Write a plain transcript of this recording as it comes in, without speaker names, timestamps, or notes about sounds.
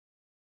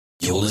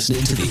You're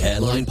listening to the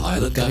Airline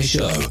Pilot Guy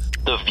Show.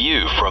 The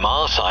view from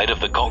our side of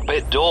the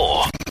cockpit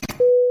door.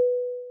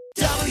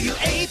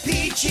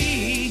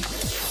 WAPG.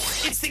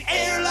 It's the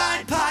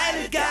Airline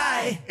Pilot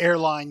Guy.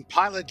 Airline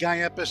Pilot Guy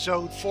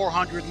episode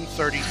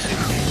 432. Yeah,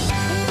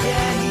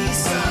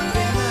 he's up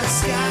in the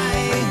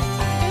sky.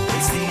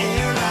 It's the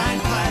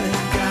Airline Pilot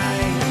Guy.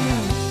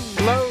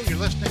 Hello, you're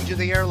listening to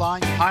the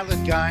Airline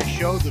Pilot Guy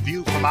show, the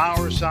view from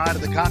our side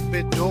of the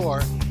cockpit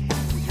door,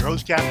 with your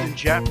host, Captain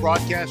Jeff,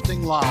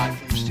 broadcasting live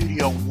from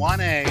Studio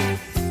 1A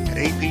at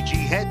APG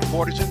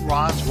headquarters in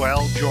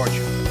Roswell,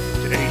 Georgia.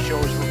 Today's show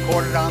is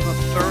recorded on the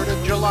 3rd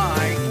of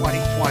July,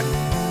 2020.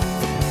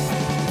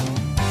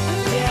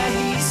 Yeah,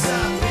 he's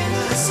up in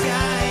the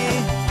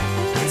sky.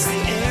 It's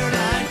the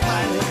Airline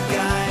Pilot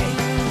Guy.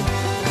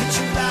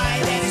 Picture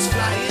light and he's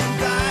flying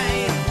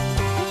by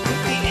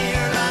with the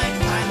Airline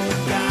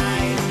Pilot Guy.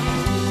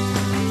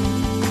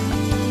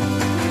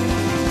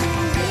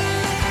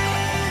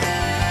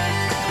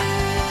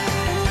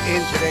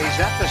 In today's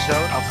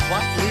episode, a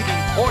flight leaving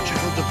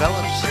Portugal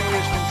develops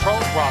serious control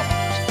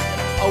problems.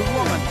 A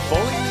woman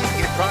fully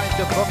naked tries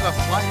to book a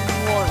flight in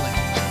New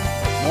Orleans.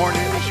 More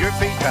news, your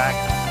feedback,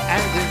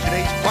 and in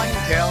today's Plane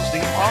Tales,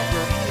 the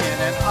Auger Inn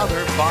and other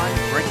fine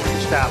drinking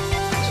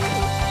establishments.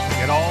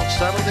 Get all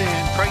settled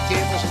in, tray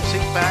tables and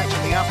seat backs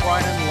in the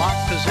upright and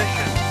locked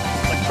positions.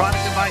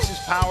 Electronic devices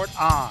powered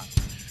on.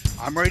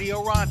 I'm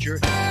Radio Roger.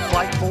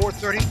 Flight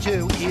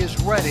 432 is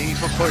ready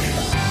for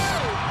push-off.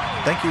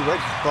 Thank you,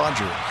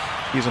 Roger.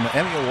 He's an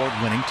Emmy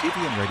Award-winning TV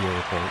and radio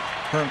reporter,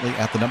 currently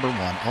at the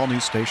 #1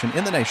 all-news station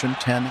in the nation,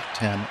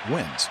 1010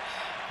 Wins.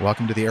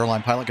 Welcome to the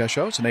Airline Pilot Guy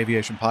Show. It's an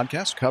aviation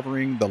podcast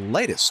covering the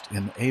latest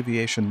in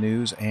aviation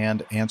news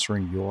and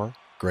answering your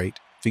great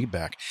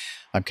feedback.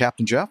 I'm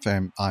Captain Jeff,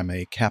 and I'm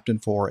a captain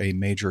for a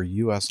major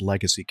U.S.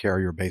 legacy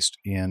carrier based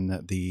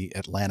in the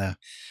Atlanta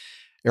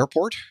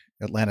airport,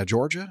 Atlanta,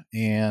 Georgia,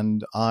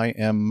 and I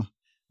am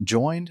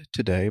joined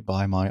today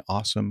by my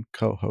awesome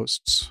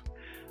co-hosts.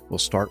 We'll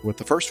start with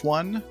the first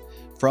one.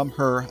 From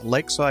her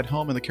lakeside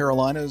home in the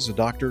Carolinas, a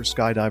doctor,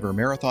 skydiver,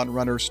 marathon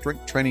runner,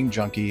 strength training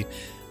junkie,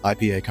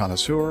 IPA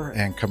connoisseur,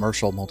 and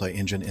commercial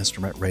multi-engine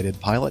instrument-rated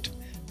pilot,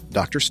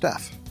 Dr.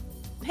 Steph.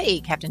 Hey,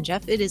 Captain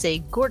Jeff. It is a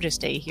gorgeous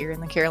day here in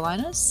the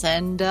Carolinas,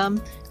 and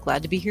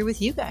glad to be here with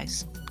you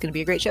guys. It's going to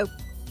be a great show.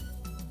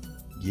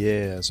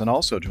 Yes, and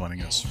also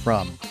joining us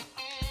from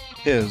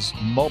his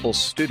mobile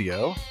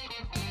studio.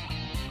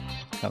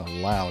 Kind of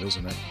loud,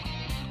 isn't it?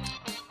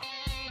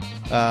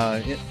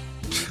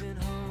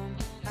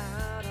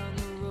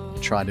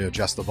 Trying to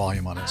adjust the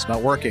volume on it. It's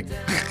not working.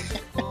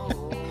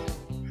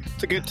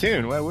 It's a good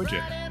tune. Why would you?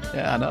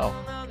 Yeah, I know.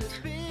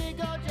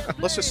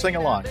 Let's just sing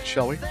along,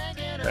 shall we?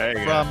 There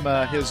you From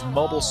his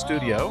mobile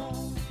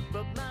studio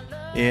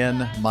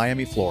in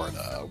Miami,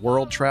 Florida.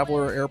 World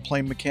traveler,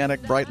 airplane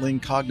mechanic,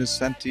 Breitling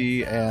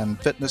cognoscenti,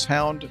 and fitness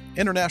hound,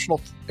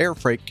 international air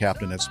freight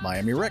captain. It's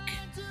Miami Rick.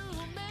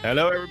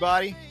 Hello,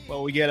 everybody.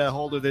 Well, we get a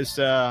hold of this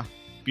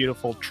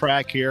beautiful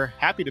track here.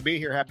 Happy to be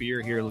here. Happy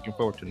you're here. Looking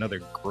forward to another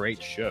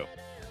great show.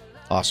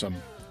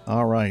 Awesome.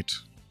 All right.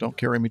 Don't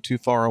carry me too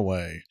far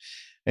away.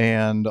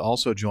 And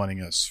also joining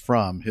us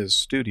from his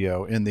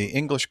studio in the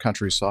English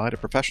countryside, a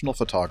professional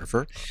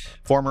photographer,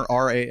 former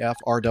RAF,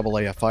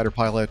 RAAF fighter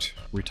pilot,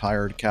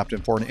 retired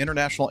captain for an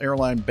international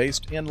airline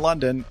based in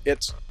London.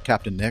 It's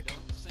Captain Nick.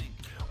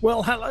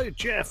 Well, hello,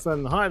 Jeff,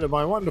 and hi to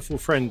my wonderful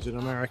friends in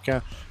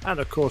America, and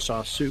of course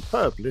our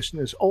superb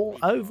listeners all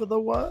over the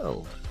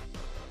world.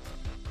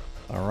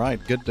 All right,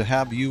 good to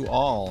have you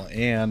all,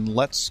 and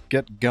let's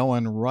get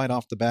going right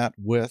off the bat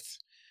with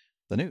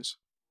the news.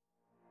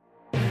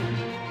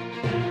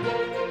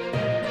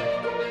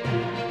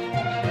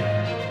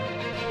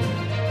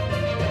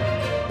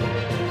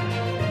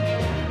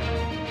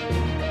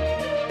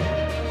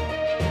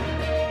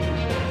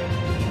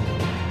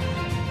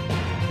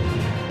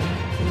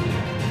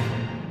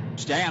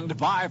 Stand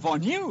by for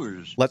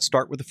news. Let's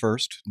start with the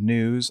first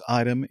news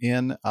item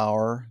in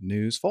our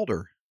news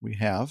folder. We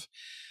have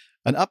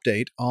an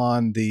update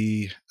on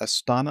the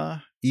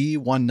Astana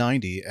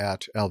E190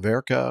 at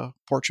Alverca,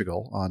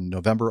 Portugal on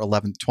November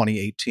 11th,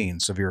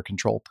 2018, severe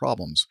control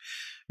problems.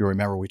 You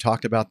remember we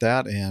talked about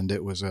that, and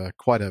it was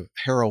quite a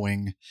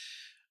harrowing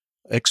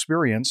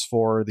experience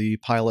for the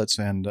pilots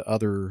and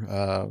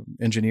other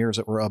engineers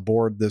that were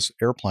aboard this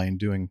airplane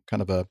doing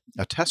kind of a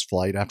test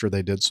flight after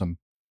they did some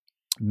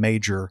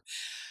major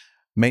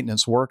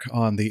maintenance work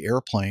on the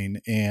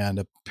airplane, and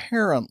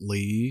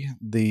apparently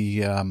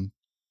the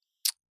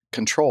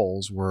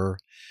controls were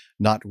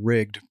not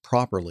rigged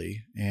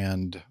properly,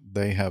 and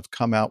they have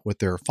come out with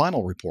their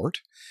final report,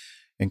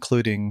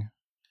 including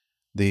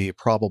the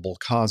probable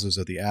causes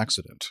of the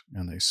accident.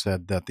 And they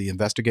said that the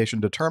investigation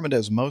determined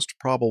as most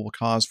probable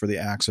cause for the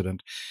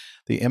accident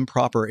the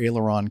improper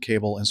aileron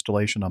cable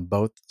installation on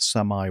both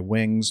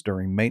semi-wings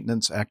during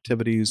maintenance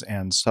activities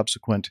and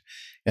subsequent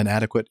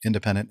inadequate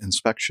independent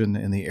inspection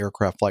in the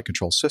aircraft flight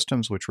control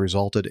systems, which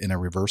resulted in a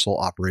reversal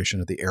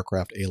operation of the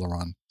aircraft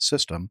aileron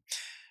system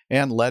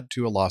and led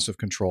to a loss of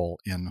control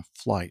in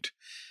flight.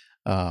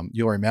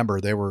 You'll remember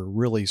they were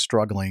really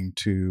struggling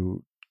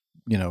to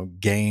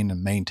gain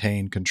and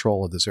maintain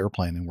control of this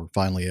airplane, and we're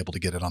finally able to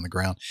get it on the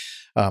ground.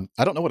 I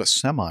don't know what a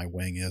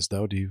semi-wing is,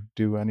 though.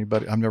 Do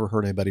anybody? I've never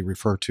heard anybody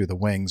refer to the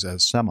wings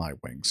as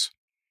semi-wings.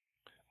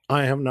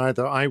 I haven't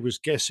either. I was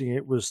guessing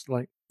it was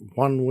like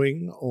one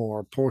wing or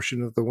a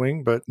portion of the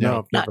wing, but no, Yeah.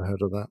 I've never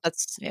heard of that.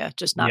 That's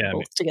just not Yeah,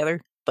 both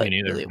together, but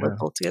neither, really yeah. we're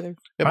both together. It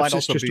Perhaps might it's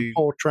also just be a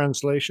poor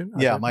translation.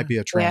 I Yeah, it don't might know. be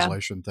a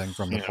translation thing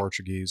from the Yeah.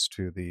 Portuguese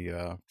to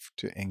the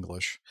to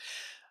English.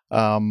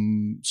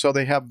 So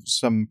they have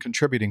some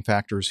contributing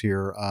factors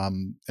here,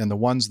 and the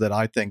ones that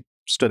I think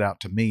stood out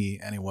to me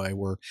anyway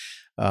were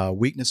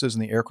weaknesses in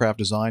the aircraft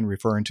design,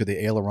 referring to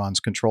the aileron's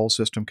control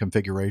system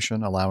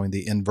configuration, allowing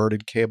the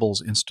inverted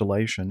cables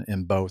installation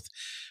in both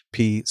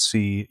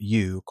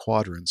PCU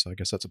quadrants. I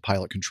guess that's a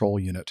pilot control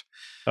unit.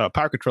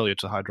 Power control,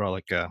 it's a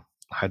hydraulic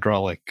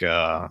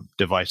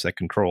device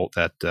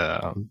that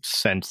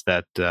sends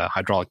that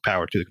hydraulic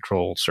power to the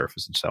control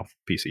surface itself,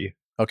 PCU.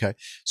 Okay,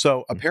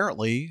 so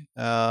apparently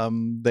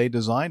they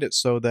designed it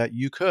so that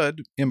you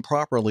could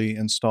improperly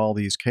install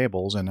these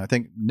cables. And I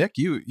think, Nick,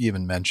 you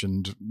even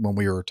mentioned when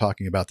we were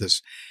talking about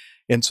this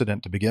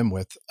incident to begin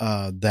with,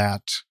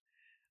 that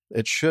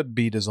it should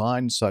be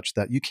designed such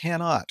that you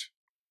cannot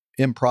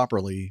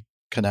improperly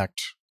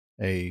connect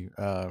a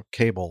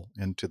cable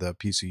into the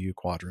PCU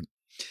quadrant.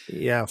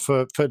 Yeah,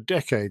 for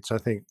decades, I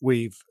think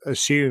we've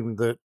assumed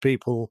that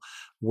people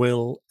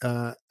will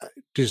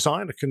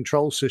design a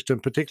control system,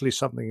 particularly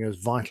something as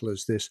vital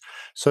as this,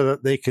 so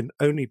that they can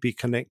only be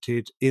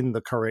connected in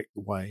the correct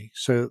way.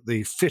 So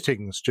the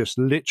fittings just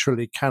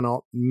literally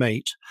cannot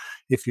mate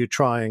if you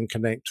try and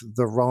connect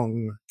the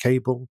wrong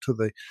cable to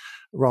the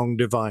wrong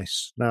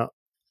device. Now,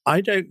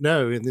 I don't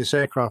know in this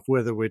aircraft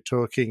whether we're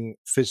talking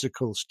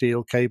physical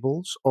steel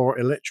cables or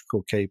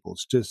electrical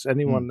cables. Does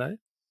anyone know?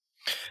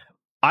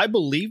 I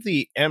believe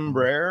the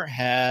Embraer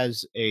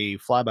has a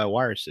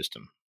fly-by-wire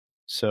system,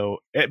 so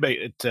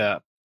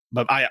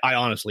but I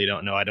honestly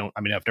don't know. I've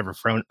never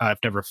flown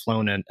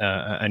an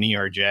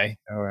ERJ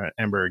or an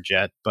Embraer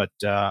jet, but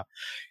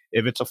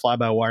if it's a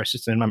fly-by-wire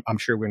system, I'm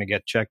sure we're going to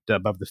get checked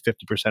above the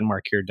 50%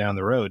 mark here down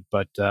the road.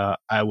 But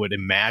I would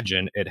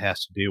imagine it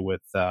has to do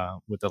with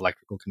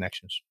electrical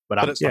connections. But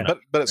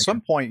at some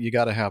point, you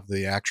got to have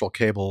the actual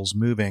cables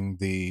moving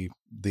the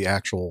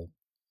actual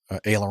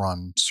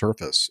aileron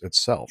surface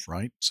itself,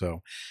 right?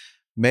 So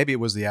maybe it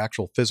was the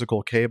actual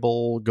physical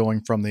cable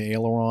going from the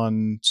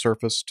aileron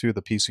surface to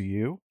the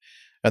PCU,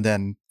 and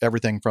then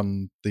everything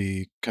from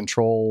the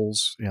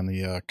controls and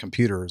the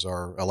computers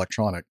are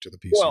electronic to the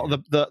PCU. Well,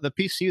 the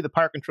PCU, the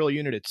power control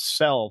unit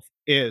itself,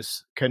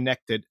 is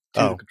connected to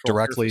the control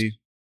directly. surface.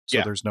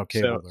 So there's no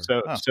cable there.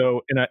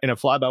 So in a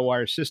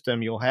fly-by-wire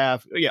system, you'll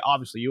have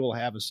obviously you will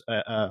have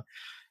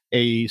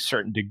a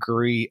certain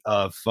degree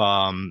of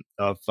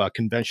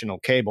conventional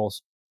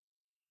cables,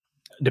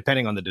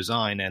 depending on the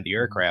design and the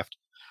aircraft.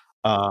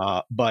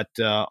 But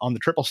on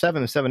the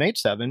 777 and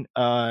 787,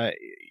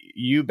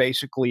 you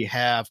basically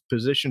have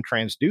position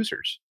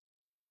transducers,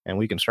 and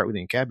we can start with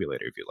the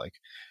encabulator if you like.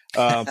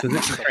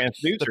 Position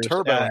transducers, the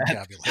turbo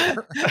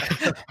encabulator,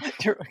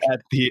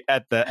 at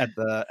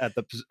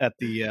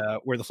the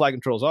where the flight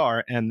controls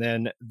are, and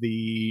then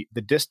the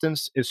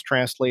distance is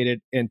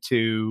translated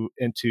into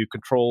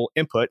control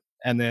input,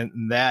 and then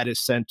that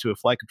is sent to a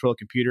flight control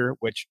computer,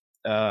 which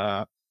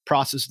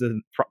processes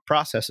that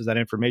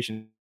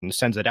information and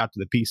sends it out to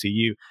the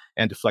PCU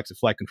and deflects the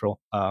flight control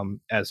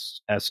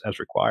as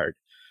required.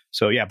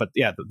 So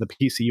the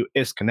PCU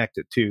is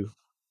connected to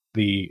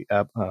the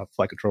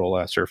flight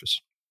control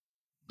surface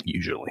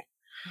usually.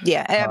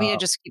 Yeah, I mean, I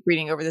just keep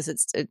reading over this. It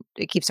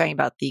keeps talking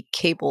about the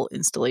cable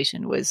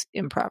installation was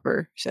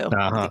improper. So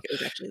I think it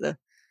was actually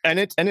and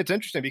it's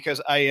interesting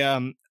because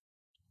I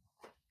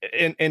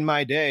in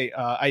my day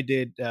I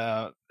did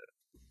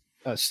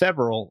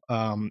several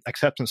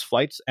acceptance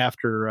flights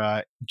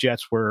after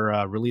jets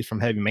were released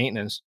from heavy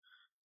maintenance,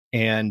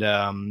 and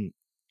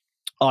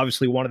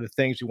obviously one of the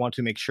things you want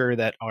to make sure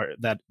that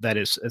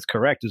is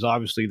correct is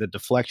obviously the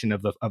deflection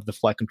of the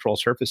flight control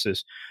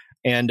surfaces,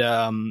 and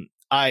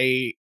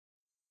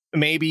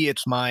maybe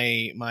it's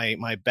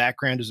my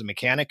background as a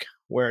mechanic,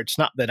 where it's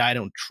not that I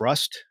don't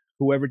trust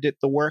whoever did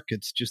the work,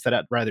 it's just that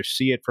I'd rather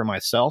see it for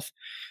myself.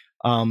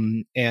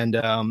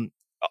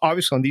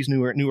 Obviously on these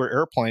newer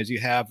airplanes, you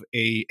have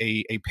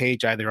a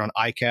page either on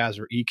ICAS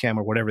or ECAM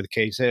or whatever the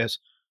case is,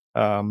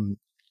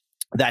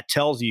 that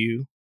tells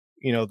you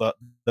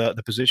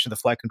the position of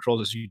the flight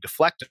controls as you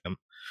deflect them.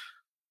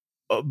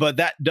 But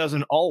that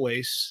doesn't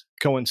always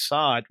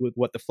coincide with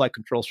what the flight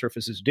control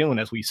surface is doing,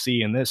 as we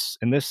see in this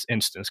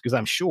instance, because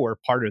I'm sure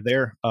part of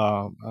their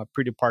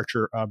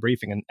pre-departure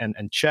briefing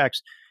and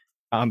checks,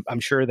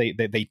 I'm sure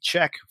they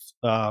check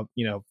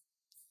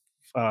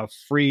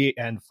free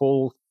and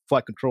full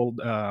flight control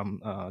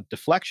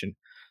deflection.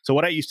 So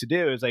what I used to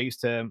do is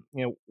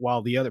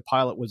while the other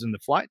pilot was in the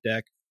flight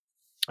deck,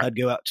 I'd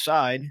go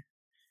outside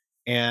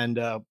and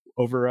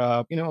over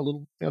a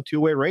little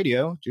two-way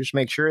radio. Just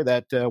make sure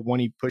that when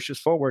he pushes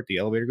forward, the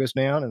elevator goes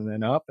down and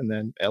then up, and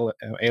then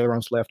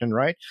ailerons left and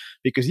right,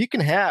 because you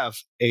can have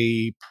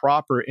a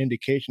proper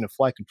indication of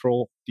flight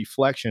control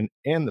deflection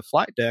in the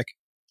flight deck,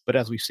 but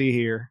as we see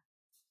here,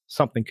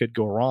 something could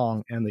go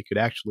wrong, and they could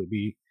actually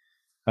be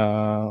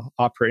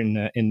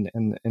operating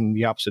in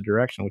the opposite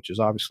direction, which is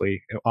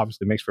obviously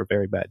makes for a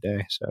very bad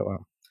day.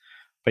 So,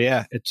 but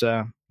yeah, it's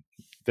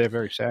they're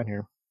very sad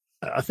here.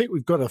 I think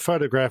we've got a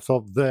photograph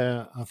of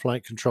their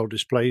flight control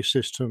display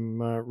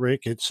system,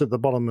 Rick. It's at the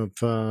bottom of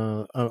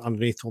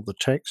underneath all the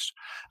text,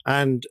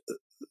 and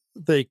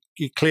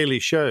it clearly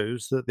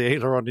shows that the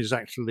aileron is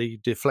actually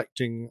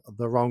deflecting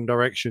the wrong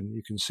direction.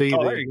 You can see.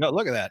 There you go.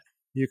 Look at that.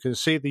 You can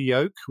see the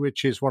yoke,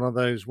 which is one of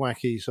those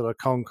wacky sort of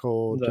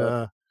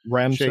Concorde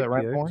ram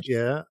yokes,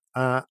 yeah.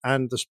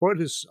 And the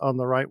spoilers on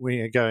the right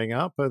wing are going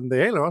up, and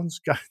the aileron's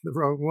going the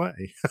wrong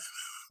way.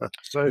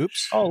 So,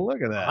 oops! Oh,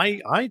 look at that.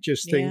 I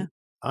just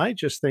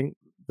think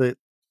that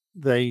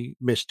they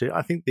missed it.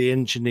 I think the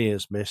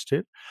engineers missed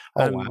it,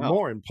 and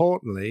more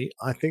importantly,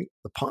 I think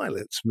the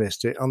pilots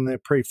missed it on their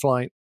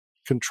pre-flight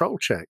control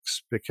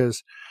checks,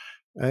 because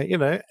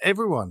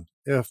everyone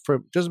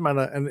doesn't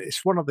matter, and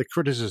it's one of the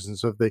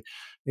criticisms of the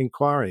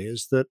inquiry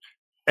is that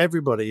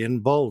everybody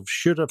involved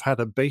should have had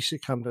a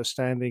basic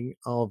understanding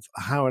of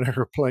how an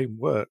aeroplane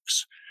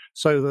works,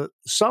 so that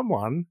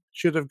someone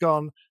should have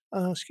gone,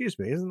 excuse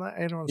me, isn't that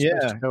aileron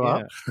supposed to go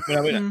up?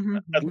 I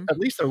mean, at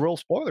least the roll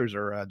spoilers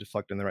are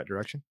deflected in the right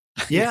direction.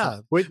 Yeah,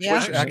 which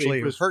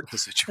actually hurt the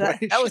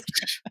situation. That was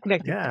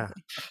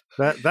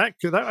that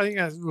I think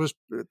that was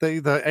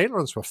the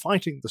ailerons were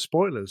fighting the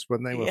spoilers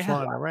when they were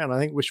flying around. I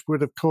think, which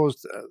would have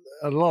caused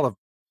a lot of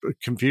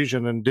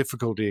confusion and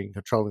difficulty in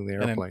controlling the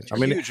airplane. I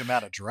mean, a huge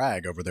amount of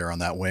drag over there on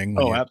that wing.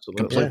 Oh,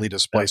 absolutely. Completely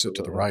displace it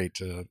to the right.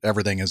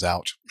 Everything is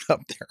out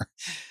up there.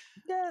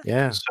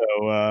 Yeah.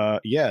 So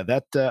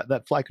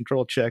that flight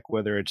control check,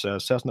 whether it's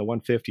a Cessna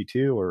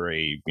 152 or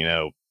a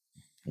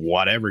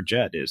whatever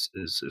jet, is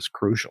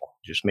crucial.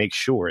 Just make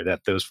sure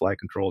that those flight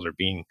controls are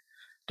being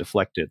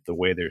deflected the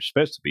way they're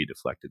supposed to be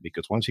deflected,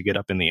 because once you get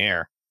up in the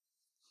air,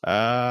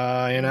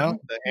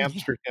 the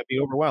hamster can be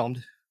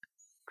overwhelmed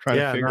trying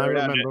to figure it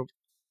out.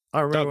 I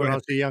remember when I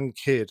was a young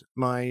kid,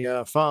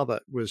 my father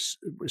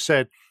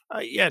said,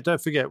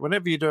 don't forget,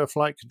 whenever you do a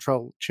flight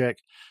control check,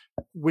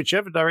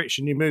 whichever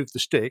direction you move the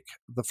stick,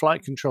 the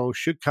flight control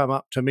should come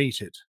up to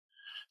meet it.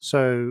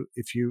 So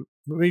if you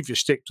move your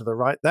stick to the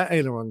right, that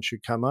aileron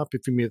should come up.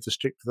 If you move the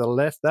stick to the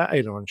left, that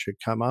aileron should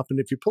come up. And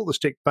if you pull the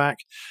stick back,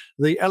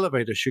 the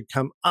elevator should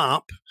come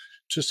up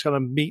to kind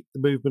of meet the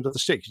movement of the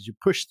stick. As you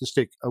push the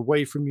stick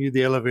away from you,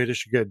 the elevator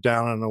should go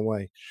down and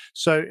away.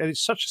 So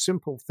it's such a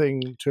simple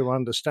thing to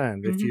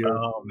understand. If you,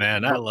 I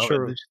love it.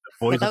 The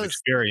voice of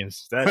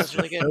experience. That's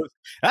really good.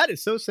 That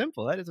is so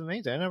simple. That is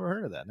amazing. I never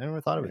heard of that. I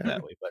never thought of it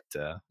that way. But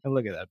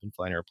look at that. I've been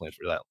flying airplanes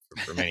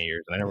for many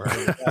years, and I never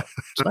heard of that.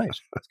 It's nice.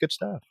 It's good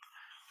stuff.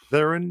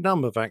 There are a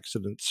number of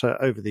accidents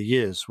over the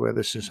years where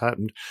this has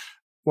happened.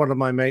 One of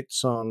my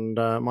mates on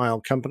my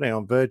old company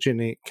on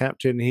Virgin,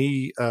 Captain,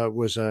 he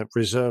was a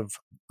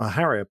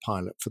Harrier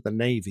pilot for the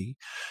Navy,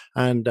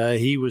 and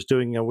he was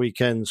doing a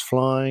weekend's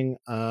flying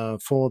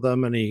for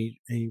them, and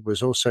he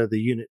was also the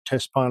unit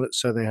test pilot,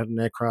 so they had an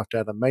aircraft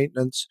out of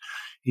maintenance.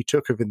 He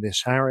took off in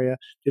this Harrier,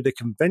 did a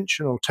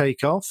conventional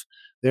takeoff.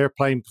 The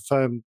airplane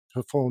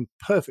performed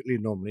perfectly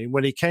normally.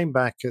 When he came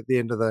back at the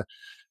end of the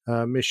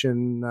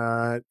mission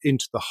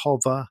into the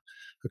hover,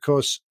 of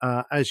course,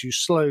 as you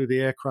slow the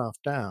aircraft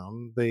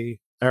down, the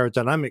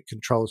aerodynamic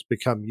controls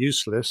become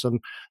useless, and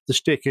the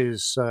stick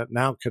is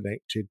now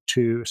connected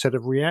to a set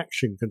of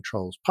reaction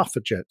controls,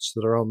 puffer jets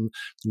that are on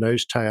the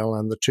nose tail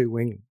and the two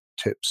wing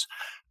tips.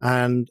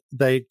 And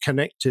they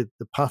connected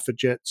the puffer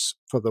jets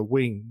for the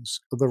wings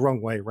the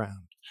wrong way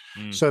round.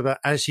 So that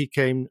as he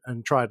came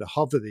and tried to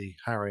hover the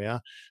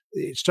Harrier,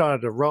 it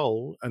started to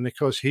roll. And of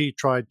course, he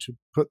tried to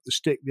put the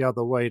stick the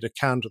other way to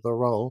counter the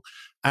roll.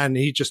 And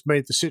he just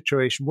made the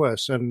situation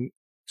worse. And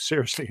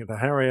seriously, in a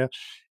Harrier,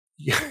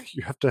 you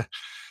have to,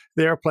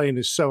 the airplane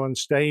is so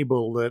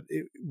unstable that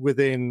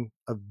within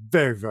a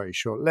very, very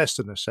short, less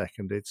than a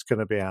second, it's going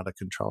to be out of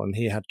control. And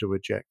he had to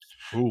eject.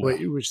 Well,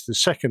 it was the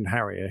second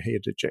Harrier he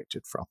had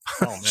ejected from.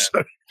 Oh, man.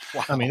 So,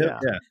 wow. I mean,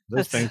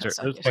 those things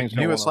are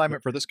new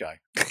assignment for this guy.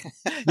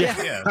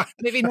 Yeah.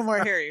 Maybe no more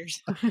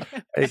Harriers.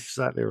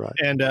 Exactly right.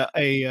 And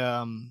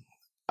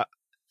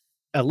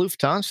a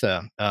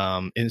Lufthansa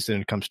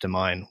incident comes to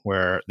mind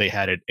where they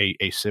had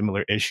a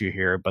similar issue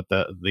here, but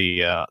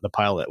the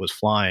pilot that was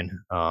flying,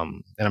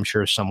 and I'm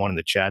sure someone in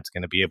the chat's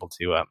going to be able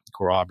to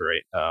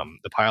corroborate.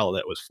 The pilot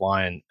that was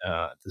flying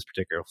this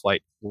particular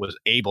flight was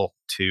able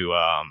to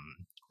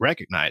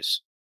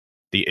recognize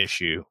the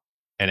issue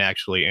and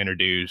actually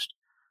introduced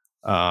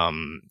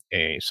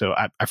so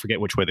I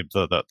forget which way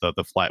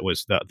the flight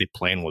was, the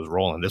plane was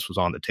rolling. This was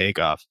on the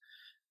takeoff,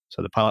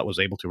 so the pilot was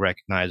able to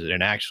recognize it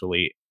and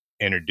actually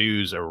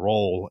introduce a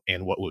roll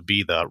in what would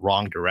be the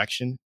wrong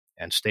direction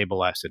and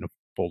stabilize it and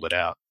pulled it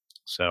out.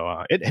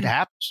 So it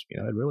happens,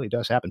 it really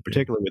does happen,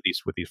 particularly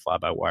with these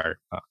fly-by-wire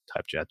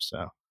type jets.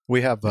 So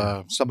We have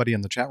somebody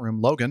in the chat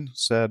room, Logan,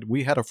 said,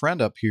 we had a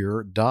friend up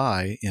here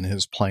die in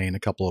his plane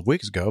a couple of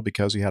weeks ago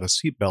because he had a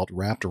seatbelt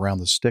wrapped around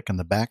the stick in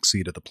the back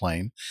seat of the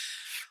plane.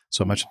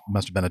 So much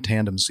must have been a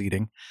tandem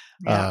seating.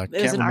 Yeah,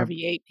 it was an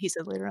RV-8, he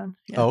said later on.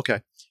 Yeah. Oh,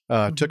 okay.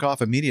 Took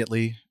off and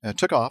immediately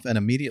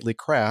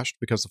crashed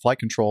because the flight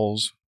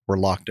controls were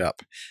locked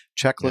up.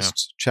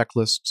 Checklists.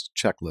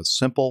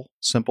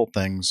 Simple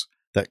things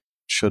that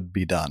should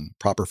be done.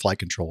 Proper flight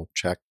control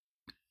check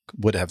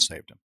would have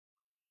saved him.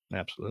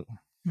 Absolutely.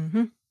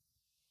 Mm-hmm.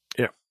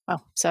 Yeah.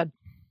 Wow, sad.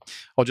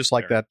 Oh, just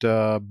like that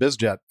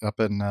BizJet up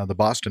in the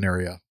Boston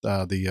area,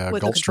 the With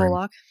the Gulfstream. control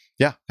lock?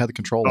 Yeah, had the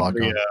control lock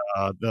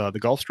on. The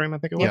Gulfstream, I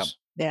think it was.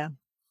 Yeah.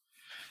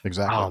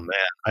 Exactly. Oh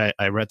man,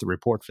 I read the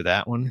report for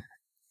that one.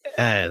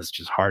 It's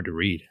just hard to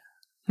read.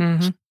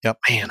 Mm-hmm. Yep.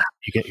 Man,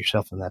 you get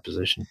yourself in that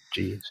position.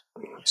 Jeez.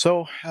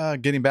 So,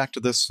 getting back to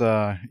this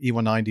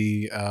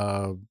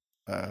E190,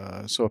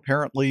 so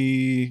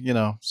apparently,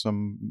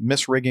 some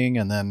misrigging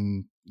and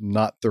then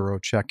not thorough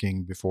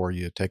checking before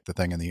you take the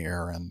thing in the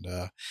air. And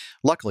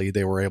luckily,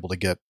 they were able to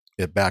get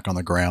it back on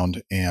the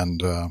ground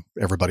and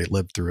everybody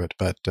lived through it.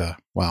 But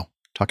wow,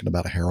 talking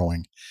about a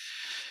harrowing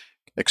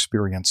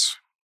experience.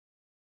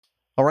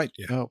 All right,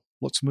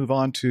 let's move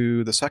on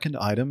to the second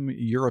item.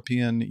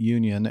 European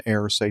Union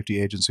Air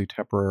Safety Agency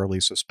temporarily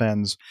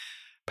suspends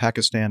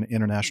Pakistan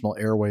International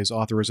Airways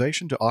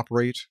authorization to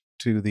operate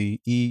to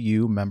the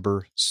EU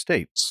member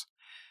states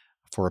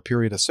for a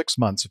period of 6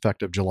 months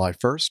effective July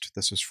 1st.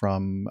 This is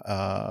from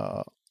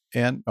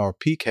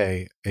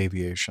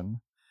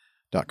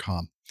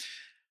pkaviation.com.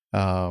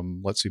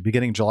 Let's see,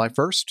 beginning July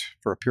 1st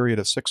for a period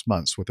of 6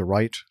 months with the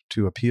right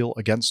to appeal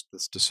against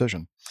this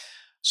decision.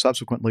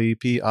 Subsequently,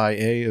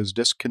 PIA is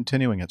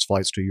discontinuing its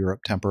flights to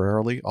Europe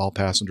temporarily. All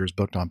passengers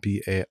booked on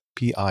PIA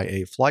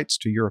flights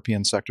to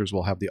European sectors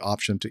will have the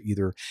option to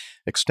either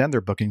extend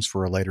their bookings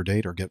for a later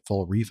date or get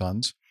full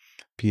refunds.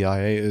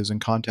 PIA is in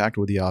contact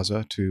with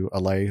EASA to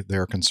allay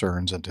their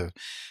concerns and to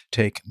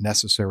take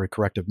necessary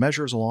corrective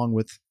measures along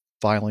with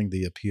filing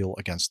the appeal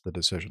against the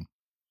decision.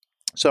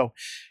 So,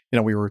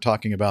 we were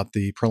talking about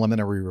the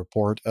preliminary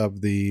report of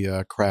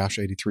the crash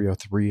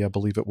 8303, I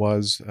believe it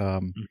was,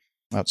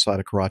 outside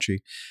of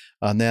Karachi.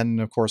 And then,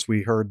 of course,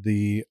 we heard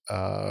the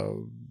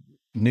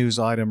news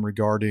item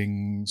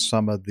regarding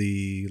some of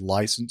the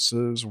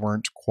licenses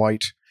weren't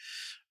quite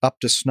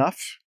up to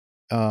snuff.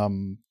 I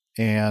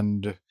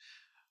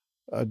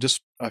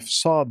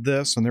saw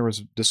this, and there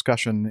was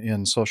discussion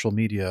in social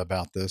media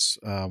about this.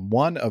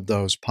 One of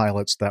those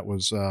pilots that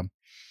was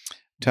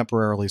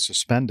temporarily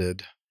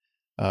suspended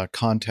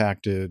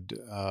contacted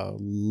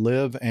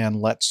Live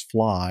and Let's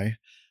Fly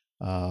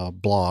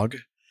blog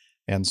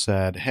and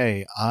said,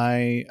 hey,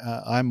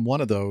 I'm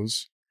one of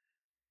those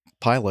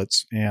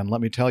pilots, and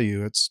let me tell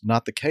you, it's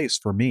not the case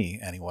for me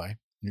anyway.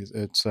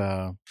 It's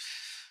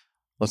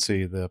let's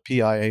see, the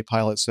PIA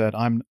pilot said,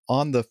 I'm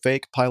on the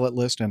fake pilot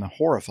list and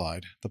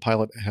horrified. The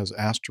pilot has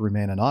asked to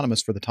remain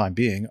anonymous for the time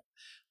being,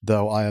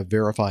 though I have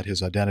verified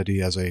his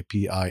identity as a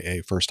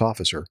PIA first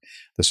officer.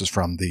 This is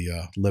from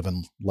the Live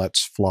and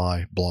Let's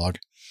Fly blog.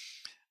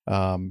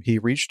 He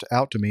reached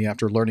out to me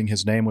after learning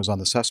his name was on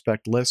the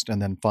suspect list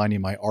and then finding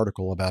my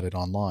article about it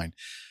online.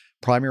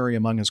 Primary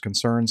among his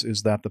concerns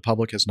is that the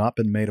public has not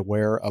been made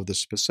aware of the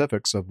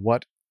specifics of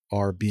what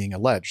are being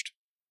alleged.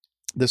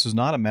 This is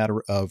not a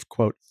matter of,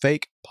 quote,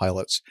 fake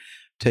pilots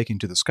taking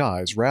to the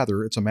skies.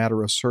 Rather, it's a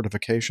matter of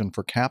certification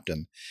for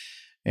captain.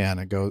 And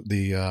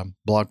the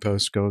blog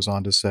post goes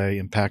on to say,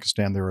 in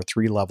Pakistan, there are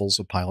 3 levels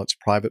of pilots: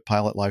 private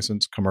pilot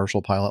license,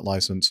 commercial pilot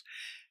license,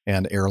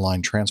 and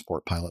airline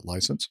transport pilot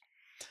license.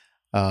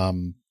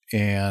 And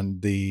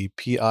the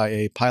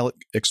PIA pilot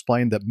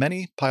explained that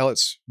many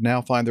pilots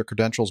now find their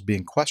credentials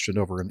being questioned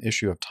over an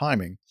issue of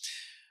timing.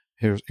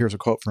 Here's a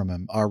quote from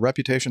him. Our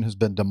reputation has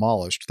been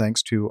demolished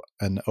thanks to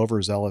an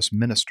overzealous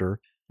minister,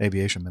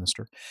 aviation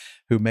minister,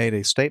 who made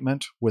a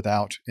statement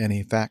without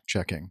any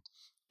fact-checking.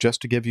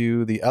 Just to give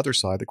you the other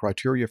side, the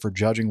criteria for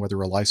judging whether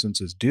a license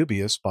is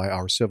dubious by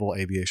our civil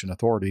aviation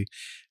authority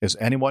is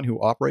anyone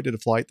who operated a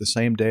flight the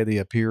same day they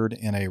appeared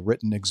in a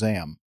written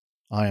exam.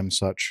 I am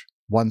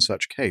one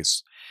such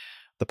case.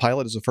 The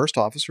pilot is a first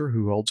officer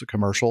who holds a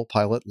commercial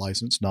pilot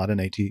license, not an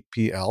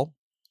ATPL.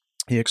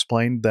 He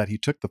explained that he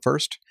took the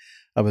first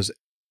of his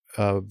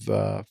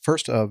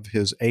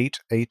 8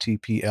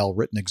 ATPL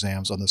written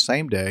exams on the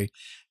same day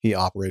he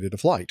operated a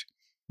flight.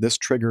 This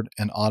triggered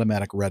an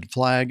automatic red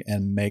flag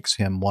and makes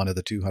him one of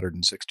the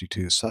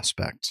 262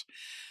 suspects.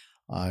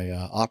 I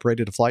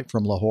operated a flight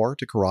from Lahore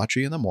to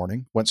Karachi in the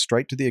morning, went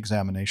straight to the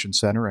examination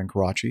center in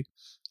Karachi,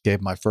 gave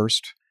my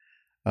first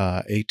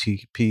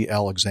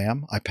ATPL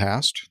exam. I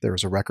passed. There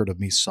was a record of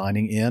me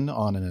signing in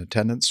on an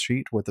attendance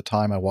sheet with the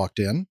time I walked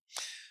in.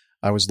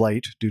 I was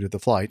late due to the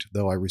flight,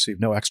 though I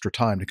received no extra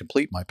time to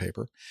complete my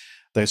paper.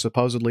 They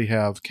supposedly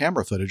have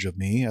camera footage of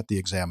me at the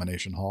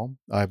examination hall.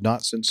 I have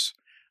not since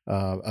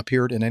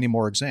appeared in any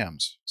more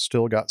exams.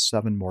 Still got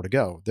 7 more to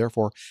go.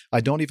 Therefore, I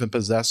don't even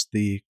possess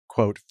the,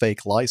 quote,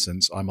 fake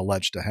license I'm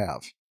alleged to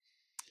have.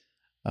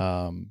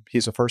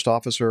 He's a first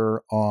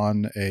officer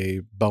on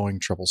a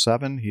Boeing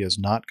 777. He has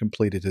not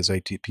completed his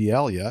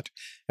ATPL yet.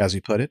 As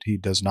he put it, he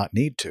does not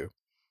need to.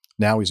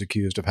 Now he's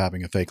accused of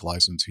having a fake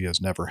license he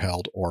has never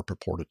held or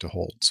purported to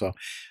hold. So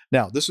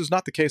now, this is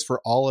not the case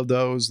for all of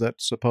those that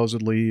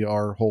supposedly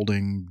are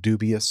holding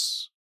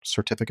dubious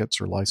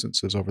certificates or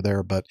licenses over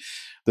there, but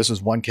this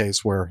is one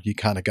case where he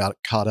kind of got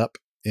caught up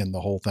in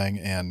the whole thing,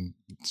 and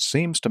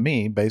seems to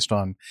me, based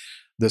on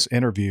this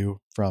interview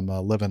from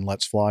Live and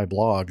Let's Fly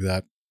blog,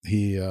 that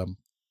he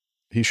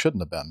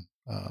shouldn't have been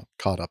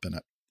caught up in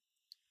it.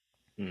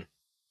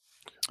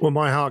 Well,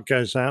 my heart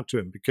goes out to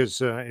him, because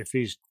if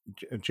he's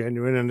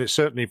genuine, and it's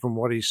certainly from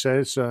what he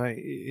says,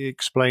 he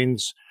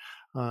explains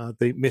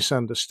the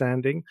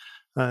misunderstanding,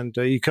 and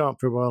you can't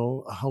very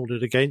well hold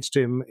it against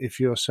him if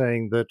you're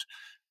saying that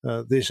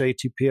this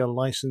ATPL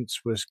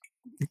license was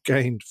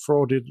gained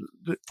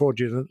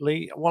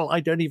fraudulently. Well,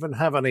 I don't even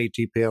have an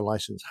ATPL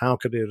license. How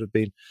could it have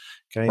been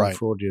gained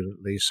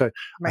fraudulently? So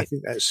I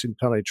think that's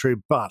entirely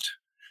true, but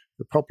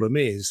the problem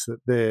is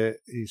that there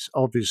is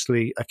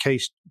obviously a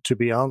case to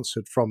be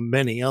answered from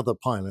many other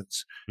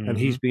pilots, and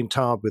he's been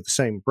tarred with the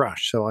same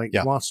brush. So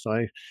whilst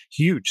I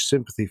huge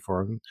sympathy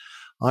for him,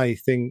 I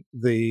think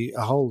the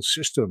whole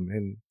system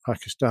in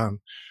Pakistan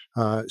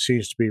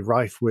seems to be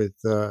rife with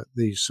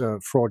these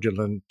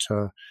fraudulent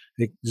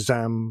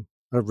exam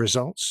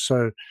results.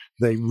 So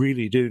they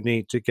really do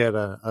need to get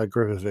a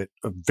grip of it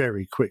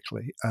very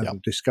quickly and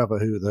discover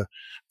who the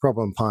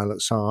problem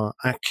pilots are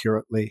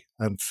accurately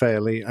and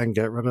fairly, and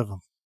get rid of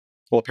them.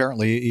 Well,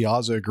 apparently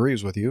EASA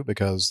agrees with you,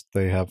 because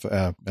they have,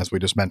 as we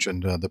just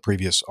mentioned, the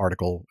previous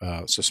article,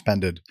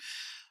 suspended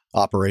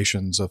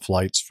operations of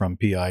flights from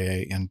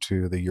PIA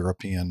into the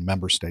European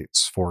member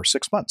states for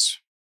 6 months.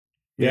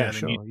 Yeah,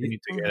 sure. They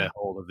need to get a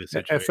hold of this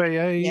situation.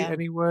 FAA,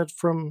 any word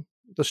from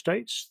the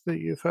States that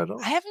you've heard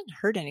of? I haven't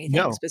heard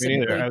anything specifically.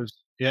 Me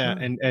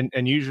neither.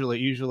 And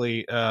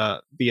usually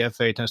the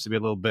FAA tends to be a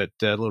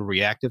little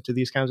reactive to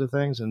these kinds of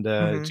things, and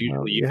it's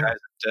usually you guys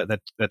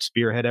that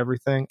spearhead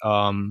everything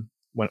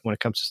when it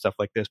comes to stuff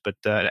like this. But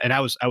and I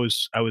was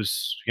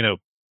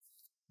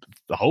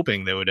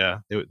hoping they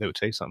would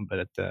say something,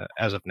 but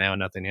as of now,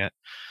 nothing yet.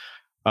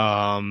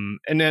 And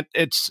then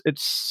it's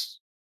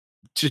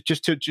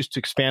just to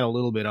expand a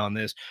little bit on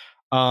this,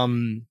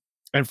 and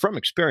from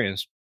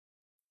experience,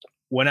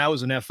 when I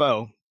was an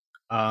FO,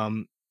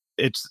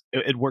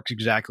 it works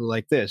exactly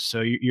like this.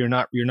 So you're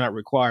not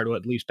required, or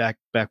at least back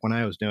when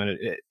I was doing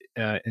it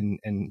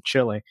in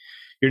Chile,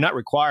 you're not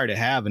required to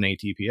have an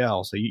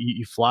ATPL. So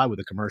you fly with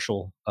a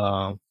commercial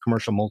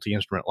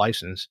multi-instrument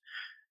license,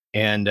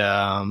 and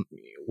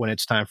when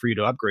it's time for you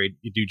to upgrade,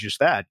 you do just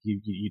that.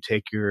 You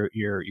take your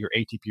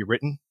ATP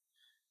written,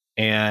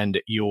 and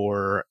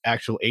your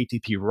actual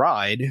ATP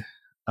ride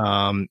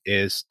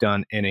is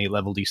done in a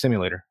level D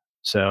simulator.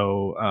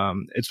 So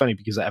it's funny,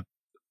 because I have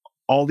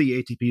all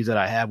the ATPs that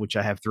I have, which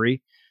I have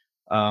 3.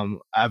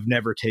 I've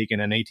never taken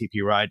an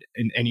ATP ride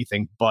in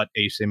anything but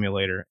a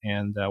simulator.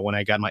 And when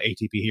I got my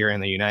ATP here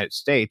in the United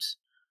States,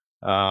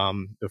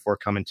 before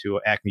coming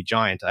to Acme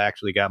Giant, I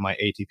actually got my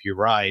ATP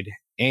ride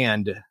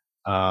and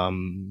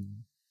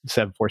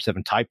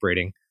 747 type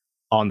rating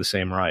on the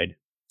same ride.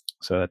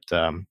 So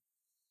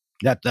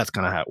that's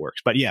kind of how it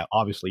works. But yeah,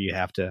 obviously you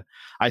have to.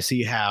 I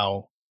see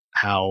how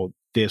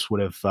this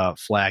would have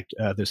flagged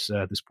this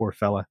poor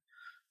fella.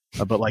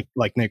 But like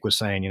Nick was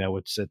saying,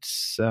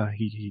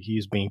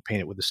 he's being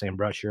painted with the same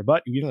brush here.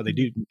 But they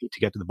do need to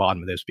get to the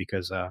bottom of this,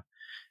 because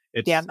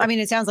it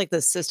sounds like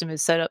the system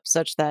is set up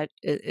such that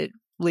it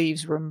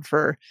leaves room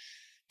for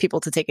people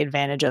to take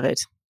advantage of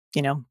it.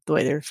 The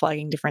way they're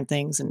flagging different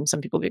things, and some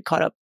people get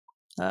caught up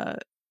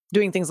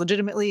doing things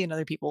legitimately, and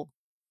other people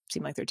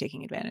seem like they're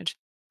taking advantage.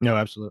 No,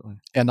 absolutely.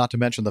 And not to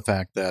mention the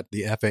fact that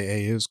the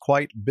FAA is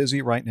quite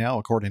busy right now,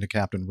 according to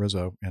Captain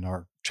Rizzo in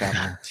our chat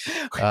room.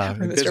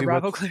 Mr.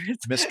 Bravo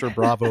clearance. Mr.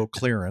 Bravo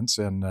clearance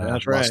in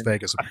Las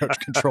Vegas approach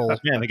control.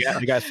 Yeah,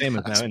 the guy's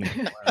famous now, isn't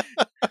he?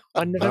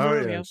 On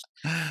November Romeo.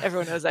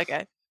 Everyone knows that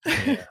guy.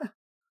 Yeah.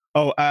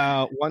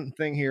 Oh, one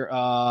thing here.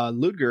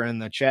 Ludger in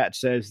the chat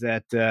says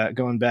that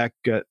going back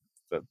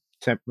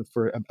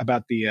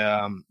about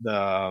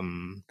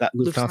that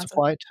Lufthansa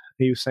flight,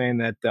 he was saying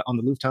that on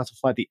the Lufthansa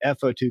flight, the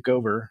FO took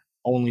over,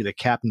 only the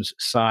captain's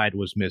side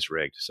was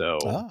misrigged, so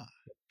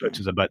which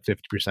is about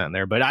 50%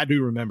 there. But I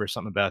do remember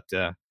something about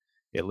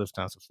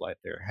Lufthansa flight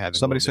there having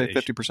somebody say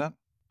 50%.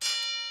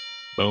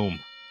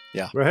 Boom.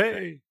 Yeah.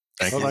 Hey.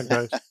 Thank you.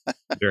 Guys.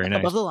 Very nice.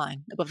 Above the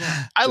line.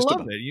 I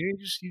love it. You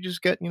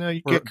just get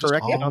get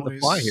corrected on the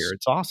fly here.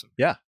 It's awesome.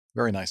 Yeah.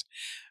 Very nice.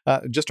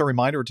 Just a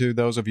reminder to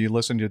those of you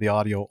listening to the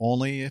audio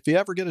only, if you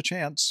ever get a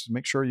chance,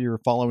 make sure you're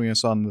following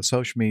us on the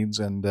social medias.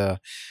 And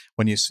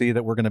when you see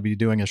that we're going to be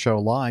doing a show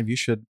live, you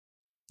should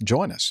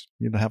join us.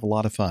 You're going to have a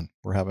lot of fun.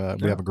 We have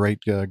a great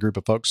group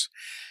of folks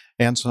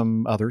and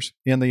some others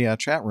in the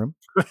chat room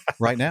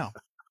right now.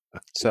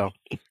 So,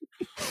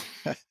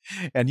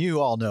 and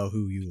you all know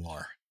who you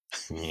are.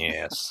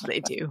 Yes, they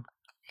do.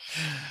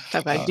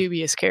 Talk about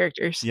dubious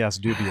characters. Yes,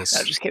 dubious.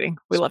 No, just kidding.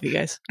 We love you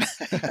guys.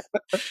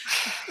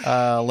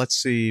 Let's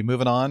see.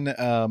 Moving on.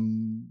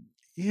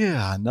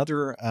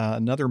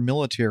 Another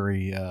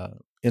military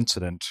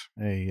incident.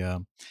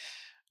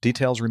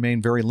 Details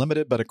remain very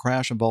limited, but a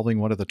crash involving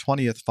one of the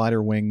 20th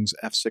Fighter Wing's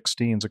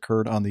F-16s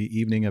occurred on the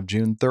evening of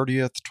June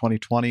 30th,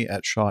 2020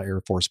 at Shaw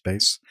Air Force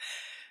Base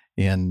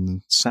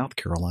in South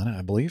Carolina,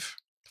 I believe.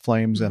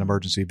 Flames and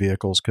emergency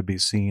vehicles could be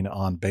seen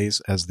on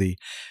base as the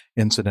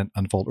incident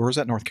unfolded. Or is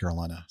that North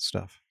Carolina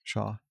stuff,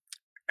 Shaw?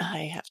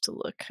 I have to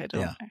look. I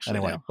don't actually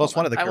Anyway, know. well, it's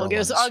one of the I will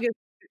Carolinas. I'll give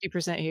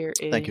 50% here.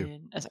 Thank you.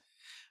 a sec.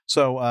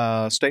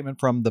 So, statement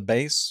from the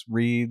base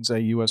reads,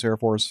 a U.S. Air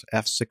Force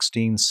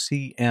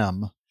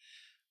F-16CM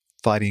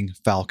fighting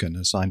Falcon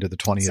assigned to the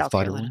 20th South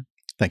Fighter Carolina. Wing.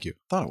 Thank you.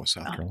 Thought it was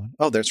South Carolina.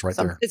 Oh, that's right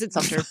there. Is it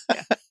Sumter?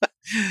 Yeah.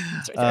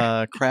 It's right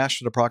there.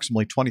 Crashed at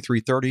approximately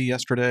 23:30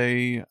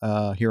 yesterday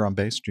here on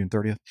base, June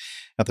 30th.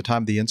 At the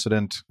time of the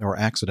accident,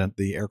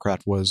 the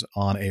aircraft was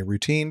on a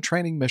routine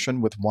training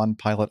mission with one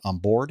pilot on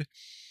board.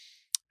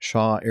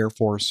 Shaw Air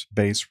Force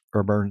Base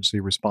emergency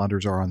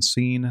responders are on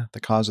scene. The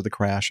cause of the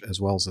crash, as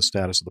well as the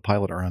status of the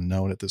pilot, are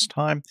unknown at this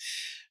time.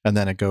 And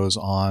then it goes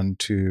on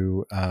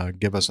to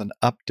give us an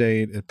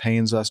update. It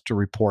pains us to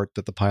report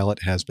that the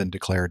pilot has been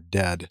declared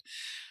dead.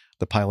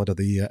 The pilot of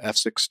the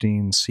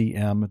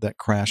F-16CM that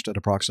crashed at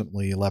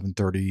approximately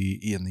 11:30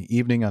 in the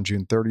evening on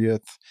June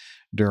 30th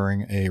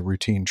during a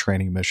routine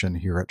training mission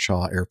here at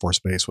Shaw Air Force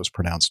Base was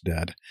pronounced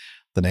dead.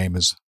 The name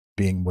is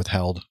being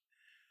withheld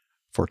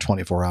for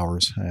 24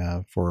 hours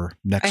for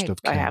next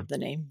of kin. I have the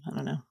name. I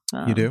don't know.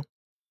 You do?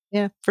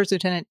 Yeah. First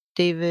Lieutenant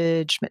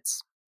David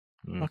Schmitz.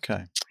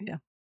 Okay. Yeah.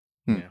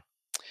 Yeah.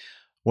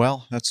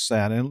 Well, that's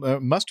sad. And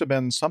it must have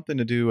been something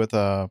to do with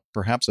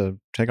perhaps a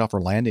takeoff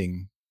or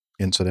landing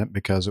incident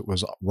because it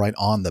was right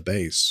on the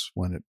base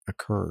when it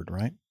occurred,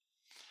 right?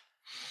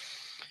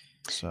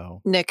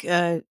 So, Nick,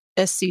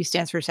 SC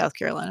stands for South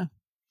Carolina.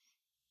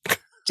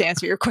 To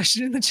answer your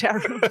question in the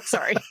chat room.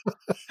 Sorry.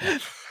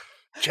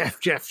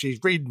 Jeff, she's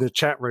reading the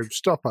chat room.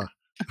 Stop her.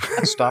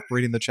 Stop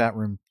reading the chat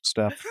room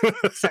stuff.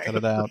 Cut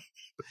it out.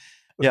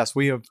 Yes,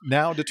 we have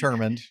now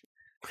determined.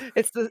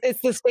 It's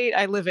the state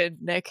I live in,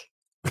 Nick,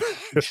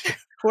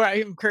 where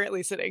I am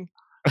currently sitting.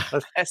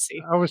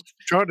 SC. I was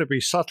trying to be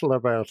subtle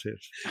about it.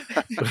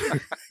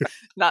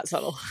 Not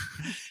subtle.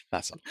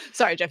 Not subtle.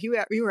 Sorry, Jeff. You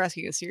were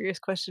asking a serious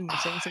question. You're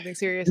saying something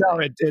serious. No,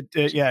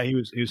 yeah, he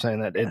was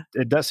saying that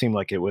it does seem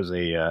like it was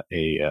a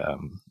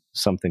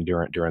something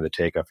during the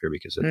takeoff here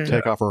because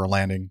Takeoff or a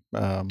landing.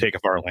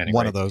 Takeoff or a landing.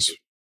 One right. of those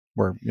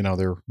where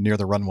they're near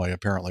the runway,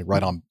 apparently,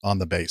 right on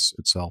the base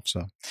itself.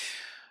 So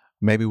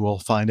maybe we'll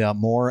find out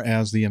more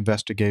as the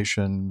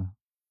investigation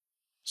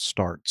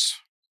starts.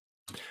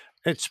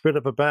 It's a bit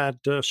of a bad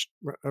a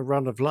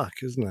run of luck,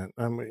 isn't it?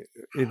 I mean,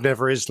 it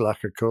never is luck,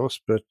 of course,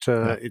 but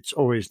it's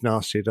always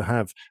nasty to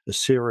have a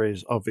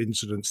series of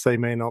incidents. They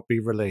may not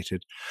be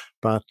related,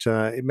 but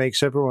it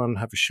makes everyone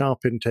have a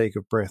sharp intake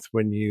of breath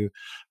when you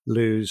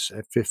lose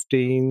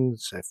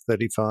F-15s,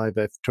 F-35,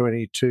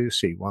 F-22,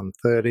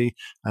 C-130,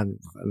 and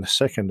a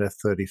second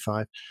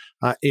F-35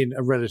 in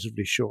a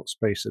relatively short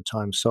space of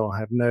time. So I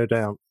have no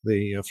doubt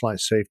the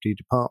flight safety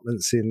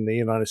departments in the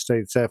United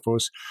States Air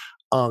Force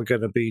are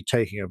going to be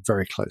taking a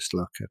very close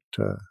look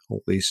at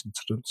all these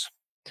incidents.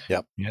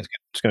 Yep. Yeah,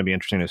 it's going to be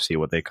interesting to see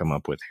what they come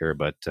up with here.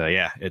 But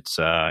it's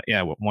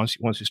once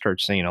you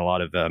start seeing a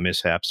lot of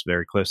mishaps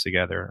very close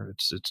together,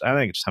 I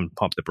think it's time to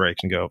pump the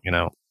brakes and go,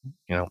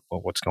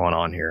 what's going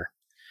on here?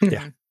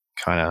 Yeah.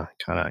 Kind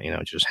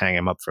of, just hang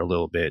them up for a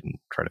little bit and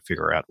try to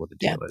figure out what the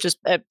deal is.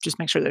 Just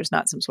make sure there's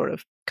not some sort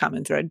of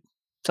common thread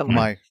somewhere.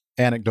 My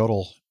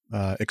anecdotal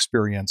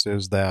experience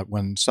is that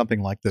when something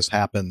like this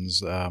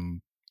happens,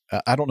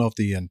 I don't know if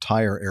the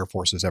entire Air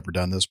Force has ever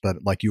done this,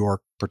 but like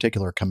your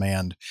particular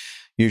command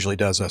usually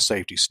does a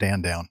safety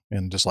stand down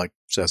and just like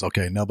says,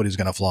 okay, nobody's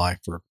going to fly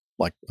for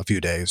like a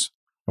few days.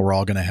 We're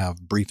all going to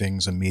have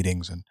briefings and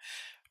meetings and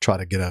try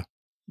to get a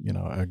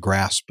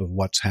grasp of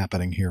what's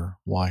happening here.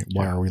 Why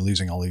are we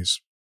losing all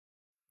these?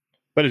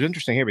 But it's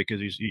interesting here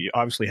because you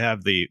obviously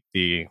have the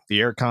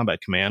Air Combat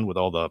Command with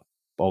all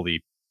the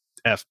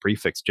F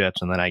prefix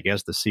jets, and then I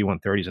guess the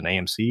C-130 is an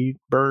AMC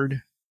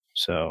bird.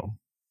 So.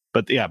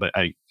 But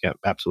I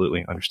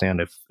absolutely understand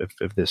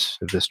if this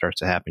starts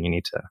to happen, you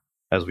need to,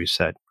 as we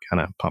said,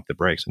 kind of pump the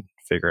brakes and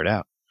figure it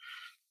out.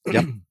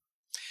 Yep.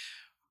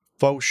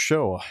 Faux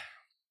sure.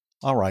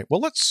 All right. Well,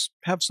 let's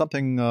have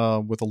something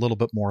with a little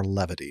bit more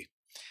levity.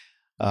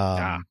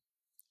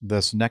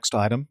 This next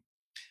item,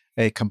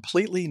 a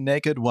completely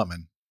naked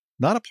woman,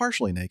 not a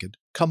partially naked,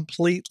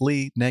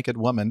 completely naked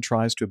woman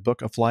tries to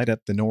book a flight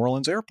at the New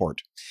Orleans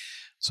airport.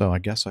 So I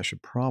guess I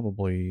should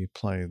probably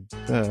play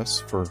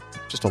this for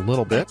just a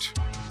little bit.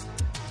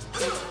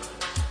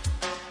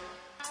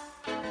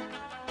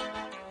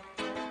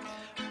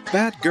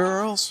 Bad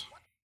girls.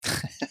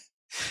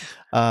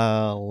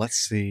 Let's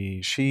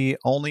see. She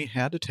only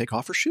had to take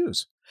off her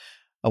shoes.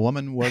 A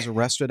woman was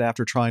arrested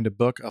after trying to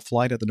book a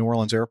flight at the New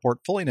Orleans airport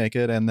fully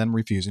naked and then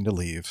refusing to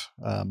leave.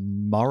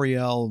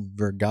 Marielle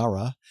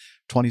Vergara,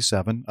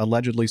 27,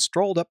 allegedly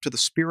strolled up to the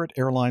Spirit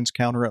Airlines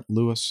counter at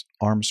Louis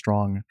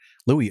Armstrong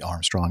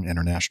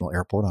International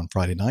Airport on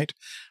Friday night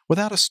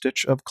without a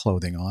stitch of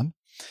clothing on.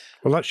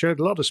 Well, that showed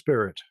a lot of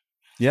spirit.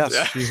 Yes,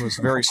 she was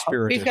very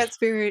spirited. We've got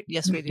spirit.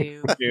 Yes, we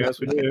do. Yes,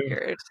 we do.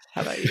 Spirit.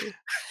 How about you?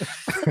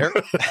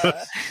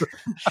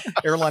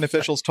 Airline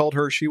officials told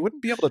her she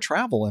wouldn't be able to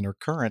travel in her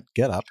current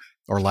getup,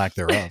 or lack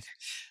thereof,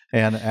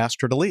 and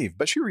asked her to leave,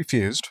 but she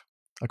refused,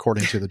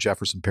 according to the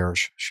Jefferson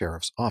Parish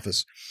Sheriff's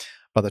Office.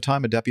 By the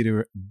time a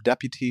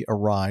deputy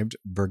arrived,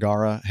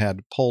 Vergara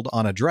had pulled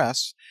on a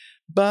dress,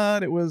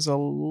 but it was a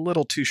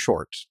little too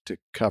short to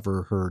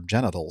cover her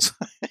genitals.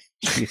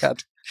 She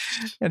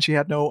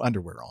had no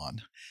underwear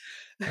on.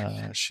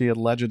 She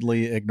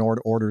allegedly ignored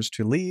orders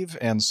to leave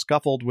and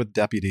scuffled with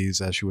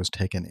deputies as she was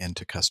taken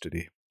into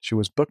custody. She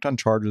was booked on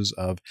charges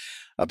of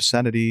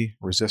obscenity,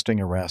 resisting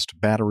arrest,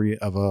 battery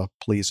of a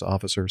police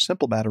officer,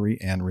 simple battery,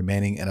 and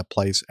remaining in a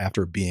place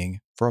after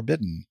being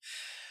forbidden.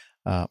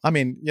 I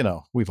mean,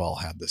 we've all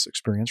had this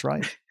experience,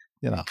 right?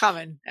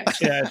 Common.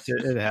 Actually. Yeah,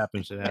 it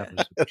happens. It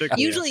happens.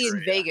 Particularly Usually in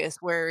after, Vegas,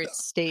 where it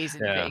stays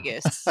in Yeah.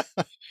 Vegas.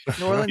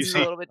 New Orleans is a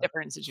little bit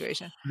different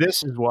situation.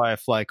 This is why I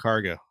fly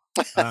cargo.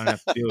 I don't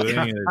have to deal with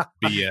any of this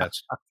BS.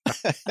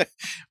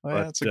 Well,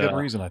 But, that's a good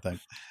reason, I think.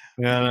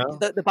 Yeah,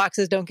 The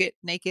boxes don't get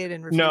naked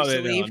and refuse no, to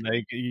they leave.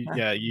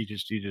 don't. You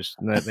just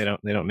they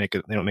don't make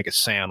a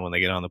sound when they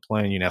get on the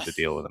plane. You don't have to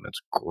deal with them.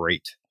 It's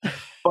great.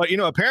 But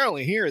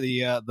apparently here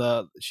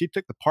she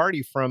took the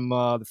party from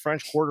the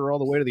French Quarter all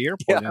the way to the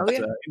airport. Yeah. And Oh,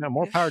 yeah.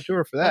 more power to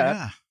her for that.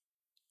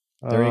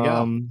 Yeah. There you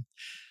go.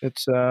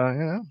 It's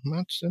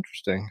that's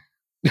interesting.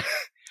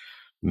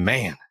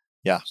 Man.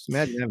 Yeah. Just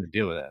imagine having to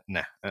deal with that.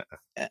 Nah.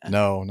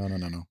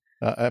 No.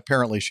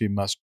 Apparently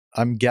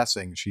I'm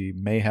guessing she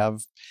may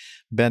have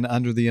been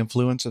under the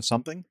influence of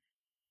something.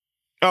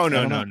 Oh I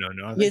no. don't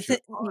I You think she's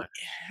thi- fine.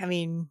 I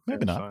mean, Maybe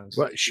She's not. fine.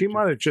 Well, she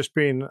might have just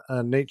been a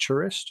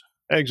naturist.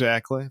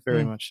 Exactly.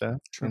 Very Hmm. much so.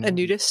 True. a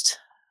nudist.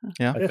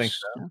 Yeah. I think Yes.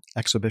 so.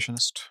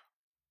 Exhibitionist.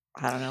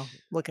 I don't know.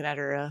 Looking at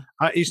her.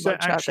 Is there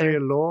Much out actually there.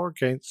 a law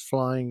against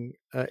flying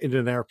in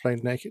an airplane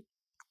naked?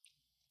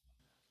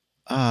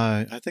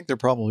 I think there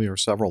probably are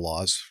several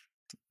laws.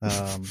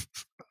 I'm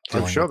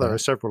dealing sure with there that. are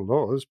several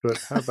laws, but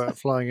how about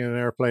flying in an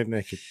airplane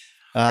naked?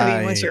 I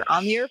mean, once you're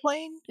on the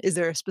airplane, is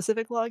there a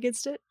specific law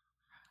against it?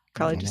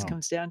 Probably don't just know.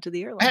 comes down to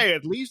the airline. Hey,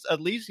 at least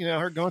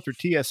her going through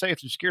TSA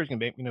through security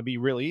is gonna be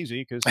real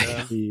easy because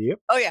Yep.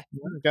 Oh yeah,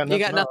 you you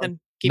got on. nothing.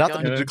 Keep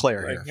Nothing going. to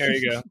declare here. There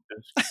you go.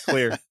 It's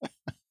clear.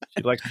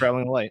 She likes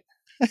traveling light.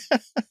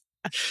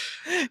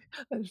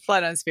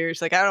 Flat on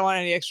Spirit. Like I don't want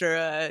any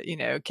extra,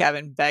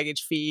 cabin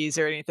baggage fees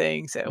or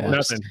anything. So Yeah. we'll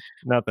just-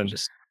 Nothing.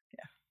 just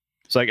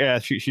It's like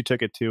she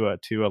took it to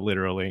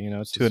literally.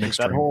 It's To an that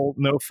extreme. whole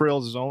no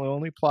frills is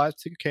only applies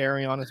to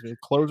carry on. If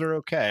clothes are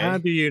okay. How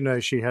do you know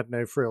she had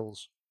no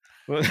frills?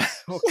 Well,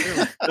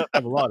 clearly she doesn't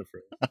have a lot of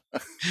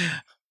frills.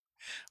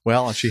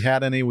 Well, if she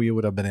had any, we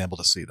would have been able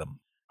to see them.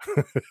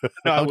 No,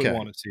 I Okay. wouldn't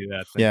want to see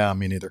that. Thing. Yeah,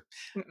 me neither.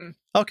 Mm-mm.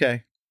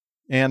 Okay.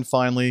 And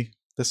finally,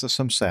 this is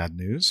some sad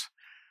news.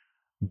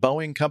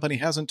 Boeing Company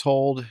hasn't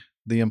told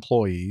the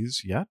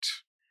employees yet,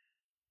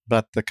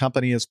 but the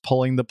company is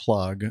pulling the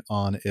plug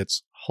on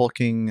its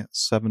hulking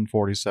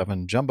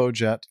 747 jumbo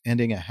jet,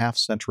 ending a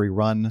half-century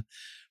run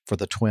for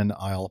the Twin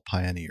Isle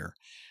Pioneer.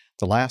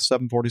 The last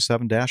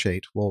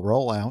 747-8 will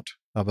roll out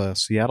of a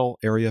Seattle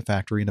area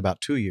factory in about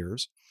 2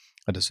 years,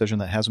 a decision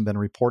that hasn't been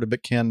reported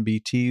but can be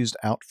teased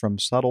out from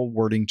subtle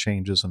wording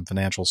changes in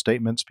financial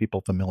statements,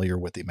 people familiar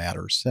with the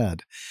matter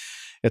said.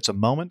 It's a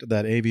moment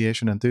that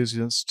aviation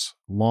enthusiasts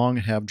long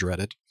have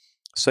dreaded,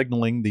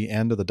 signaling the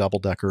end of the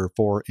double-decker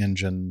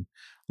four-engine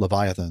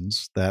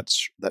Leviathans that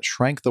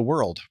shrank the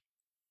world.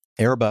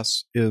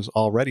 Airbus is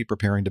already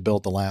preparing to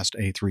build the last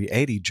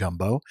A380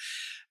 jumbo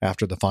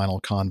after the final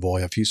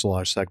convoy of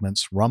fuselage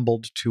segments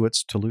rumbled to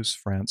its Toulouse,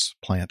 France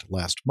plant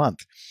last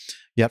month.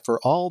 Yet for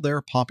all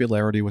their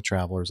popularity with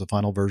travelers, the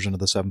final version of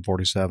the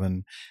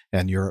 747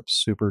 and Europe's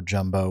Super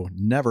Jumbo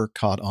never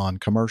caught on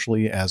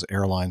commercially as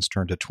airlines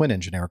turned to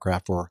twin-engine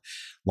aircraft for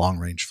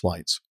long-range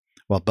flights.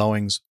 While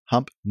Boeing's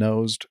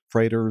hump-nosed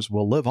freighters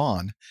will live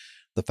on,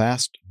 the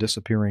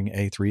fast-disappearing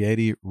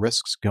A380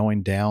 risks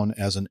going down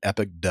as an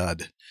epic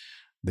dud.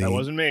 That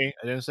wasn't me.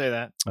 I didn't say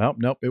that. Oh,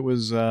 nope. It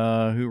was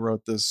who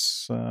wrote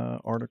this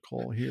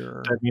article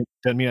here?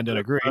 Doesn't mean I don't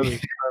agree.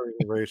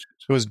 It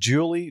was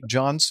Julie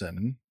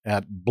Johnson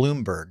at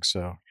Bloomberg.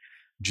 So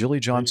Julie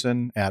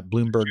Johnson at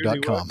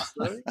Bloomberg.com.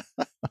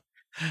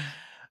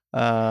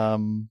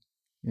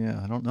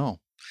 Yeah, I don't know.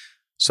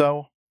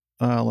 So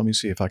let me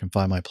see if I can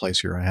find my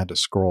place here. I had to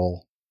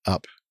scroll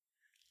up.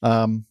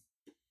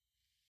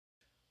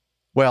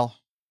 Well,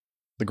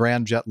 the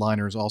grand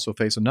jetliners also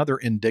face another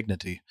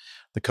indignity.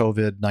 The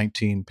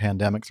COVID-19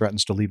 pandemic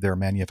threatens to leave their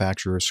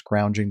manufacturers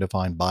scrounging to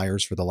find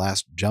buyers for the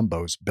last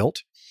jumbos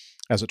built.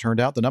 As it turned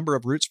out, the number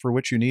of routes for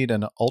which you need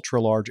an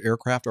ultra-large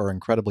aircraft are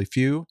incredibly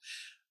few,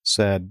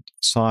 said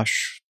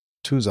Sash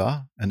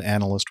Tuza, an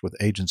analyst with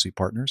Agency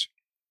Partners.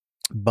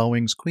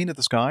 Boeing's Queen of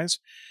the Skies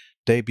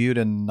debuted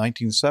in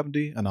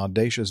 1970, an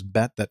audacious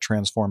bet that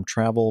transformed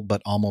travel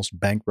but almost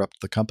bankrupted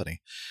the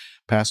company.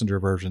 Passenger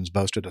versions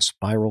boasted a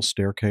spiral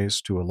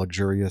staircase to a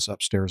luxurious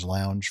upstairs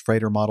lounge.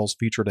 Freighter models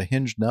featured a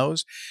hinged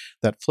nose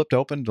that flipped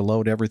open to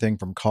load everything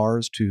from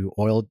cars to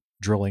oil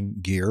drilling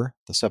gear.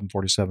 The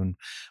 747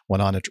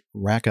 went on to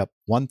rack up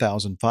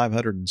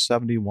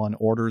 1,571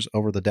 orders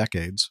over the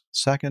decades,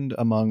 second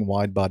among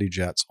wide-body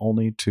jets,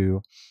 only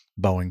to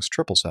Boeing's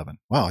 777.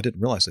 Wow, I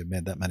didn't realize they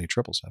made that many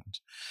 777s.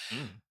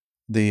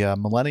 The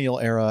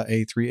millennial-era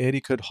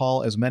A380 could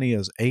haul as many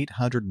as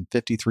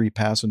 853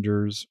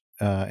 passengers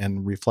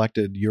and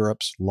reflected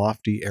Europe's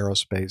lofty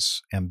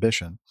aerospace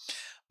ambition.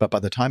 But by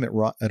the time it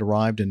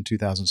arrived in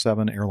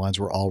 2007, airlines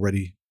were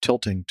already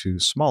tilting to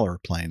smaller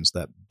planes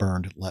that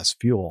burned less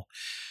fuel.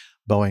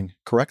 Boeing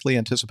correctly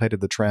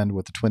anticipated the trend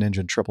with the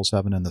twin-engine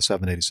 777 and the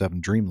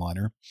 787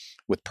 Dreamliner.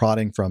 With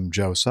prodding from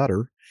Joe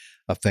Sutter,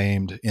 a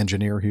famed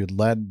engineer who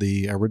led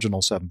the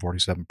original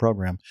 747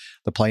 program,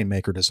 the plane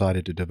maker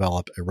decided to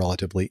develop a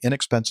relatively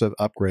inexpensive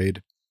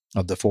upgrade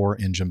of the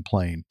four-engine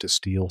plane to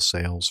steal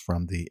sales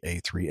from the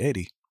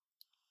A380.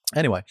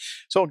 Anyway,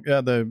 so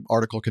the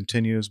article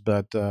continues,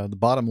 but the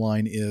bottom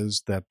line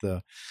is that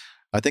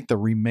I think the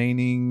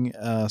remaining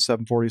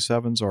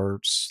 747s are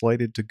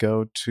slated to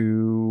go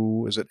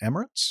to, is it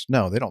Emirates?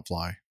 No, they don't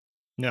fly.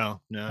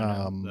 No.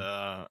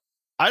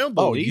 I don't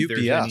believe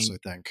UPS, there's any, I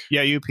think.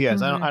 Yeah,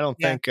 UPS. I don't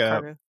think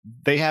cargo.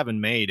 they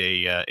haven't made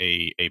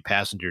a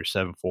passenger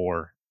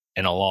 74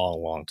 in a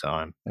long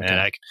time.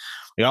 Okay.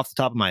 And off the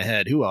top of my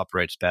head, who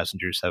operates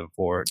passenger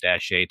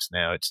 74-8s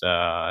now? It's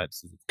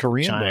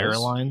Korean China does.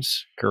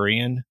 Airlines,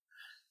 Korean,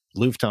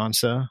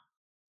 Lufthansa,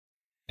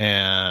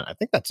 and I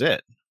think that's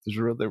it.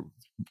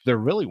 There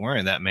really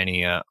weren't that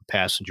many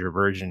passenger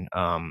version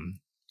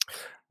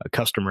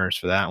customers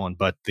for that one,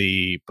 but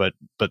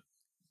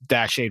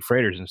Dash 8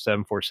 freighters and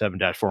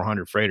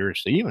 747-400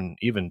 freighters, even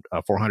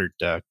 400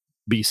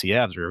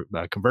 BCFs or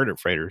converted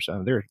freighters,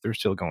 they're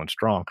still going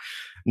strong.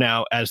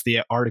 Now, as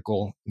the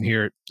article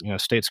here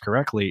states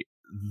correctly,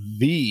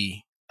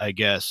 I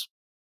guess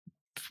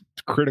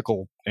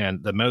critical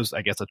and the most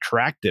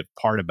attractive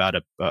part about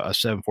a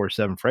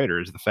 747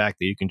 freighter is the fact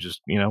that you can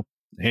just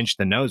hinge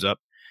the nose up,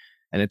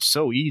 and it's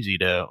so easy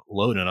to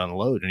load and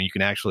unload, and you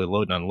can actually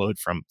load and unload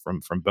from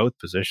both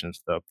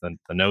positions, the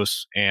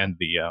nose and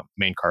the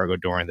main cargo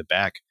door in the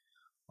back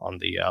on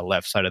the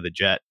left side of the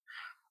jet.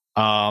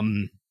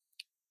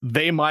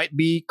 They might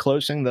be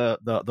closing the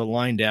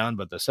line down,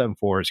 but the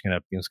 74 is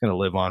gonna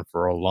live on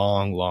for a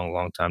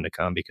long time to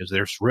come, because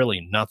there's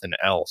really nothing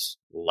else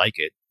like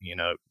it.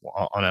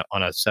 On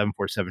a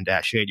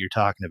 747-8, you're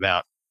talking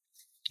about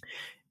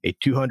a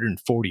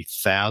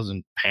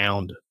 240,000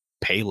 pound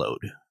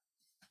payload.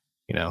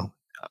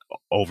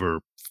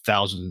 Over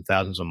thousands and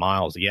thousands of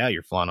miles. Yeah,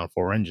 you're flying on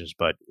four engines,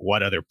 but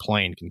what other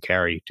plane can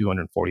carry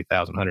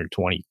 240,000,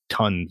 120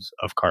 tons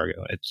of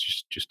cargo? It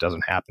just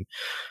doesn't happen.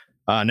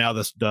 Now,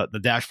 the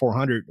Dash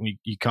 400,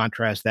 you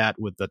contrast that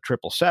with the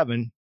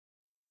 777.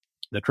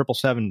 The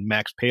 777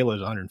 max payload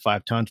is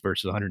 105 tons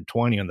versus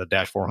 120 on the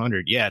Dash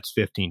 400. Yeah, it's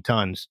 15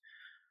 tons.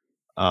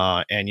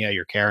 And yeah,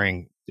 you're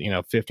carrying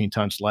 15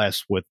 tons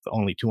less with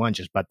only two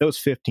engines, but those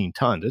 15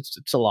 tons,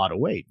 it's a lot of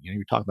weight.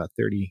 You're talking about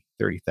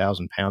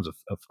 30,000 pounds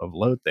of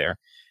load there.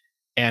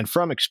 And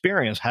from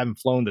experience, having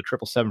flown the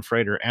 777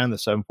 freighter and the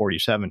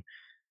 747,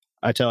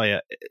 I tell you,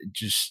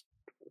 just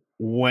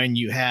when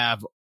you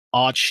have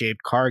odd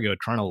shaped cargo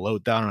trying to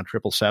load down on a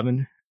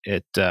 777,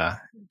 it's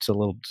a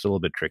little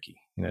bit tricky.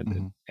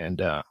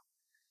 And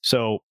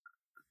so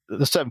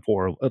the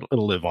 74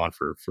 it'll live on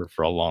for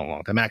a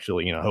long time.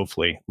 Actually,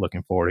 hopefully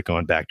looking forward to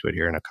going back to it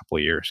here in a couple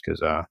of years,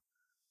 because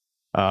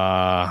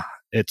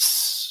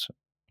it's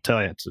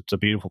a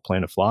beautiful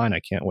plane to fly, and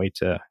I can't wait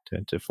to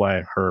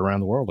fly her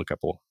around the world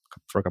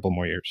for a couple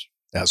more years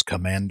As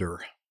Commander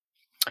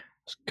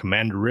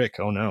Rick.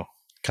 Oh no,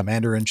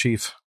 Commander in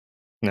Chief.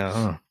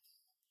 No.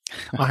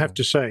 I have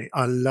to say,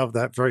 I love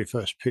that very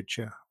first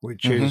picture,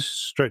 which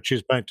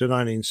stretches back to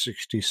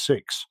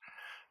 1966.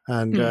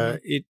 And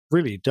it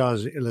really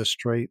does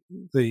illustrate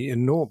the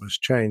enormous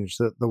change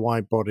that the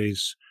wide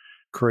bodies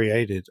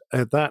created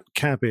at that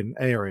cabin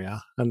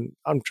area. And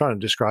I'm trying to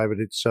describe it.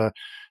 It's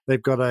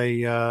they've got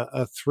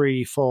a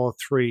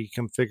 3-4-3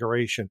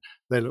 configuration.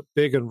 They look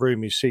big and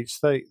roomy seats.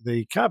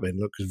 The cabin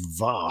looks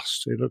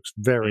vast. It looks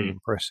very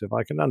impressive.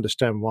 I can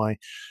understand why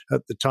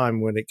at the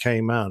time when it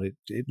came out,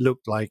 it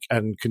looked like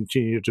and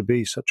continued to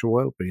be such a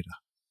world beater.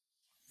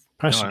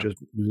 Passengers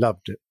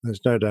loved it.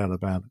 There's no doubt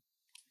about it.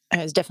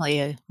 It's definitely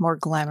a more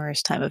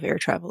glamorous time of air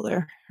travel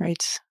there,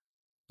 right?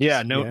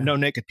 Yeah, no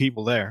naked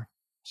people there.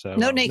 So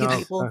no naked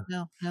people.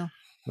 No.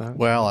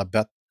 Well, I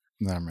bet.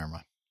 No, never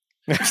mind.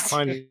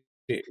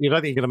 You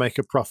don't think you're going to make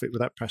a profit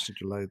with that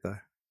passenger load, though?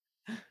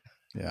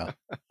 Yeah.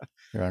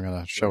 Here, I'm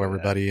going to show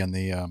everybody in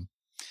the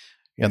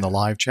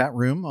live chat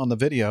room on the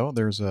video.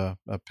 There's a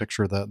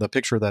picture, the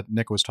picture that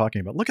Nick was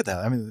talking about. Look at that.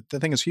 I mean, the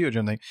thing is huge,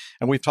 and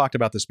we've talked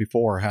about this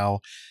before. How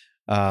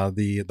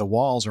The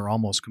walls are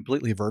almost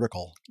completely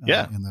vertical.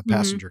 Yeah. In the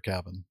passenger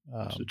cabin.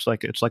 It's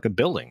like a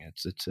building.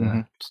 It's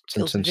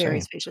Feels insane.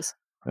 very spacious.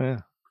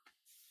 Yeah.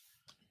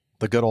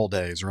 The good old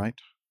days, right?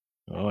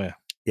 Oh yeah.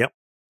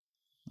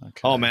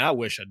 Okay. Oh man, I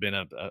wish I'd been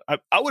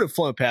I would have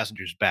flown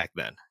passengers back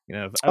then. You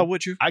know,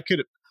 Would you? I could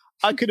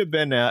have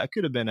been. I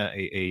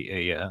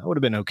would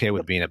have been okay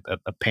with being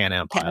a Pan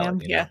Am Pan pilot.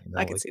 Am, you know,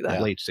 I could see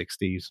that. Late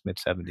 '60s, mid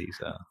 '70s.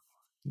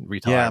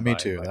 Retire. Yeah, me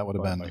too. That would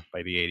have been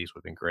by the '80s. Would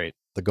have been great.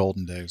 the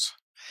golden days.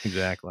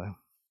 Exactly.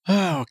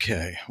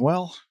 Okay.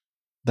 Well,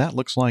 that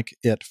looks like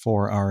it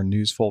for our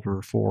news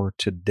folder for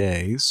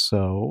today.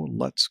 So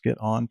let's get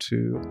on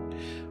to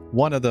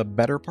one of the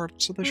better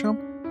parts of the show.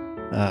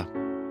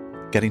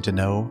 Getting to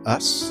know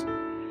us.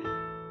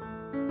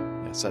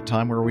 It's that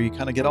time where we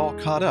kind of get all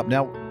caught up.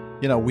 Now,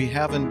 we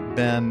haven't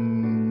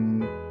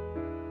been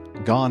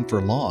gone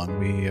for long.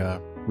 We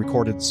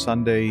recorded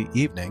Sunday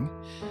evening,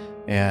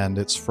 and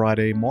it's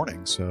Friday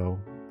morning, so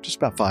just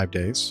about 5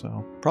 days.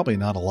 So probably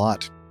not a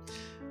lot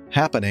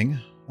happening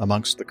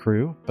amongst the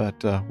crew,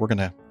 but we're going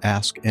to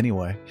ask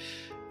anyway.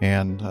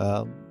 And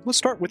let's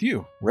start with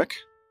you, Rick.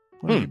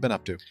 What have you been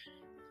up to?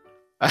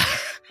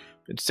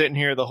 Been sitting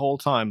here the whole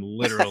time,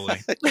 literally.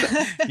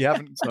 You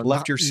haven't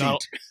left your seat.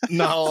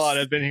 Not a lot.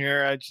 I've been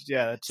here.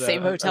 That's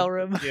Same hotel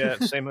room. Yeah,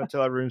 same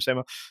hotel room.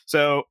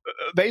 So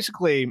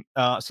basically,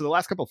 so the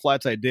last couple of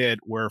flights I did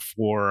were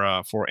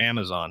for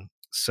Amazon.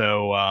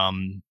 So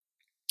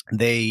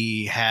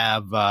they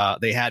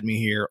had me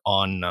here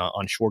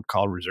on short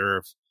call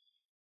reserve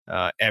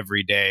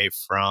every day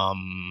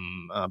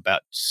from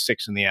about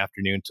 6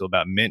 p.m. till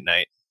about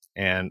midnight.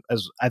 And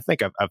as I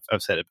think I've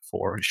said it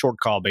before, a short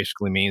call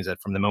basically means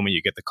that from the moment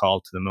you get the call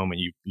to the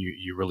moment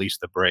you release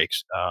the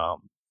brakes,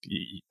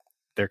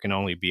 there can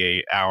only be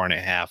an hour and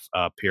a half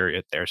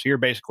period there. So you're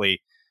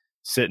basically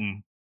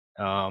sitting,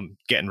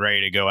 getting ready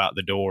to go out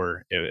the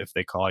door if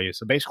they call you.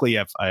 So basically,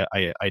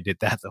 I did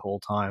that the whole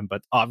time,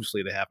 but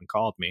obviously they haven't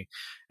called me.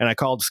 And I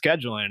called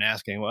scheduling and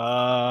asking,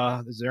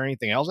 is there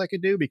anything else I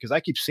could do? Because I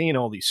keep seeing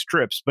all these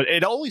strips, but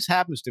it always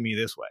happens to me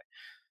this way.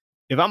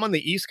 If I'm on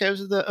the East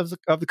Coast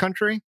of the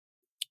country,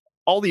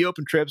 all the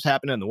open trips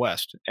happen in the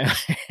West,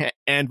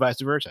 and vice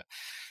versa.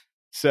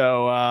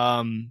 So,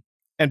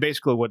 and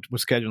basically what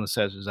scheduling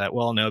says is that,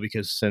 well, no,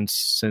 because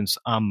since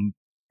I'm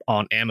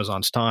on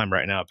Amazon's time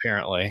right now,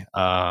 apparently,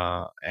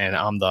 and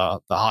I'm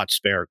the hot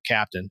spare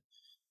captain.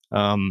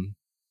 Yeah,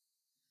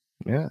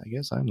 I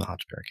guess I'm the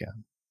hot spare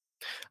captain.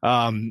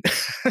 No,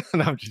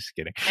 I'm just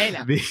kidding. Hey,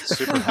 now.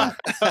 Super hot.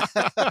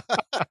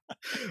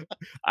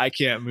 I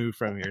can't move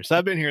from here, so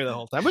I've been here the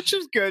whole time, which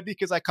is good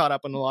because I caught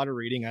up on a lot of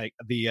reading.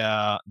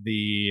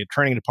 The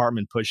training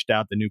department pushed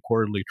out the new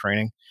quarterly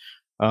training,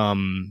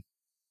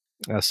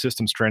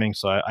 systems training,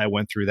 so I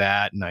went through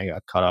that and I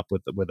got caught up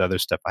with other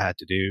stuff I had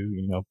to do.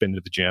 Been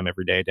to the gym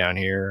every day down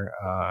here,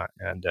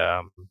 and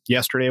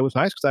yesterday was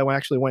nice because I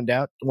actually went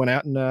out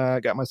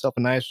and got myself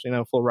a nice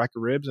full rack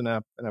of ribs and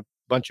a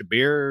bunch of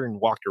beer and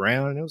walked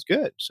around, and it was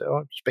good. So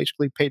I just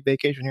basically paid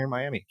vacation here in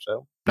Miami,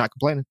 so not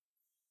complaining.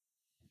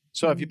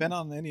 So have you been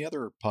on any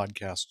other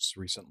podcasts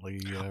recently?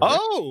 Rick?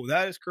 Oh,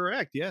 that is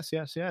correct. Yes.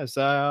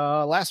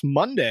 Last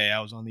Monday, I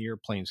was on the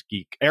Airplane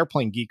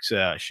Geeks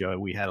show.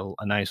 We had a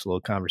nice little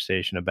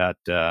conversation about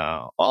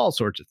all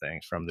sorts of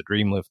things, from the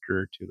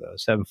Dreamlifter to the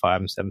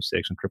 75 and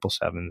 76 and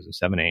 777s and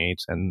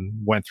 78s, and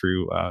went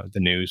through the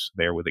news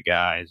there with the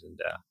guys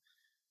and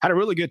had a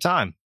really good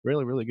time.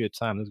 Really, really good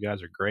time. Those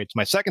guys are great. It's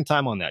my second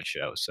time on that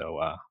show,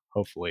 so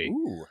hopefully.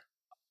 Ooh.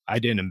 I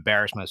didn't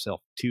embarrass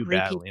myself too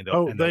badly.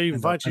 They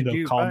invited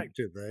you back,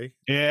 did they?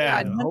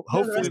 Yeah.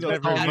 Hopefully they'll they'll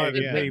never call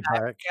invited me me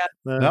back.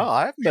 No,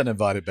 I haven't been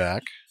invited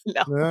back.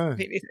 No, No.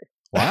 me neither.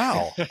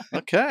 Wow.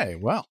 Okay.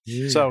 Well,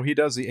 so he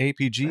does the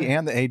APG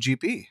and the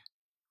AGP.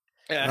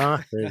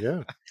 There you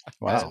go.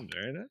 Wow.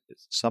 Very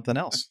nice. Something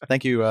else.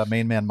 Thank you,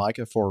 main man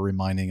Micah, for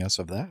reminding us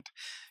of that.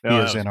 He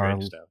Oh, is that in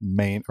was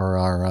great stuff.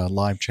 our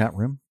live chat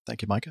room.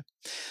 Thank you, Micah.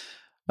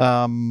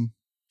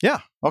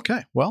 Yeah.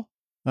 Okay. Well,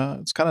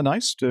 it's kind of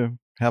nice to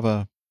have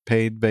a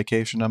paid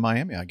vacation in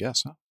Miami, I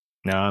guess. Huh?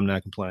 No, I'm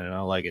not complaining.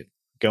 I like it.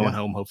 Going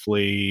home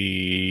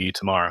hopefully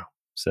tomorrow.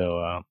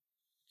 So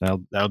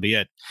that'll be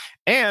it.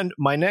 And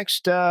my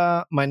next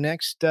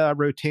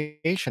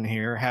rotation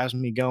here has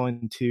me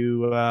going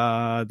to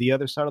the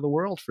other side of the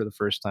world for the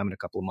first time in a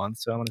couple of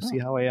months. So I'm going to see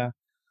how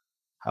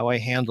I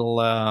handle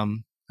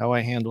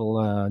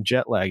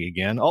jet lag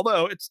again.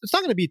 Although it's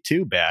not going to be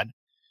too bad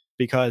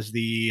because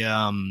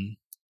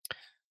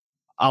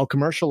I'll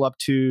commercial up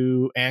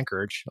to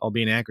Anchorage. I'll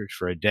be in Anchorage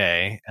for a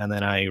day, and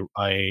then I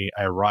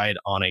ride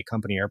on a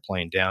company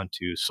airplane down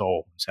to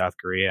Seoul, South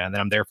Korea, and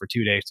then I'm there for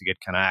 2 days to get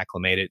kind of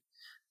acclimated,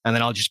 and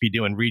then I'll just be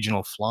doing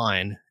regional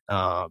flying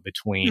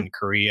between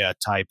Korea,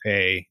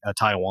 Taipei,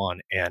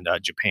 Taiwan, and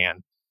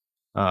Japan.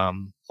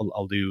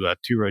 I'll do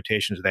 2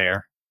 rotations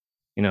there,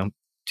 2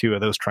 of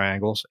those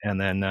triangles,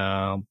 and then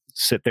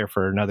sit there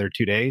for another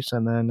 2 days,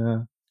 and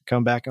then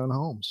come back on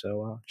home.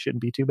 So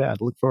shouldn't be too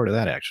bad. Look forward to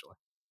that, actually.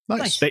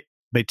 Nice.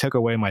 They took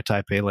away my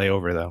Type A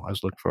layover, though. I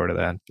was looking forward to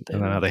that.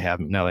 And now they have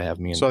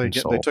me in, So in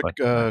Seoul,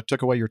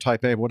 took away your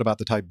Type A. What about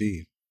the Type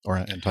B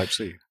and Type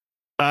C?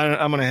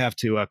 I'm going to have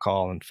to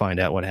call and find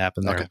out what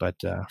happened there. Okay. But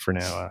for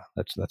now,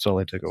 that's all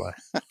they took away.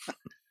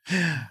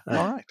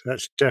 All right.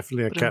 That's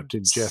definitely a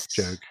Captain Jeff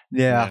joke.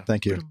 Yeah.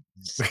 Thank you.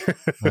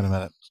 Wait a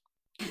minute.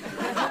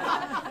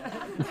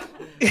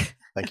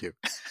 Thank you.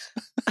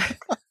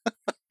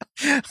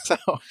 So,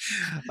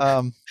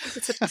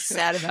 It's such a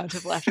sad amount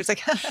of laughter. It's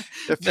like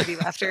pity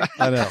laughter.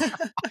 I know.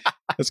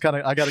 It's kind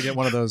of. I got to get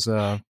one of those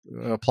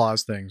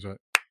applause things. Right?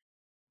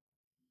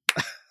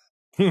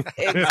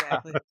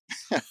 Exactly.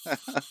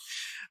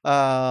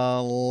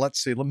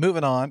 Let's see.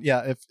 Moving on.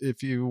 Yeah,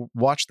 if you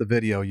watch the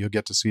video, you'll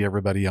get to see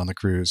everybody on the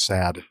cruise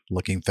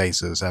sad-looking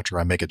faces after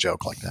I make a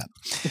joke like that.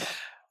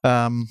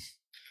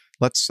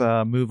 Let's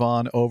move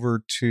on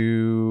over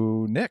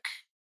to Nick.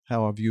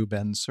 How have you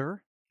been,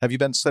 sir? Have you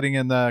been sitting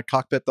in the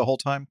cockpit the whole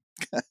time?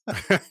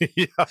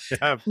 Yeah, I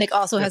have. Nick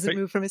also hasn't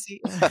moved from his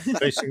seat.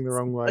 Facing the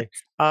wrong way.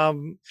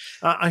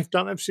 I've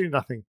done absolutely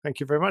nothing. Thank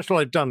you very much. Well,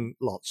 I've done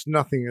lots.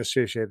 Nothing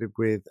associated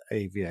with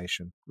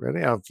aviation,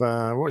 really. I've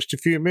watched a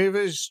few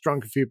movies,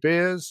 drunk a few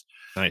beers.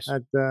 Nice.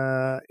 Had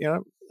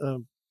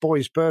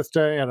boy's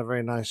birthday. Had a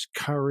very nice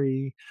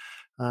curry.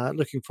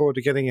 Looking forward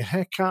to getting a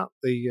haircut.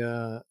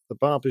 The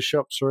barber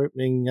shops are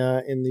opening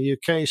in the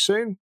UK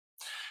soon.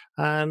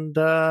 And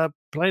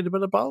played a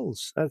bit of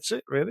bowls. That's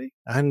it, really.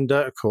 And,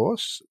 of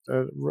course,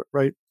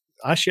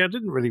 actually, I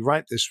didn't really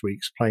write this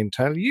week's Plain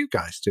Tale. You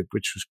guys did,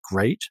 which was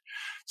great.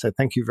 So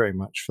thank you very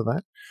much for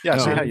that. Yeah, I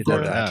see how you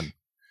did that.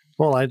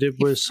 All I did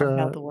was,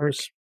 the work.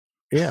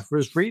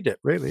 was read it,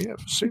 really. It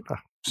was super.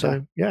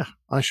 So, yeah,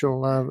 I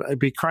shall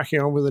be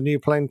cracking on with a new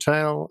Plain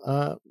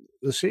Tale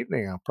this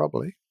evening,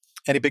 probably.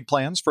 Any big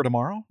plans for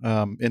tomorrow?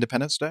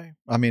 Independence Day?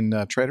 I mean,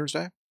 Trader's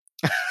Day?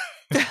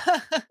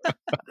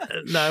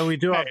 No, we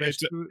do our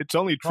best. It's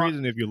only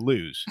treason if you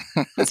lose.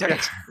 That's right.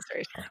 That's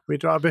right. We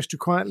do our best to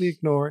quietly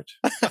ignore it.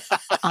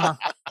 Uh-huh.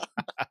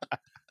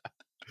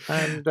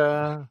 And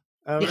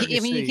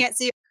you can't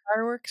see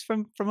fireworks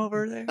from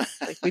over there.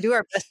 Like, we do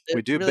our best. To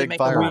We do really big make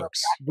a lot of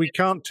fireworks. we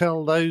can't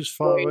tell those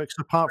fireworks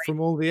apart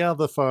from all the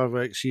other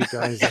fireworks you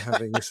guys are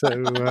having. So,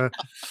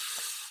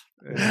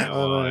 We're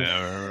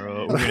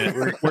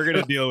going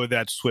to deal with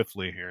that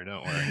swiftly here.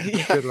 Don't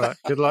worry. good luck.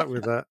 Good luck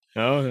with that.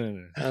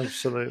 Oh,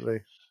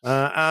 Absolutely.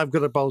 I've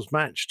got a bowls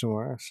match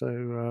tomorrow, so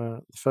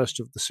the first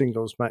of the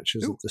singles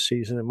matches of the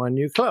season in my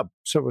new club.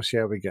 So we'll see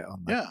how we get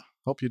on that. Yeah.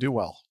 Hope you do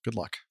well. Good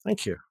luck.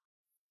 Thank you.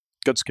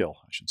 Good skill,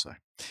 I should say.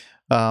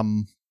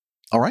 All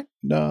right.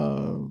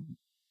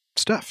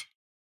 Steph.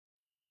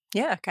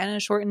 Yeah, kind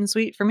of short and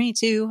sweet for me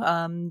too.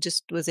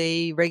 Just was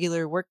a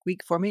regular work week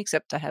for me,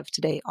 except I have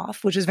today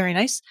off, which is very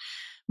nice.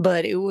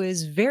 But it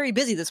was very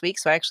busy this week,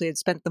 so I actually had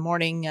spent the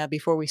morning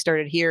before we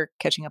started here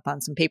catching up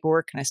on some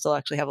paperwork, and I still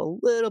actually have a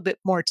little bit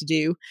more to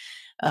do.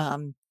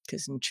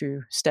 Because in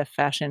true Steph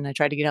fashion, I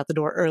tried to get out the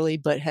door early,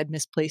 but had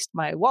misplaced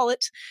my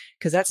wallet,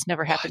 because that's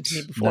never happened to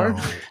me before.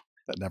 No,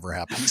 that never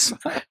happens.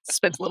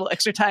 Spent a little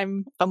extra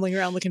time fumbling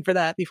around looking for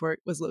that before it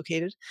was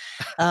located.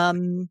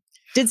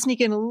 Did sneak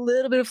in a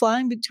little bit of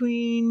flying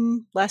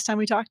between last time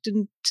we talked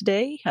and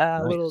today,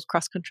 a little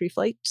cross country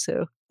flight.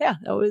 So yeah,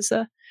 that was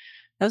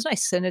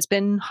nice, and it's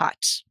been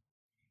hot.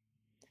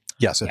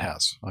 Yes, it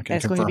has. I can And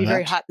it's confirm going to be that.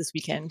 very hot this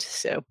weekend.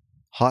 So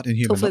Hot and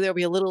humid. hopefully there'll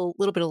be a little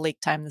bit of lake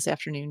time this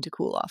afternoon to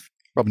cool off.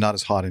 Probably not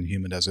as hot and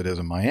humid as it is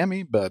in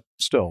Miami, but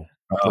still.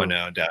 oh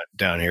no,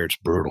 down here it's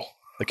brutal.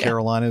 The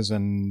Carolinas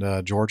and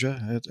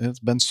Georgia, it's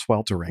been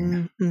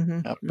sweltering.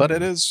 Mm-hmm. But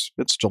it's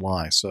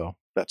July, so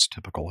that's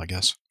typical, I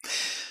guess.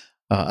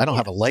 I don't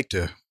have a lake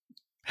to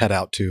head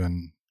out to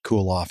and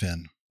cool off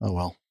in. Oh,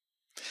 well.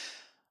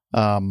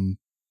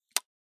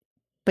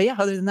 But yeah,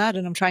 other than that,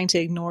 and I'm trying to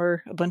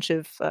ignore a bunch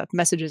of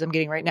messages I'm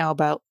getting right now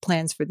about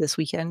plans for this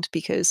weekend,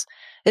 because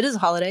it is a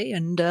holiday,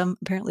 and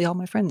apparently all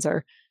my friends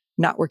are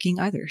not working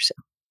either. So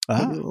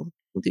maybe we'll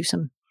do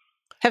some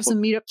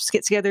meetups,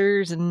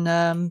 get-togethers,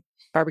 and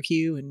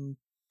barbecue and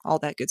all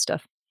that good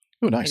stuff.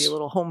 Oh, nice. Maybe a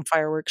little home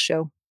fireworks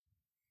show.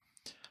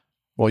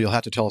 Well, you'll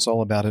have to tell us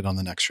all about it on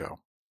the next show.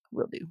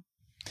 Will do.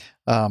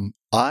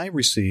 I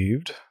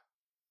received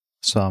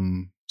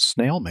some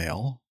snail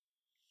mail,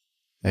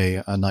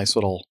 a nice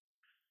little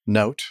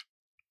note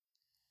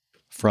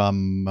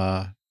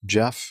from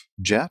Jeff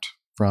Jet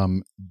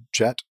from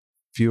Jet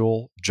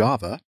Fuel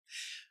Java,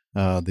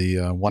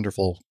 the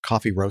wonderful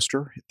coffee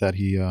roaster that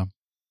he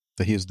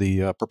is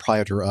the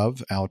proprietor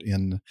of out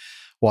in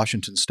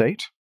Washington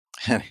State.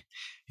 And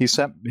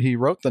he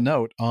wrote the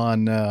note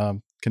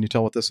on. Can you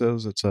tell what this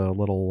is? It's a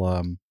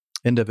little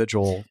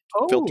individual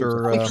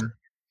filter,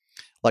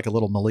 like a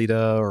little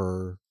Melita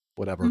or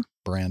whatever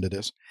brand it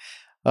is,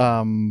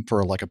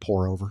 for like a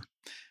pour over.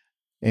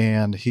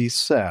 And he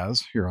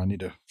says, here, I need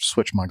to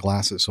switch my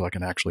glasses so I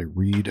can actually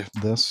read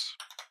this.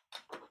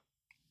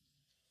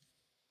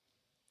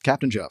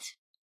 Captain Jeff,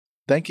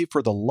 thank you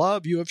for the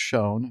love you have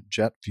shown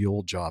Jet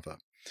Fuel Java.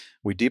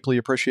 We deeply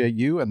appreciate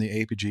you and the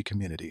APG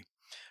community.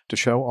 To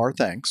show our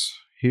thanks,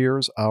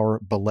 here's our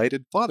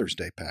belated Father's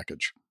Day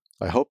package.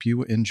 I hope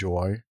you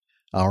enjoy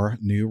our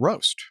new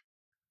roast.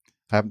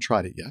 I haven't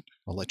tried it yet.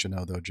 I'll let you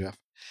know, though, Jeff.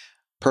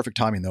 Perfect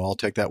timing, though. I'll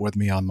take that with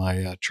me on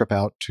my trip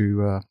out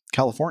to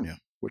California,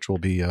 which will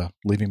be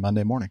leaving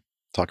Monday morning.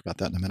 Talk about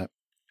that in a minute.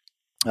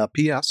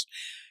 P.S.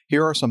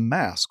 Here are some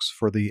masks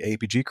for the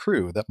APG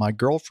crew that my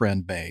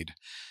girlfriend made.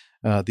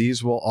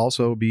 These will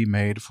also be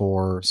made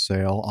for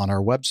sale on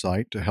our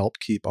website to help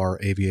keep our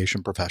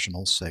aviation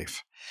professionals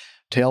safe.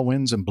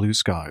 Tailwinds and blue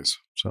skies.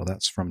 So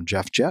that's from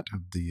Jeff Jet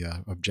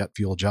of Jet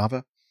Fuel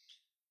Java.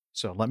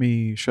 So let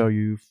me show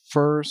you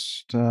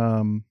first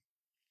the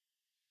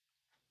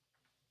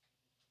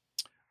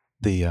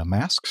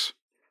masks.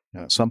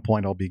 At some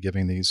point, I'll be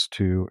giving these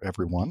to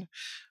everyone.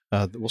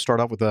 We'll start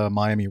off with the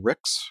Miami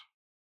Ricks.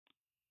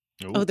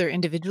 Oh, they're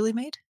individually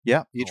made?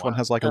 Yeah, each one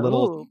has like a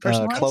little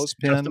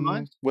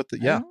clothespin with the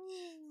Oh,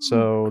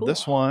 So cool.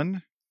 this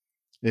one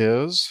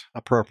is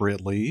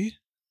appropriately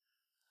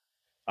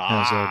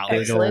has a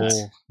big excellent.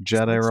 old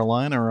jet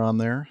airliner on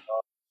there.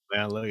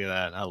 Man, look at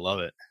that. I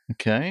love it.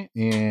 Okay,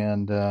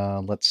 and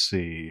let's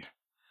see.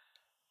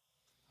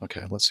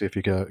 Okay, let's see if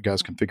you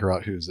guys can figure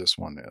out whose this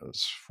one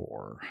is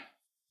for.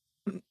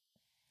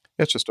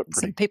 It's just a pretty.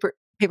 Some paper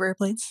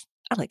airplanes.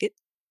 I like it.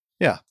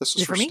 Yeah, this is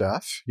Is it for for me?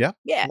 Steph. Yeah,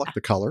 Yeah. I like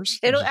the colors.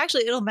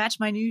 It'll match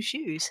my new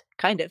shoes.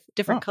 Kind of.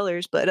 Different Oh.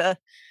 colors, but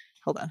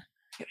hold on.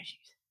 Get my shoes.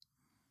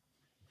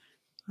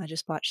 I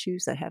just bought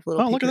shoes that have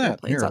little Oh, look paper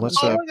at that. airplanes Here, on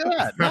let's them. Oh,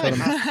 look at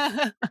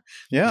that. Nice.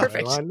 Yeah,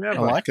 Perfect. I never.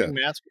 I like it.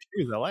 Mask with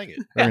shoes. I like it.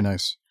 Very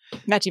nice.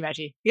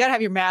 Matchy. You gotta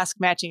have your mask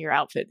matching your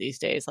outfit these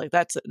days. Like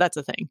that's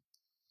a thing.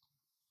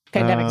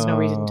 Pandemic's no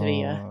reason to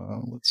be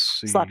Let's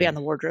see. sloppy on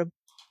the wardrobe.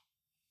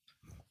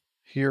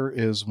 Here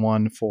is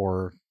one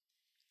for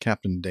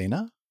Captain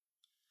Dana.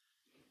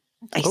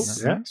 Nice.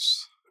 Isn't that yeah.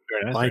 nice?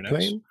 Very nice. Very nice.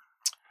 Biplane.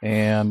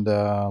 And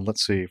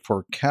let's see.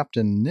 For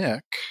Captain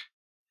Nick,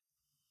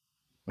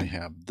 we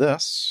have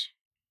this.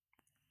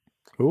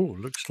 Oh,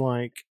 looks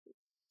like.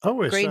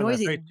 Oh, it's Gray an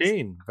noisy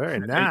F-18. Very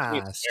Very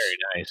nice.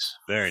 nice.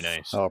 Very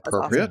nice. Oh,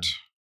 appropriate.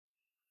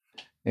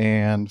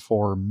 And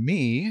for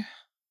me,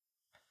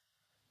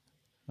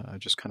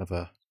 just kind of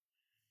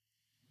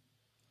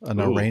an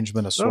Ooh.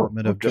 arrangement,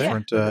 assortment of okay.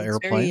 different Yeah, it's very,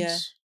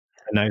 airplanes.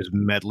 A nice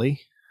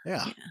medley.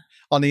 Yeah.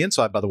 On the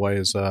inside, by the way,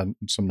 is some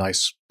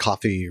nice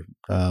coffee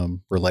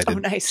related Oh,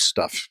 nice.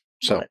 stuff.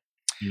 So, Love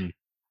it.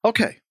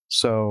 okay.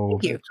 So,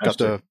 Thank you. got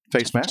the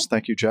face mask.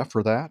 Thank you, Jeff,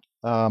 for that.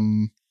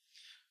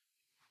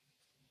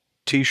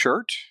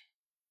 T-shirt.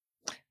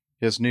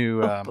 His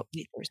new But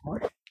wait, there's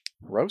more.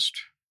 roast.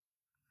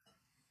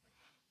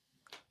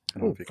 I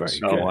don't know if you can very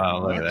see good. it. Oh,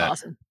 wow. Look at that.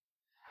 Awesome.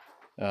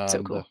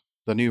 So cool.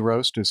 The new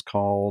roast is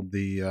called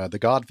the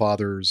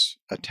Godfather's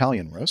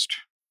Italian roast.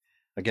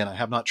 Again, I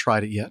have not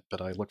tried it yet,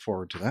 but I look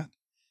forward to that.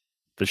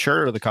 The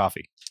shirt or the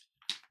coffee?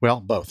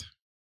 Well, both.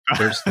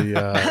 There's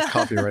the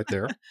coffee right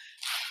there.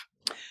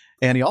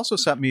 And he also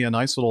sent me a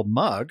nice little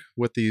mug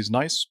with these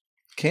nice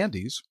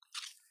candies.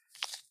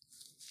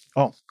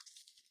 Oh,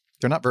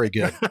 they're not very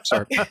good.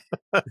 Sorry.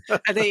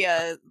 Are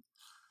they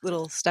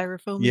little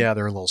styrofoam? Yeah,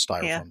 they're little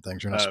styrofoam Yeah.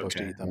 things. You're not supposed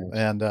to Okay. eat them.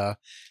 And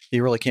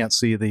you really can't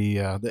see the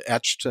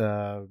etched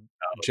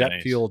Jet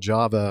nice. Fuel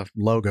Java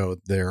logo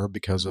there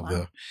because of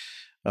Wow.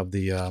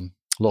 the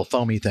little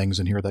foamy things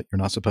in here that you're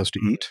not supposed to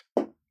eat.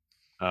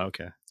 Oh,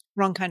 okay.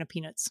 Wrong kind of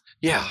peanuts.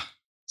 Yeah.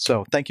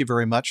 So thank you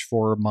very much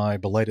for my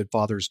belated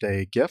Father's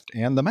Day gift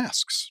and the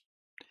masks.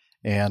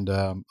 And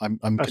I'm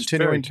That's very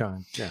continuing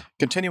kind. Yeah.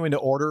 continuing to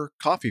order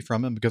coffee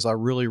from him because I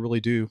really, really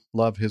do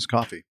love his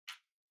coffee.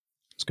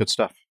 It's good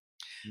stuff.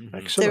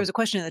 Excellent. There was a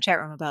question in the chat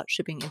room about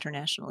shipping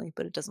internationally,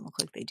 but it doesn't look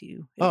like they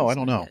do. Oh, I It's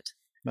don't not know. yet.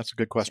 That's a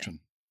good question.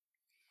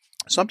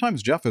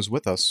 Sometimes Jeff is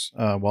with us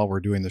while we're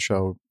doing the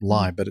show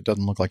live, but it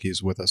doesn't look like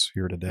he's with us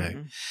here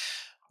today.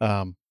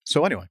 Mhm.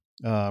 So anyway,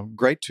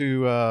 great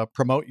to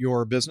promote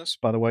your business.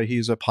 By the way,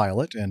 he's a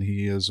pilot and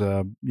he is,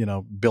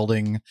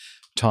 building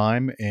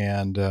time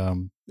and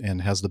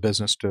has the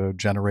business to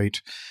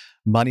generate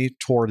money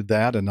toward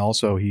that. And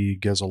also he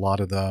gives a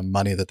lot of the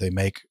money that they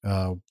make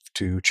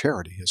to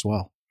charity as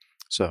well.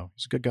 So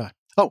he's a good guy.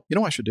 Oh, you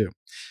know what I should do?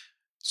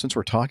 Since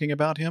we're talking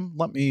about him,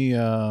 let me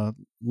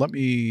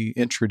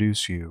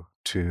introduce you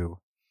to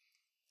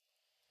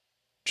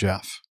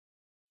Jeff.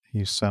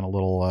 He sent a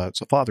little. It's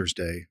a Father's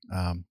Day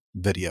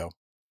video.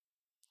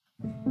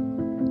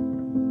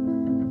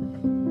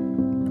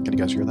 Can you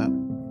guys hear that?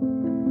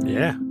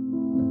 Yeah.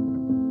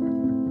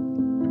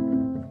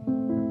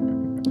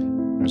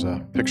 There's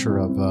a picture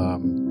of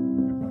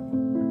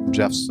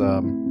Jeff's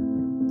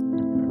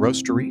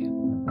roastery,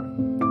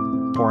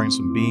 pouring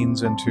some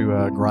beans into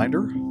a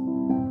grinder.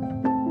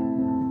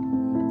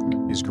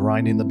 He's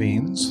grinding the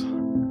beans.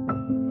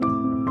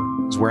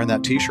 He's wearing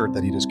that T-shirt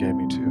that he just gave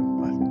me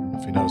too. I don't know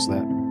if you noticed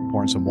that.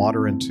 Pouring some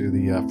water into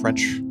the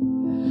French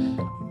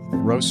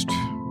roast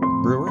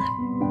brewer.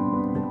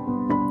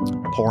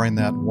 Pouring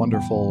that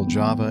wonderful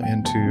Java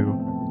into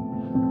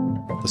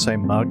the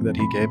same mug that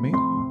he gave me.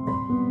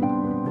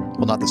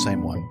 Well, not the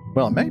same one.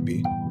 Well, it may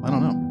be. I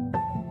don't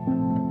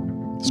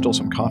know. Still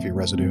some coffee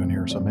residue in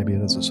here, so maybe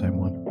it is the same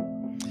one.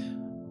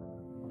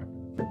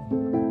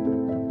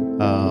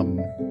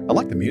 I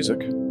like the music.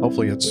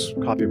 Hopefully it's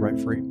copyright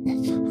free.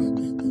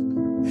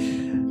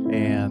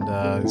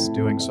 And he's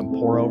doing some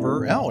pour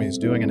over. Oh, he's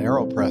doing an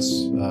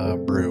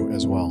AeroPress brew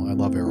as well. I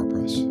love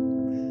AeroPress.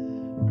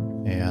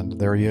 And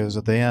there he is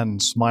at the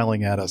end,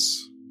 smiling at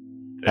us.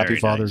 Happy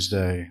Father's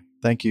Day.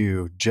 Thank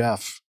you,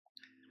 Jeff.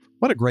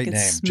 What a great You can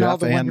name. smell Jeff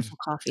the and wonderful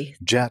coffee.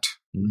 Jet.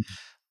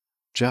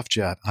 Jeff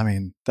Jet. I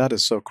mean, that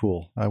is so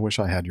cool. I wish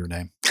I had your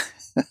name.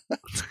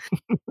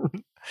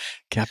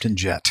 Captain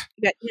Jet.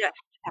 Yeah,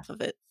 half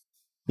of it.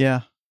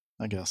 Yeah,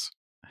 I guess.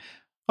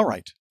 All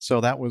right.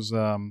 So that was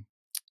in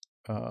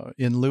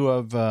lieu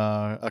of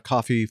a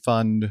coffee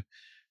fund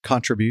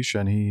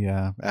contribution. He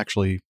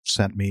actually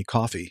sent me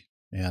coffee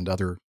and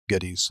other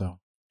goodies. So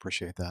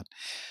appreciate that.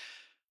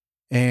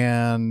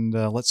 And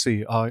let's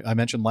see. I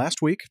mentioned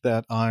last week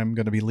that I'm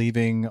going to be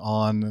leaving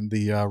on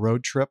the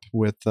road trip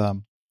with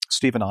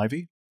Stephen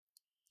Ivy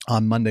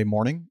on Monday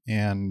morning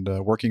and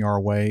working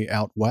our way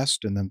out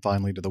west and then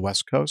finally to the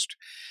West Coast.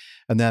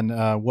 And then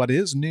what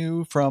is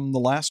new from the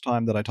last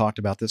time that I talked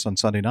about this on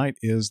Sunday night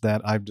is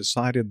that I've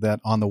decided that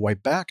on the way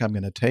back, I'm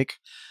going to take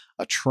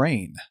a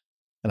train.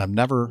 And I've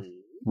never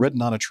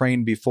ridden on a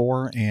train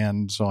before.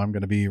 And so I'm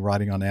going to be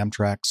riding on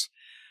Amtrak's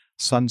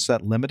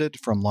Sunset Limited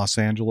from Los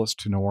Angeles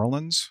to New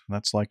Orleans.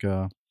 That's like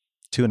a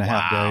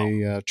 2.5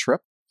 day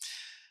trip.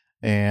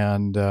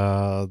 And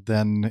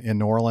then in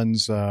New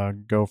Orleans,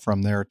 go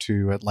from there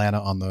to Atlanta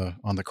on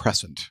the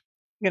Crescent.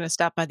 I'm going to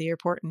stop by the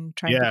airport and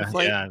try and book a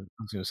flight I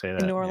was going to say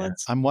that. in New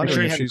Orleans. I'm Make wondering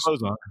sure you if have your she's.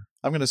 clothes on.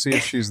 I'm going to see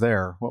if she's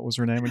there. What was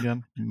her name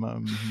again?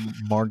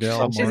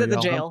 Margell. She's at the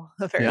Marielle? jail,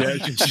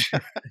 apparently.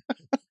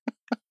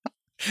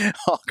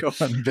 I'll go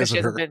and She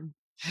visit her. hasn't been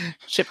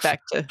shipped back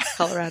to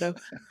Colorado.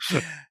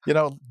 You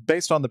know,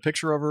 based on the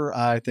picture of her,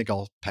 I think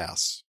I'll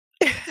pass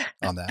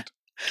on that.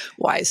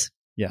 Wise.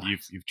 Yeah.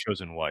 You've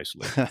chosen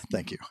wisely.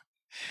 Thank you.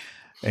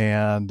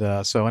 And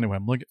so anyway,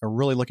 I'm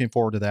really looking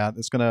forward to that.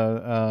 It's going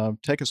to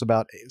take us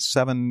about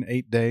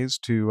 7-8 days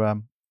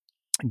to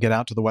get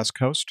out to the West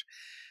Coast.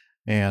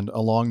 And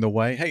along the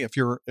way, hey, if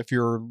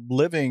you're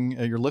living,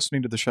 you're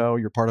listening to the show,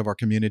 you're part of our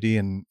community,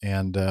 and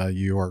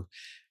you are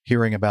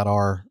hearing about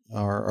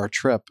our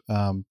trip,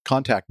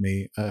 contact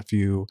me if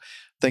you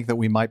think that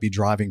we might be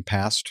driving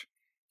past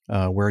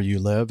where you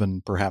live,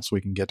 and perhaps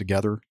we can get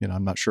together. You know,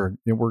 I'm not sure.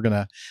 We're going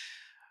to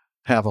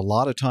have a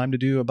lot of time to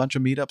do a bunch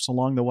of meetups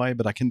along the way,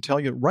 but I can tell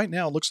you right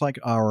now, it looks like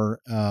our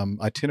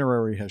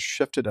itinerary has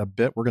shifted a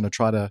bit. We're going to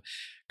try to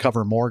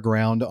cover more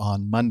ground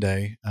on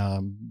Monday,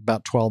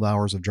 about 12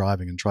 hours of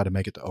driving, and try to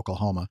make it to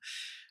Oklahoma.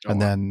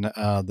 And then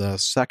the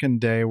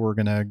second day, we're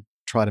going to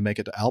try to make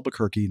it to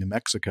Albuquerque, New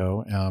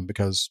Mexico,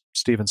 because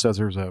Stephen says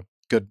there's a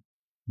good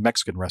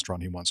Mexican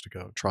restaurant he wants to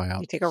go try out.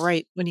 You take a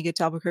right when you get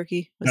to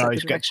Albuquerque. Was No, that the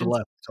he's got to directions?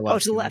 left. Oh,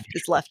 to the left.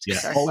 It's left. Yeah,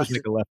 Sorry. always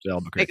make a left to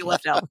Albuquerque. Make a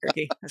left to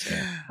Albuquerque. That's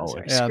right. Always.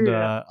 Sorry. And Screwed it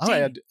up.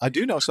 I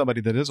do know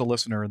somebody that is a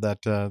listener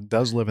that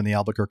does live in the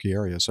Albuquerque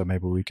area, so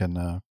maybe we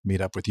can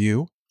meet up with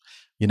you.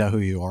 You know who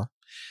you are.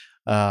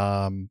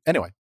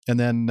 Anyway, and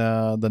then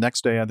the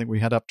next day, I think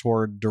we head up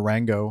toward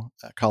Durango,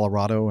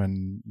 Colorado,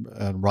 and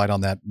ride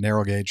on that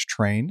narrow gauge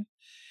train,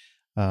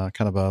 kind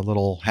of a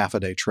little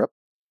half-a-day trip.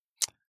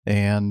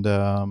 And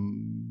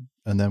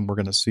then we're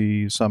going to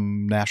see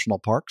some national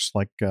parks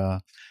like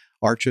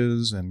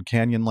Arches and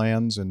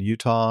Canyonlands in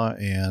Utah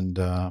and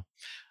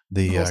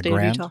the whole state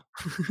Grand. of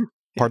Utah.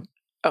 Pardon?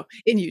 Oh,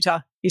 in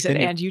Utah. You said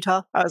In- and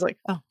Utah. I was like,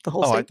 oh, the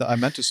whole Oh, state. I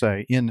meant to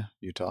say in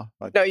Utah.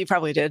 No, you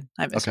probably did.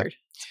 I misheard.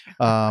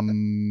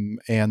 And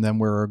then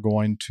we're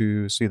going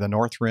to see the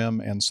North Rim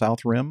and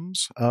South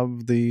Rims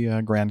of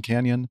the Grand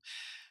Canyon.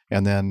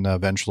 And then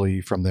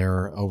eventually from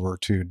there over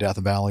to Death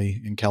Valley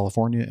in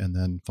California. And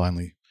then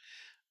finally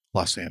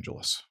Los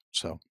Angeles.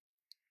 So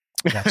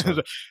that's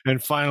our-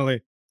 And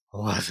finally,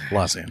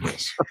 Los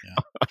Angeles.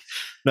 Yeah.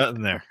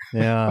 nothing there.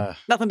 Yeah.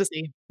 Nothing to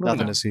see. Moving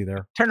Nothing on. to see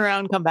there. Turn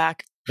around, come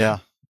back. Yeah.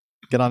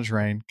 Get on a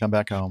train, come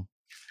back home.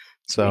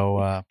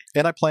 So,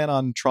 and I plan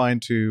on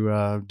trying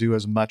to do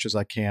as much as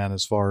I can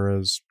as far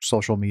as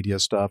social media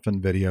stuff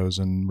and videos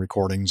and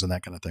recordings and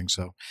that kind of thing.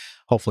 So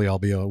hopefully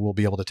we'll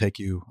be able to take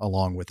you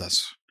along with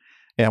us.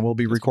 And we'll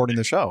be recording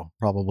the show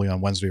probably on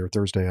Wednesday or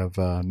Thursday of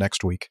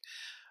next week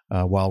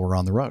while we're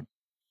on the road.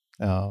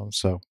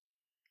 So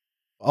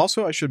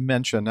also I should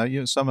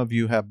mention, some of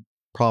you have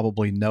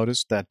probably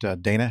noticed that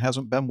Dana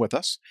hasn't been with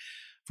us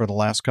for the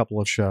last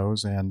couple of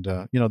shows. And,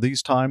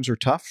 these times are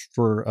tough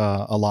for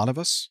a lot of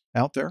us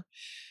out there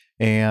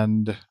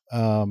and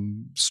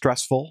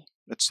stressful,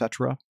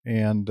 etc.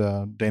 And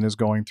Dana's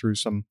going through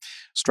some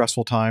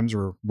stressful times,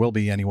 or will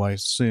be anyway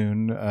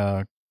soon,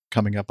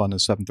 coming up on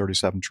his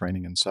 737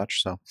 training and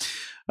such. So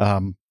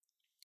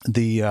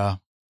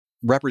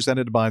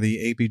represented by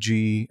the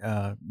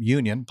APG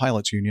union,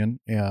 pilots union,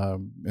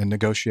 and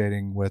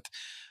negotiating with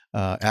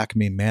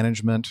Acme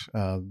management,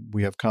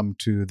 we have come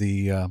to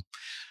the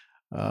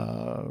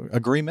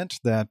agreement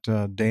that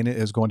Dana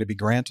is going to be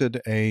granted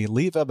a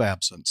leave of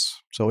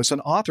absence. So it's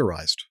an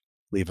authorized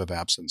leave of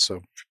absence.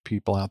 So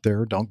people out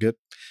there, don't get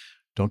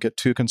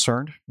too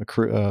concerned.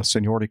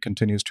 Seniority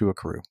continues to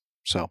accrue.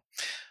 So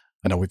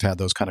I know we've had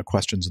those kind of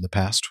questions in the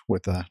past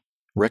with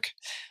Rick.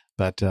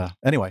 But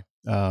anyway,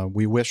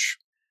 we wish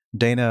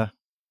Dana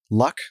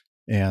luck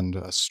and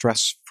a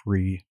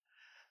stress-free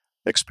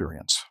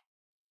experience.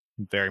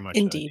 Very much.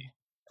 So, Indeed.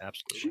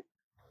 absolutely.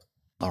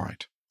 All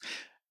right.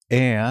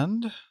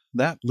 And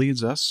that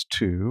leads us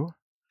to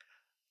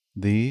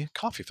the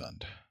Coffee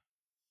Fund.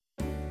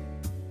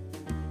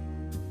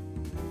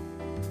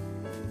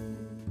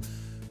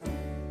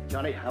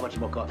 Johnny, how much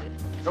more coffee?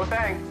 No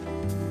thanks.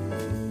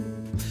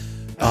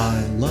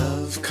 I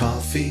love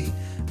coffee.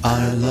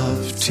 I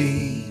love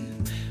tea.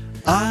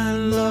 I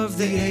love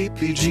the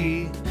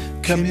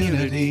APG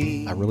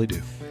community. I really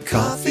do.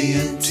 Coffee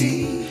and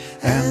tea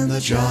and the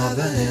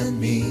Java and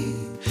me.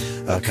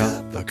 A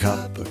cup, a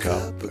cup, a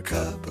cup, a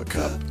cup, a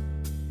cup.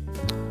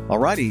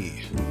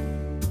 Alrighty.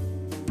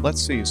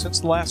 Let's see.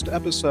 Since the last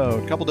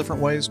episode, a couple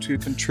different ways to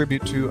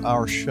contribute to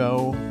our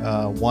show.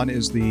 One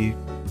is the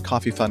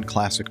Coffee Fund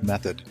Classic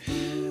method.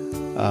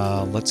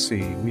 Let's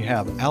see. We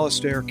have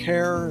Alistair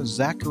Kerr,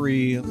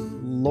 Zachary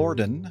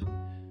Lorden,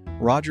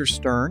 Roger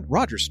Stern.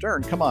 Roger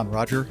Stern, come on,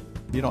 Roger.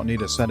 You don't need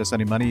to send us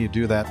any money. You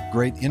do that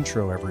great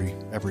intro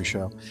every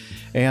show.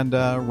 And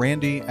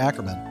Randy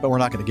Ackerman. But we're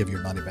not going to give you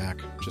your money back,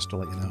 just to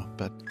let you know.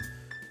 But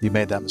you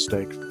made that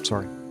mistake.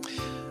 Sorry.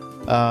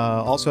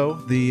 Also,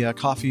 the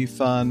Coffee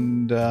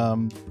Fund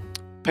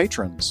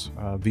patrons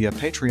via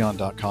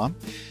patreon.com.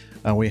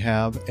 We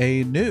have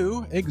a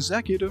new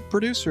executive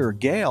producer,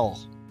 Gail.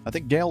 I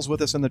think Gail's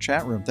with us in the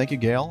chat room. Thank you,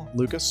 Gail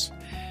Lucas.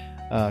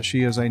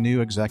 She is a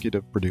new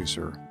executive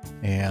producer.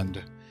 And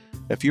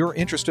if you're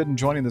interested in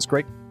joining this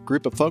great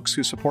group of folks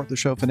who support the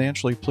show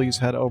financially, please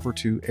head over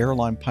to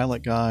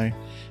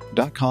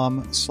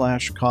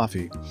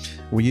airlinepilotguy.com/coffee.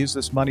 We use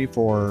this money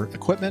for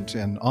equipment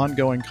and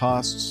ongoing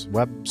costs,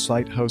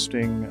 website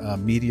hosting,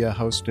 media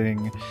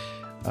hosting,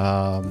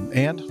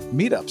 and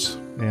meetups.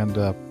 And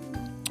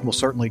we'll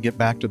certainly get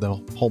back to the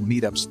whole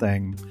meetups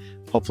thing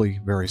hopefully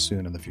very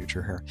soon in the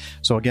future here.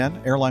 So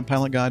again,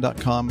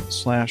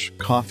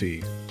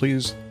 airlinepilotguy.com/coffee.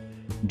 Please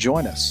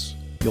join us.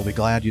 You'll be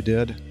glad you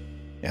did,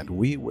 and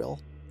we will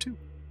too.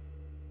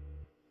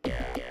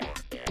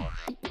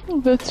 Oh,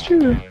 that's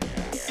true.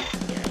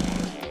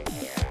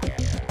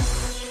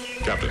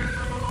 Captain,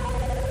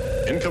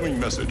 incoming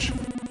message.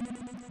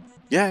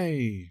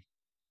 Yay!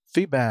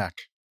 Feedback.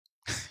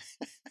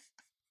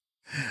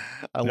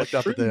 I looked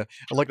up the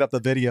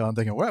video. I'm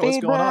thinking, what's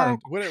going on?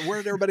 Where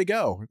did everybody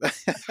go?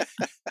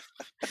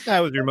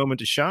 That was your moment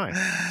to shine.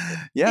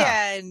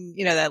 Yeah, and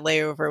that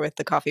layover with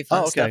the Coffee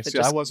Fund stuff.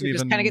 So I wasn't even.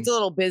 Just kind of gets a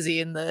little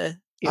busy in the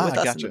with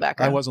us in the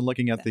background. I wasn't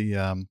looking at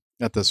the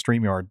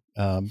StreamYard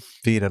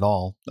feed at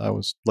all. I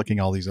was looking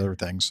at all these other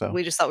things. So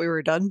we just thought we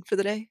were done for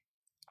the day.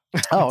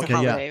 Oh, okay,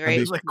 holiday, yeah. Right?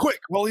 He's like, quick!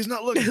 Well, he's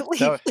not looking.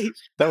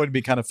 That would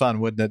be kind of fun,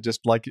 wouldn't it?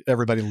 Just like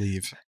everybody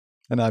leave,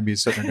 and I'd be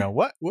sitting there going,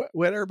 "What?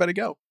 Where'd everybody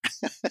go?"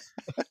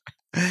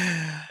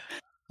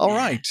 All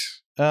right.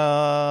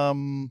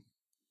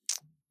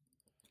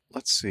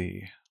 Let's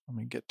see. Let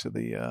me get to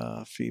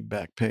the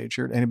feedback page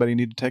here. Anybody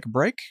need to take a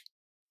break?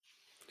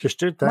 Just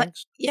did,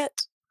 thanks. Not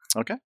yet.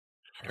 Okay.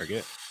 Very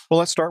good. Well,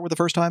 let's start with the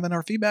first time in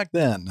our feedback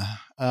then.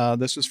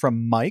 This is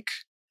from Mike,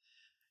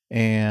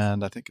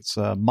 and I think it's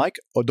Mike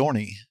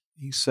Odorny.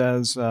 He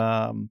says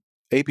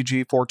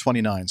APG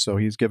 429, so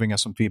he's giving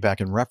us some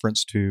feedback in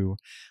reference to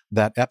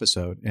that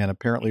episode, and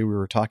apparently we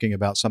were talking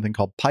about something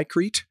called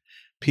Pykrete,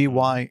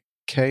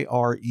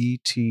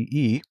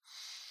 Pykrete.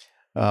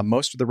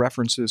 Most of the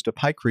references to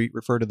Pykrete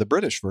refer to the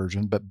British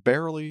version, but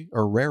barely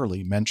or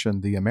rarely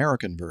mention the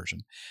American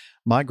version.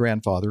 My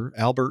grandfather,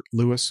 Albert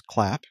Lewis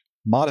Clapp,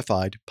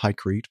 modified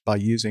Pykrete by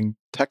using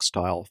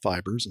textile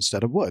fibers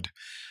instead of wood.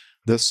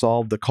 This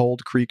solved the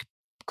cold creep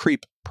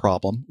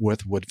problem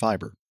with wood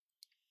fiber.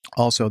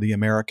 Also, the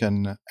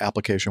American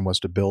application was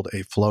to build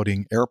a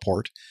floating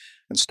airport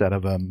instead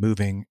of a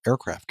moving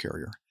aircraft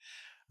carrier.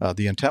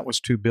 The intent was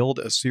to build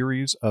a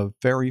series of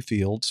ferry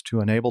fields to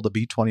enable the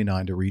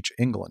B-29 to reach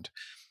England.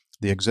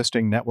 The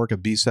existing network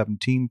of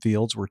B-17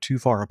 fields were too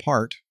far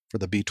apart for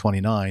the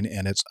B-29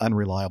 and its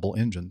unreliable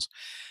engines.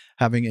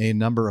 Having a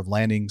number of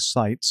landing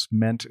sites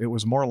meant it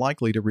was more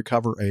likely to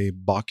recover a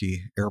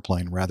balky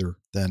airplane rather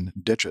than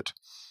ditch it.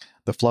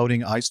 The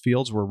floating ice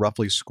fields were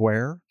roughly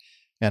square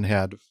and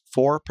had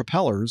 4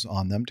 propellers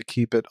on them to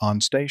keep it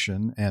on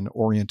station and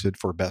oriented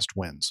for best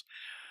winds.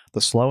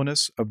 The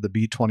slowness of the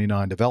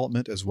B-29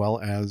 development as well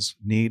as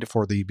need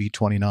for the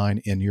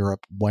B-29 in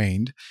Europe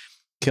waned,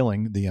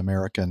 killing the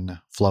American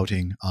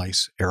floating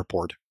ice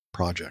airport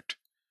project.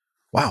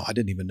 Wow, I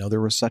didn't even know there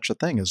was such a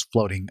thing as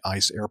floating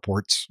ice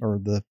airports, or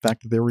the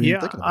fact that they were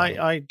even thinking about it.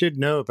 I did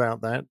know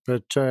about that,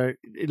 but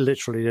it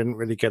literally didn't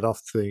really get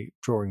off the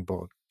drawing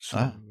board.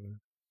 So,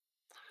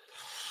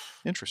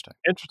 Interesting.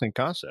 Interesting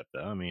concept,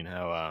 though. I mean,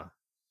 how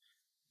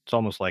it's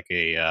almost like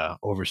a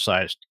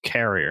oversized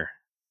carrier,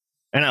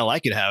 and I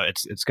like it how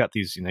it's got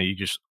these. You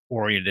just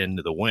orient it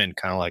into the wind,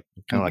 kind of like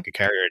a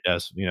carrier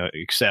does.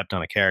 Except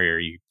on a carrier,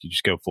 you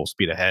just go full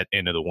speed ahead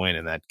into the wind,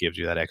 and that gives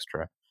you that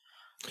extra.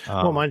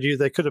 Well, mind you,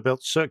 they could have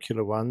built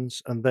circular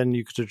ones, and then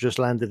you could have just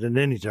landed in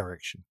any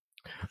direction.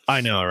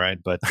 I know, right?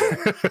 But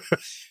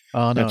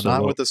Oh, no, That's a not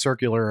little- with the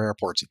circular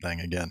airports thing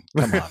again.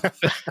 Come on.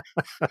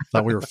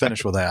 Thought we were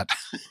finished with that.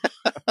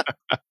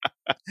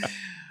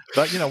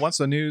 But, once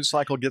the news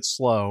cycle gets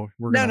slow,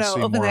 we're going to see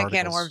open more that articles.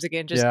 can of worms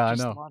again. Just, Yeah, I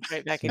just know. launch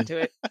right back into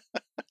it.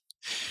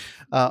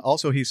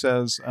 Also, he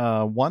says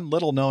one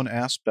little known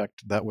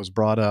aspect that was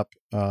brought up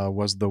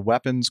was the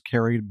weapons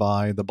carried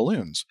by the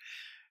balloons.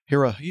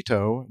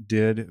 Hirohito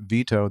did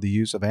veto the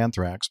use of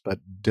anthrax, but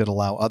did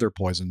allow other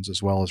poisons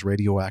as well as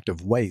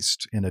radioactive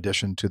waste in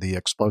addition to the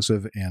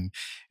explosive and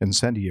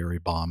incendiary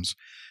bombs.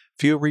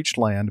 Few reached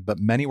land, but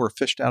many were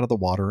fished out of the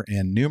water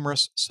and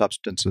numerous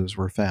substances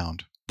were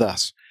found.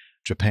 Thus,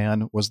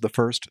 Japan was the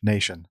first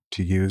nation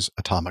to use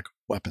atomic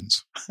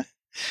weapons.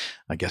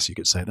 I guess you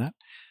could say that.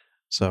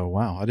 So,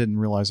 wow, I didn't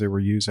realize they were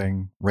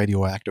using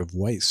radioactive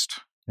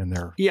waste in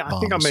their Yeah, I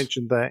think I bombs.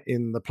 mentioned that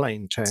in the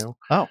Plain Tale.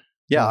 Oh,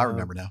 yeah, I Um,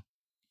 remember now.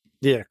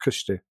 Yeah, of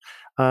course you do.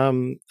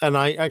 And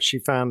I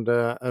actually found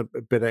a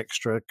bit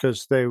extra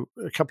because a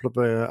couple of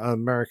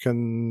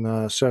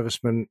American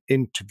servicemen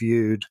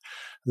interviewed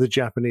the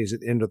Japanese at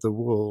the end of the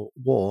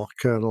war,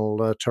 Colonel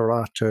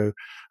Torato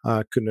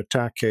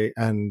Kunitake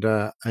and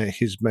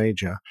his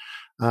major.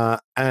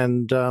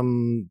 And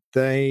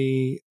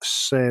they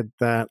said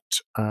that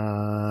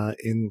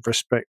in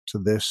respect to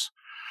this,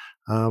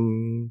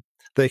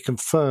 they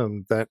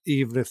confirmed that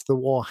even if the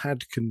war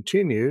had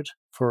continued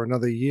for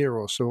another year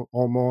or so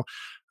or more,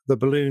 the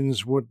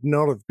balloons would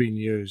not have been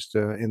used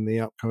in the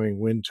upcoming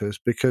winters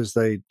because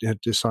they had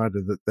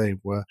decided that they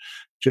were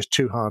just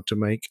too hard to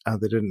make.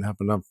 They didn't have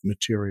enough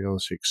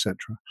materials, etc.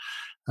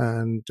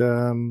 And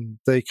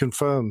they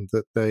confirmed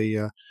that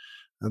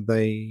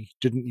they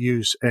didn't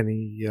use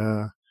any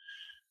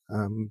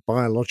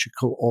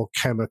biological or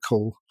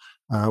chemical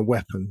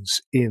weapons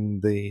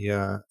in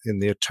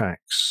the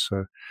attacks.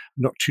 So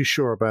not too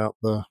sure about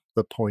the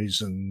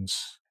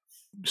poisons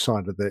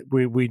side of it.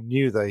 We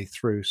knew they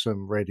threw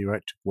some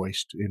radioactive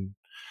waste in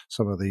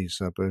some of these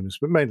bombers,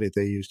 but mainly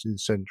they used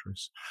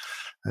incendiaries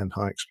and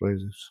high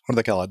explosives. What do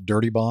they call it?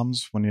 Dirty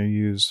bombs when you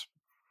use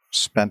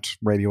spent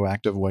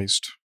radioactive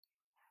waste?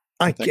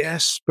 I think.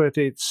 guess, but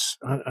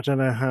I don't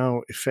know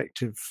how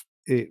effective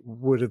it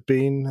would have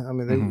been. I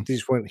mean,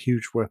 these weren't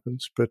huge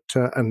weapons, but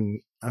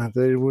and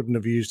they wouldn't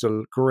have used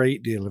a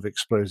great deal of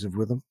explosive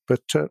with them.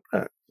 But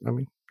I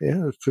mean,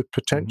 yeah,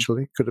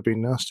 potentially could have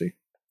been nasty.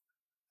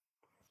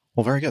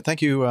 Well, very good.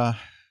 Thank you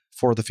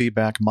for the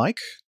feedback, Mike.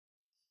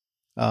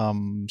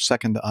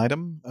 Second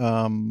item.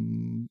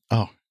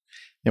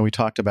 We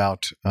talked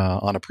about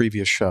on a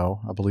previous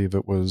show, I believe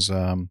it was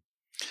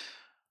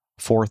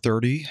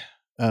 430,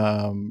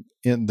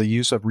 in the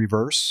use of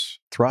reverse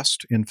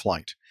thrust in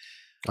flight.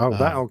 Oh,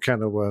 that old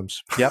can of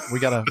worms. Yep,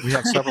 we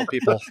have several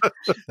people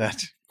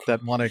that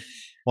want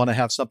to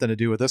have something to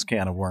do with this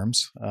can of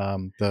worms.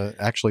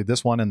 Actually,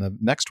 this one and the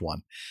next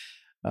one.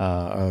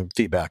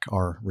 Feedback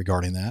are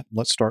regarding that.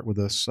 Let's start with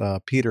this.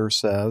 Peter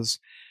says,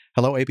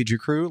 hello, APG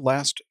crew.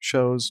 Last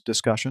show's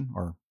discussion,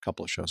 or a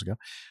couple of shows ago,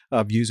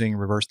 of using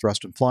reverse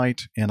thrust in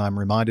flight, and I'm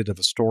reminded of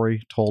a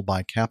story told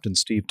by Captain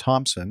Steve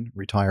Thompson,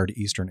 retired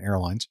Eastern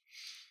Airlines,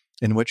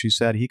 in which he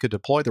said he could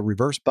deploy the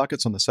reverse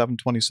buckets on the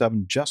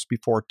 727 just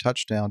before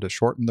touchdown to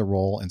shorten the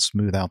roll and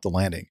smooth out the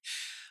landing.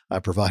 I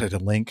provided a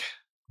link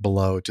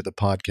below to the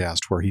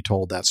podcast where he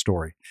told that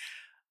story.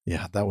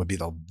 Yeah, that would be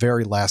the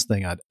very last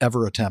thing I'd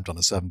ever attempt on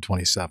the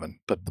 727.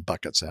 Put the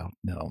buckets out.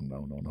 No.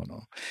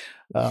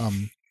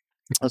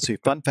 Let's see.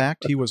 Fun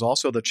fact, he was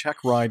also the check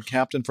ride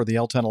captain for the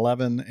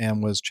L-1011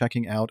 and was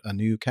checking out a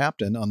new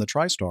captain on the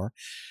TriStar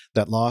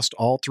that lost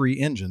all 3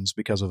 engines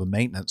because of a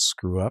maintenance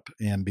screw-up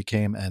and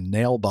became a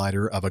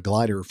nail-biter of a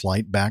glider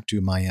flight back to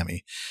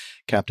Miami.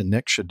 Captain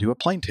Nick should do a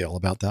plain tale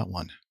about that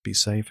one. Be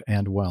safe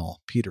and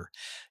well. Peter.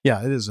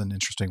 Yeah, it is an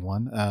interesting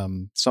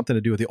one. Something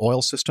to do with the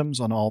oil systems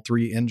on all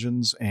 3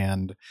 engines,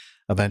 and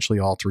eventually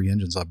all 3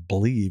 engines, I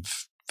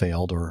believe,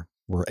 failed or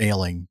were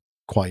ailing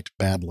quite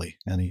badly,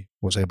 and he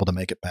was able to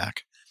make it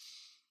back.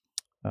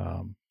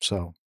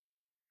 So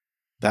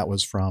that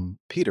was from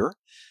Peter.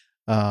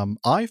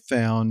 I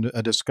found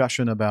a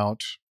discussion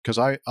about, because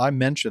I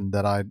mentioned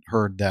that I'd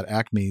heard that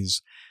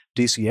Acme's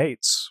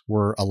DC-8s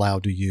were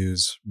allowed to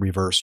use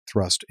reverse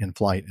thrust in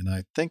flight, and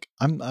I think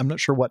I'm not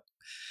sure what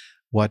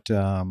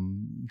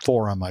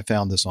forum I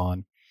found this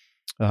on,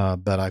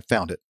 but I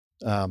found it.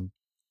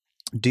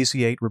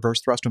 DC-8 reverse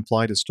thrust in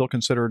flight is still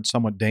considered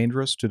somewhat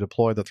dangerous to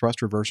deploy the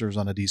thrust reversers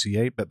on a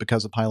DC-8, but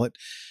because the pilot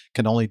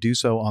can only do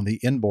so on the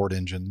inboard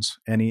engines,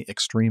 any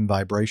extreme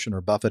vibration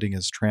or buffeting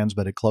is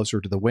transmitted closer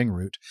to the wing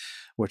root,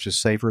 which is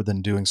safer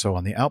than doing so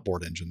on the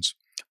outboard engines.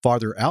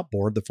 Farther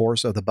outboard, the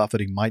force of the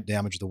buffeting might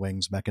damage the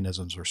wing's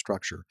mechanisms or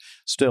structure.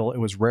 Still, it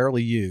was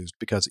rarely used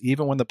because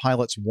even when the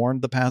pilots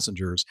warned the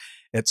passengers,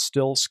 it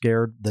still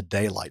scared the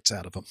daylights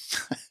out of them.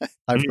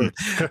 I've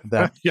heard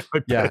that.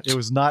 Yeah, it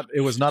was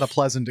not a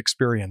pleasant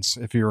experience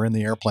if you were in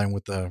the airplane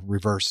with the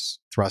reverse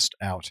thrust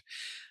out.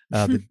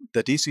 The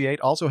DC-8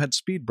 also had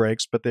speed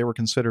brakes, but they were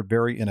considered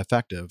very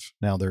ineffective.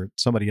 Now,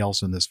 somebody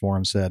else in this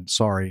forum said,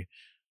 sorry,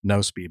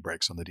 no speed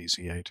brakes on the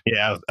DC-8.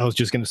 Yeah, I was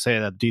just going to say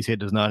that DC-8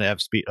 does not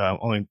have speed,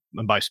 only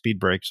by speed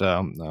brakes,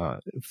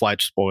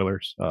 flight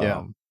spoilers.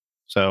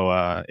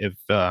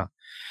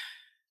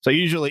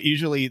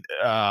 Usually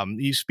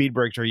these speed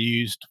brakes are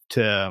used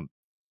to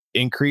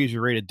increase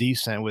your rate of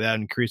descent without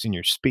increasing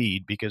your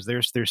speed, because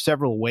there's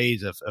several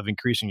ways of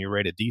increasing your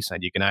rate of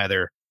descent. You can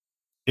either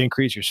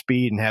increase your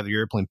speed and have the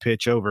airplane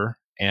pitch over,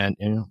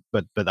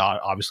 but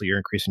obviously you're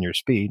increasing your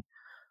speed.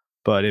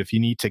 But if you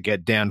need to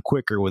get down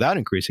quicker without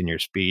increasing your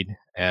speed,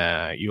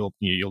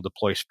 you'll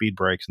deploy speed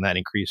brakes, and that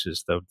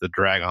increases the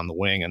drag on the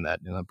wing, and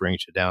that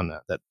brings you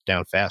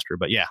down faster.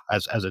 But yeah,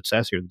 as it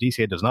says here, the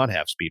DC-8 does not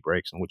have speed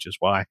brakes, and which is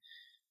why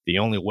the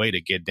only way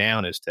to get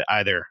down is to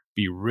either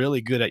be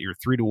really good at your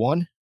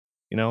 3-to-1,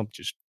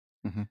 just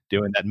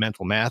doing that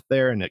mental math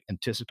there and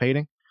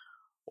anticipating,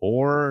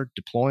 or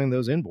deploying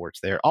those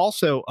inboards there.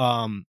 Also,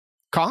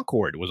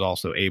 Concorde was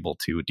also able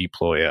to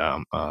deploy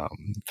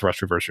thrust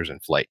reversers in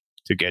flight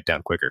to get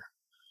down quicker.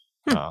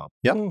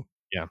 Yep.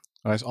 Yeah.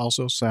 I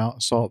also saw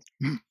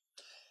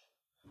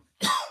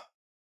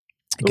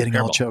getting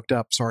all choked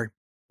up. Sorry.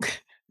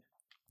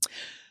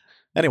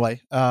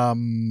 Anyway,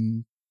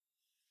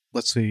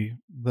 let's see.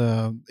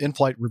 The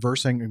in-flight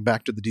reversing,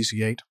 back to the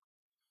DC-8.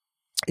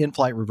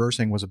 In-flight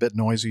reversing was a bit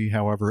noisy.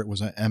 However, it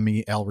was an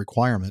MEL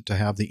requirement to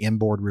have the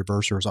inboard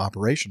reversers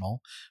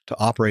operational to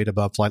operate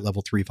above flight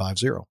level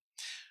 350.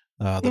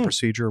 The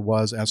procedure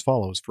was as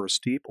follows. For a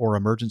steep or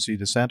emergency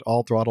descent,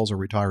 all throttles are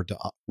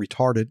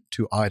retarded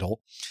to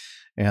idle,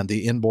 and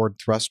the inboard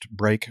thrust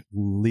brake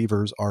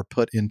levers are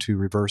put into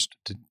reversed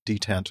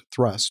detent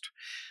thrust.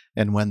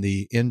 And when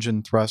the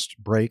engine thrust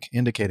brake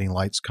indicating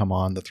lights come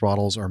on, the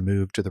throttles are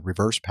moved to the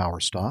reverse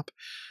power stop.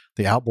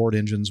 The outboard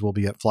engines will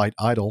be at flight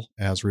idle,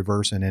 as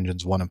reverse in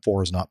engines 1 and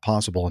 4 is not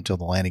possible until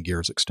the landing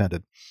gear is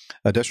extended.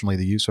 Additionally,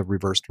 the use of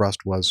reverse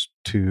thrust was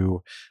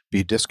to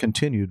be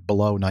discontinued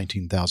below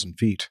 19,000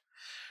 feet.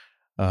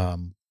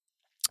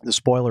 The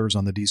spoilers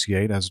on the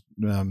DC-8, as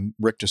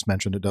Rick just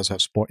mentioned, it does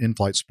have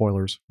in-flight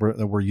spoilers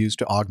that were used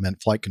to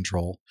augment flight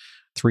control.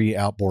 3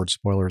 outboard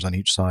spoilers on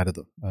each side of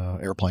the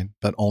airplane,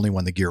 but only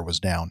when the gear was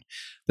down.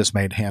 This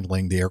made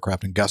handling the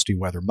aircraft in gusty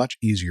weather much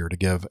easier to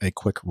give a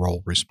quick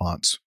roll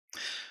response.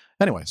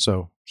 Anyway,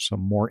 so some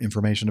more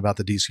information about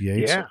the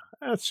DC-8. Yeah,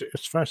 it's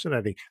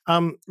fascinating.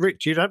 Rick,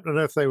 do you happen to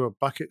know if they were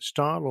bucket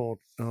style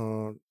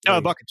or?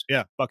 Buckets.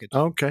 Yeah, buckets.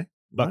 Okay.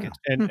 Buckets.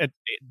 Wow. And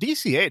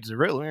DC-8 is a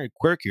really, very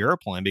quirky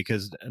airplane,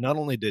 because not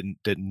only did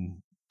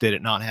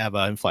it not have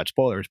in-flight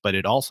spoilers, but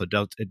it also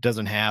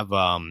doesn't have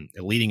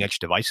leading edge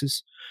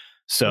devices.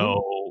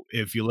 So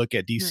if you look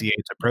at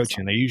DC-8's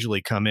approaching, they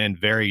usually come in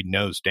very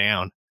nose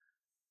down.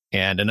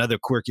 And another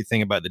quirky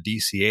thing about the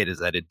DC-8 is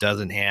that it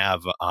doesn't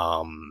have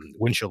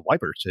windshield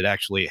wipers. It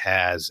actually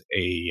has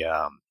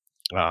it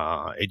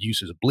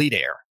uses bleed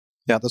air.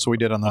 Yeah, that's what we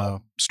did on the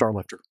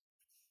Starlifter.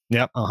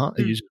 Yep.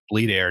 It uses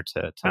bleed air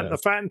to and the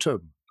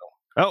Phantom.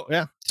 Oh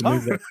yeah, to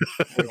move that.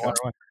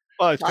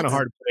 Well, it's kind of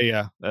hard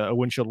to put a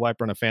windshield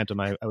wiper on a Phantom,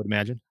 I would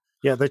imagine.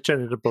 Yeah, they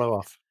tended to blow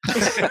off.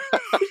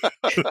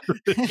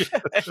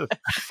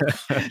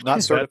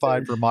 Not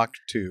certified for Mach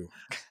 2.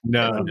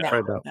 No. A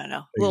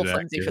little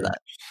flimsy for that.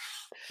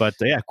 But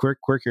yeah,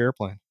 quirky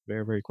airplane.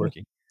 Very, very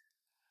quirky.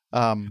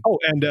 And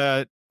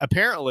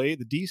apparently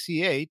the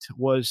DC-8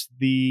 was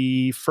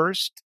the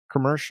first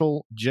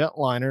commercial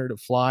jetliner to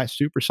fly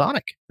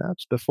supersonic.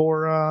 That's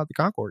before the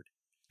Concorde.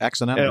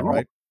 Accidentally,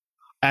 right?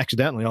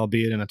 Accidentally,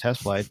 albeit in a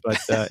test flight, but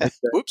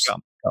Whoops.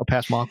 I'll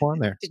pass Mach 1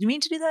 there. Did you mean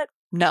to do that?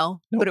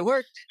 No, but it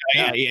worked.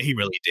 Yeah, he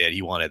really did.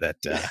 He wanted that.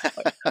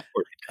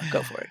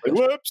 Go for it.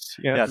 Whoops.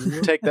 Yeah,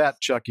 take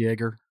that, Chuck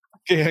Yeager.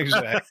 Yeah,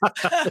 exactly.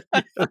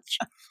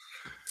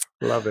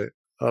 Love it.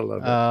 I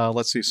love it.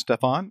 Let's see,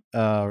 Stefan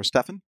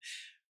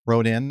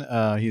wrote in.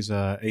 He's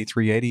a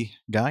A380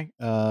 guy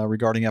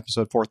regarding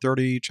episode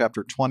 430,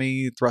 chapter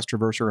 20, thrust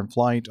reverser in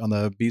flight on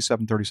the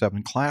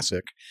B737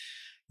 Classic.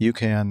 You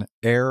can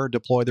air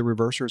deploy the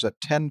reversers at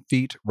 10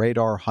 feet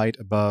radar height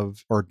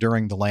above or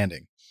during the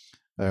landing.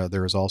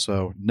 There is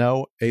also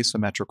no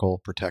asymmetrical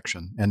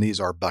protection, and these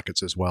are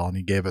buckets as well. And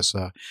he gave us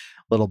a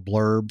little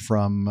blurb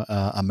from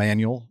a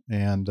manual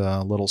and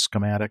a little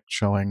schematic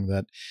showing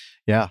that,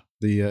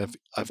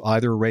 if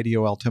either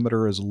radio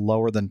altimeter is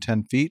lower than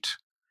 10 feet,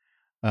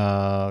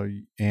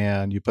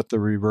 and you put the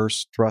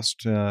reverse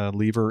thrust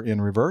lever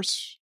in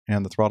reverse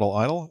and the throttle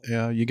idle,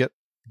 you get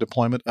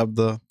deployment of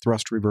the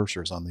thrust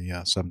reversers on the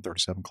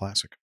 737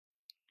 Classic.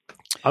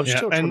 I'm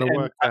still trying to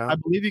work out. I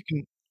believe you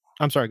can.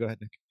 I'm sorry. Go ahead,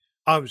 Nick.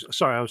 I was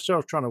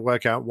still trying to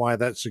work out why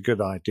that's a good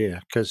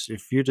idea. Because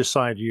if you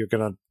decide you're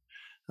going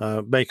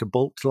to make a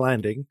bulk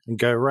landing and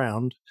go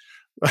around,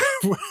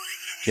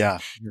 yeah,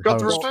 got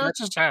the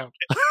reversers out.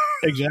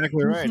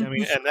 Exactly right. I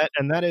mean,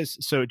 and that is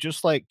so.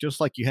 Just like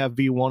you have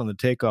V1 on the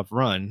takeoff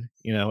run.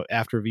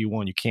 After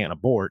V1 you can't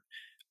abort.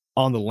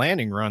 On the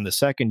landing run, the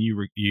second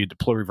you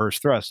deploy reverse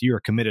thrust, you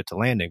are committed to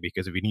landing,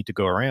 because if you need to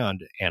go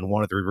around and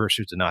one of the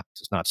reversers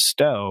does not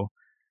stow,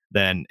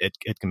 then it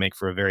can make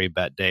for a very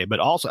bad day. But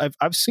also,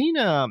 I've seen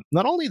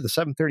not only the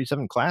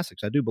 737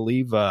 classics, I do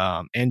believe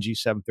NG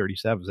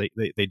 737s.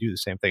 They do the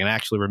same thing. And I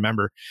actually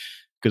remember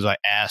because I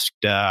asked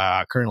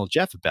Colonel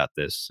Jeff about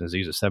this, as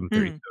he's a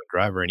 737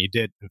 driver, and he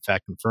did in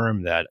fact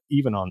confirm that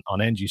even on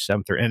NG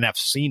 730, and I've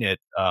seen it.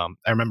 I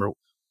remember,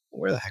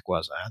 where the heck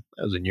was I?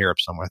 I was in Europe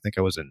somewhere. I think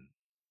I was in,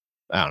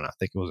 I don't know. I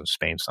think it was in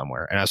Spain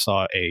somewhere, and I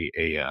saw a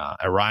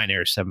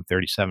Ryanair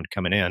 737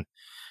 coming in.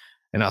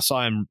 And I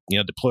saw him,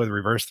 deploy the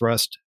reverse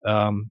thrust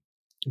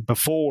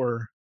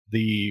before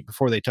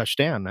they touched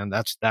down, and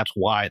that's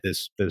why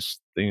this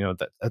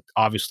that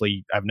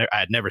obviously I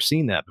had never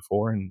seen that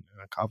before, and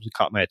it obviously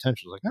caught my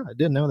attention. I was like, I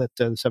didn't know that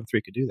the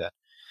 73 could do that,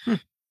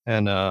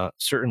 and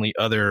certainly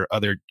other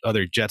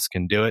jets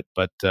can do it,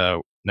 but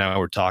now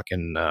we're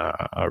talking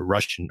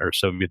Russian or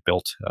Soviet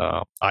built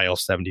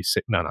IL-76,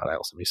 no, not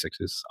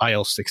IL-76s,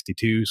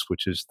 IL-62s,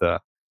 which is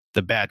the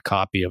bad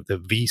copy of the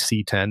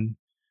VC-10.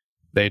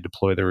 They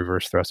deploy the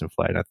reverse thrust in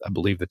flight. I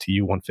believe the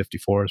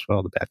Tu-154 as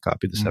well, the bad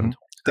copy of the 720.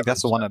 I think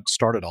that's the one that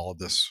started all of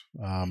this,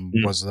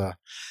 was the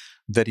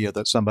video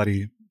that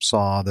somebody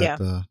saw that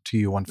the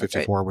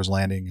Tu-154 was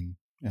landing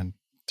and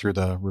threw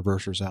the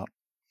reversers out.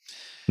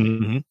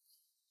 Mm-hmm.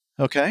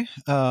 Okay.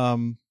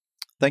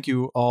 Thank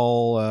you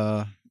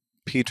all,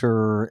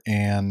 Peter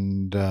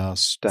and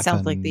Stefan.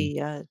 Sounds like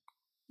the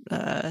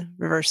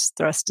reverse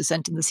thrust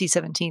descent in the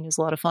C-17 is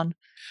a lot of fun.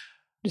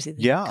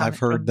 Yeah, I've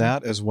heard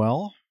that as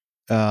well.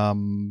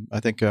 I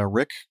think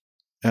Rick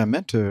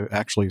meant to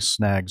actually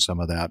snag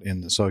some of that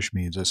in the social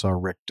medias. I saw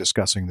Rick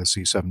discussing the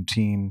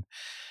C-17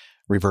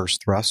 reverse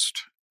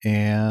thrust,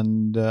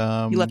 and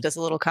he left us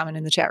a little comment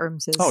in the chat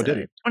room. Says, "Oh, did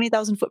he?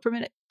 20,000 foot per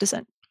minute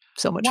descent.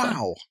 So much fun!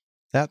 Wow,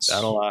 that's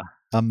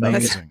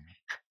amazing.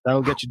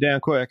 That'll get you down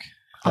quick.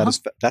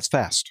 That's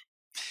fast.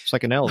 It's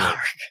like an elevator.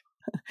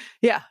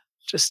 Yeah,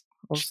 it's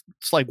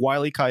like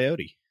Wile E.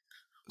 Coyote.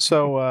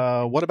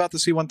 So, what about the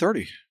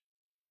C-130?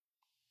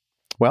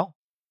 Well,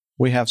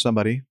 we have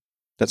somebody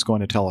that's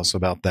going to tell us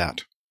about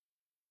that.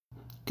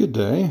 Good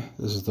day.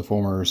 This is the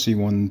former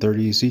C-130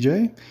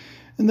 CJ,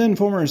 and then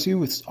former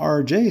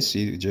C-RJ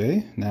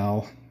CJ,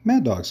 now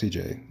Mad Dog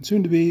CJ,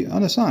 soon to be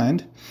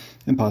unassigned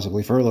and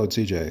possibly furloughed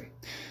CJ.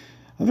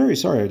 I'm very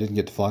sorry I didn't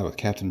get to fly with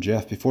Captain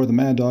Jeff before the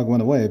Mad Dog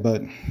went away,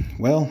 but,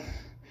 well,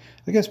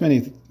 I guess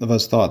many of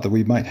us thought that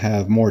we might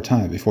have more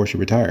time before she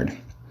retired.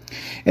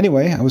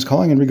 Anyway, I was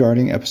calling in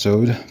regarding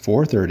episode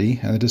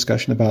 430 and the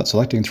discussion about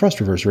selecting thrust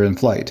reverser in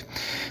flight.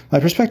 My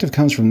perspective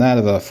comes from that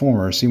of a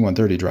former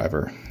C-130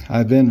 driver.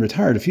 I've been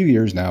retired a few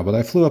years now, but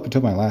I flew up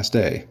until my last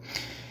day.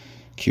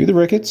 Cue the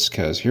rickets,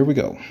 because here we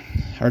go.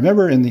 I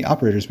remember in the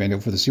operator's manual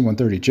for the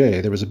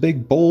C-130J, there was a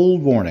big,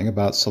 bold warning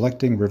about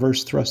selecting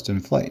reverse thrust in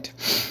flight.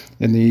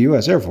 In the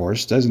U.S. Air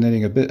Force,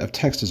 designating a bit of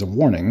text as a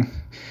warning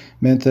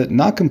meant that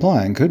not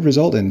complying could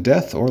result in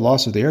death or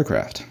loss of the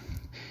aircraft.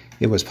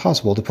 It was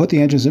possible to put the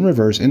engines in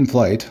reverse in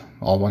flight.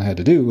 All one had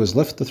to do was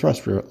lift the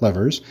thrust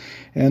levers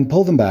and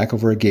pull them back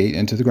over a gate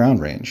into the ground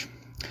range.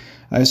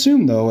 I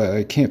assume, though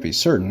I can't be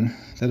certain,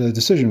 that a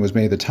decision was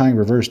made that tying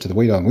reverse to the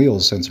weight on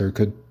wheels sensor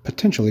could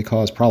potentially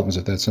cause problems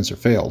if that sensor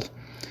failed.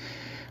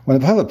 When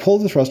the pilot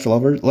pulled the thrust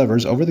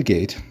levers over the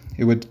gate,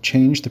 it would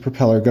change the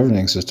propeller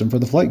governing system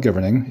from the flight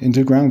governing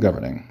into ground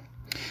governing.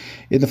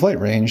 In the flight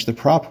range, the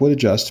prop would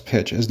adjust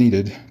pitch as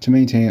needed to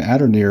maintain at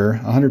or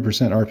near 100%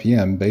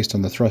 RPM based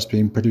on the thrust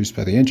being produced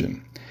by the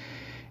engine.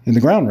 In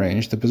the ground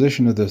range, the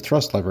position of the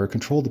thrust lever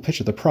controlled the pitch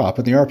of the prop,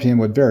 and the RPM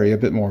would vary a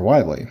bit more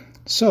widely.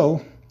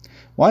 So,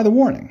 why the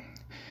warning?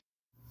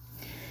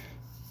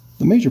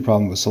 The major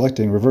problem with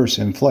selecting reverse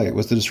in flight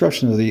was the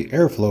disruption of the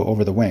airflow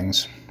over the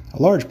wings.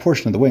 A large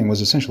portion of the wing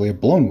was essentially a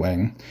blown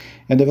wing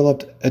and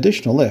developed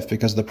additional lift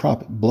because of the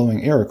prop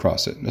blowing air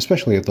across it,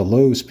 especially at the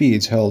low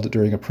speeds held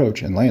during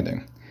approach and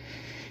landing.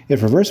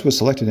 If reverse was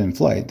selected in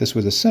flight, this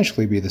would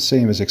essentially be the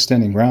same as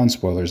extending ground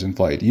spoilers in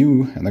flight.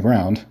 You and the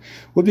ground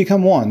would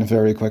become one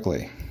very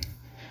quickly.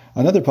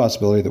 Another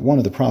possibility that one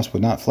of the props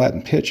would not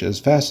flatten pitch as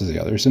fast as the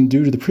others, and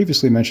due to the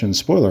previously mentioned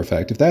spoiler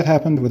effect, if that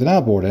happened with an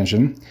outboard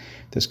engine,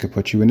 this could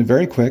put you in a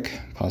very quick,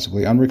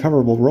 possibly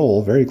unrecoverable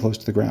roll very close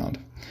to the ground.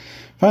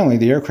 Finally,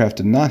 the aircraft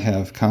did not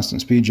have constant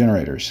speed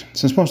generators.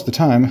 Since most of the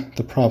time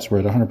the props were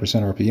at 100%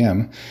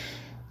 RPM,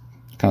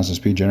 constant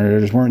speed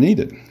generators weren't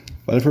needed.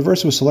 But if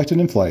reverse was selected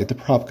in flight, the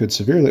prop could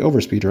severely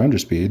overspeed or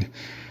underspeed,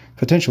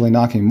 potentially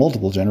knocking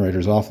multiple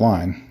generators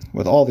offline,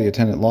 with all the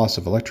attendant loss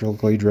of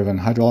electrically driven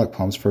hydraulic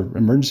pumps for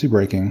emergency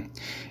braking,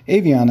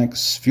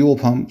 avionics, fuel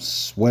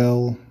pumps,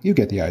 well, you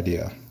get the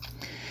idea.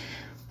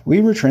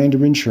 We were trained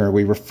to ensure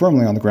we were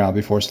firmly on the ground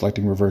before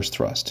selecting reverse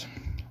thrust.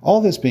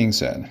 All this being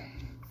said,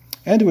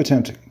 and to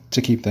attempt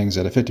to keep things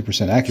at a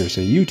 50%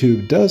 accuracy,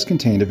 YouTube does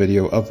contain a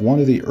video of one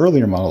of the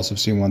earlier models of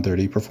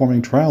C-130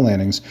 performing trial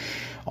landings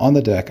on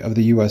the deck of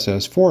the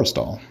USS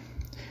Forrestal.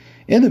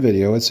 In the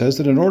video, it says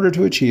that in order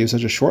to achieve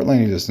such a short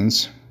landing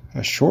distance,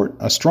 a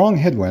strong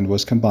headwind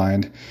was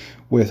combined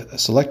with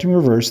selecting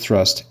reverse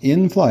thrust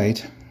in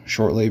flight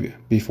shortly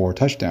before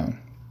touchdown.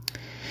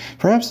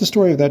 Perhaps the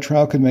story of that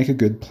trial could make a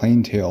good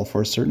plain tale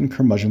for a certain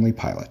curmudgeonly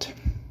pilot.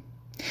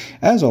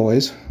 As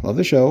always, love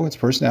the show, its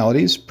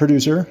personalities,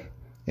 producer,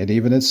 and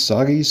even its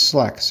soggy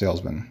Slack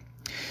salesman.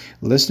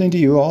 Listening to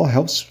you all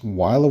helps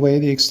while away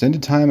the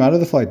extended time out of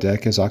the flight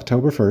deck as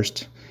October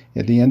 1st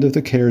and the end of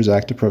the CARES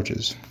Act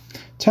approaches.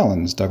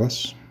 Talons,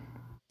 Douglas.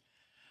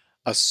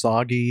 A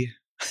soggy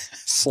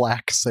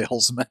Slack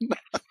salesman.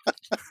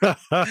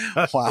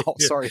 Wow.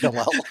 Sorry,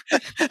 Hillel.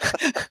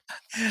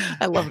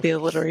 I love the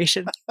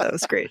alliteration. That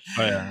was great.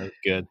 Oh, yeah, that's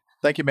good.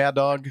 Thank you, Mad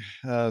Dog.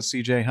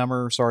 CJ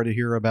Hummer, sorry to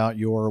hear about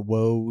your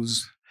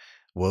woes.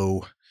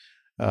 Whoa.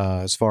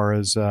 As far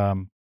as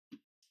the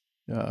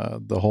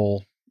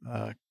whole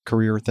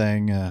career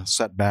thing,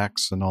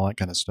 setbacks and all that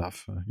kind of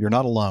stuff. You're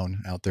not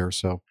alone out there,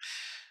 so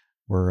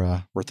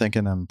we're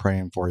thinking and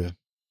praying for you.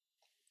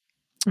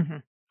 Mm-hmm.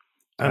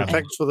 And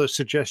thanks for the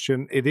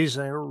suggestion. It is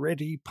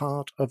already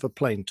part of a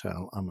plain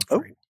tale, I'm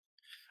afraid.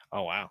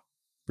 Oh, wow.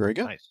 Very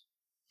good. Nice.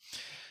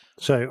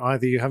 So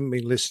either you haven't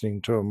been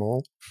listening to them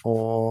all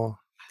or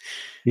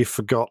you've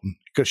forgotten.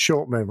 You've got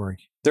short memory.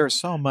 There's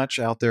so much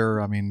out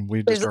there. I mean,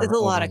 There's a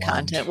lot of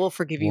content. We'll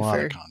forgive you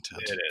for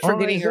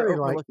forgetting or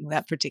overlooking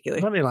that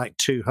particularly. Only like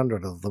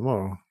 200 of them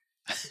or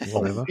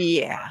whatever.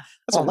 Yeah.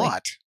 That's a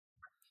lot.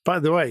 By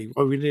the way,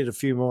 we need a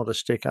few more to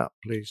stick up,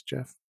 please,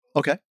 Jeff.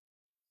 Okay.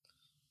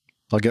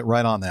 I'll get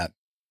right on that.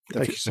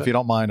 If you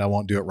don't mind, I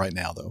won't do it right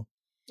now, though.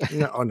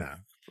 No.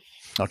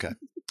 Okay.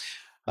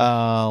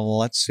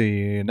 Let's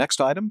see.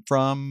 Next item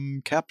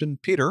from Captain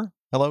Peter.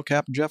 Hello,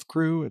 Captain Jeff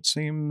crew. It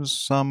seems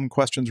some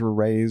questions were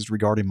raised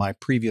regarding my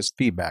previous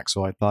feedback,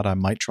 so I thought I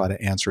might try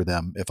to answer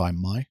them if I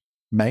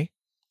may.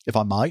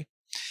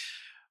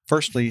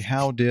 Firstly,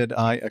 how did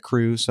I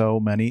accrue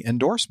so many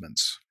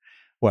endorsements?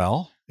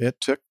 Well,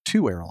 it took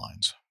 2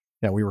 airlines.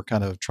 Yeah, we were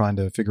kind of trying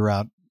to figure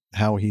out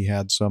how he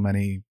had so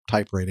many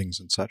type ratings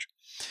and such.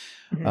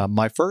 Mm-hmm.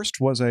 My first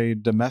was a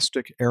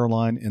domestic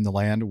airline in the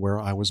land where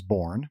I was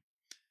born.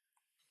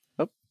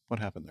 Oh, what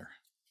happened there?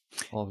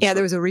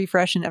 There was a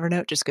refresh in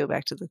Evernote. Just go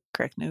back to the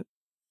correct note.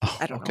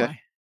 I don't know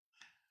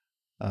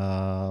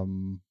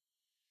why.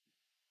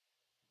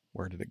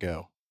 Where did it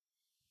go?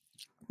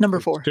 Number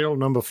 4. Still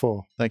number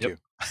 4. Thank you.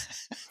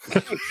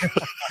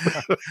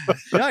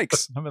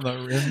 Yikes. I'm in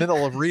the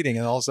middle of reading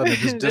and all of a sudden it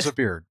just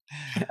disappeared.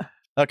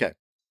 Okay.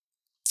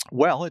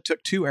 Well, it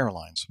took 2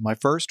 airlines. My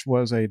first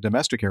was a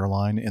domestic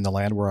airline in the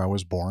land where I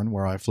was born,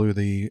 where I flew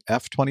the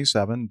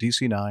F-27,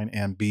 DC-9,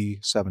 and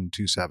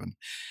B-727.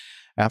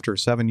 After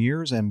 7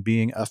 years and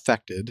being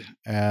affected,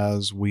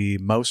 as we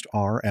most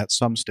are at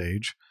some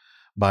stage,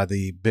 by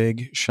the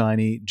big,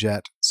 shiny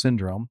jet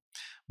syndrome,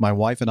 my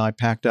wife and I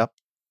packed up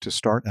to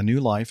start a new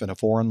life in a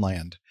foreign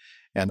land,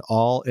 and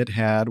all it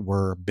had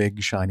were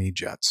big, shiny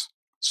jets.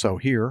 So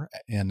here,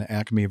 in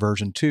Acme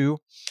version 2,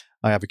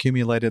 I have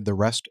accumulated the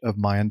rest of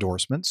my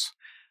endorsements,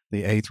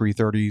 the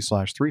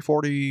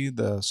A330/340,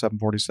 the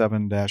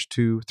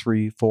 747-2,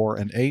 3, 4,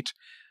 and 8,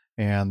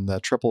 and the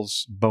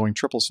Boeing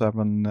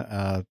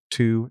 777,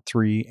 2,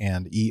 3,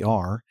 and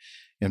ER.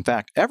 In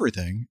fact,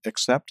 everything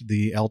except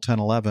the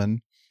L1011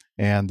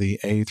 and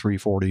the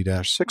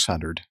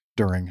A340-600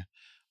 during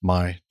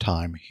my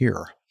time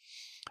here.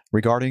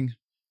 Regarding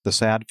the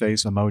sad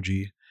face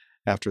emoji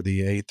after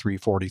the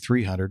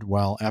A340-300,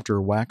 well,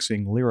 after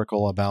waxing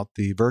lyrical about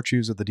the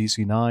virtues of the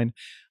DC-9,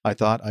 I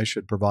thought I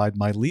should provide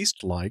my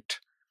least liked,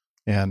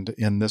 and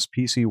in this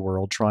PC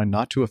world, trying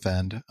not to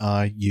offend,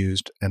 I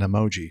used an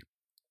emoji.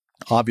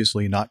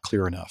 Obviously not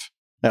clear enough.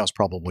 That was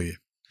probably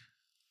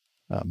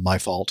my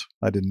fault.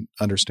 I didn't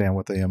understand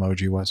what the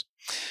emoji was.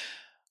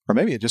 Or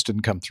maybe it just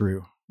didn't come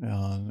through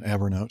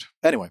Evernote.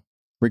 Anyway,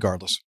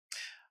 regardless.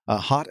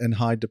 Hot and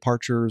high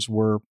departures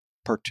were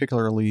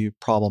particularly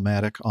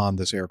problematic on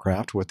this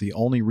aircraft, with the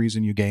only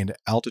reason you gained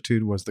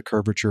altitude was the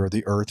curvature of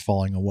the Earth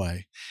falling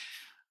away.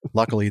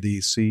 Luckily, the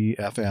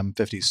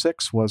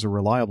CFM56 was a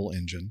reliable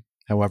engine,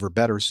 however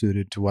better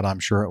suited to what I'm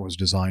sure it was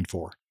designed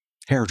for,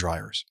 hair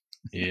dryers.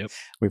 Yep.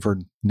 We've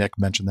heard Nick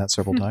mention that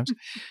several times.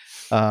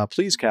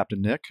 Please,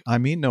 Captain Nick, I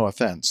mean no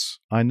offense.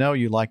 I know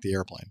you like the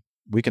airplane.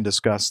 We can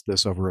discuss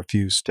this over a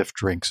few stiff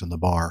drinks in the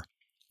bar,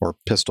 or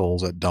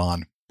pistols at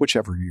dawn,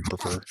 whichever you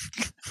prefer.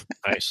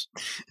 Nice.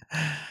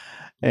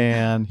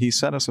 And he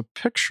sent us a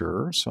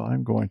picture, so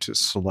I'm going to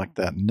select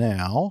that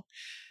now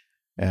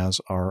as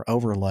our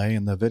overlay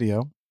in the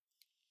video.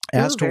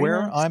 As to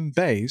where I'm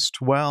based,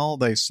 well,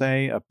 they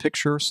say a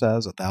picture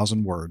says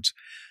 1,000 words.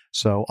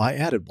 So I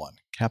added one.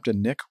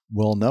 Captain Nick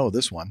will know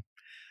this one.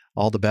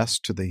 All the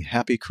best to the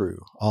happy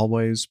crew.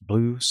 Always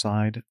blue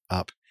side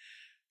up.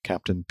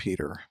 Captain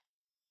Peter.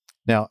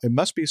 Now, it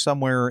must be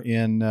somewhere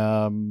in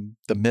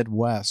the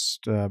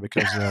Midwest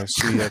because I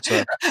see it's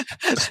a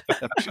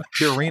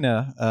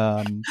Purina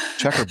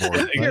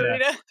checkerboard.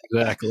 Purina.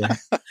 Exactly.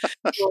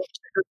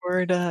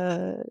 Checkerboard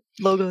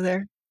logo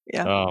there.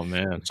 Yeah. Oh,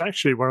 man. It's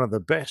actually one of the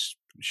best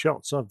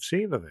shots I've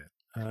seen of it.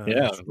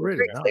 It's really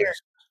very nice. clear.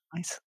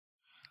 Nice.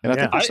 And I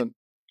think that's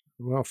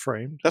well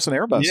framed. That's an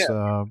Airbus.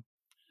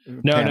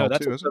 No,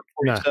 that's too, a is it?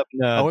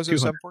 747. Is it a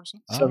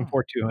 747?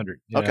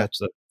 74200. Yeah, okay.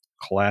 It's a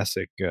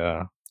classic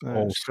old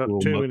It's got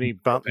school. too many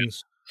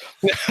buttons.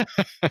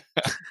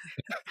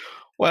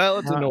 Well,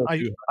 it's an old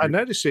I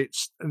noticed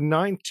it's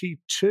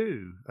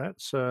 92.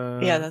 That's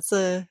Yeah, that's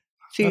a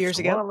few that's years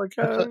a ago. while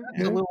ago.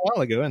 That's a little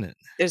while ago, isn't it?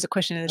 There's a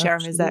question in the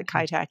chat room. Is that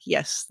Absolutely. Kai Tak?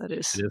 Yes, that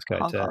is. It is Hong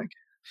Kai-Tak. Kong.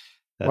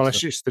 Well,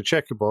 it's just the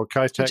checkerboard.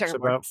 Kai-Tak's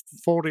checkerboard. about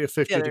 40 or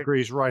 50 Yeah, they're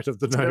degrees right of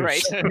the to the nose.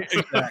 right.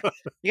 Exactly.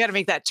 You got to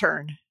make that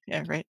turn.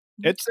 Yeah, right.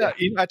 It's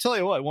I tell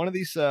you what, one of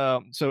these.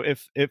 So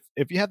if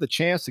you have the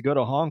chance to go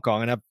to Hong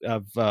Kong, and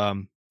I've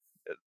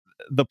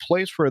the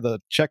place where the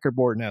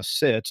checkerboard now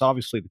sits,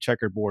 obviously the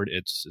checkerboard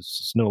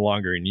it's no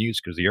longer in use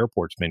because the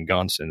airport's been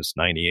gone since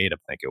 '98, I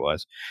think it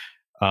was.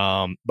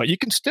 But you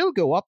can still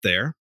go up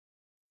there,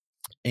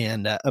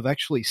 and I've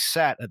actually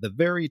sat at the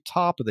very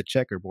top of the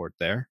checkerboard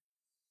there,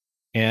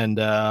 and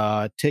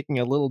taking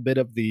a little bit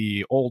of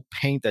the old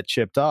paint that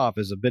chipped off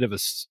as a bit of a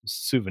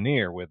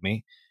souvenir with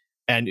me.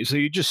 And so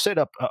you just sit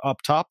up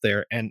top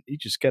there, and you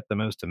just get the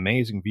most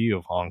amazing view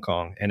of Hong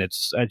Kong. And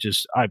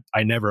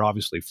I never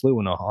obviously flew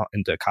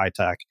into Kai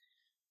Tak,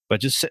 but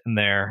just sitting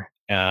there,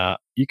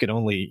 you could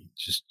only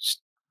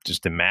just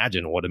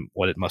imagine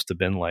what it must have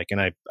been like.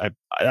 And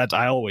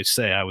I always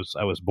say I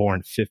was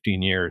born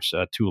 15 years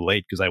too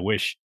late, because I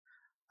wish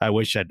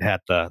I'd had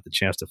the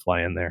chance to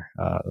fly in there.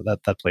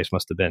 That place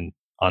must have been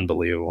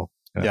unbelievable.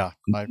 Yeah,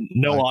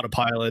 no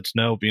autopilots,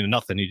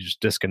 nothing. You just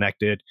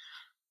disconnected,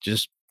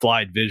 just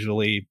fly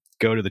visually,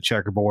 go to the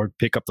checkerboard,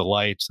 pick up the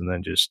lights, and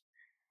then just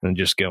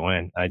go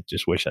in. I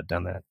just wish I'd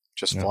done that.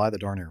 Just fly the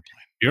darn airplane.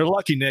 You're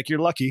lucky, Nick. You're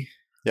lucky.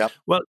 Yep.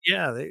 Well,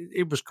 yeah,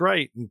 it was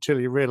great until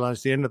you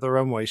realized the end of the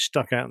runway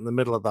stuck out in the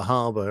middle of the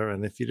harbor.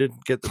 And if you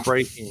didn't get the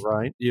braking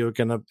right, you were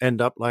going to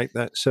end up like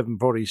that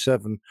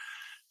 747-400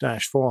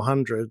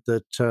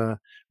 that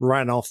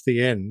ran off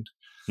the end,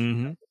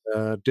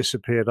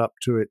 disappeared up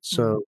to its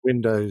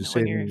windows.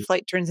 When your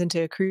flight turns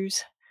into a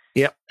cruise.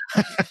 Yep.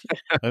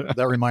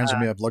 That reminds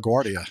me of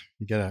LaGuardia.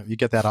 You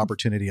get that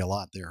opportunity a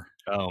lot there.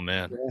 Oh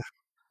man, yeah.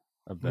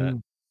 I bet.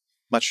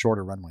 Much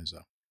shorter runways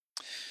though.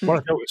 What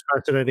I thought was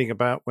fascinating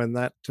about when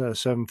that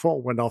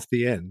 74 went off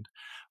the end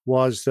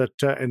was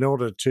that in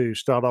order to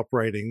start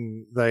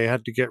operating, they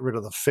had to get rid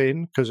of the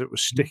fin because it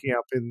was sticking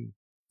up in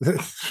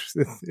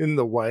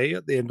the way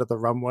at the end of the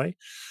runway.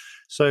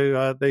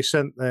 So they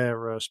sent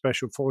their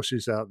special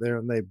forces out there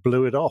and they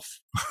blew it off.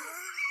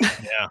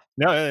 Yeah,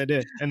 no, they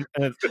did, and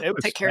it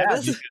was Take care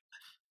of this.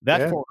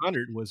 That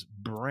 400 was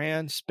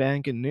brand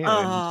spanking new.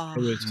 Oh,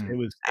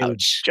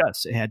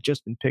 It had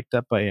just been picked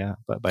up by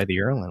the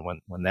airline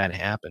when that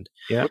happened.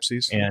 Yeah,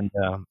 whoopsies. And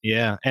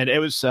and it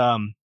was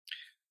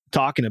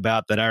talking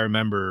about that. I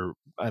remember,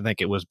 I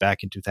think it was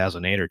back in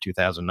 2008 or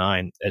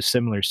 2009, a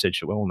similar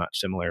situation. Well, not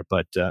similar,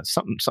 but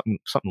something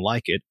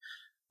like it.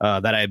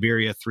 That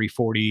Iberia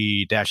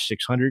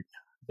 340-600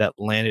 that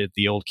landed at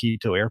the old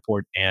Quito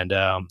airport and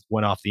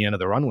went off the end of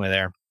the runway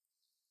there,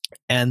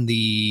 and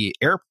the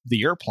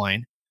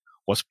airplane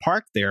was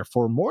parked there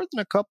for more than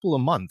a couple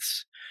of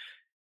months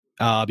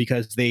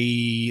because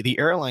the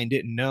airline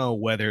didn't know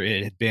whether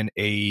it had been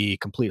a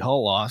complete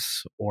hull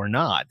loss or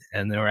not,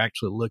 and they were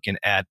actually looking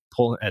at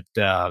pulling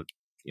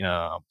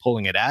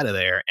it out of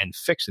there and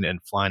fixing it and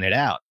flying it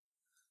out.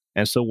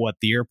 And so what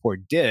the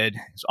airport did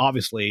is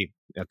obviously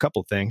a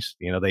couple of things.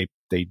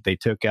 They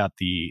took out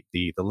the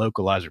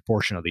localizer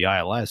portion of the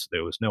ILS.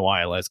 There was no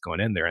ILS going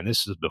in there, and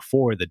this is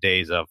before the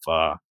days of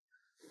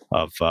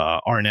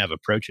RNAV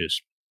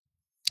approaches.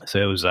 So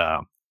it was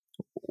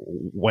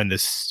when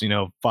this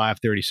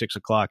 5:30, 6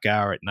 o'clock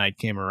hour at night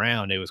came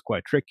around, it was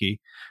quite tricky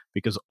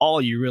because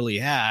all you really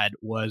had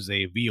was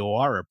a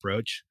VOR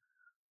approach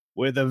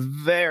with a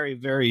very,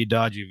 very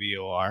dodgy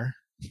VOR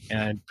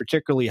and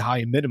particularly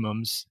high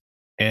minimums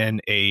in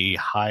a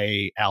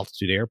high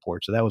altitude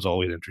airport. So that was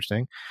always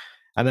interesting.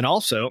 And then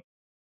also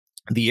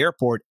the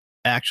airport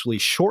actually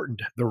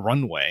shortened the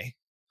runway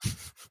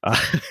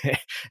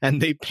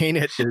and they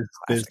painted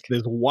this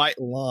white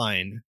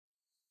line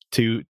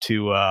to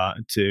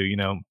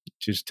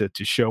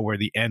show where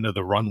the end of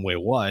the runway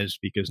was,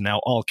 because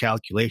now all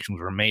calculations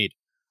were made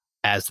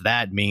as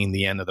that being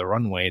the end of the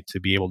runway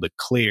to be able to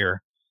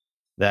clear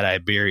that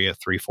Iberia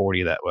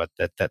 340 that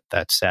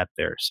sat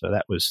there. So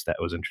that was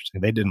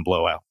interesting. They didn't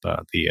blow out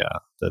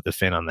the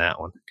fin on that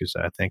one because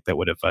I think that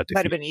would have might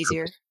have been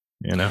easier.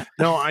 No,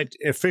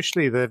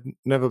 officially there've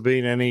never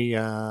been any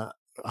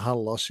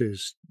hull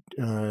losses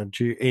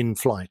due in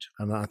flight,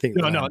 and I think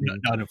not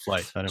in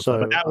flight.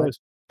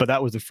 But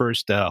that was the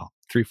first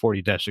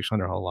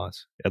 340-600 hull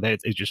loss.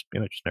 It just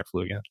never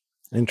flew again.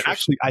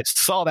 Actually, I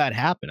saw that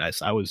happen.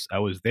 I was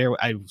there.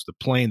 I was the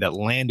plane that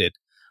landed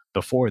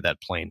before that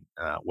plane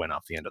went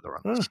off the end of the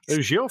runway. It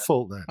was your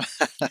fault then.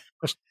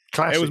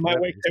 It was my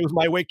wake. It was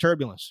my wake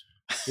turbulence.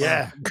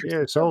 Yeah,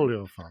 it's all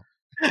your fault.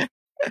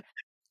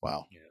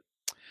 Wow. Yeah.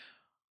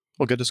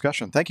 Well, good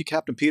discussion. Thank you,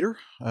 Captain Peter.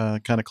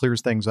 Kind of clears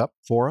things up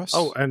for us.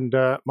 Oh, and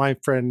my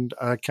friend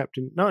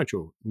Captain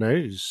Nigel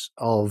knows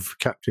of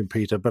Captain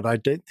Peter, but I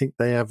don't think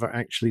they ever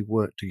actually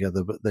worked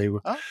together. But they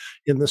were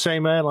in the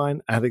same airline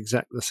at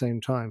exactly the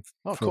same time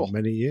for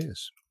many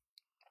years.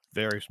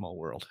 Very small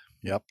world.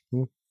 Yep.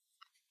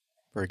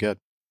 Very good.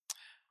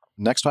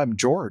 Next time,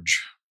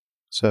 George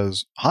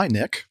says, "Hi,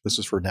 Nick." This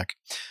is for Nick.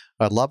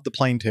 I love the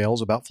plain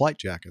tales about flight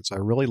jackets. I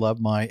really love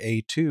my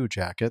A2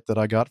 jacket that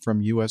I got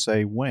from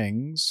USA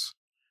Wings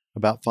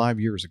about 5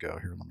 years ago.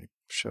 Here, let me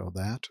show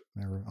that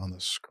there on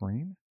the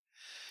screen.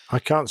 I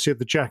can't see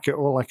the jacket.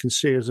 All I can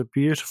see is a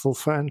beautiful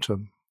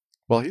Phantom.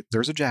 Well,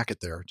 there's a jacket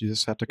there. You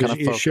just have to kind of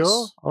You focus.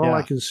 sure? All Yeah.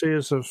 I can see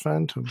is a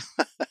Phantom.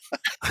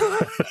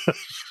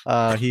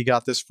 He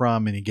got this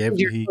from, and he gave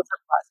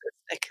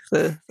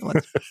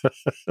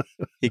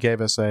he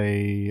gave us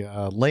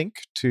a link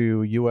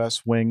to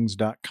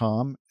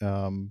uswings.com.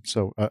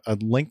 So a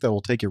link that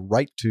will take you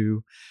right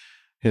to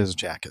his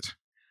jacket.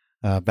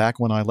 Back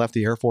when I left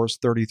the Air Force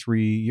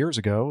 33 years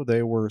ago,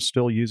 they were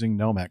still using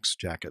Nomex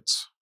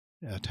jackets.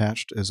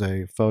 Attached is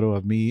a photo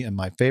of me in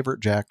my favorite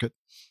jacket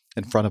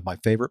in front of my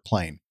favorite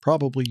plane.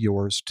 Probably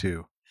yours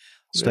too.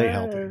 Stay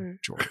healthy,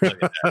 George.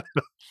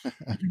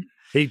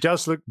 He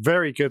does look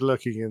very good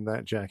looking in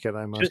that jacket,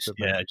 I must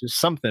admit. Yeah, just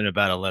something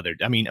about a leather.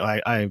 I mean,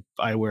 I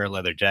wear a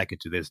leather jacket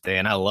to this day,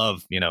 and I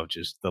love,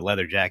 just the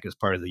leather jacket as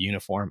part of the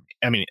uniform.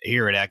 I mean,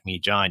 here at Acme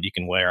Giant, you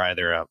can wear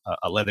either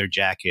a leather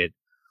jacket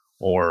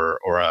or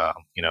a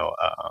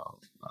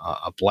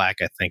black.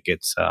 I think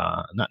it's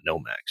not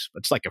Nomex, but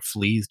it's like a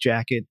fleece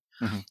jacket.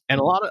 Mm-hmm. And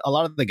a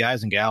lot of the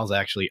guys and gals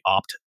actually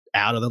opt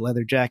out of the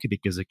leather jacket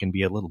because it can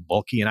be a little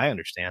bulky, and I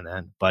understand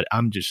that, but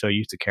I'm just so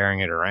used to carrying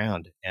it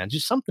around, and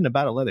just something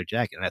about a leather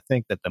jacket. And I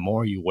think that the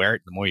more you wear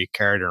it, the more you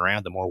carry it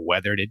around, the more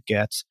weathered it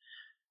gets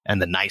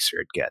and the nicer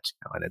it gets,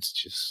 and it's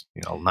just,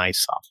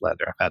 nice soft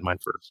leather. I've had mine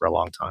for a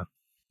long time.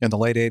 In the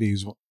late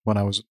 80s, when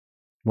I was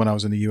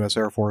in the U.S.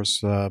 Air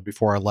Force,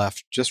 before I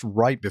left, just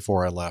right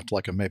before I left,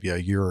 like maybe a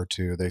year or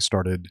two, they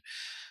started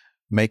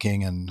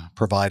making and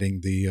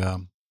providing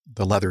the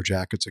leather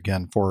jackets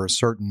again for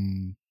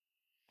certain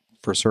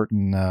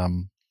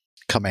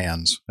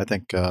commands. I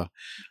think the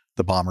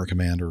Bomber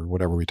Command, or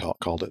whatever we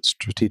called it,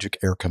 Strategic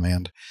Air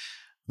Command,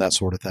 that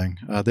sort of thing.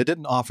 They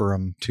didn't offer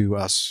them to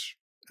us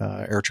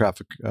Air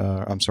Training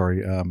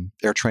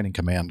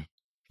Command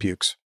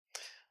pukes,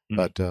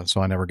 but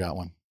so I never got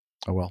one.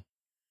 Oh well.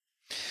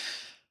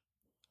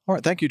 All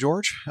right, thank you,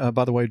 George.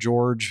 By the way,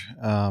 George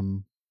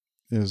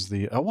is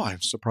the. Oh,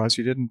 I'm surprised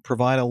he didn't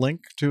provide a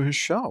link to his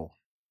show.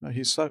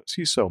 He's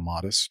so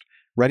modest.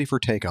 Ready for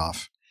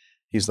Takeoff.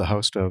 He's the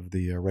host of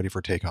the Ready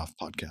for Takeoff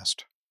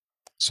podcast.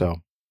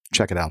 So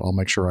check it out. I'll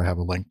make sure I have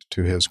a link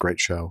to his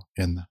great show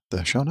in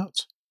the show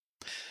notes.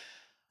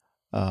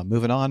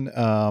 Moving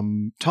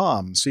on,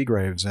 Tom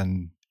Seagraves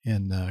in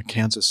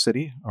Kansas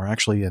City, or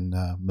actually in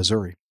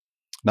Missouri,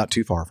 not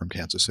too far from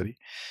Kansas City.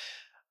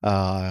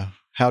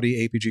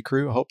 Howdy, APG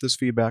crew. I hope this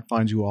feedback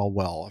finds you all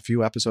well. A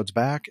few episodes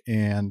back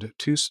and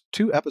two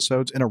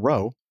episodes in a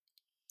row,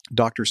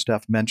 Dr.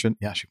 Steph mentioned,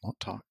 she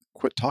won't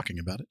quit talking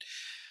about it,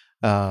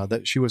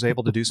 that she was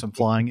able to do some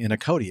flying in a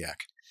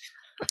Kodiak.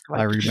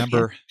 I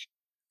remember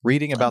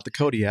reading about the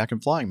Kodiak in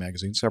Flying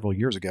Magazine several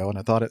years ago, and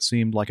I thought it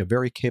seemed like a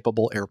very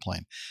capable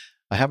airplane.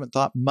 I haven't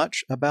thought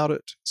much about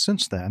it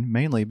since then,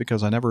 mainly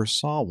because I never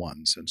saw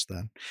one since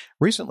then.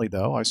 Recently,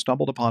 though, I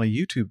stumbled upon a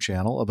YouTube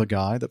channel of a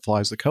guy that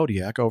flies the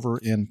Kodiak over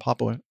in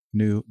Papua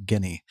New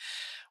Guinea.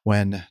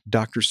 When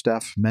Dr.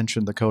 Steph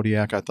mentioned the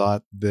Kodiak, I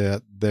thought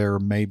that there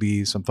may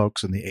be some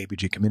folks in the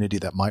APG community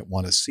that might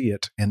want to see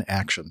it in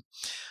action.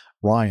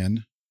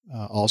 Ryan,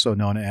 also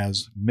known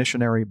as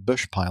Missionary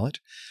Bush Pilot,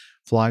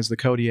 flies the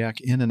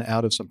Kodiak in and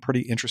out of some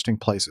pretty interesting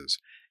places,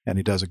 and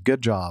he does a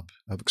good job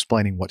of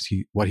explaining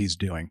what he's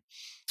doing.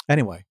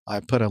 Anyway, I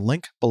put a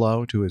link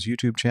below to his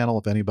YouTube channel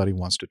if anybody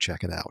wants to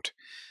check it out.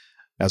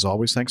 As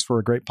always, thanks for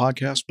a great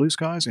podcast, Blue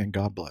Skies, and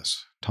God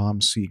bless.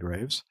 Tom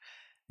Seagraves.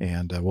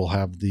 And we'll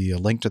have the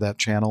link to that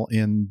channel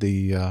in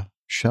the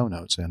show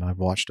notes, and I've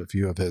watched a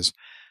few of his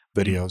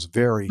videos.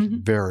 Very,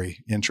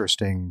 very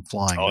interesting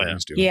flying that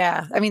he's doing.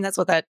 Yeah. I mean, that's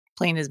what that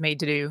plane is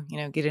made to do,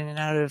 get in and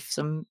out of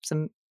some,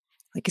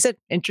 like you said,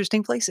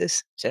 interesting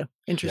places. So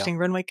interesting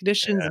runway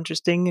conditions,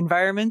 interesting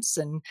environments,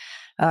 and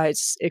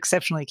it's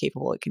exceptionally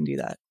capable. It can do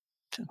that.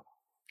 So.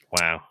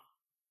 Wow.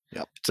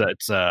 Yep.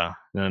 It's not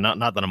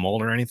that I'm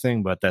old or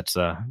anything, but that's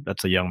a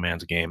young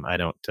man's game. I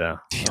don't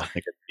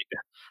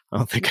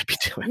think I'd be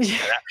doing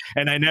that.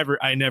 And I never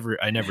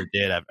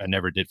did. I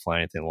never did fly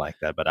anything like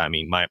that. But I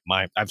mean, I've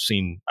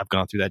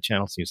gone through that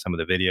channel, seen some of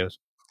the videos.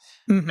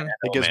 Mm-hmm.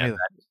 It gives me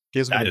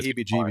the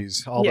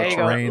heebie-jeebies, all the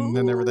terrain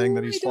and everything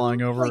that he's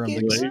flying over. Like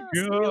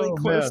really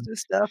close to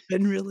stuff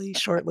and really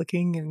short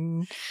looking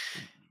and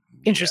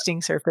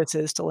interesting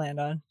surfaces to land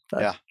on.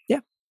 But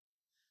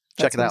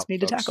check it out.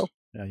 Need to tackle.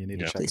 Yeah, you need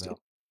to check it out.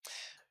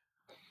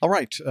 All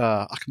right.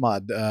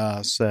 Ahmad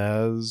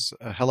says,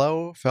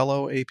 hello,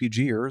 fellow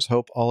APGers.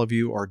 Hope all of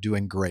you are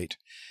doing great.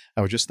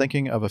 I was just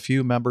thinking of a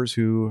few members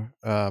who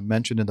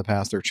mentioned in the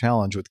past their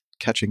challenge with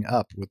catching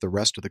up with the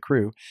rest of the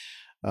crew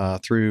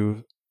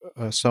through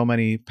so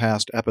many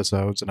past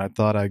episodes, and I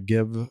thought I'd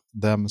give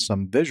them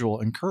some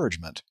visual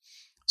encouragement.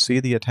 See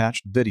the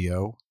attached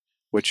video,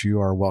 which you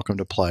are welcome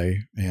to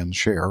play and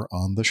share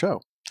on the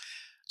show.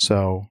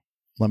 So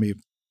let me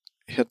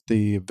hit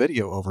the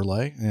video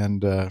overlay,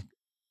 and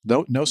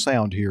no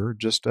sound here,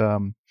 just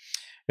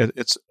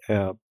it's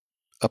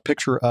a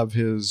picture of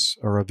his,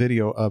 or a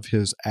video of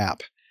his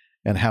app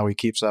and how he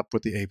keeps up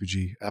with the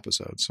APG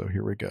episodes. So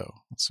here we go.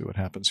 Let's see what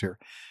happens here.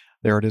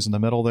 There it is in the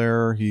middle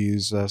there.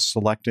 He's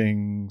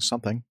selecting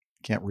something.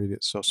 Can't read it,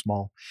 it's so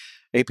small.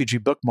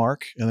 APG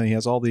bookmark, and then he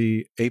has all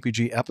the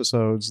APG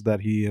episodes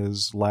that he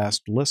has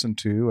last listened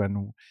to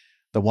and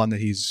the one that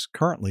he's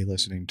currently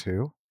listening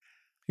to.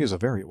 He is a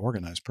very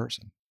organized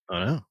person.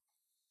 I know.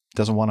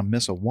 Doesn't want to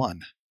miss a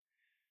one.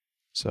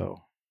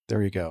 So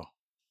there you go.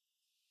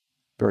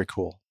 Very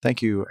cool.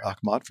 Thank you,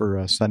 Ahmad,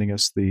 for sending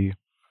us the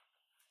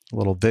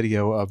little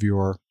video of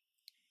your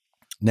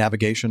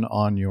navigation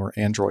on your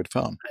Android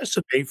phone. That's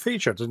a big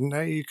feature. I didn't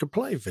know you could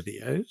play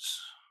videos.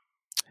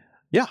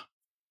 Yeah.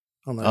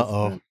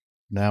 Uh-oh.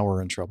 Now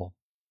we're in trouble.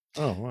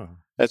 Oh, wow.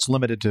 It's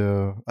limited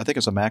to, I think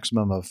it's a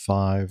maximum of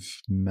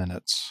 5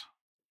 minutes.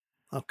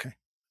 Okay.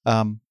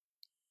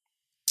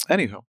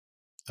 Anywho,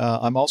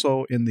 I'm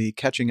also in the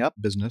catching up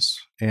business,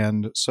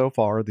 and so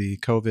far the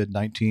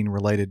COVID-19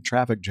 related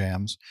traffic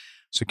jams,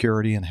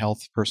 security and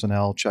health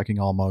personnel checking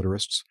all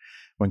motorists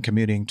when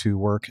commuting to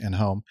work and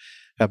home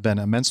have been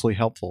immensely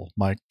helpful.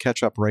 My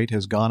catch-up rate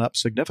has gone up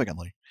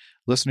significantly.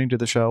 Listening to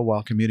the show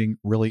while commuting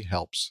really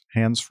helps.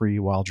 Hands-free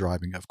while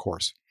driving, of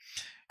course.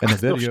 In the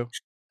video...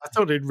 I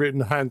thought he'd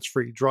written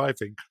hands-free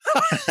driving.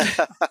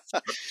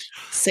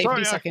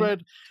 Sorry,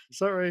 Ahmed.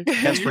 Sorry.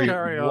 Hands-free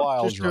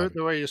while Just driving. do it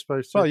the way you're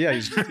supposed to. Well, yeah,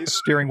 he's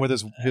steering with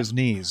his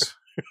knees.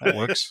 That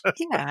works.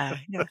 Yeah.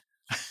 You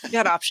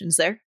got options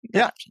there.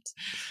 Options.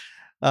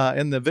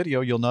 In the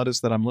video, you'll notice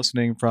that I'm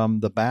listening from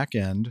the back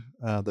end,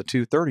 the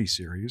 230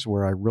 series,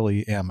 where I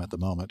really am at the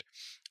moment,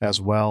 as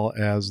well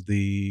as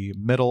the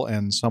middle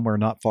and somewhere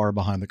not far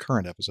behind the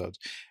current episodes.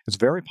 It's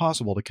very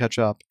possible to catch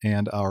up,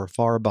 and our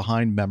far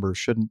behind members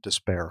shouldn't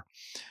despair.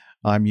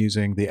 I'm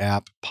using the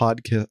app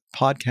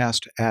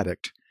Podcast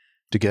Addict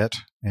to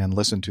get and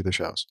listen to the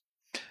shows.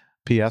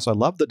 P.S. I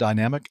love the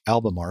dynamic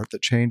album art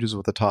that changes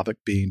with the topic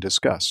being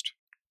discussed.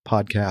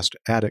 Podcast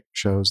Addict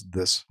shows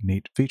this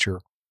neat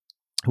feature.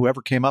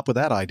 Whoever came up with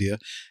that idea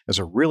is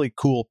a really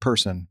cool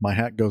person. My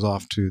hat goes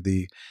off to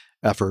the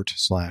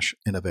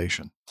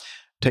effort/innovation.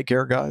 Take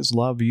care, guys.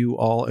 Love you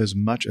all as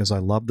much as I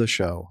love the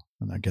show.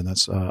 And again,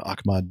 that's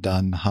Ahmad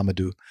Dan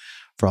Hamadou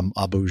from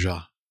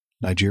Abuja,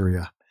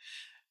 Nigeria.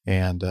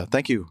 And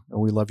thank you.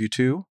 We love you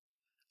too.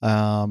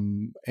 Yeah,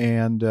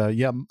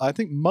 I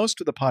think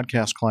most of the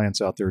podcast clients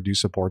out there do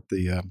support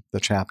the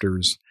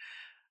chapters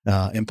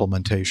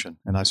implementation.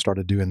 And I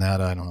started doing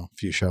that, I don't know, a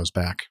few shows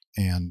back.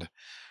 And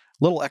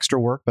little extra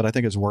work, but I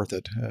think it's worth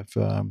it.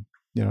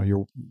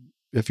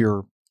 If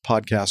your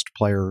podcast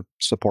player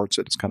supports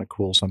it, it's kind of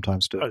cool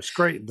sometimes to. It's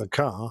great in the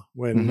car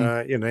when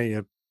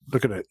you're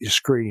looking at your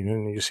screen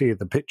and you see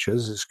the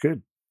pictures. It's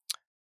good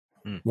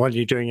while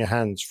you're doing your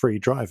hands-free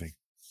driving.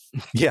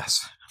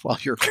 Yes, while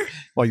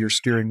you're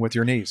steering with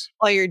your knees.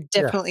 While you're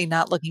definitely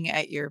not looking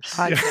at your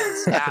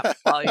podcast app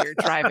while you're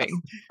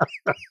driving.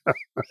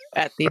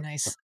 At the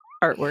nice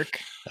artwork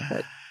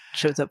that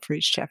shows up for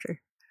each chapter.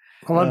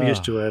 Well, I'm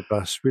used to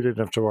Airbus. We didn't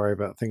have to worry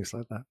about things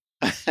like that.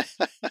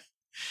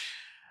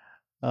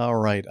 All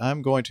right.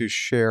 I'm going to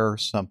share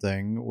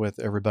something with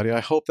everybody. I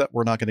hope that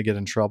we're not going to get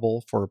in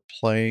trouble for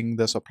playing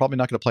this. I'm probably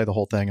not going to play the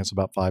whole thing. It's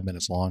about 5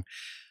 minutes long.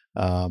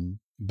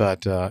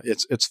 But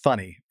it's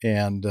funny.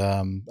 And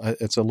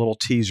it's a little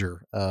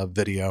teaser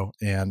video.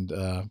 And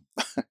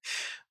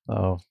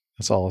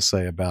that's all I'll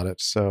say about it.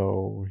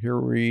 So here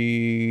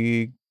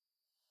we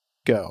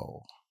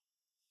go.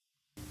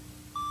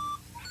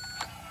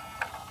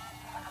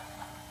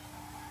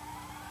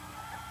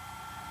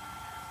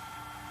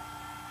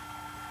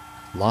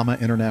 Llama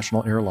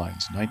International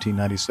Airlines,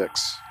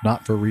 1996,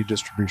 not for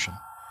redistribution.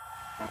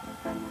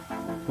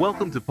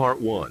 Welcome to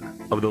Part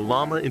 1 of the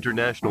Llama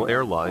International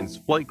Airlines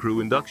Flight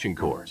Crew Induction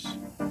Course.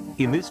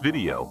 In this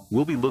video,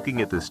 we'll be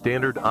looking at the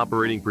standard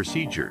operating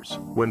procedures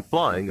when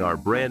flying our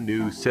brand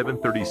new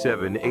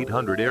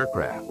 737-800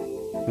 aircraft.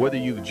 Whether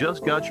you've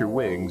just got your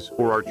wings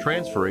or are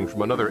transferring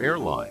from another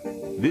airline,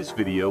 this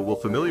video will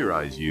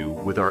familiarize you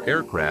with our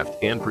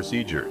aircraft and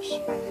procedures.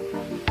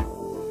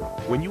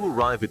 When you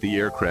arrive at the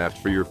aircraft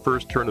for your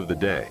first turn of the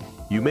day,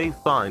 you may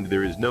find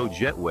there is no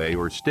jetway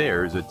or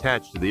stairs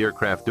attached to the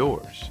aircraft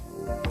doors.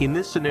 In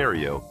this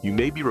scenario, you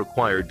may be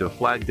required to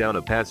flag down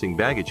a passing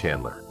baggage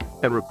handler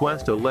and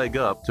request a leg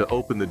up to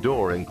open the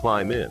door and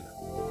climb in.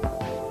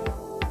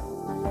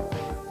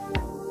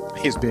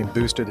 He's being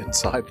boosted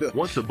inside the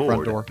Once front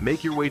aboard, door.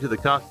 make your way to the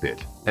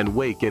cockpit and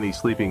wake any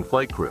sleeping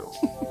flight crew,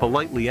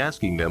 politely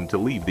asking them to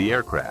leave the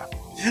aircraft.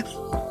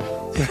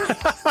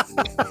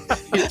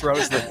 He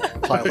throws the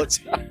pilots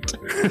out.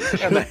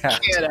 And the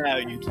hat. Get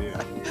out, you two.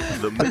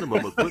 The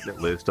minimum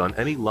equipment list on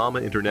any Llama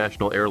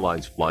International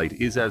Airlines flight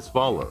is as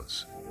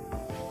follows.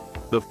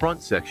 The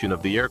front section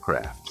of the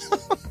aircraft.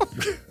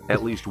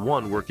 At least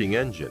one working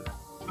engine.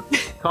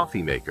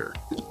 Coffee maker.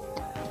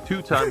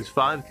 2 times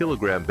 5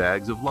 kilogram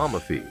bags of llama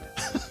feed.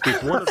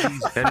 If one of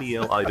these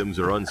NEL items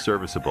are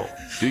unserviceable,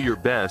 do your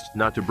best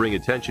not to bring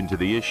attention to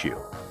the issue,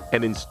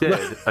 and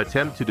instead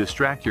attempt to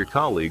distract your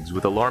colleagues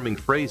with alarming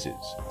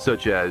phrases,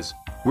 such as,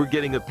 We're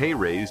getting a pay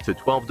raise to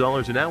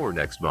 $12 an hour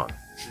next month.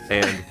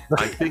 And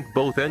I think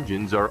both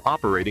engines are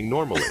operating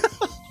normally.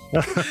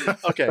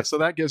 Okay, so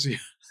that gives you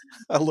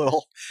a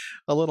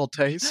little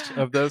taste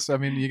of this. I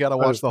mean, you got to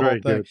watch the whole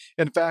thing. Good.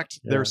 In fact,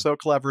 they're so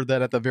clever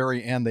that at the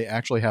very end they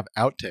actually have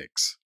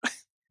outtakes,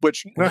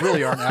 which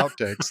really aren't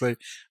outtakes.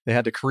 They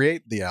had to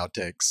create the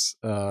outtakes.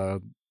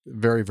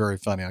 Very, very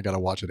funny. I got to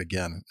watch it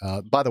again.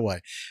 By the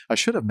way, I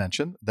should have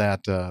mentioned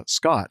that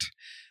Scott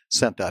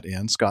sent that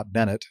in. Scott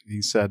Bennett.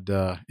 He said,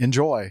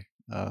 "Enjoy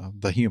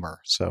the humor."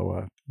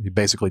 So he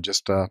basically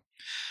just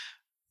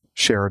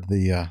shared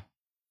the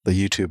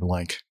YouTube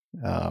link.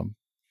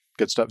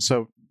 Good stuff.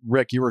 So,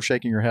 Rick, you were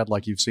shaking your head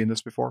like you've seen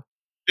this before.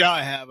 Yeah,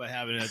 I have.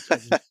 It's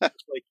just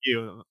like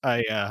you.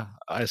 I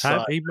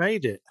saw. He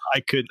made it.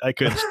 I couldn't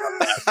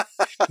stop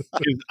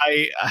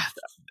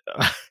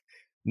that.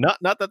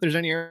 Not that there's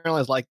any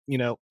airlines like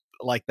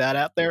that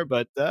out there,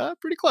 but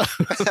pretty close.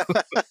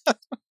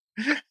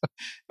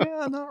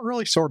 Yeah, not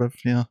really. Sort of.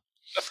 Yeah.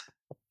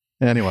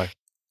 Anyway,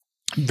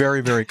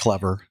 very, very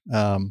clever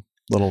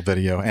little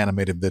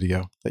animated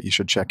video that you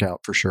should check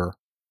out for sure.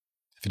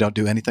 If you don't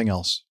do anything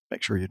else,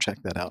 make sure you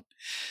check that out.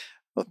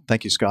 Well,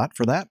 thank you, Scott,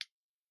 for that.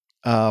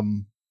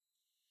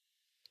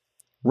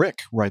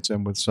 Rick writes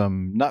in with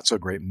some not so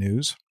great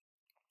news.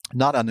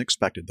 Not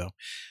unexpected, though.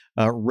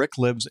 Rick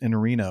lives in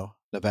Reno,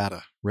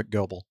 Nevada. Rick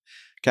Goebel.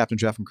 Captain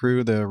Jeff and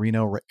crew, the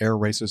Reno air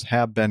races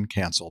have been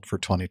canceled for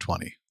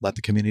 2020. Let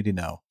the community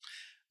know.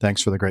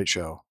 Thanks for the great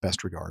show.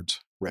 Best regards,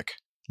 Rick.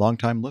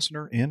 Longtime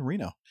listener in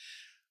Reno.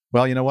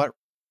 Well, you know what?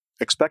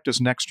 Expect us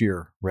next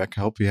year, Rick.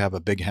 I hope you have a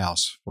big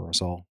house for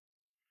us all,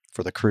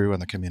 for the crew and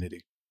the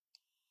community.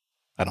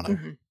 I don't know.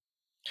 Mm-hmm.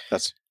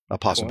 That's a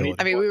possibility.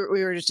 I mean,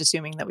 we were just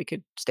assuming that we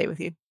could stay with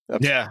you.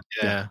 Yeah,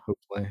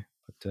 hopefully.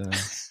 But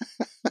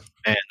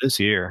man, this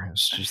year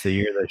is just the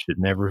year that should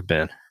never have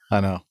been.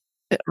 I know.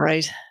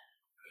 Right.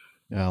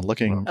 Yeah,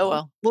 looking. Oh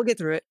well, we'll get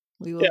through it.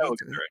 We will. We'll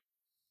get through it.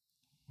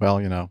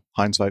 Well,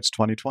 hindsight's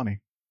 2020.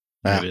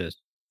 It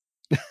is.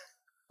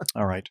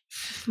 All right.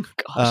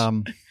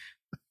 Gosh.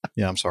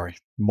 Yeah, I'm sorry.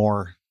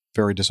 More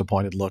very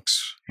disappointed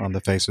looks on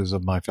the faces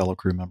of my fellow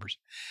crew members.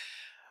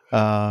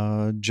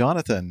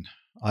 Jonathan,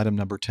 item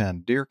number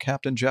 10. Dear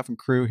Captain Jeff and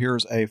crew,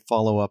 here's a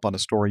follow-up on a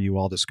story you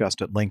all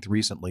discussed at length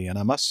recently, and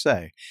I must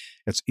say,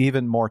 it's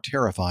even more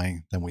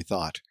terrifying than we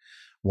thought.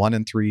 1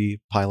 in 3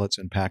 pilots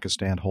in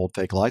Pakistan hold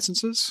fake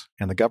licenses,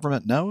 and the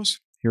government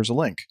knows. Here's a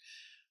link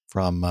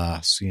from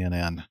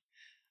CNN.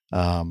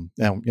 And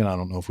I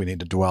don't know if we need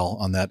to dwell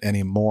on that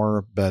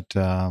anymore, but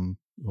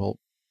we'll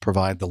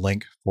provide the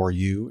link for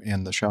you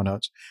in the show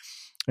notes.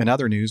 In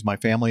other news, my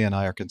family and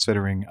I are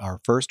considering our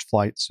first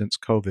flight since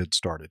COVID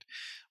started.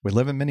 We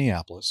live in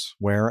Minneapolis,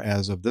 where,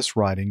 as of this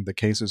writing, the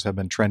cases have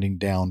been trending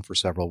down for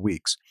several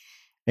weeks.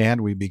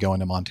 And we'd be going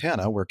to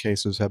Montana, where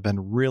cases have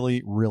been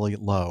really, really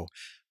low,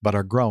 but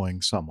are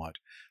growing somewhat.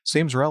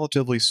 Seems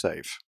relatively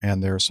safe,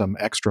 and there's some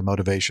extra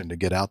motivation to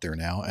get out there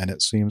now, and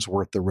it seems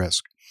worth the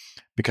risk.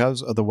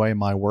 Because of the way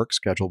my work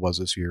schedule was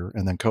this year,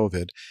 and then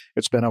COVID,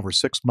 it's been over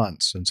 6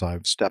 months since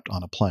I've stepped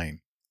on a plane.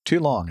 Too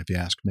long, if you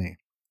ask me.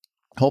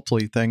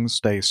 Hopefully things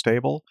stay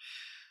stable,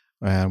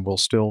 and we'll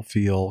still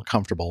feel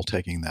comfortable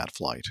taking that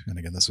flight. And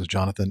again, this is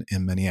Jonathan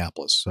in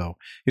Minneapolis, so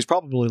he's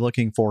probably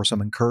looking for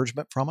some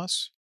encouragement from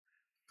us.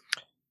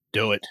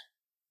 Do it.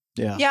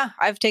 Yeah,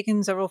 I've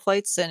taken several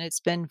flights and it's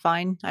been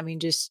fine. I mean,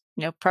 just,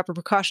 proper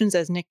precautions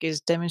as Nick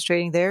is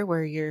demonstrating there.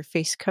 Wear your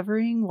face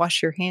covering,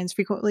 wash your hands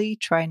frequently,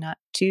 try not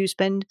to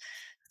spend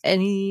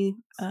any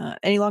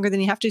longer than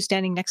you have to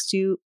standing next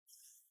to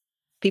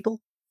people.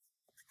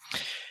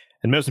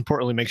 And most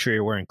importantly, make sure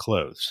you're wearing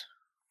clothes.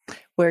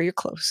 Wear your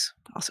clothes.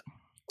 Awesome.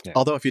 Yeah.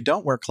 Although if you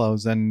don't wear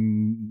clothes,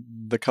 then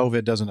the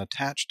COVID doesn't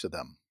attach to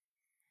them.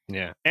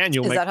 Yeah. And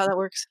Is that how that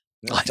works?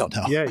 I don't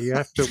know. Yeah, you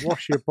have to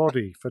wash your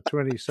body for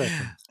 20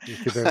 seconds.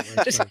 If you don't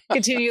wear Just clothes.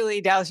 continually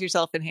douse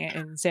yourself in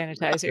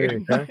sanitizer. There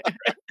you go.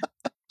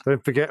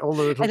 Don't forget all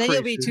the little And then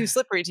you'll be creases. too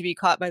slippery to be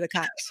caught by the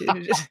cops.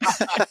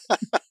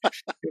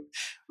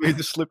 We're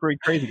the slippery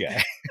crazy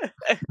guy.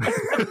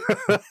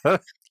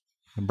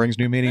 It brings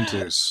new meaning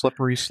to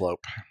slippery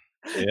slope.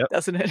 Yep.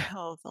 Doesn't it?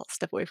 I'll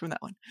step away from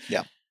that one.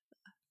 Yeah.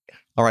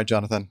 All right,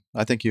 Jonathan.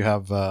 I think you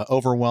have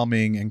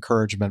overwhelming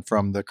encouragement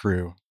from the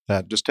crew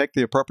that just take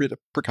the appropriate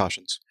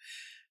precautions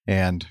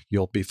and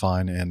you'll be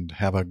fine and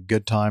have a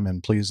good time.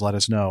 And please let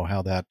us know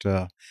how that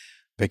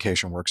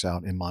vacation works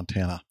out in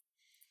Montana.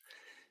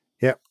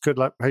 Yeah, good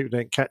luck. Hope you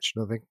don't catch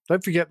nothing.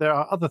 Don't forget there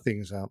are other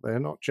things out there,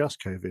 not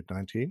just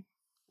COVID-19.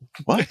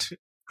 What?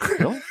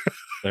 Really?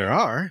 There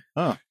are.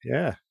 Oh,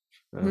 yeah.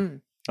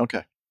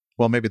 Okay.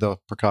 Well, maybe the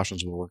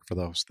precautions will work for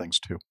those things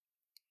too.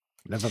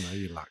 Never know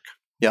your luck.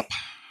 Yep.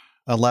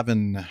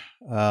 11.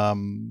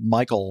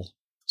 Michael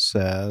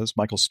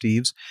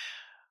Steves.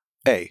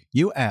 A,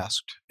 you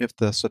asked if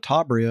the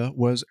Citabria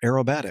was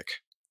aerobatic.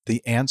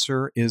 The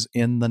answer is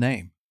in the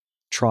name.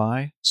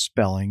 Try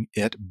spelling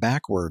it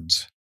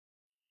backwards.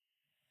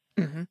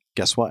 Mm-hmm.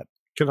 Guess what?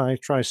 Can I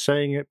try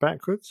saying it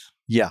backwards?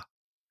 Yeah.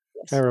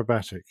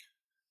 Aerobatic.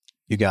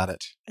 You got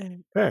it.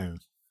 Oh,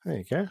 there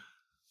you go.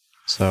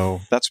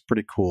 So that's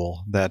pretty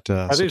cool. That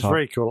is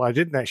very cool. I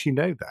didn't actually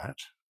know that.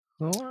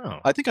 Oh,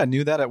 wow. I think I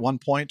knew that at one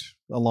point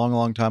a long,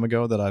 long time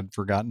ago that I'd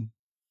forgotten.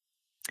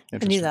 I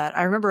knew that.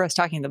 I remember us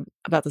talking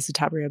about the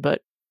Citabria,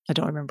 but I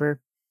don't remember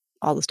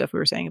all the stuff we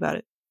were saying about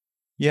it.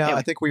 Yeah, Anyway.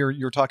 I think you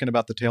were talking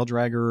about the tail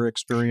dragger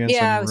experience. Yeah,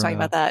 and I was talking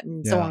about that,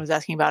 and someone was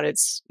asking about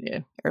its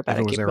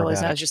aerobatic was capabilities,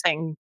 and I aerobatic. was just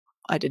saying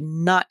I did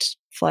not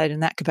fly it in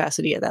that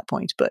capacity at that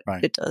point, but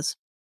Right. it does.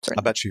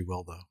 I bet you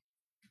will, though.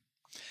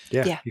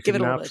 Yeah, you give can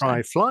it a now little bit of try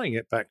time. flying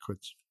it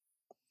backwards.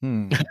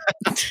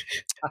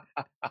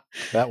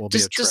 That will be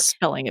a trick. Just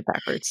spelling it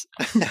backwards.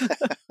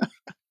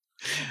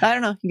 I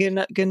don't know.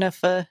 Good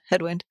enough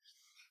headwind.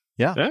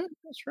 Yeah.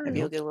 That's right. Maybe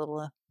you'll get a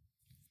little.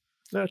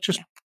 No,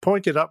 just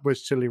point it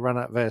upwards till you run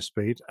out of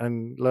airspeed,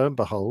 and lo and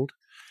behold,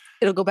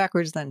 It'll go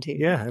backwards then too.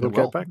 yeah, it'll It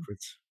go will.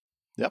 backwards.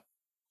 Yep.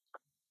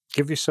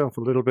 Give yourself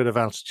a little bit of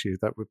altitude.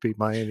 That would be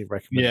my only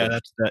recommendation. Yeah,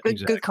 that's that. Good,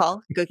 Exactly. good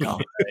call. Good call.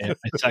 I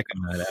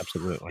second that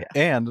absolutely.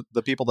 And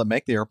the people that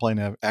make the airplane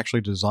have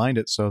actually designed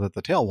it so that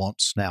the tail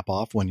won't snap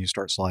off when you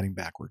start sliding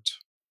backwards.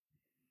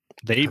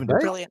 They even did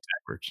Brilliant.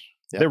 backwards.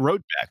 Yeah. They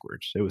rode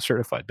backwards. It was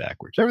certified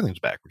backwards. Everything's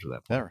backwards with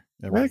that. There.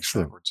 Everything's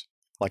Excellent. backwards,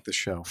 like the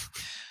show.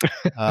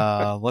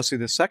 Let's see.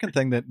 The second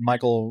thing that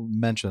Michael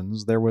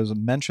mentions, there was a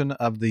mention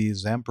of the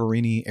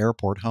Zamperini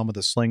Airport, home of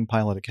the Sling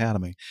Pilot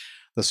Academy.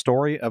 The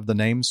story of the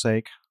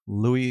namesake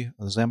Louis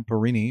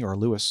Zamperini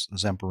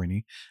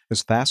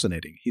is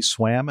fascinating. He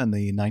swam in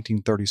the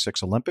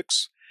 1936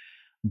 Olympics,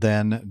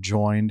 then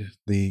joined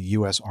the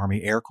U.S.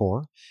 Army Air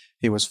Corps.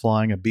 He was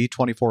flying a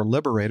B-24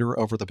 Liberator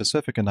over the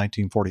Pacific in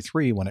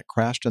 1943 when it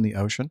crashed in the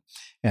ocean,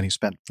 and he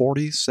spent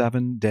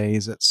 47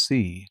 days at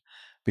sea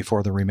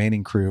before the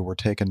remaining crew were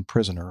taken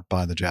prisoner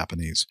by the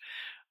Japanese.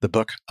 The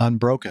book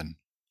Unbroken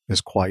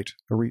is quite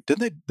a read.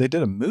 They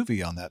did a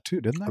movie on that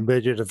too, didn't And they?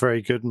 they did a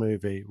very good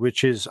movie,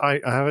 which is I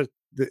have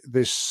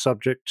this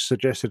subject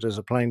suggested as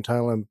a plain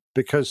tale, and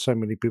because so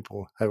many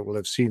people will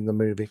have seen the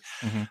movie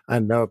Mhm.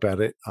 and know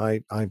about it,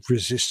 I've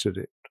resisted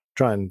it.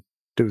 Try and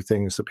do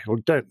things that people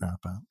don't know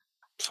about.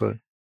 So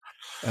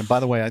And by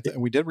the way,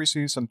 we did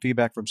receive some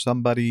feedback from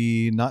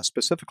somebody, not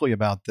specifically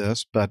about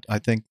this, but I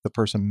think the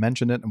person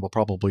mentioned it, and we'll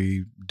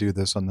probably do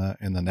this in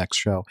the next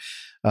show.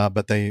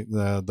 But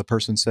the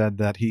person said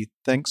that he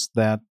thinks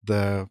that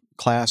the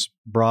Class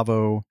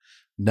Bravo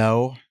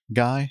No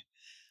guy,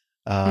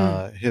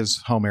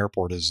 his home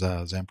airport is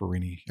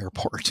Zamperini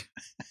Airport.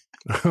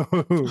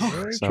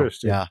 very So,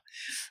 interesting. yeah.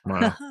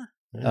 Wow.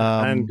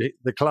 Yeah. And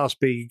the Class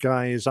B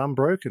guy is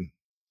unbroken.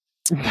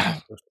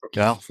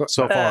 Well,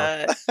 so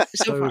far. So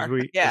So as far,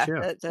 we- yeah,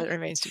 yeah. that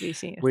remains to be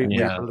seen. We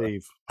Yeah.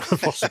 believe,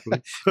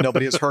 possibly.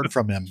 Nobody has heard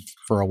from him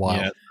for a while.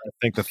 Yeah, I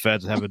think the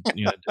feds have a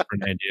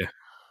different idea.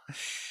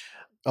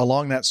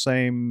 Along that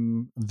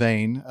same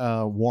vein,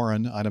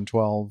 Warren, item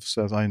 12,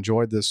 says, I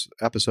enjoyed this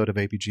episode of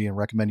APG and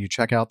recommend you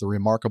check out the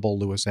remarkable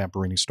Louis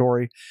Zamperini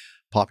story,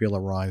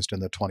 popularized in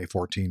the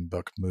 2014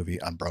 book movie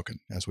Unbroken,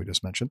 as we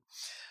just mentioned.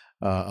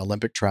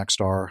 Olympic track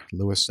star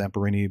Louis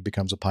Zamperini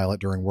becomes a pilot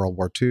during World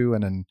War II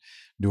and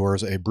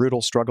endures a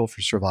brutal struggle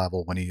for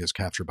survival when he is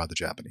captured by the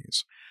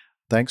Japanese.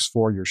 Thanks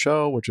for your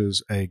show, which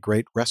is a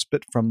great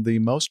respite from the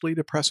mostly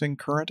depressing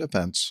current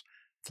events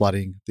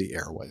flooding the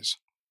airways.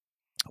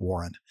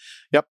 Warren.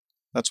 Yep,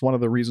 that's one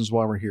of the reasons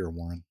why we're here,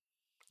 Warren.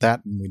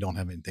 That and we don't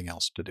have anything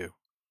else to do.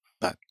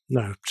 But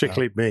No,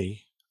 particularly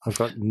me. I've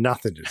got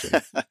nothing to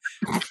do.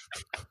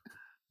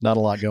 not a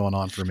lot going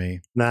on for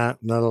me. Nah,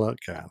 not a lot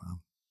going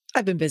on.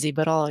 I've been busy,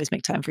 but I'll always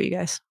make time for you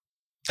guys.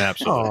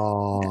 Absolutely.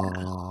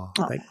 Oh,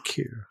 Yeah. thank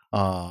you.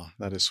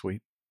 That is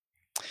sweet.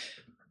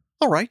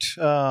 All right.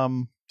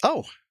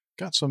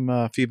 Got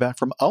some feedback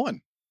from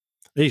Owen.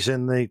 He's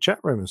in the chat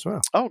room as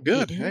well. Oh,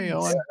 good. It Hey, is.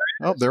 Owen.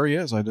 Oh, there he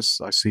is.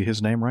 I see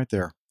his name right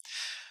there.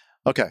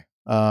 Okay.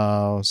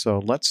 So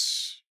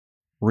let's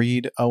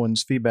read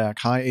Owen's feedback.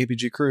 Hi,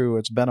 APG crew.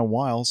 It's been a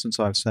while since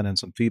I've sent in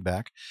some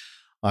feedback.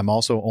 I'm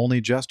also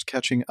only just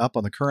catching up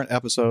on the current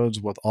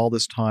episodes with all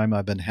this time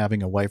I've been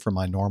having away from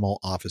my normal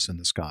office in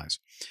the skies.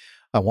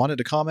 I wanted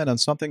to comment on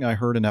something I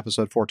heard in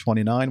episode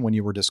 429 when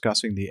you were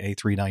discussing the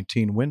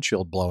A319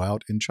 windshield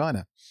blowout in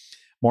China.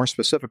 More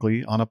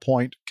specifically, on a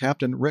point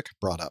Captain Rick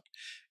brought up.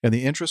 In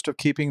the interest of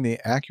keeping the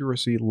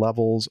accuracy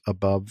levels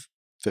above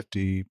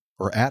 50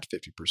 or at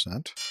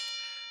 50%,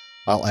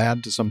 I'll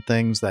add to some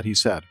things that he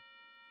said.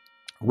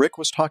 Rick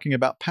was talking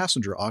about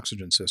passenger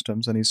oxygen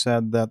systems, and he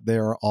said that they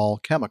are all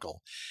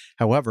chemical.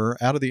 However,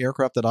 out of the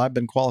aircraft that I've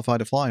been qualified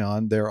to fly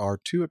on, there are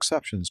two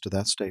exceptions to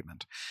that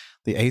statement.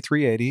 The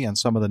A380 and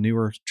some of the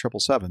newer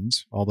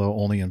 777s, although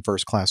only in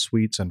first-class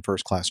suites and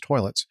first-class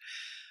toilets.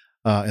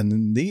 And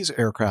in these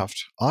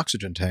aircraft,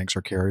 oxygen tanks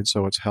are carried,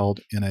 so it's held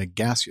in a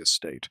gaseous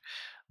state.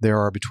 There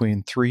are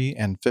between 3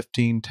 and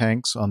 15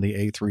 tanks on the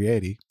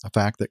A380, a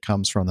fact that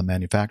comes from the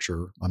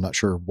manufacturer. I'm not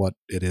sure what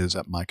it is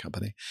at my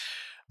company.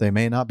 They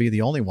may not be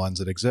the only ones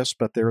that exist,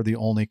 but they're the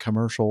only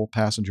commercial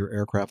passenger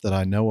aircraft that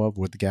I know of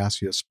with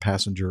gaseous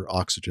passenger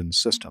oxygen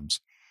systems.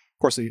 Of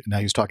course, now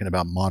he's talking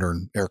about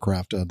modern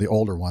aircraft. The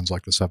older ones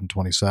like the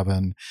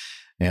 727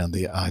 and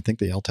I think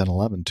the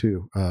L-1011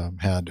 too,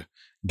 had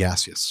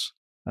gaseous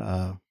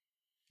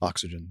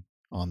oxygen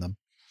on them.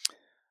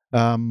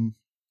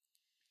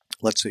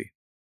 Let's see.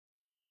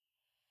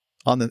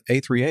 On the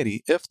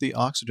A380, if the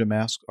oxygen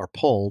masks are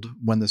pulled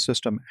when the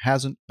system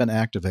hasn't been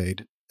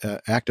activated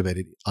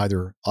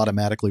either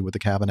automatically with the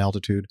cabin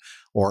altitude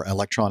or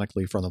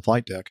electronically from the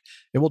flight deck,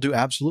 it will do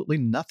absolutely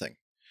nothing.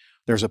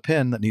 There's a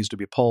pin that needs to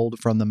be pulled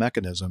from the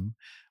mechanism,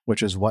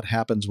 which is what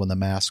happens when the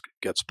mask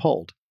gets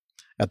pulled.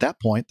 At that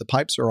point, the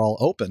pipes are all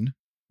open,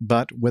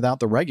 but without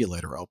the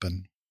regulator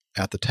open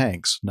at the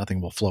tanks,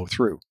 nothing will flow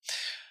through.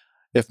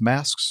 If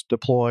masks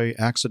deploy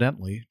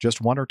accidentally,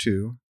 just one or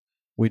two,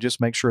 we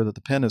just make sure that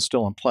the pin is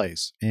still in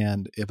place.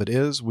 And if it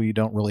is, we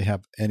don't really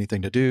have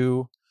anything to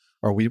do,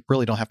 or we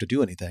really don't have to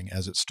do anything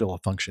as it's still a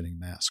functioning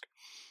mask.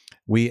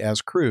 We,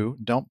 as crew,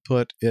 don't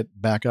put it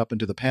back up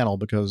into the panel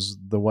because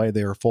the way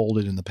they are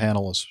folded in the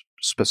panel is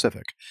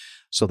specific,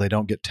 so they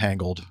don't get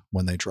tangled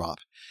when they drop.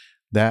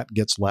 That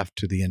gets left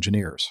to the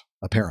engineers,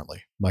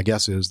 apparently. My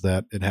guess is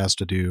that it has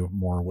to do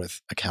more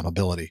with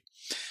accountability.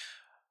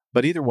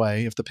 But either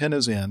way, if the pin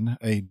is in,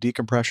 a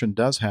decompression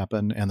does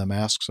happen and the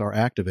masks are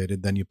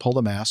activated, then you pull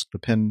the mask, the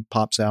pin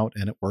pops out,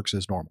 and it works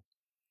as normal.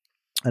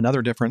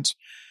 Another difference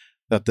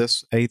that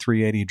this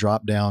A380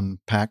 drop-down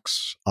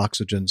PAX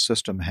oxygen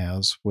system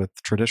has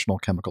with traditional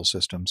chemical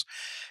systems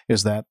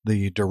is that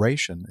the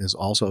duration is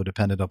also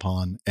dependent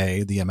upon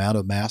A, the amount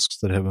of masks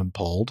that have been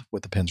pulled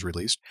with the pins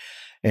released,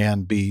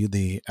 and B,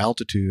 the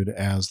altitude,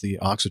 as the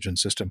oxygen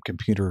system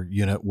computer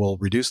unit will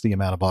reduce the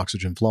amount of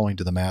oxygen flowing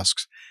to the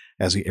masks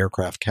as the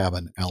aircraft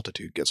cabin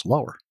altitude gets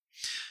lower.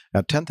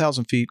 At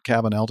 10,000 feet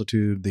cabin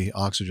altitude, the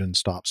oxygen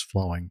stops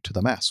flowing to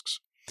the masks.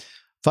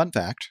 Fun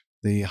fact,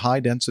 the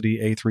high-density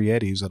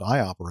A380s that I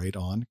operate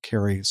on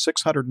carry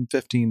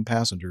 615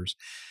 passengers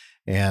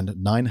and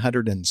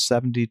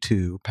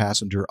 972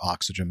 passenger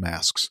oxygen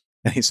masks.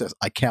 And he says,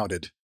 I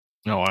counted.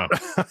 Oh, wow.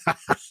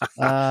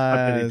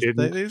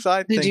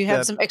 Did you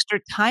have some extra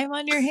time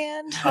on your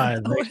hand? I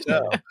think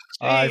so.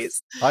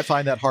 I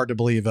find that hard to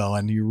believe,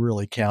 Owen. You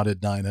really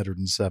counted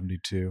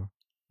 972.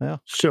 Yeah.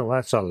 Still,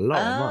 that's a lot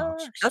of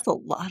masks. That's a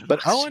lot of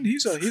But Owen,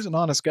 he's an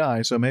honest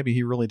guy, so maybe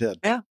he really did.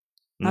 Yeah,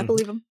 I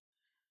believe him.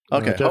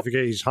 Okay. Don't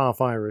forget he's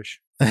half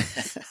Irish.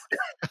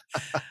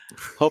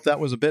 Hope that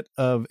was a bit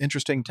of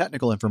interesting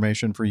technical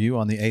information for you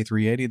on the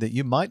A380 that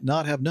you might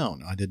not have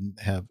known. I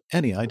didn't have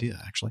any idea,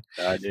 actually.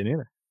 I didn't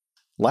either.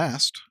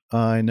 Last,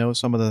 I know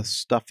some of the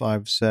stuff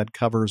I've said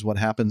covers what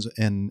happens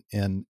in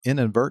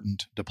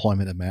inadvertent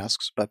deployment of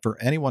masks, but for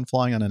anyone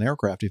flying on an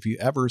aircraft, if you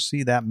ever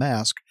see that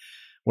mask,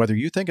 whether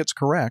you think it's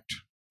correct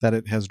that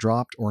it has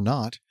dropped or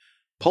not,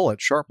 pull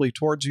it sharply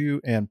towards you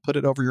and put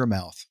it over your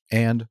mouth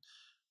and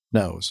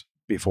nose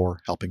before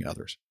helping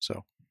others.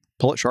 So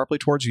pull it sharply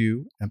towards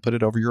you and put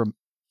it over your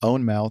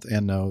own mouth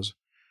and nose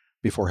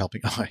before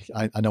helping.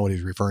 I know what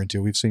he's referring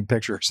to. We've seen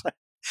pictures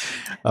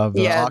of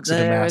oxygen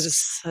there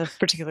masks. was a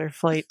particular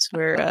flight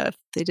where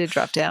they did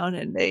drop down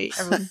and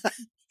everyone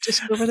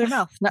just over their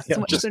mouth, not so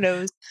much their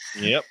nose.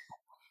 Yep.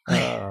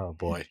 Oh,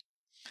 boy.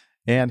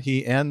 And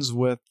he ends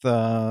with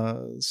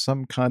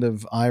some kind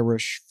of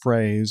Irish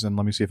phrase, and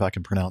let me see if I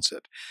can pronounce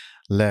it.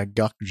 Le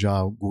gach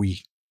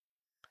gui,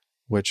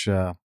 which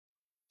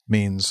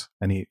means,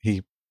 and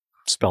he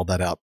spelled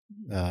that out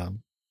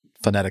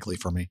phonetically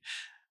for me.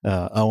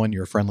 Owen,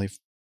 your friendly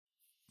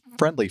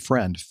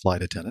friend,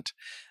 flight attendant.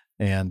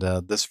 And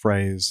this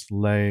phrase,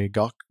 le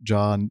gach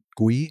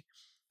gui,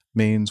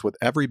 means with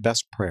every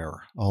best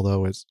prayer,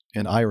 although it's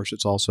in Irish,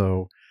 it's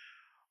also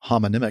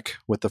homonymic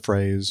with the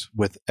phrase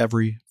with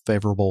every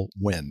favorable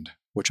wind,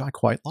 which I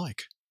quite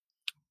like.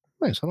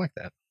 Nice, I like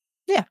that.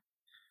 Yeah.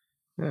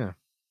 Yeah.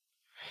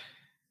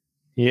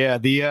 Yeah,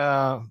 the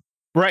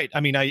right. I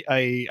mean, I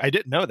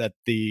didn't know that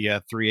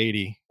the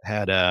 380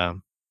 had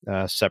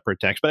separate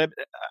tanks, but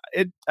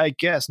I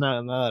guess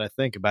now that I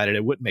think about it,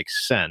 it would make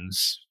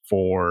sense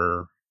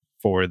for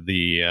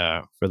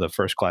the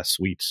first class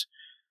suites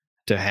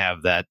to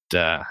have that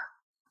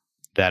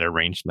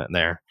arrangement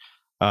there.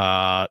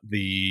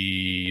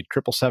 The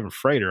 777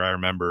 freighter, I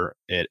remember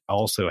it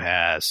also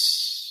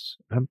has,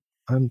 and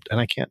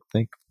I can't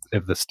think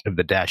if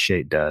the Dash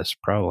 8 does,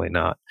 probably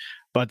not.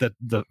 But the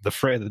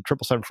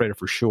 777 freighter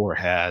for sure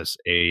has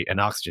an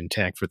oxygen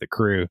tank for the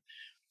crew,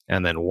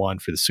 and then one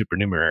for the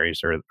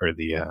supernumeraries or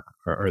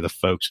the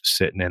folks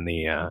sitting in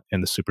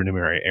the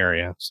supernumerary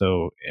area.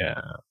 So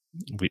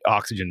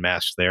oxygen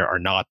masks there are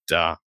not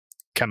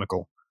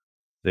chemical;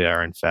 they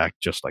are in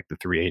fact just like the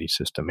 380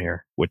 system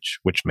here, which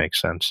makes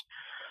sense.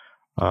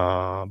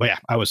 But yeah,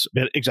 I was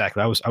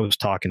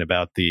talking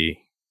about the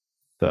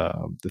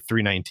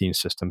 319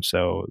 system.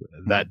 So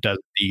that does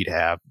indeed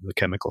have the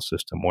chemical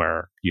system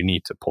where you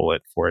need to pull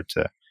it for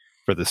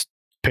this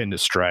pin to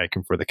strike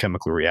and for the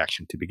chemical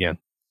reaction to begin.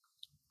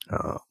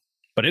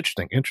 But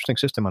interesting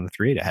system on the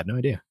 380. I had no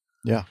idea.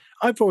 Yeah.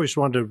 I've always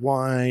wondered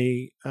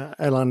why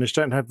airliners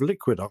don't have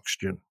liquid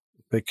oxygen,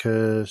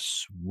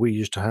 because we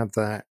used to have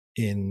that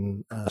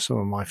in some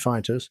of my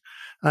fighters,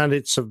 and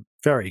it's a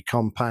very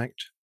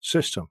compact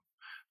system,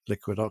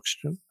 liquid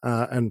oxygen,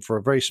 and for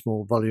a very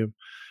small volume,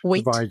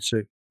 Weight. provides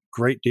a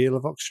great deal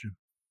of oxygen.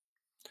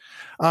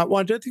 Well,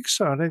 I don't think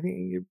so. I don't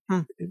think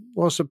it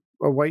was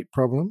a weight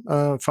problem.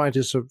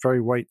 Fighters are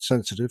very weight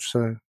sensitive,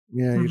 so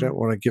you don't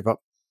want to give up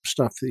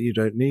stuff that you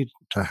don't need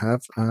to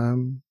have.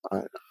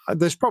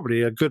 There's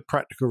probably a good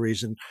practical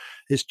reason.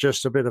 It's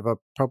just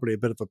probably a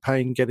bit of a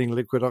pain getting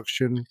liquid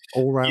oxygen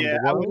all around the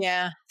world.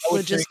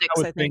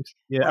 Logistics, I think.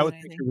 I would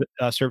think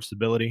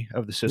serviceability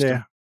of the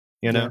system.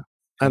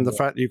 And the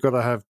fact that you've got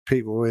to have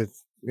people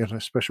with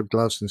special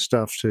gloves and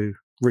stuff to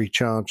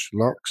recharge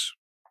locks.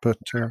 But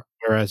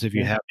whereas if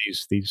you have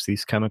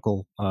these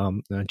chemical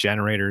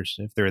generators,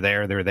 if they're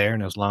there, they're there,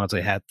 and as long as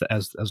they had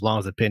as long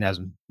as the pin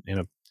hasn't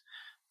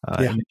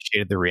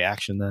initiated the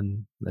reaction,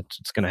 then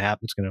it's going to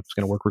happen. It's going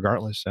to work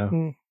regardless.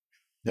 So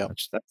that'd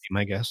be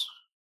my guess.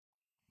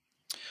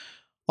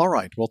 All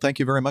right. Well, thank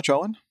you very much,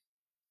 Owen.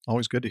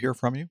 Always good to hear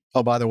from you.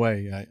 Oh, by the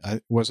way,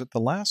 I was it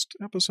the last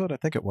episode? I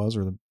think it was,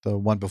 or the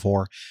one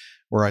before,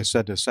 where I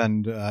said to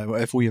send,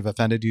 if we have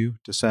offended you,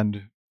 to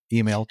send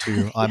email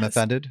to I'm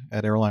offended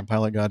at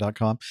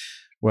airlinepilotguy.com.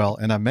 Well,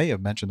 and I may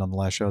have mentioned on the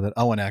last show that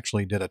Owen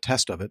actually did a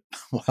test of it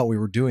while we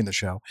were doing the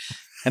show,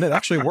 and it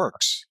actually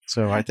works.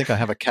 So I think I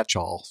have a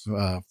catch-all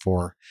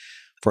for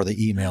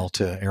the email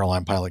to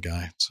Airline Pilot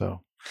Guy.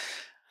 So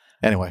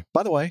anyway,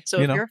 by the way, so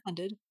if you're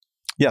offended,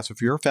 yes,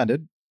 if you're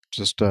offended,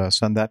 just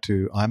send that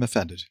to I'm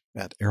offended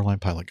at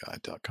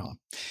airlinepilotguy.com.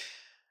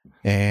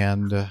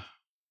 And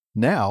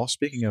now,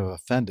 speaking of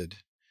offended,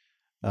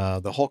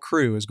 the whole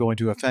crew is going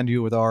to offend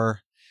you with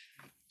our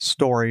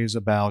stories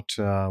about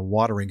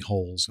watering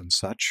holes and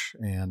such.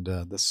 And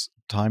this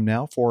time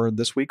now for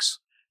this week's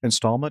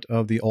installment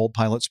of the Old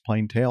Pilot's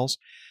Plain Tales.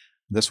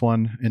 This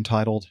one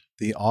entitled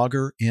The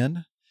Auger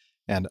Inn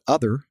and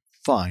Other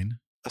Fine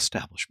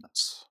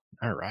Establishments.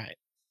 All right.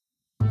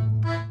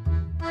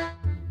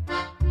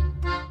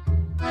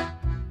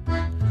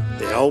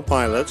 The Old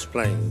Pilot's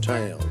Plain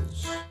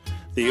Tales.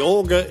 The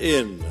Auger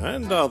Inn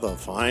and Other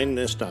Fine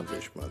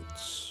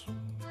Establishments.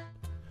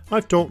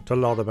 I've talked a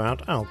lot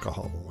about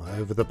alcohol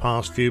over the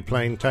past few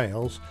plain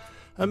tales,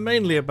 and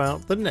mainly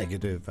about the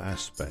negative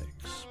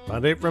aspects,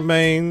 but it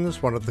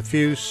remains one of the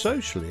few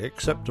socially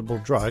acceptable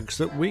drugs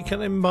that we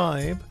can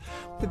imbibe,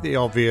 with the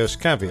obvious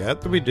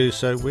caveat that we do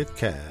so with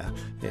care,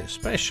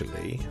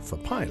 especially for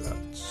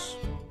pilots.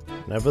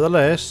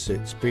 Nevertheless,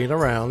 it's been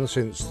around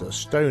since the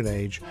Stone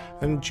Age,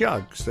 and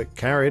jugs that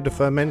carried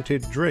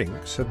fermented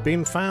drinks have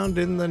been found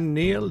in the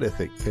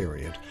Neolithic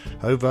period,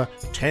 over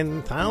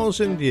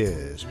 10,000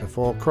 years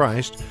before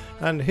Christ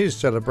and his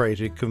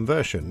celebrated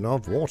conversion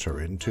of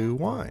water into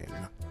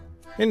wine.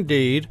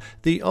 Indeed,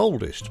 the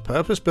oldest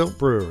purpose-built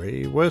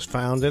brewery was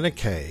found in a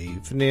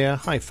cave near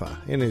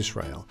Haifa in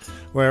Israel,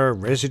 where a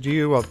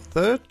residue of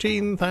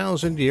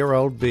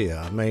 13,000-year-old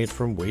beer made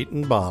from wheat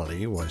and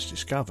barley was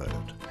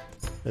discovered.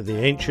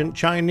 The ancient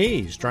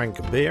Chinese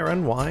drank beer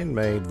and wine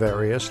made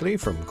variously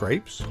from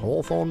grapes,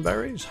 hawthorn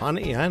berries,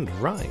 honey, and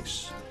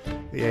rice.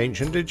 The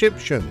ancient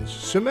Egyptians,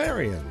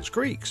 Sumerians,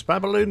 Greeks,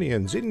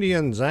 Babylonians,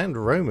 Indians, and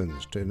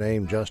Romans, to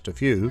name just a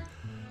few,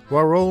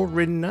 were all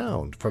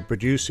renowned for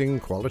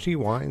producing quality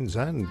wines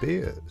and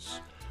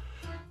beers.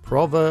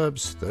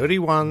 Proverbs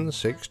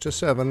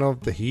 31:6-7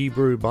 of the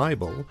Hebrew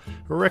Bible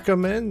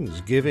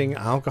recommends giving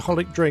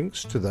alcoholic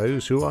drinks to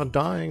those who are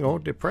dying or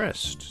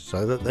depressed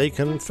so that they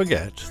can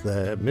forget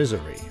their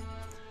misery.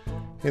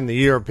 In the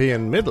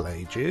European Middle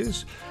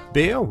Ages,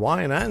 beer,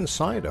 wine, and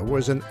cider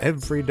was an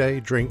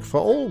everyday drink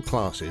for all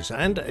classes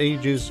and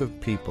ages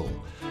of people,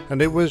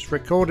 and it was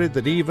recorded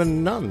that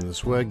even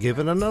nuns were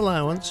given an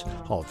allowance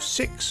of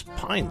 6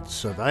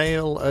 pints of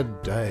ale a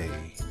day.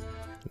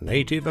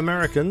 Native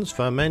Americans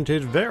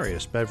fermented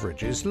various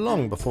beverages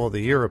long before the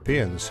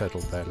Europeans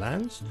settled their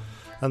lands,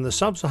 and the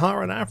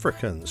sub-Saharan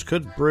Africans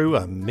could brew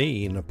a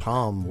mean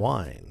palm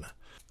wine.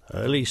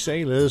 Early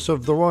sailors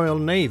of the Royal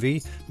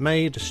Navy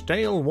made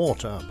stale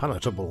water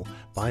palatable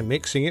by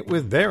mixing it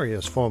with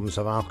various forms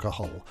of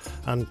alcohol,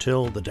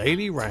 until the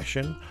daily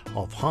ration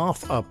of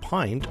half a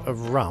pint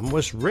of rum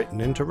was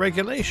written into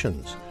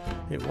regulations.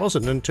 It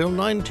wasn't until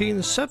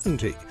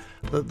 1970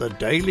 that the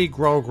daily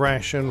grog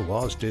ration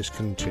was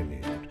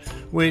discontinued,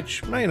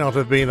 which may not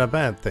have been a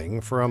bad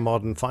thing for a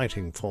modern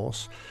fighting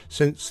force,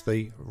 since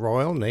the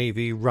Royal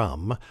Navy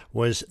rum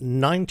was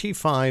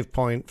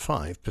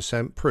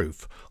 95.5%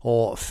 proof,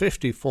 or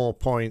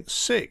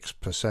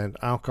 54.6%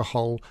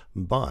 alcohol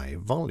by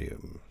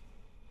volume.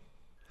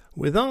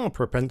 With our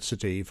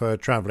propensity for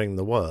travelling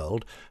the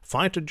world,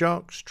 fighter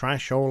jocks,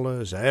 trash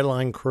haulers,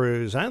 airline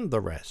crews, and the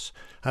rest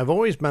have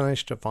always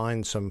managed to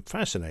find some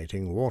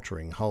fascinating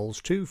watering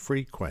holes too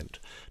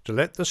frequent to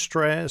let the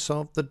stress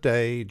of the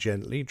day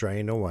gently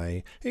drain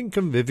away in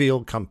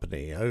convivial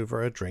company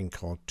over a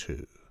drink or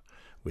two.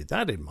 With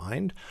that in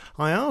mind,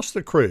 I asked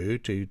the crew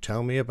to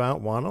tell me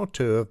about one or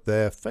two of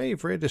their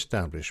favourite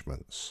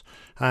establishments,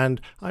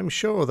 and I'm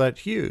sure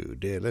that you,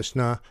 dear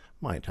listener,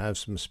 might have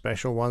some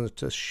special ones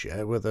to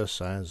share with us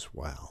as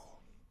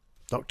well.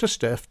 Dr.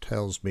 Steph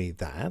tells me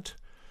that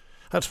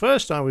At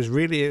first I was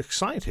really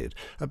excited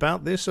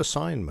about this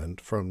assignment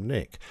from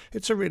Nick.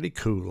 It's a really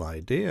cool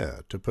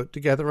idea to put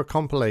together a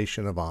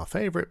compilation of our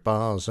favourite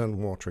bars and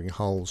watering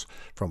holes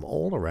from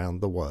all around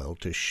the world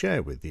to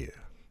share with you.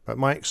 But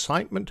my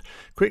excitement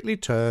quickly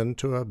turned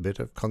to a bit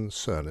of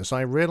concern as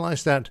I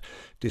realised that,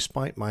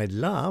 despite my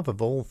love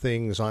of all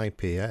things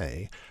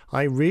IPA,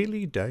 I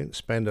really don't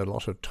spend a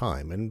lot of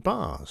time in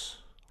bars.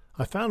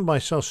 I found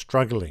myself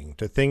struggling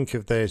to think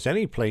if there's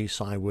any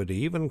place I would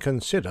even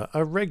consider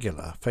a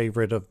regular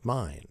favourite of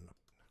mine.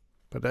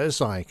 But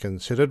as I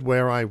considered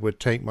where I would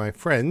take my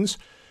friends,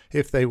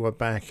 if they were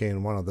back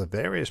in one of the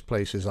various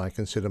places I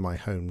consider my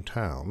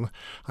hometown,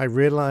 I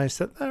realised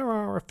that there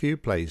are a few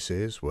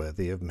places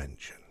worthy of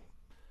mention.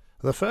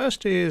 The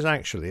first is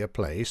actually a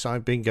place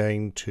I've been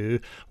going to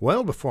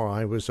well before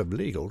I was of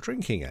legal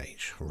drinking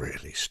age.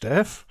 Really,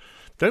 Steph?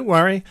 Don't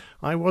worry,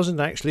 I wasn't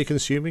actually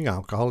consuming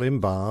alcohol in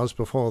bars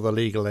before the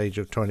legal age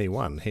of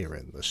 21 here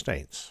in the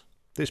States.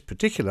 This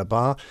particular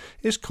bar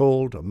is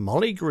called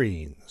Molly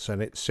Green's, and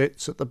it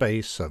sits at the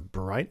base of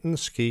Brighton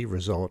Ski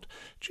Resort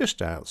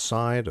just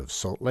outside of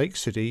Salt Lake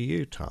City,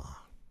 Utah.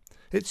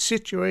 It's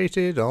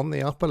situated on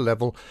the upper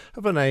level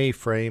of an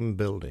A-frame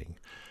building,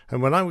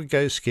 and when I would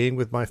go skiing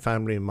with my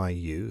family in my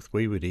youth,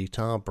 we would eat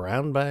our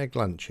brown bag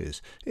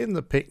lunches in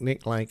the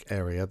picnic-like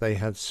area they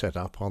had set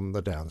up on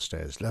the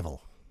downstairs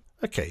level.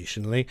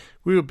 Occasionally,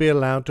 we would be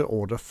allowed to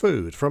order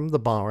food from the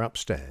bar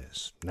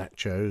upstairs.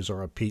 Nachos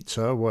or a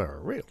pizza were a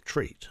real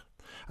treat.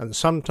 And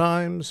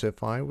sometimes,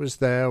 if I was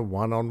there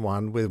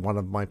one-on-one with one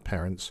of my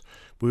parents,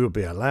 we would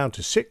be allowed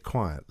to sit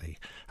quietly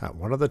at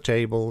one of the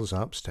tables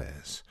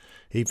upstairs,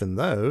 even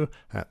though,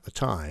 at the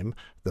time,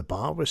 the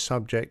bar was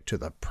subject to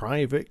the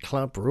private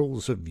club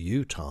rules of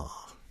Utah.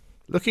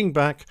 Looking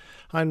back,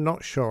 I'm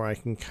not sure I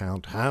can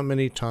count how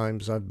many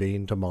times I've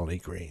been to Molly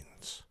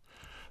Green's.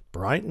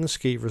 Brighton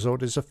Ski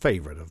Resort is a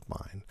favourite of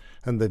mine,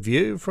 and the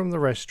view from the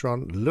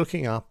restaurant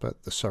looking up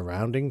at the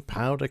surrounding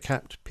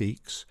powder-capped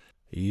peaks,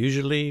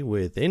 usually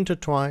with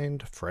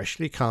intertwined,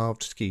 freshly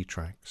carved ski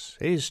tracks,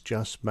 is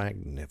just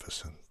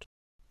magnificent.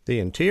 The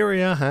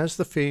interior has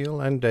the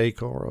feel and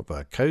decor of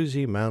a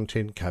cosy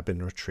mountain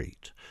cabin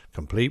retreat,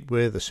 complete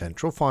with a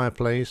central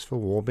fireplace for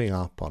warming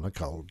up on a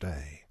cold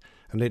day.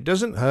 And it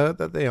doesn't hurt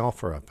that they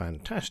offer a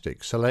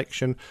fantastic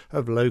selection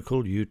of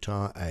local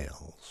Utah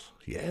ales.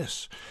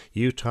 Yes,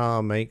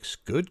 Utah makes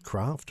good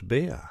craft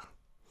beer.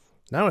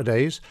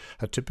 Nowadays,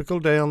 a typical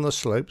day on the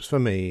slopes for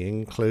me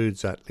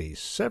includes at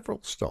least several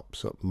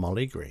stops at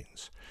Molly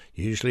Green's,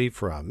 usually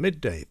for a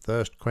midday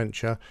thirst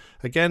quencher,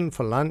 again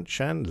for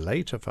lunch and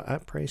later for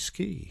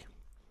après-ski.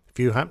 If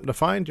you happen to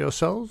find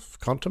yourself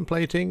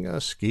contemplating a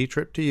ski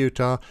trip to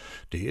Utah,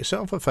 do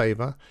yourself a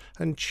favour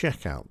and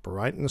check out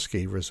Brighton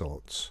Ski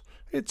Resorts.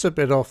 It's a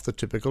bit off the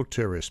typical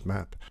tourist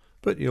map,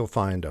 but you'll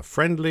find a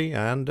friendly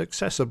and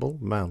accessible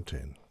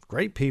mountain,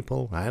 great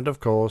people, and, of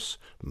course,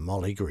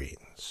 Molly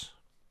Green's.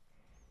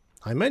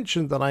 I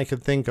mentioned that I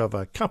could think of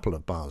a couple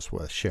of bars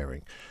worth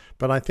sharing,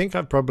 but I think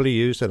I've probably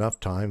used enough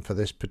time for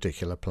this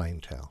particular plain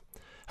tale.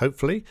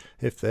 Hopefully,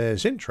 if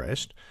there's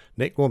interest,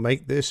 Nick will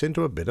make this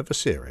into a bit of a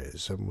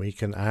series, and we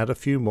can add a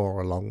few more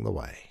along the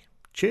way.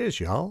 Cheers,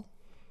 y'all!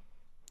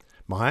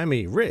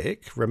 Miami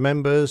Rick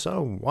remembers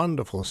a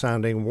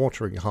wonderful-sounding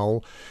watering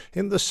hole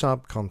in the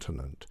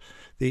subcontinent,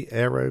 the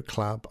Aero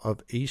Club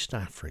of East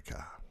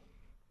Africa.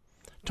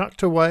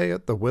 Tucked away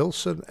at the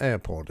Wilson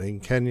Airport in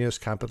Kenya's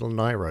capital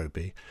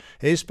Nairobi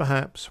is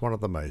perhaps one of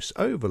the most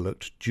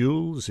overlooked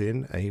jewels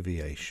in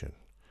aviation.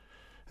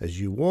 As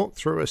you walk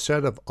through a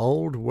set of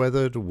old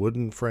weathered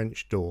wooden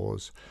French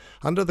doors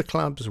under the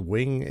club's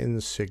wing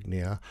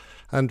insignia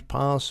and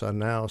pass a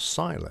now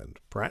silent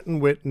Pratt &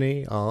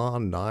 Whitney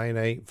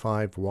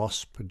R985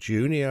 Wasp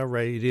Junior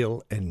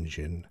radial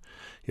engine,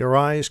 your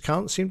eyes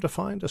can't seem to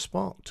find a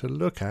spot to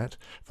look at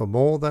for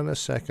more than a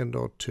second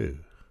or two.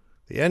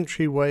 The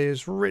entryway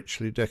is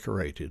richly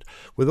decorated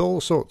with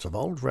all sorts of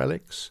old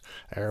relics,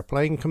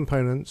 airplane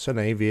components, and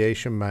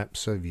aviation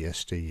maps of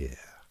yesteryear.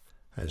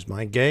 As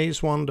my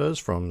gaze wanders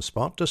from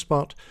spot to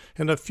spot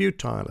in a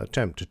futile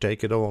attempt to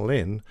take it all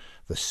in,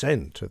 the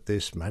scent of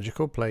this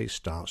magical place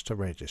starts to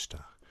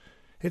register.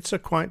 It's a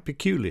quite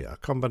peculiar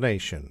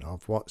combination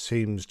of what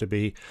seems to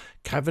be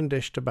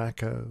Cavendish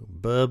tobacco,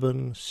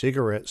 bourbon,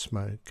 cigarette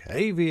smoke,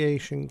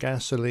 aviation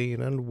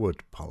gasoline, and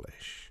wood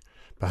polish,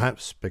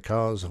 perhaps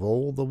because of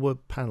all the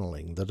wood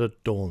panelling that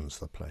adorns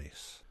the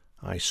place.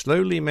 I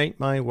slowly make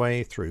my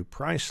way through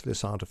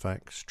priceless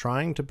artifacts,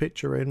 trying to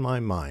picture in my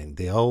mind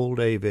the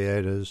old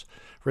aviators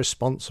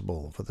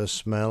responsible for the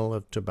smell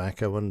of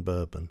tobacco and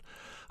bourbon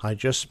I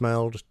just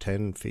smelled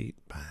 10 feet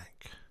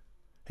back.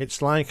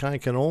 It's like I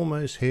can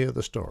almost hear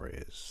the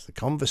stories, the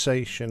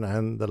conversation,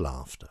 and the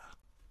laughter.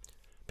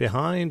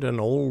 Behind an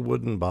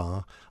all-wooden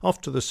bar, off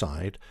to the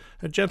side,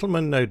 a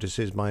gentleman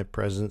notices my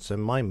presence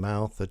and my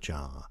mouth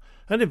ajar,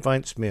 and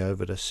invites me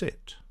over to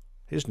sit.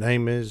 His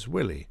name is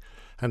Willie,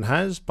 and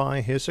has,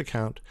 by his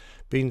account,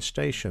 been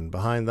stationed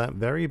behind that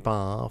very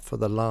bar for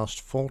the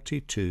last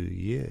 42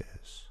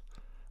 years.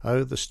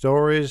 Oh, the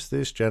stories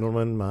this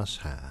gentleman must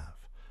have.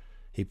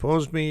 He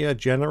pours me a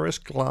generous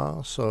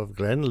glass of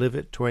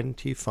Glenlivet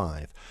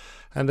 25,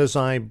 and as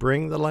I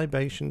bring the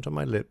libation to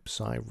my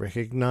lips, I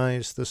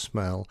recognize the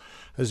smell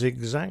as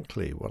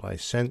exactly what I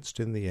sensed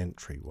in the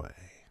entryway.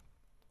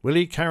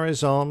 Willie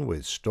carries on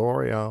with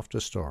story after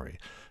story,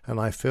 and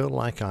I feel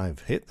like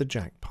I've hit the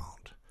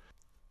jackpot.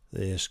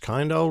 This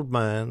kind old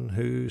man,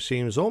 who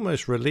seems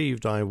almost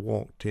relieved I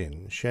walked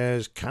in,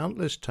 shares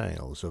countless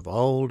tales of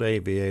old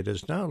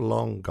aviators now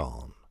long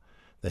gone,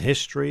 the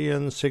history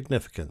and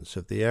significance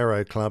of the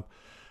Aero Club,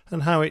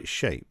 and how it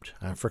shaped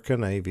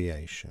African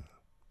aviation.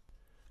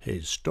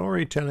 His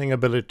storytelling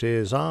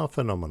abilities are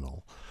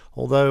phenomenal,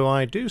 although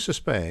I do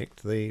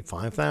suspect the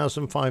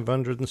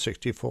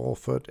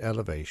 5,564-foot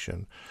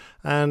elevation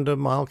and a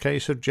mild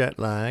case of jet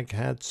lag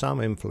had some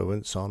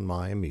influence on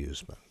my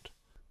amusement.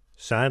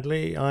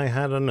 Sadly, I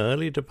had an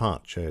early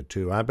departure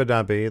to Abu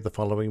Dhabi the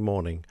following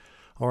morning,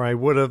 or I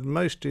would have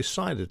most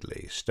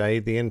decidedly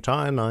stayed the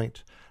entire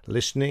night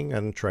listening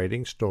and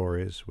trading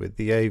stories with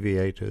the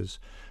aviators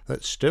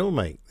that still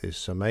make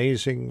this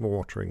amazing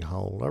watering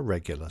hole a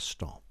regular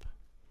stop.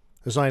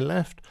 As I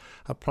left,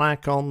 a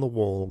plaque on the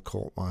wall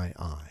caught my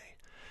eye.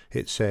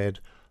 It said,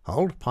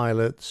 "Old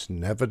pilots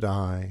never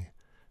die.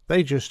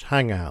 They just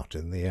hang out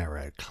in the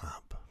Aero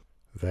Club."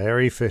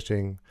 Very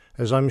fitting,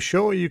 as I'm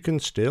sure you can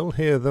still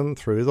hear them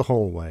through the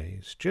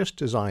hallways,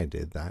 just as I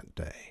did that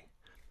day.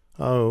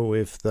 Oh,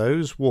 if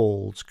those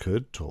walls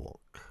could talk.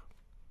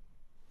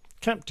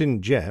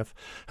 Captain Jeff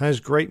has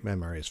great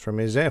memories from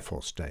his Air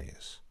Force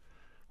days.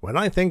 When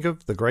I think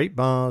of the great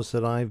bars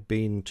that I've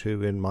been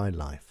to in my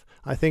life,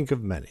 I think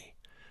of many,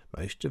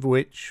 most of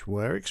which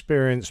were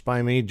experienced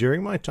by me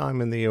during my time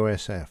in the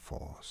U.S. Air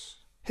Force.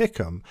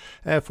 Hickam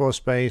Air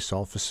Force Base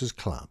Officers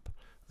Club,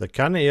 the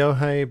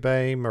Kaneohe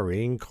Bay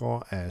Marine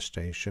Corps Air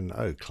Station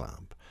O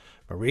Club,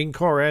 Marine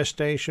Corps Air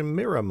Station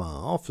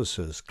Miramar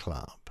Officers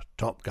Club,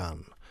 Top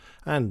Gun,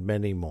 and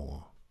many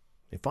more.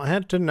 If I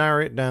had to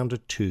narrow it down to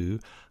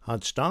two,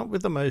 I'd start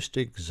with the most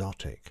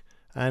exotic,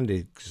 and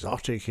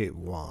exotic it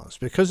was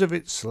because of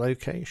its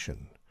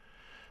location.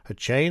 A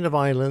chain of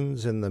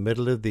islands in the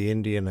middle of the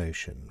Indian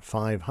Ocean,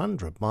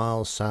 500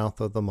 miles south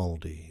of the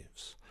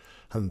Maldives,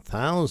 and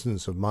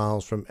thousands of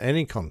miles from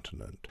any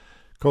continent,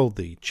 called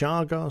the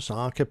Chagos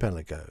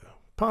Archipelago,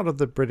 part of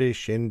the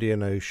British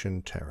Indian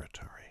Ocean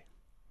Territory.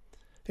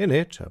 In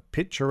it, a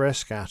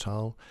picturesque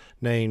atoll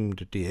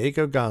named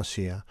Diego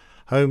Garcia,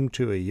 home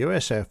to a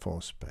U.S. Air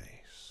Force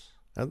base.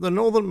 At the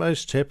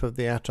northernmost tip of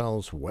the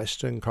atoll's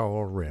western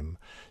coral rim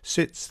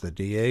sits the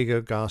Diego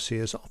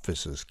Garcia's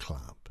Officers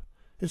Club.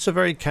 It's a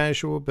very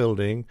casual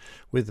building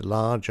with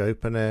large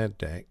open-air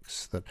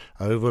decks that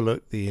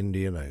overlook the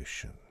Indian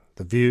Ocean.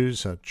 The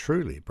views are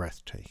truly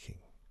breathtaking.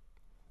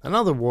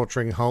 Another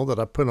watering hole that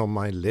I put on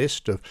my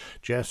list of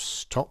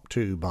Jeff's top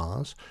two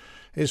bars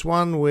is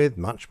one with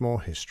much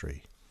more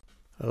history.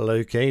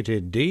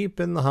 Located deep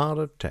in the heart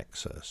of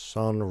Texas,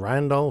 on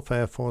Randolph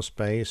Air Force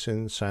Base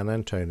in San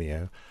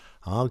Antonio,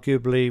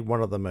 arguably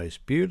one of the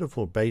most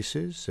beautiful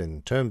bases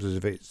in terms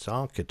of its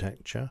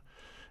architecture,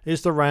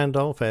 is the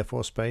Randolph Air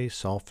Force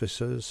Base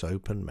Officers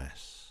Open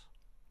Mess.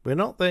 We're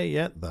not there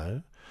yet,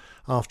 though.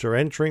 After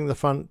entering the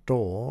front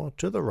door,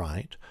 to the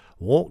right,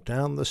 walk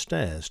down the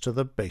stairs to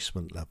the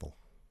basement level.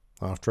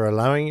 After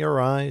allowing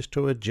your eyes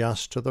to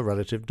adjust to the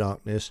relative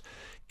darkness,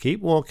 keep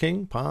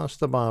walking past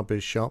the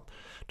barber's shop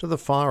to the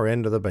far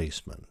end of the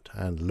basement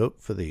and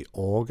look for the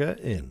Auger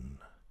Inn.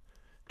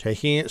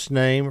 Taking its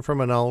name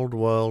from an old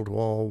World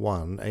War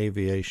I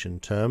aviation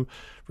term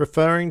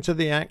referring to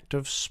the act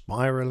of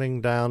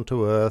spiraling down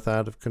to earth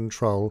out of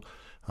control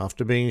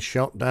after being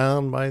shot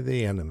down by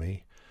the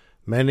enemy,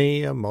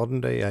 many a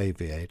modern-day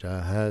aviator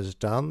has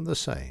done the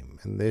same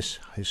in this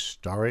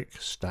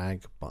historic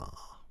stag bar.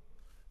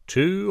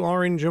 2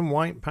 orange and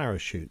white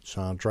parachutes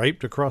are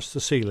draped across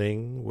the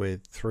ceiling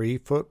with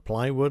 3-foot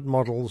plywood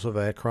models of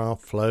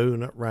aircraft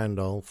flown at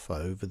Randolph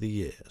over the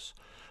years,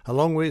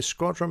 along with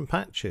squadron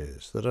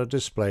patches that are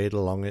displayed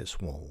along its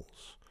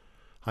walls.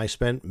 I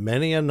spent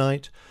many a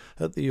night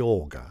at the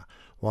Auger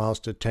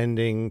whilst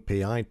attending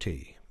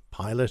PIT,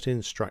 Pilot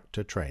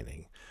Instructor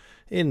Training,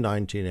 in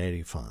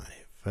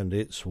 1985, and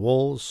its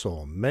walls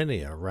saw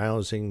many a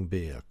rousing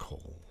beer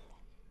call.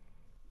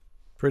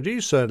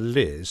 Producer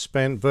Liz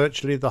spent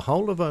virtually the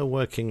whole of her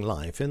working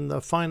life in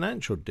the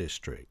financial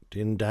district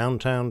in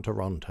downtown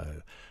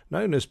Toronto,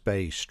 known as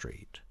Bay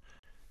Street.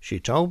 She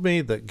told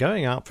me that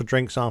going out for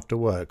drinks after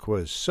work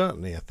was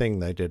certainly a thing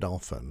they did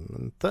often,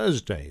 and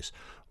Thursdays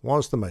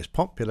was the most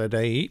popular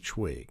day each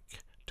week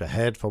to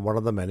head for one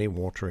of the many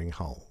watering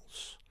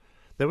holes.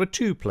 There were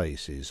 2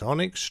 places on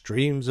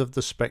extremes of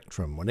the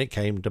spectrum when it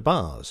came to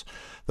bars.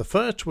 The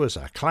first was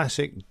a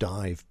classic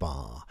dive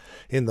bar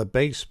in the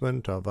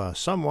basement of a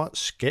somewhat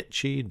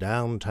sketchy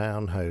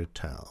downtown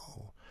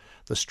hotel,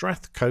 the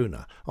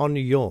Strathcona on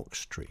York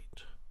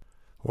Street.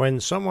 When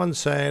someone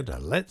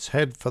said, "Let's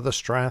head for the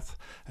Strath,"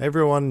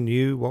 everyone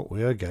knew what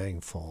we were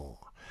going for.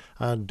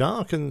 a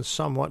dark and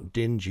somewhat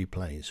dingy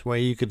place where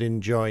you could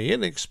enjoy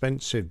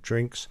inexpensive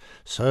drinks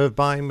served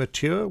by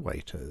mature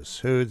waiters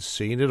who had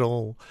seen it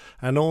all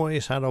and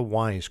always had a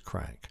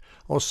wisecrack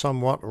or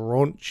somewhat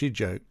raunchy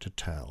joke to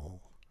tell.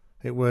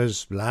 It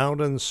was loud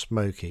and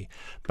smoky,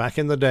 back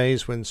in the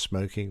days when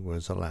smoking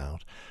was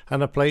allowed,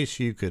 and a place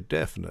you could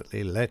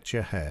definitely let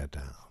your hair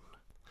down.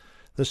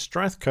 The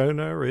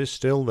Strathcona is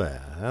still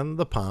there, and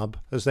the pub,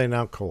 as they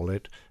now call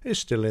it, is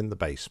still in the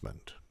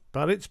basement.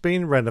 But it's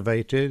been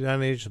renovated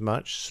and is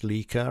much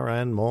sleeker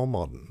and more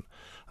modern,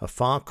 a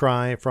far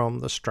cry from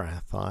the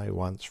Strath I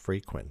once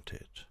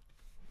frequented.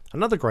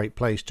 Another great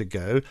place to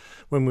go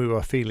when we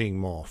were feeling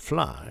more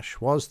flush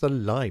was the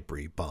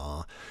Library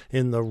Bar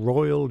in the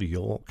Royal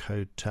York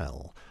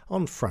Hotel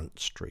on Front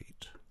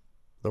Street.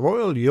 The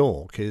Royal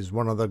York is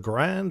one of the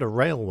grand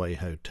railway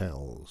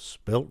hotels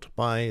built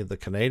by the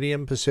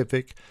Canadian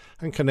Pacific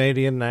and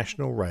Canadian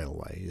National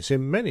Railways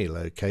in many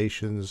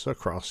locations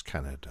across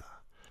Canada.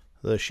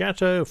 The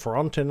Chateau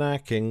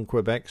Frontenac in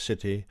Quebec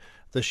City,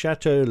 the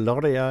Chateau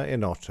Laurier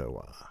in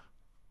Ottawa,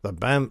 the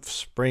Banff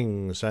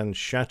Springs and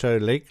Chateau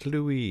Lake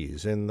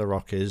Louise in the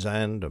Rockies,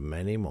 and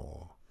many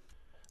more.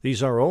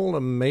 These are all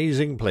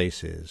amazing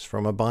places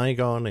from a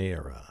bygone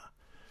era.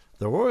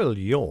 The Royal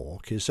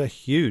York is a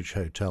huge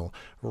hotel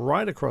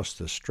right across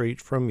the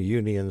street from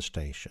Union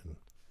Station.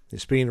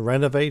 It's been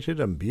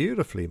renovated and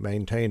beautifully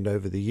maintained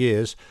over the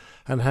years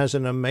and has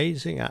an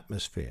amazing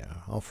atmosphere,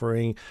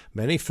 offering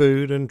many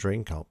food and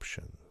drink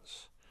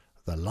options.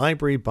 The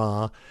Library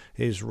Bar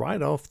is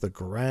right off the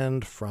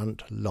grand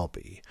front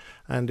lobby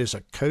and is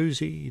a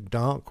cosy,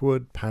 dark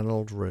wood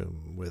panelled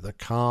room with a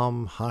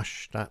calm,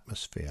 hushed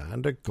atmosphere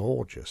and a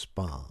gorgeous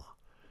bar.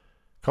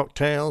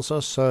 Cocktails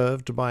are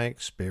served by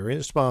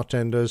experienced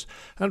bartenders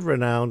and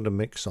renowned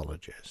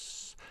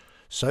mixologists.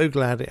 So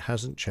glad it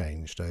hasn't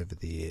changed over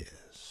the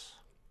years.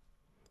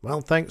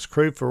 Well, thanks,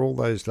 crew, for all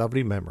those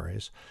lovely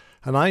memories,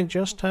 and I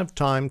just have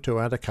time to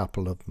add a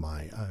couple of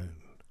my own.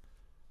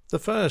 The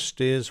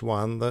first is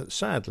one that,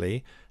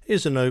 sadly,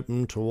 isn't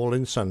open to all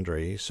and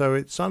sundry, so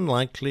it's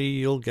unlikely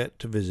you'll get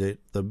to visit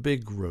the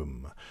Big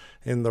Room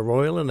in the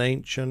Royal and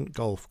Ancient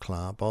Golf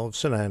Club of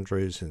St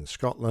Andrews in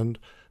Scotland,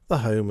 the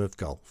home of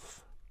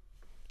golf.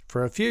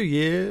 For a few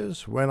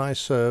years, when I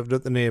served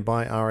at the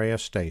nearby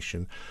RAF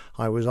station,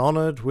 I was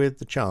honoured with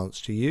the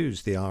chance to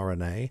use the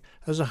R&A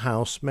as a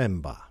house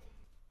member.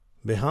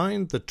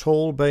 Behind the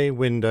tall bay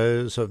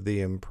windows of the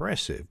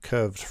impressive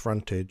curved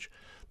frontage,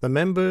 the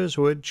members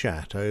would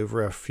chat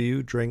over a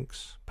few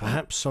drinks,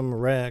 perhaps some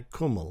rare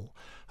Kummel,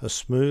 a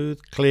smooth,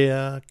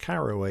 clear,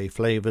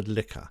 caraway-flavoured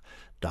liquor,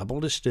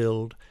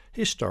 double-distilled,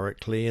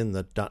 historically in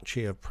the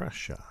Duchy of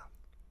Prussia.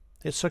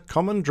 It's a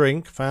common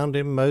drink found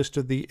in most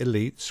of the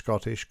elite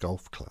Scottish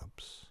golf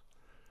clubs.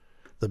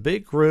 The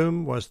Big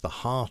Room was the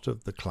heart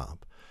of the club,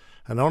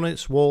 and on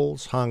its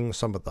walls hung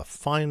some of the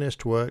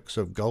finest works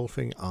of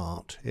golfing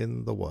art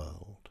in the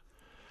world.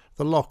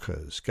 The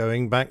lockers,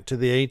 going back to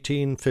the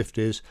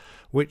 1850s,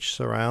 which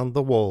surround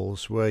the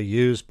walls, were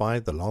used by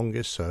the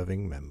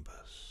longest-serving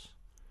members.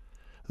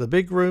 The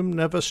Big Room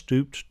never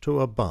stooped to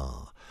a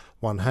bar.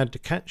 One had to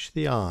catch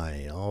the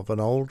eye of an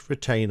old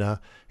retainer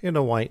in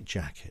a white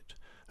jacket,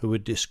 who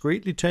would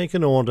discreetly take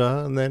an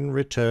order and then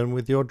return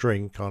with your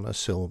drink on a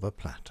silver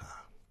platter.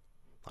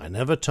 I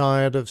never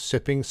tired of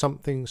sipping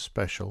something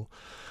special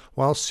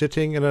while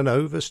sitting in an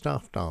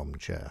overstuffed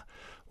armchair,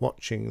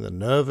 watching the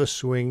nervous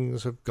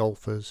swings of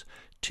golfers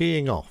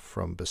teeing off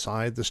from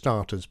beside the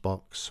starter's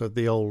box of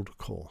the old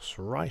course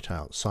right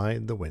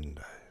outside the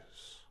windows.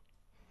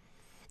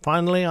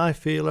 Finally, I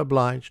feel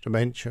obliged to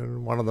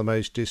mention one of the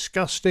most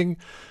disgusting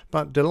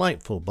but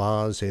delightful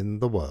bars in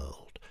the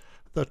world,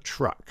 the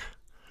Truck,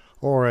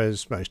 or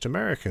as most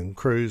American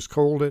crews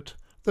called it,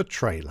 the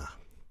trailer,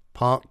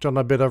 parked on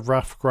a bit of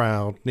rough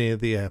ground near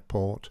the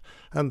airport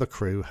and the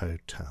crew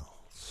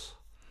hotels.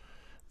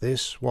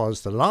 This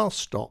was the last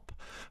stop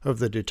of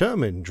the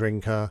determined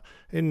drinker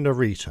in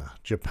Narita,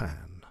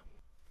 Japan.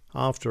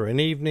 After an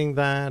evening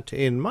that,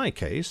 in my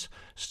case,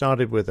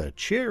 started with a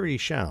cheery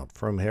shout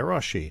from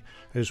Hiroshi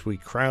as we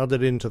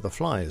crowded into the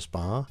Flyers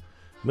Bar,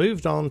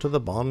 moved on to the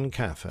Bon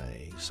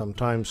Cafe,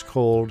 sometimes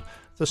called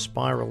the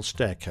Spiral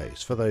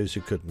Staircase for those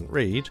who couldn't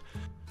read,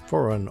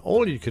 for an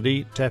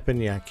all-you-could-eat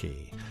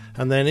teppanyaki,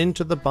 and then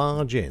into the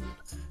Barge Inn,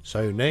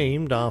 so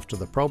named after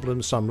the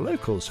problem some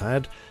locals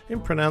had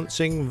in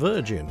pronouncing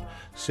Virgin,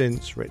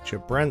 since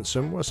Richard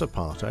Branson was a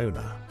part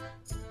owner.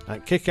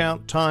 At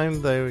kick-out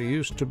time there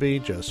used to be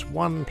just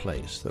one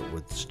place that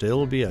would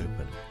still be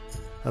open,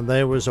 and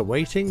there was a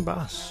waiting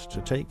bus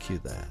to take you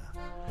there.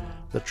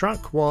 The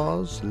Truck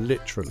was,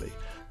 literally,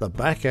 the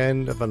back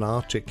end of an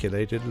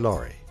articulated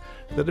lorry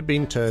that had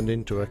been turned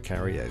into a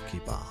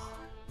karaoke bar.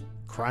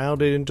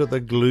 Crowded into the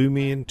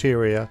gloomy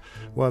interior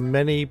were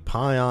many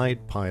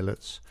pie-eyed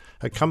pilots,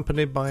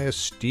 accompanied by a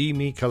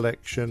steamy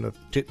collection of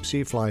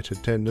tipsy flight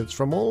attendants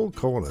from all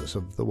corners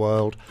of the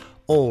world,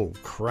 all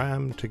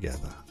crammed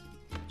together.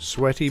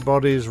 Sweaty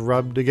bodies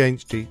rubbed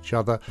against each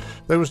other.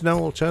 There was no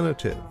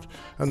alternative,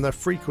 and the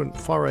frequent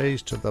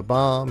forays to the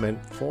bar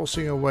meant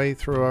forcing a way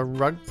through a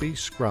rugby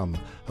scrum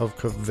of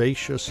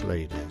curvaceous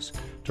ladies,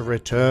 to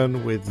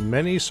return with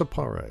many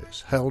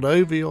Sapporos held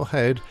over your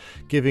head,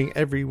 giving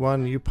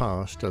everyone you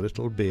passed a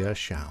little beer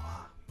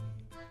shower.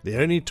 The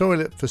only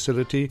toilet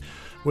facility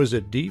was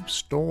a deep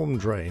storm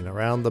drain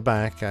around the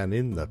back and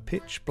in the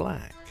pitch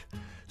black.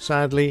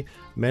 Sadly,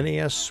 many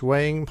a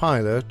swaying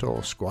pilot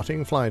or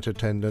squatting flight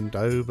attendant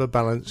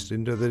overbalanced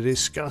into the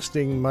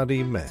disgusting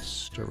muddy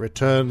mess to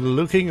return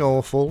looking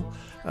awful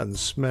and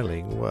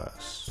smelling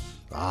worse.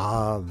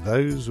 Ah,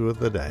 those were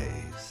the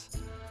days.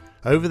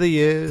 Over the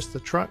years, the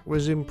truck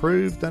was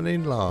improved and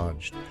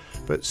enlarged,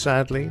 but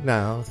sadly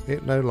now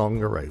it no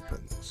longer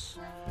opens.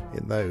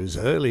 In those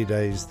early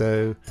days,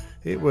 though,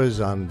 it was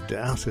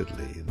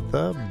undoubtedly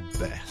the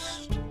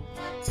best.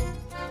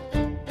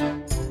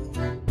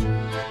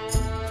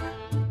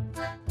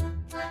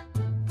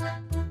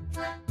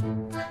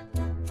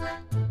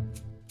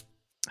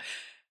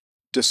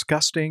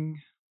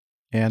 Disgusting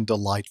and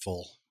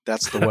delightful.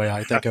 That's the way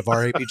I think of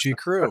our APG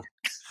crew.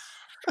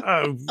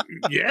 Oh,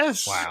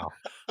 yes. Wow.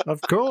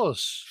 Of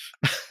course.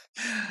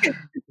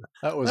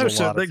 That was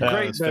a lot of fun.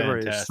 great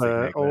memories.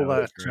 All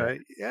that.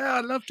 Yeah,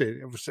 I loved it.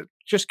 It was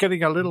just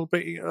getting a little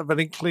bit of an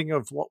inkling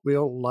of what we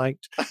all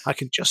liked. I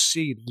can just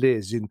see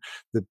Liz in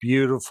the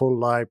beautiful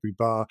library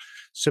bar,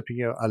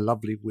 sipping a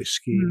lovely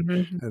whiskey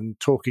and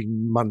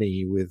talking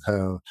money with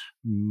her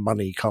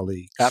money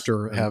colleagues.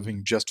 After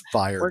having just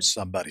fired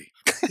somebody.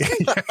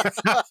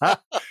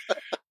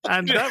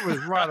 And that was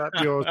right up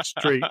your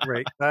street,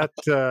 Rick.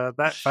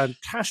 That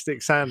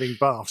fantastic sounding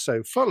bar,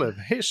 so full of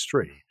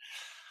history.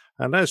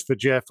 And as for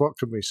Jeff, what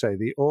can we say?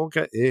 The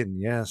Auger Inn,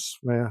 yes.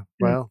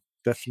 Well,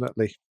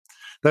 definitely.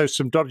 There's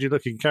some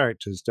dodgy-looking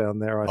characters down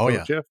there, I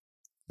thought, Jeff.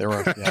 There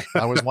were. Yeah,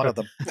 I was one of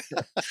them.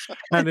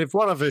 And if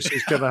one of us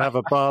is going to have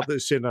a bar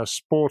that's in a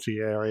sporty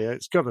area,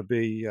 it's got to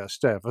be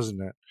Steph,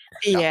 isn't it?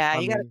 Yeah,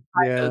 you got to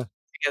find those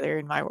together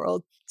in my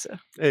world. So.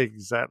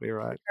 Exactly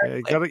right.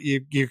 Yeah,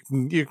 you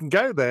can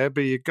go there,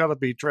 but you've got to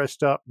be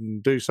dressed up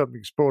and do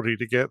something sporty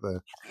to get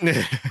there.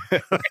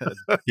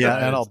 Yeah,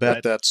 and I'll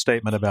bet that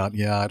statement about,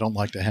 I don't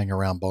like to hang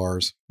around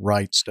bars.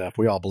 Right, Steph.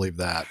 We all believe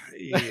that.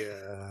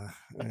 Yeah.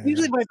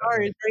 Usually my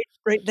bar is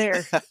right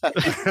there.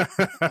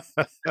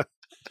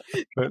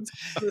 But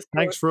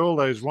thanks for all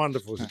those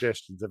wonderful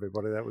suggestions,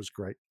 everybody. That was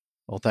great.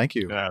 Well, thank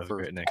you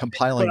for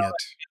compiling it.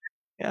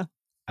 Yeah.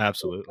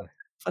 Absolutely.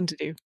 Fun to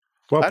do.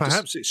 Well,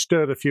 perhaps it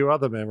stirred a few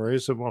other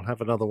memories, and we'll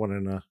have another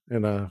one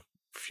in a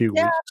few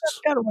weeks.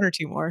 I've got one or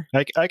two more.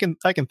 I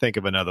can think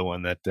of another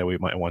one that we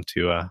might want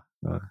to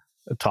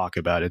talk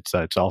about.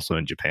 It's also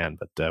in Japan,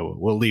 but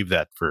we'll leave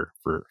that for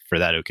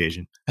that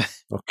occasion.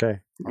 Okay.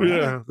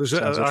 Yeah,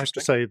 I have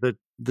to say that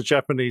the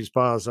Japanese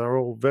bars are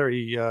all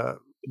very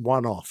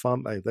one-off,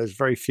 aren't they? There's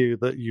very few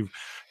that you're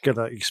going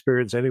to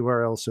experience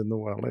anywhere else in the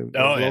world. A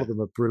lot of them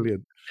are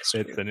brilliant.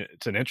 It's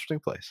an interesting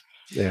place.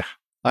 Yeah.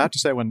 I have to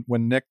say,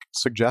 when Nick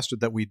suggested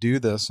that we do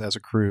this as a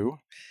crew,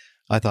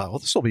 I thought, well,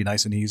 this will be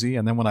nice and easy.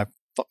 And then when I,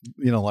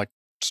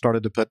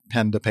 started to put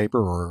pen to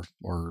paper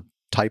or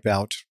type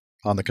out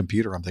on the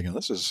computer, I'm thinking,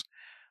 this is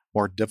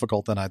more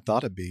difficult than I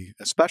thought it'd be,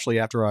 especially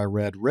after I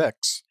read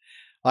Rick's.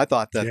 I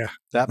thought that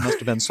must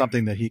have been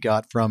something that he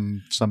got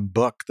from some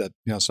book that,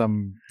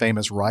 some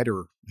famous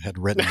writer had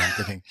written. I'm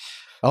thinking,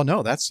 oh,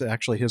 no, that's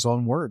actually his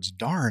own words.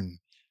 Darn.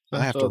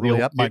 I have to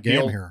really up my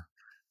game here.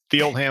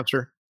 The old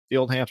hamster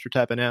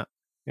tapping out.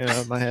 In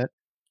my head.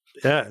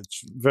 Yeah,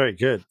 it's very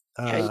good.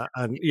 And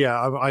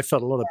I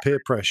felt a lot of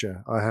peer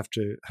pressure.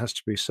 Has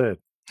to be said.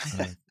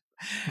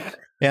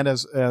 And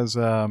as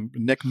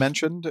Nick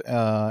mentioned,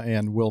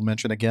 and we'll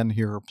mention again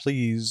here,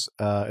 please,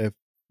 if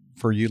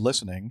for you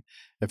listening,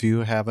 if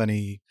you have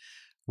any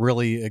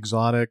really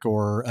exotic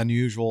or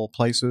unusual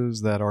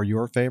places that are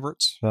your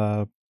favorites,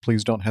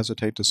 please don't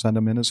hesitate to send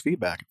them in as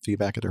feedback at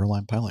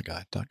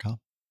airlinepilotguide.com.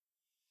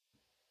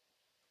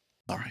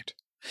 All right.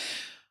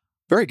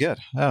 Very good.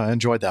 I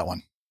enjoyed that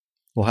one.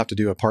 We'll have to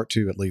do a part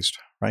 2 at least,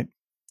 right?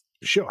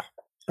 Sure.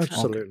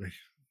 Absolutely.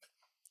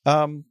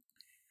 Okay.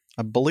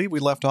 I believe we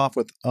left off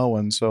with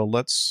Owen, so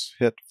let's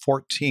hit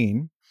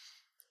 14.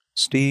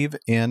 Steve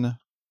in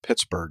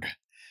Pittsburgh.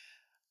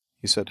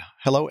 He said,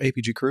 hello,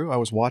 APG crew. I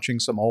was watching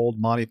some old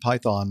Monty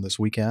Python this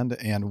weekend,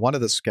 and one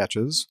of the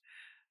sketches,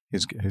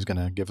 he's going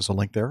to give us a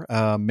link there,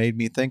 made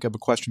me think of a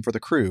question for the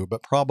crew,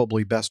 but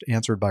probably best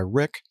answered by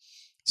Rick,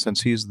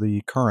 since he's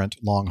the current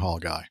long-haul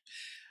guy.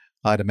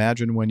 I'd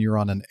imagine when you're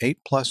on an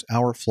 8+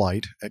 hour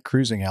flight at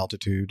cruising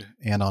altitude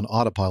and on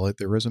autopilot,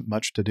 there isn't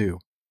much to do.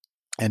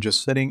 And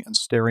just sitting and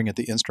staring at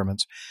the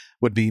instruments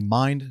would be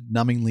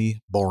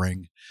mind-numbingly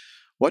boring.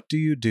 What do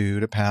you do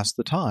to pass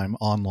the time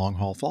on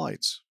long-haul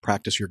flights?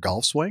 Practice your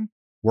golf swing?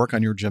 Work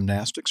on your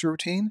gymnastics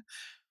routine?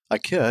 I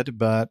kid,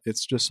 but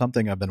it's just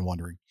something I've been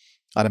wondering.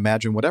 I'd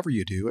imagine whatever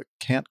you do, it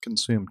can't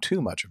consume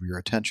too much of your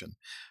attention.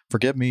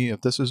 Forgive me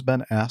if this has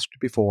been asked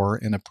before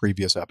in a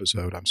previous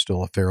episode. I'm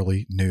still a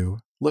fairly new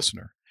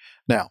listener.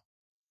 Now,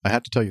 I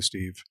have to tell you,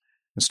 Steve,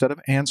 instead of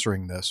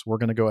answering this, we're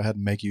going to go ahead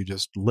and make you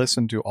just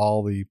listen to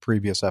all the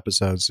previous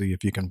episodes, see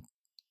if you can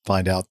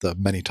find out the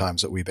many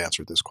times that we've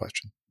answered this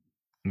question.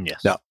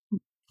 Yes. No,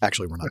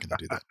 actually, we're not going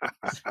to do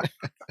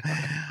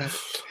that.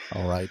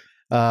 All right.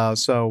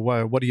 So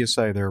what do you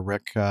say there,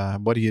 Rick?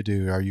 What do you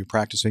do? Are you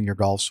practicing your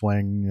golf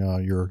swing,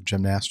 your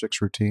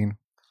gymnastics routine?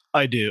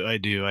 I do. I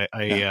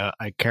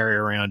carry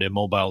around a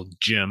mobile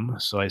gym,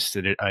 so I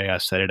set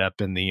it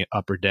up in the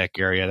upper deck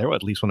area there,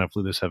 at least when I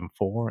flew the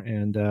 7.4,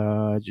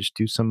 and just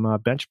do some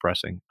bench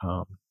pressing.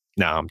 No,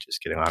 I'm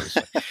just kidding,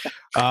 obviously.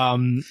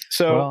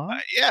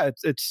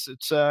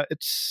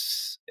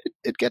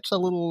 It gets a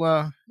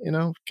little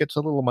gets a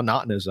little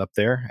monotonous up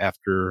there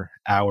after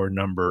hour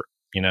number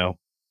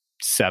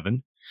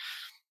 7,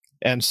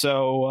 and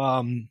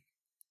so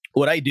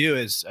what I do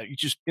is you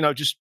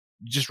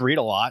just read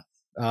a lot.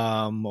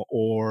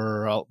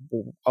 Or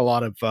a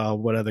lot of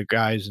what other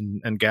guys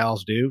and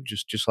gals do,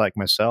 just like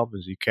myself,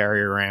 is you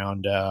carry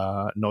around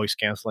noise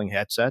canceling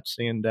headsets,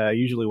 and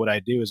usually what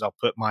I do is I'll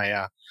put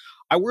my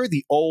I wear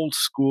the old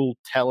school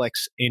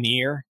Telex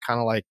in-ear, kind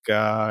of like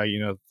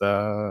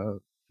the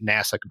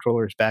NASA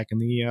controllers back in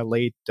the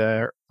late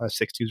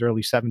 60s,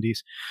 early 70s.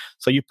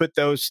 So you put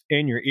those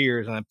in your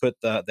ears, and I put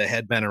the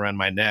headband around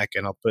my neck,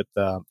 and I'll put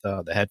the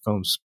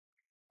headphones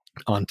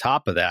on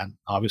top of that,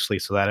 obviously,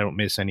 so that I don't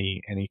miss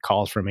any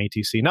calls from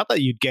ATC. Not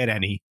that you'd get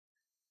any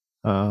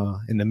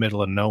in the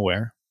middle of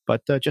nowhere,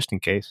 but just in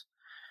case,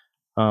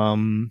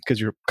 because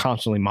you're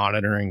constantly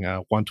monitoring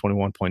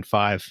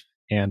 121.5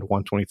 and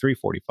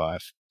 123.45.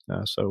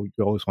 So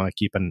you always want to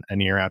keep an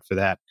ear out for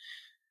that.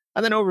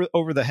 And then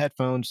over the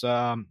headphones,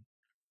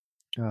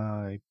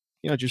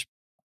 just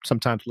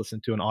sometimes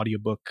listen to an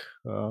audiobook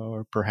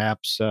or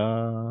perhaps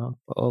a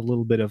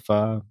little bit of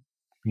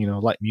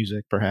light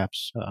music,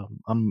 perhaps.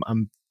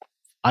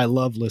 I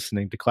love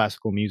listening to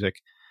classical music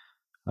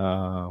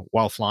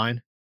while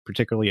flying,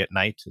 particularly at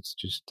night. It's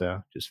just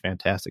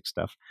fantastic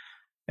stuff,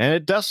 and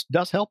it does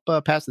help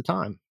pass the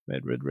time.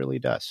 It really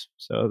does.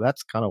 So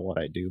that's kind of what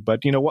I do.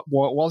 But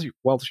while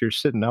you're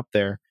sitting up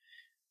there,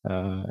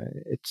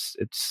 it's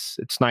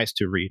nice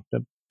to read. A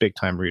big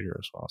time reader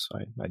as well, so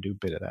I do a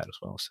bit of that as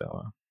well.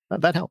 So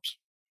that helps,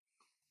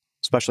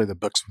 especially the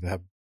books that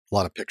have a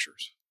lot of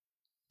pictures.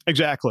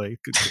 Exactly.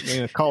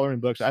 Coloring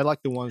books. I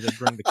like the ones that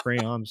bring the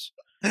crayons,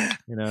 to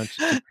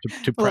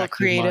practice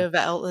creative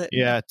outlet.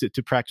 Yeah,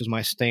 to practice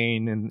my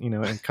stain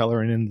and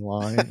coloring in the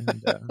line.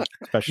 And,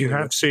 especially you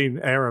have seen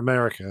Air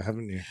America,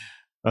 haven't you?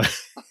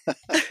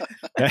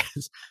 That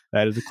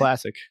is a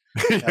classic.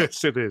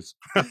 Yes, it is.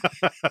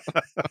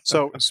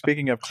 So,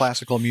 speaking of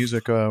classical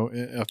music,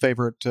 a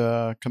favorite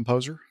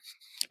composer?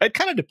 It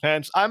kind of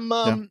depends. I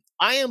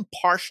am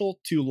partial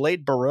to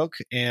late Baroque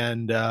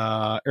and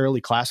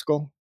early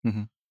classical.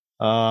 Mm-hmm.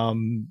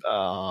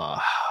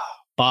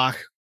 Bach,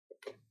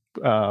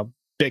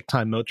 big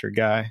time Mozart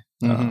guy.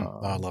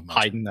 Mm-hmm. I love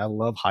Mozart. Haydn. I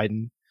love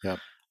Haydn. Yep.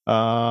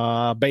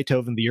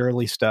 Beethoven, the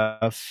early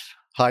stuff.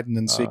 Haydn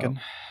and Seekin.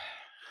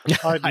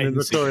 Haydn in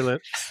the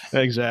toilet.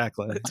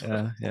 Exactly.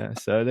 Yeah.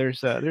 So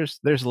there's a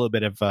little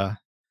bit of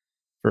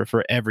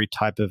for every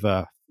type of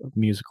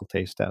musical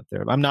taste out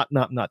there. I'm not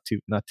too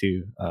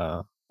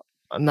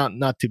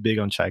big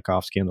on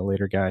Tchaikovsky and the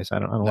later guys. I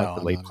don't like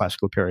the late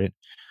classical period.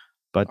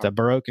 But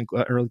Baroque and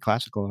early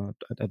classical,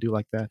 I do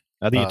like that.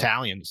 The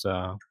Italians,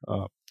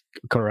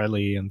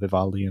 Corelli and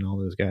Vivaldi and all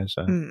those guys,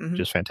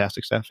 just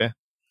fantastic stuff. Yeah.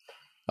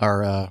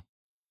 Our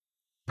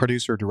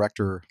producer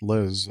director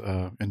Liz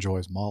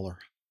enjoys Mahler.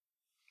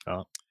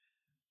 Oh,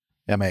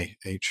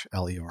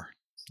 Mahler,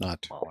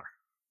 not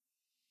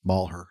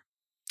Mahler.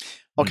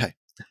 Okay.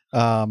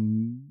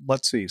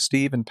 Let's see.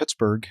 Steve in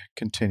Pittsburgh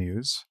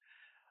continues.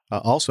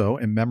 Also,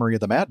 in memory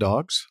of the Mad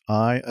Dogs,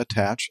 I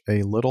attach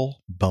a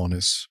little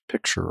bonus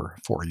picture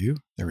for you.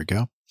 There we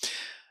go.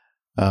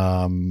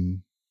 I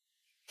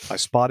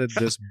spotted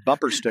this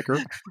bumper sticker.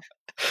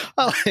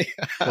 I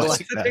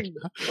like that.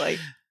 Like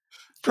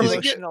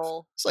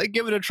promotional. It's like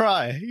give it a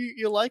try.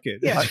 You like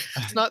it. Yeah.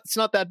 It's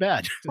not that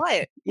bad. Try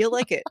it. You'll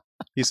like it.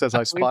 He says,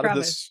 I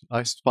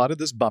spotted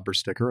this bumper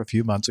sticker a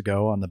few months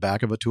ago on the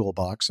back of a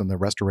toolbox in the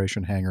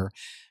restoration hangar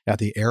at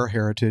the Air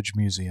Heritage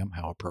Museum,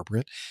 how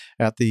appropriate,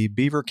 at the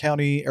Beaver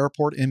County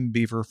Airport in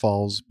Beaver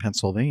Falls,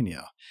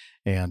 Pennsylvania.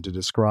 And to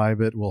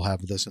describe it, we'll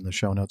have this in the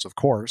show notes, of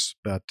course,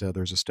 but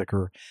there's a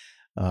sticker,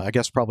 I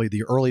guess probably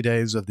the early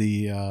days of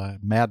the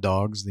Mad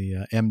Dogs,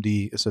 the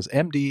MD, it says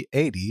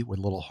MD-80 with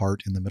a little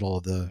heart in the middle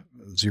of the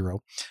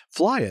 0.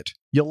 Fly it.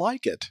 You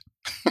like it.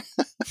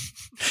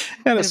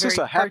 And it's just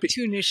a happy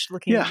cartoonish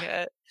looking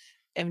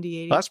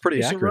MD-80. That's pretty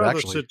it's accurate, a rather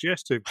actually.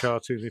 suggestive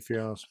cartoon, if you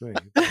ask me.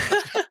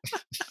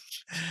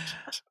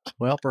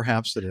 Well,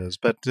 perhaps it is,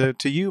 but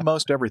to you,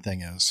 most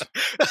everything is.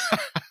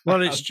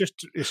 Well, it's just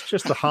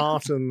the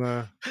heart and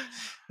the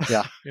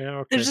yeah.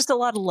 Okay. There's just a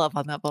lot of love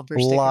on that bumper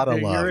sticker. A lot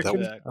of love.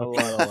 A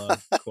lot of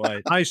love.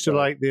 Quite. I used to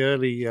like the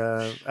early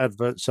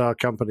adverts our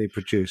company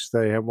produced.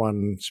 They had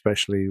one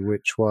especially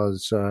which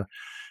was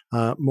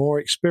more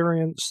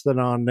experience than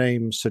our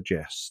name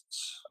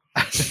suggests.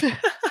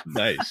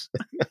 Nice.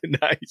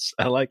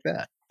 I like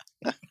that.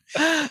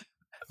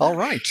 All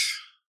right.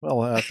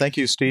 Well, thank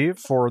you, Steve,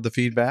 for the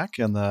feedback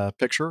and the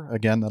picture.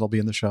 Again, that'll be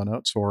in the show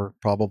notes or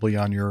probably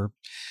on your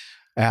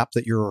app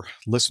that you're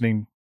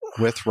listening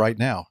with right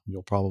now.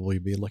 You'll probably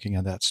be looking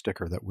at that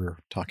sticker that we're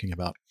talking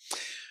about.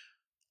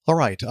 All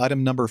right.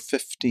 Item number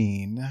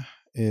 15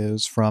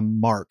 is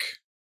from Mark.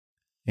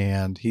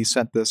 And he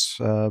sent this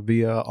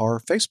via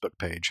our Facebook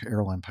page,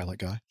 Airline Pilot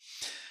Guy.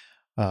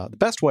 The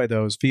best way,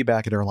 though, is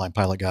feedback at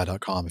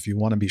airlinepilotguy.com if you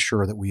want to be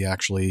sure that we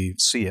actually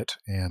see it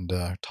and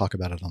talk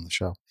about it on the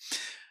show.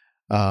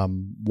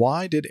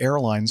 Why did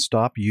airlines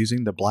stop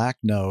using the black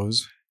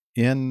nose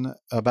in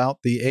about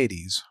the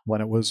 80s when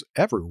it was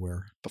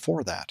everywhere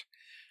before that?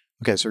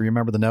 Okay, so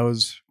remember the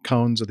nose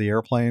cones of the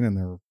airplane, and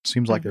there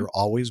seems like they're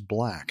always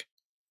black.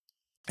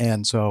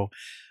 And so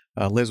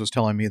Liz was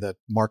telling me that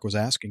Mark was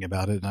asking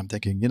about it, and I'm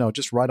thinking,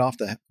 just right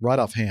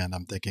offhand,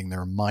 I'm thinking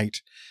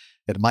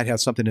it might have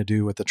something to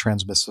do with the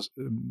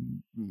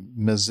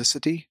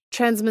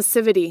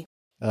transmissivity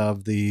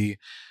of the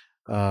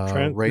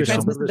radome.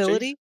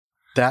 Transmissibility?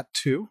 That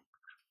too.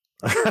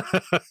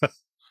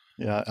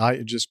 Yeah,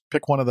 I just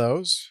pick one of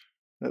those.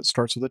 It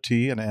starts with a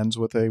T and ends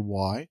with a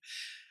Y.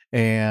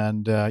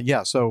 And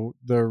so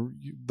the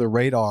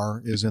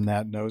radar is in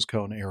that nose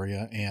cone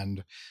area,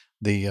 and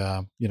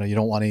the you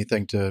don't want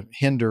anything to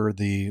hinder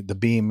the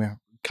beam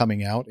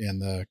coming out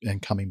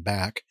and coming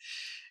back.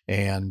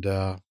 And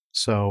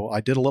so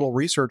I did a little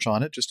research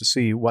on it just to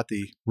see what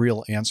the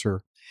real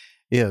answer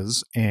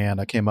is,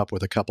 and I came up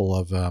with a couple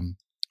of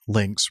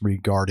links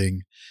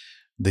regarding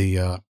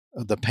the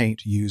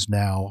paint used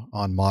now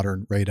on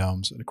modern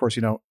radomes. And of course,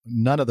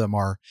 none of them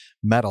are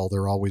metal.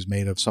 They're always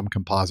made of some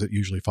composite,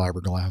 usually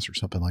fiberglass or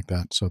something like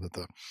that, so that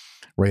the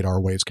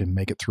radar waves can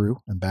make it through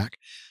and back.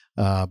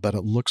 But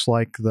it looks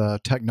like the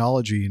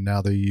technology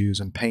now they use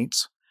in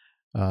paints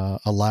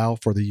allow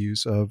for the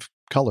use of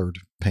colored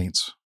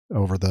paints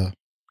over the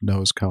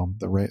nose cone,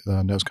 the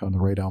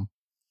radome.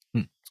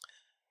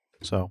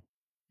 So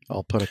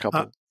I'll put a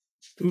couple.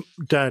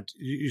 Dad,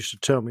 you used to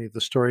tell me the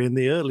story in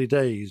the early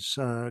days,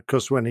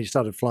 because when he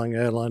started flying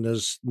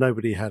airliners,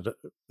 nobody had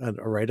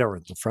a radar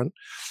at the front.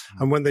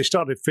 And when they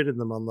started fitting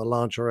them on the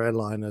larger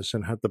airliners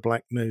and had the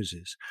black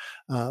noses,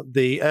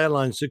 the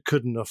airlines that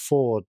couldn't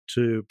afford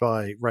to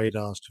buy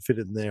radars to fit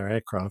in their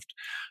aircraft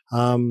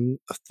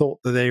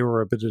thought that they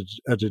were a bit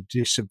at a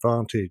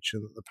disadvantage,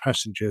 and that the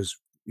passengers,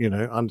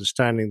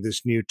 understanding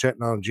this new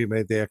technology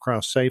made the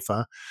aircraft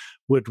safer,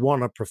 would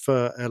want to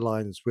prefer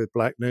airlines with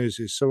black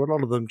noses. So a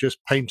lot of them just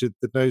painted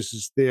the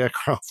noses of the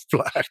aircraft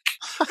black.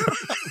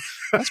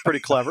 That's pretty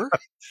clever.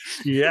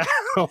 Yeah,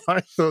 I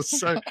thought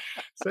so. So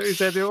he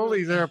said all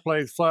these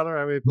airplanes flying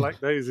around with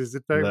black noses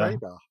and no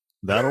radar.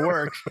 That'll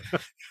work.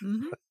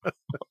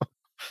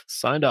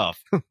 Signed off.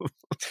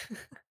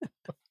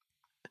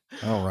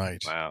 All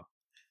right. Wow.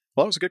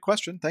 Well, that was a good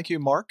question. Thank you,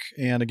 Mark.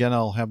 And again,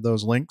 I'll have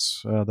those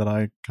links that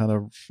I kind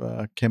of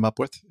came up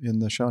with in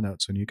the show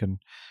notes, and you can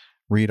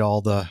read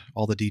all the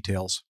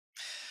details.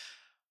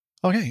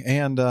 Okay,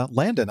 and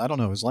Landon, I don't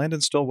know, is Landon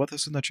still with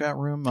us in the chat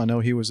room? I know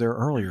he was there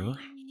earlier.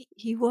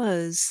 He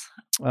was.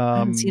 I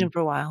haven't seen him for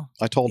a while.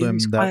 I told him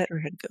that quiet or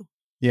had to go.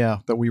 Yeah,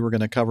 that we were going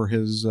to cover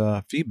his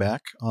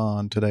feedback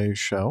on today's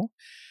show,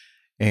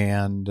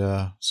 and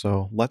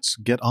so let's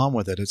get on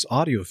with it. It's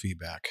audio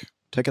feedback.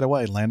 Take it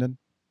away, Landon.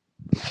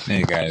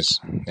 Hey guys,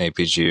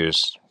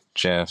 APGers,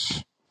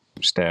 Jeff,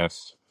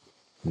 Steph,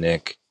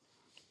 Nick,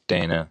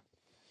 Dana,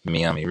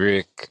 Miami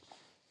Rick.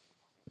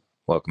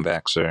 Welcome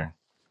back, sir.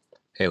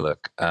 Hey,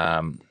 look.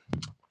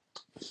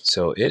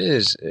 So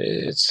it's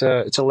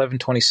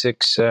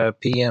 11:26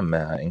 p.m.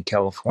 In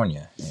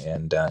California,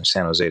 and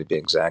San Jose to be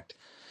exact.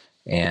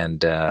 And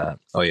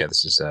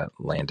this is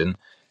Landon.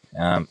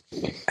 I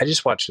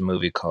just watched a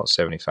movie called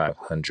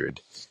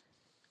 7500,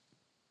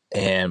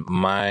 and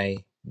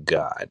my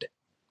God,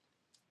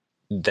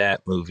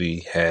 that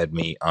movie had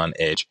me on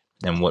edge.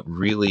 And what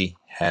really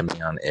had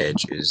me on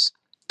edge is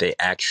they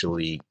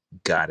actually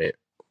got it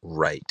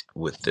right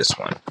with this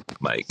one.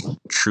 Like,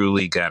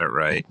 truly got it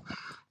right.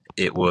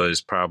 It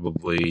was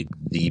probably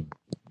the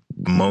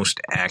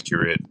most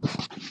accurate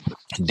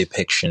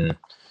depiction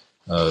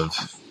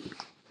of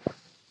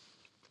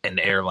an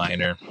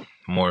airliner,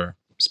 more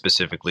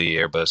specifically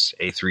Airbus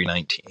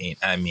A319.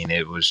 I mean,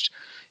 it was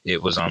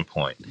on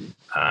point.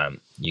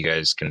 You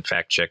guys can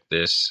fact check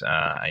this.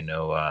 I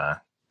know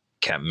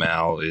Cap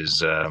Mal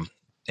is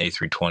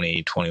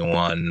A320,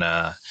 21,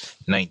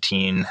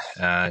 19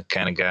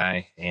 kind of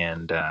guy.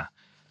 And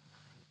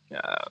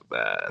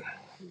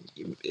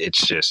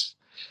it's just,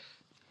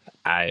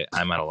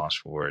 I'm at a loss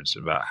for words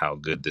about how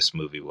good this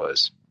movie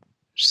was.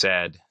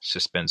 Sad,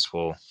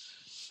 suspenseful,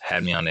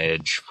 had me on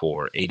edge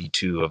for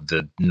 82 of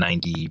the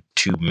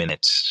 92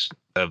 minutes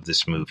of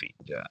this movie.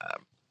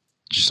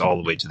 Just all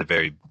the way to the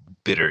very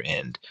bitter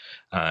end.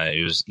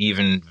 It was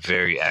even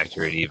very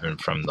accurate, even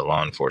from the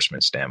law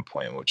enforcement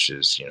standpoint, which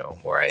is,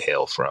 where I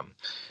hail from.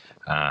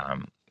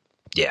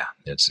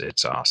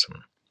 It's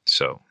awesome.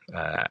 So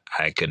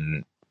I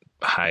can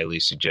highly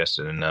suggest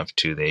it enough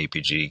to the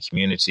APG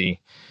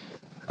community,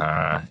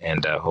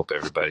 and I hope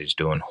everybody's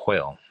doing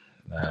well.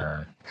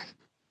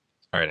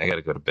 All right, I got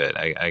to go to bed.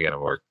 I got to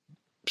work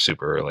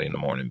super early in the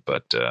morning,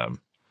 but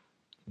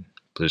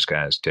blue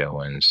skies,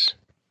 tailwinds,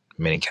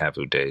 mini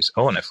Cavu days.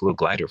 Oh, and I flew a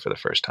glider for the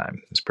first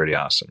time. It's pretty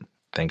awesome.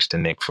 Thanks to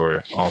Nick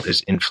for all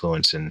his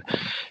influence in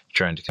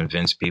trying to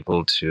convince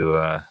people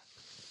to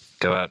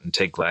go out and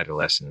take glider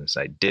lessons.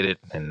 I did it,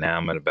 and now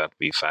I'm about to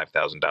be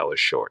 $5,000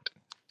 short.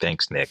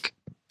 Thanks, Nick.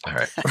 All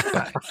right,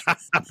 bye.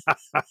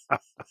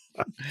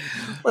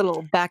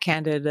 Little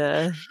backhanded.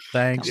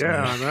 Thanks.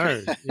 Yeah, I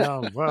know.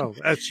 Yeah, well,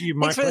 that's you.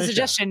 Thanks for the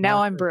suggestion.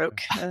 Now I'm broke.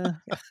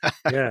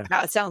 Yeah.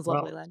 Now it sounds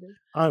lovely, Well, Landon.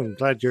 I'm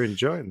glad you're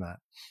enjoying that.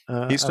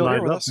 He's still and here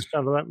I with love us. the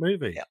sound of that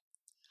movie.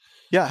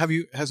 Yeah.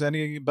 Has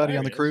anybody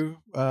on the crew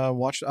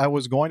watched? I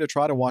was going to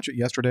try to watch it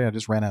yesterday. I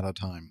just ran out of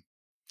time.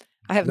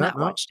 I have not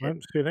watched I it.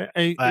 haven't seen it.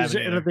 Is haven't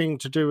it either. anything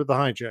to do with the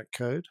hijack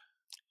code?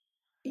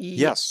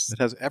 Yes, it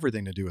has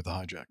everything to do with the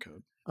hijack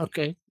code.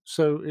 Okay,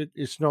 so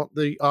it's not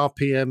the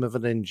RPM of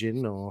an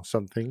engine or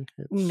something.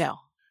 No.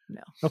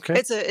 Okay.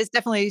 It's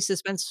definitely a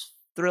suspense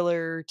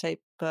thriller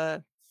type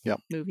Yep.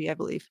 movie, I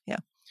believe. Yeah.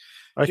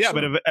 Yeah,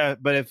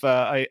 but if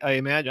I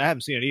imagine, I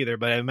haven't seen it either,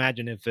 but I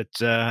imagine if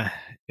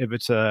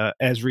it's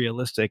as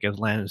realistic as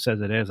Landon says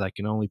it is, I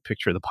can only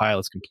picture the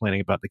pilots complaining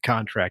about the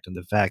contract and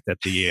the fact that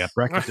the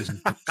breakfast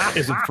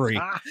isn't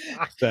free.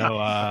 So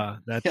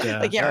that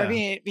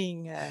We're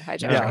being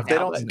hijacked Yeah, right if they now,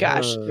 don't, but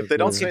gosh, if they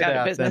don't say get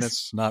out of that, then business.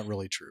 it's not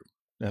really true.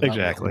 Yeah, not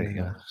exactly. really,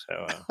 Yeah.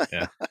 So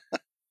yeah.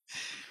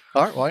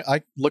 All right. Well,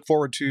 I look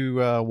forward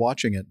to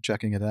watching it,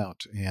 checking it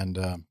out. And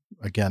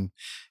again,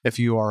 if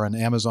you are an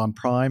Amazon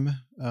Prime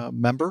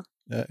member,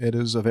 it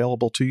is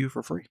available to you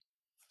for free.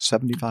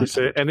 $75. Is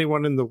there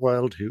anyone in the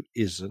world who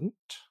isn't?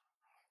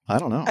 I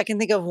don't know. I can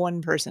think of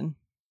one person.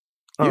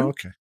 Oh, You?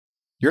 okay.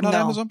 You're not No,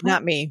 Amazon Prime?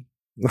 Not me.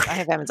 I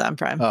have Amazon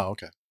Prime. Oh,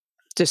 okay.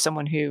 Just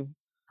someone who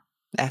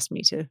asked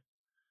me to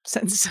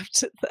send stuff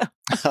to them.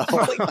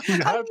 Oh. Like,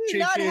 how do you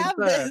not cheeky is have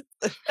this?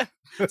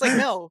 It's like,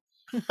 no.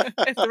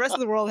 If the rest of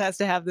the world has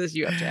to have this,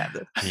 you have to have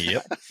this.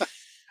 Yep.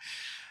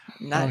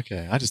 Not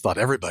Okay. I just thought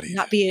everybody.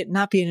 not be an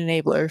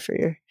enabler for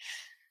your.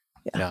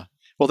 Yeah.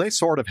 Well, they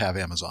sort of have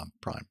Amazon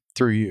Prime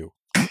through you.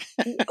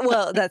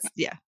 Well,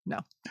 no,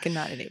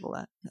 cannot enable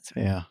that. That's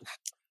right. Yeah.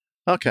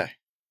 Okay.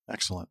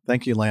 Excellent.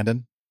 Thank you,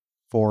 Landon,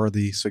 for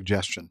the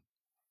suggestion.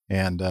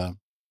 And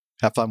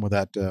have fun with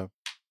that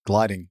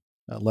gliding.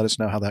 Let us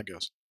know how that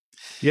goes.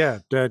 Yeah,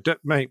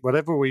 mate,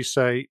 whatever we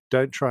say,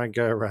 don't try and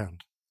go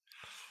around.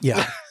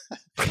 Yeah.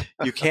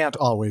 You can't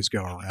always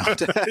go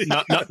around.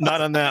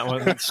 not on that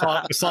one.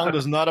 The song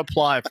does not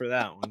apply for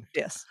that one.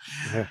 Yes.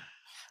 Yeah.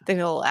 There's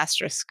a little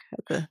asterisk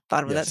at the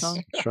bottom of that Yes.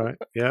 song. That's right.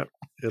 Yeah.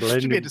 It'll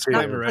end Should be a in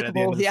disclaimer tears. right at the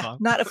end of the Yeah, song.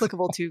 not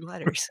applicable to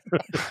gliders.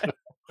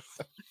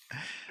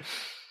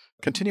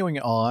 Continuing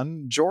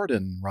on,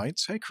 Jordan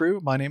writes, "Hey crew,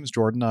 my name is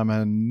Jordan. I'm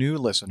a new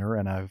listener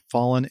and I've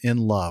fallen in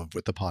love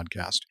with the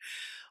podcast.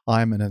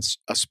 I'm an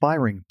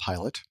aspiring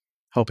pilot,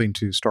 hoping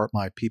to start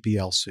my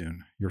PPL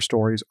soon. Your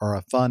stories are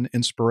a fun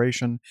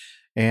inspiration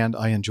and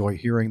I enjoy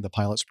hearing the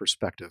pilot's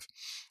perspective.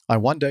 I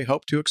one day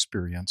hope to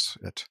experience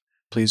it.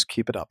 Please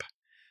keep it up.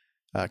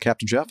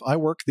 Captain Jeff, I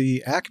work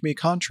the Acme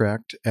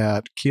contract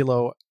at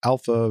Kilo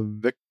Alpha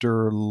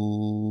Victor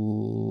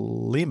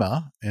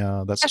Lima.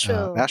 That's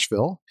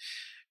Asheville.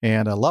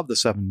 And I love the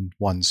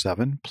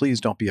 717. Please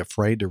don't be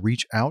afraid to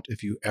reach out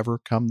if you ever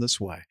come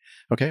this way.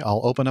 Okay, I'll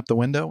open up the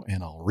window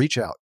and I'll reach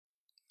out.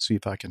 See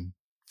if I can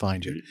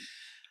find you.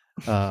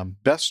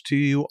 Best to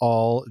you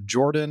all,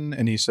 Jordan."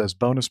 And he says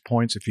bonus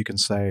points if you can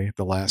say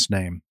the last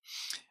name.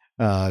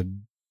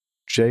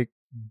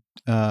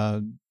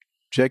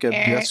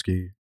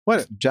 Jakubieski.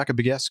 What?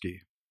 Jakubieski.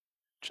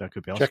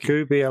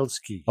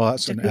 Jakubielski. Oh,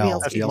 that's an L.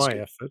 That's my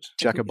effort.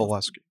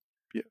 Jakubieski.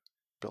 Yeah,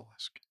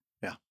 Bielski.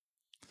 Yeah.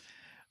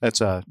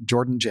 That's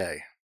Jordan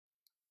J.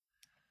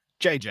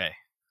 JJ.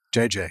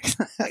 JJ.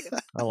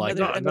 I like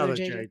Another- that. Another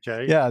JJ.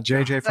 JJ. Yeah,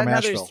 JJ from There's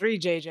Asheville. 3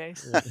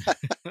 JJs.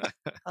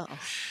 Uh-oh.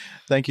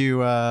 Thank you,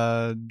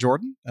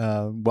 Jordan.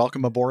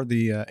 Welcome aboard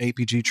the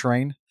APG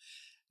train.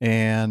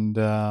 And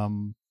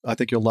I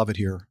think you'll love it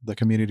here. The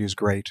community is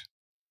great.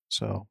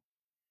 So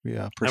we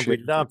And appreciate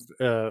we'd love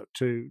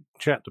to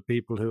chat to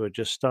people who are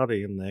just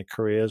starting their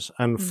careers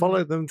and Mhm.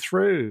 follow them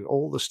through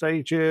all the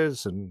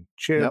stages and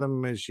cheer Yep.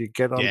 them as you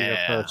get onto your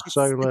Yeah. first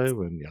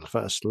solo and your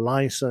first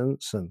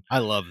license. And I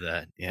love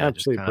that. Yeah,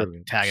 absolutely just kinda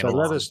brilliant. tagging So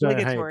let along. us know how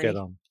you Obligatory. get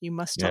on. You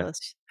must tell Yeah.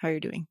 us how you're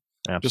doing.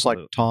 Just like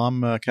Absolutely.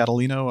 Tom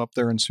Catalino up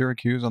there in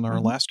Syracuse on our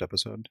Mhm. last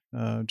episode,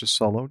 just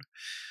soloed.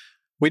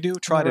 We do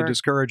try to Or-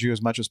 discourage you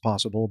as much as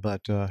possible,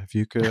 but if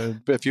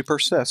you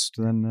persist,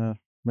 then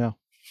well,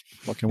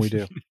 what can we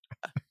do?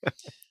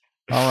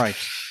 All right.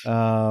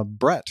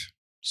 Brett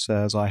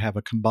says, I have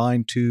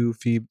combined two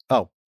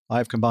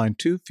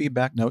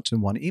feedback notes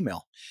in one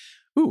email.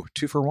 Ooh,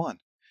 2 for 1.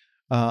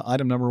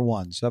 Item number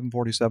 1,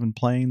 747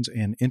 planes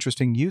and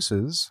interesting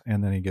uses.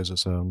 And then he gives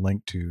us a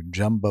link to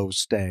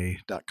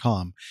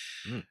jumbostay.com.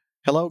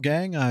 Hello,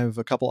 gang. I have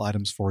a couple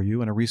items for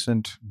you. In a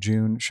recent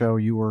June show,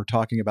 you were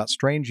talking about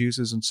strange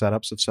uses and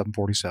setups of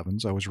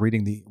 747s. I was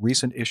reading the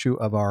recent issue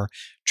of our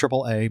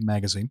AAA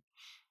magazine.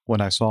 when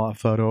I saw a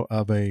photo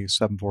of a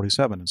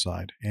 747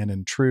 inside. And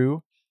in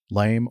true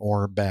lame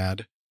or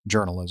bad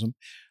journalism,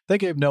 they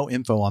gave no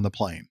info on the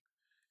plane.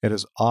 It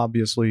is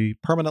obviously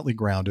permanently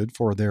grounded,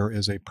 for there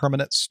is a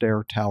permanent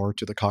stair tower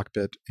to the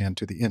cockpit and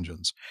to the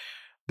engines.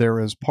 There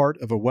is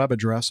part of a web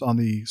address on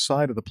the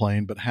side of the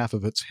plane, but half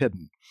of it's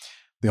hidden.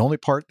 The only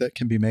part that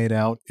can be made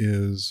out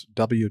is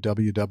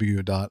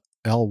www.lycam,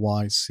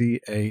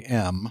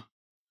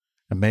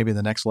 and maybe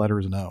the next letter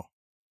is an O.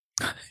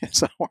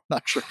 So we're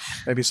not sure.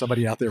 Maybe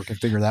somebody out there can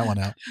figure that one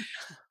out.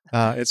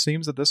 It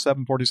seems that this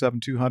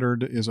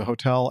 747-200 is a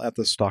hotel at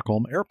the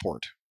Stockholm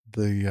airport,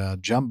 the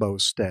Jumbo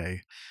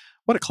Stay.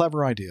 What a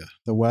clever idea.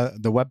 The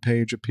web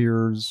page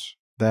appears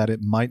that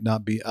it might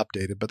not be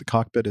updated, but the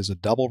cockpit is a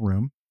double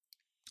room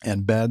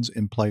and beds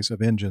in place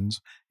of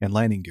engines and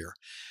landing gear.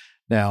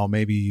 Now,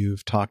 maybe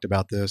you've talked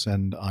about this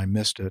and I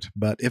missed it,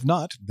 but if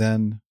not,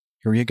 then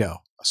here you go,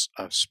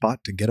 a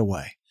spot to get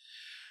away.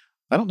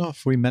 I don't know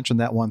if we mentioned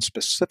that one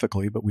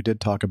specifically, but we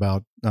did talk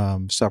about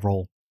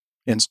several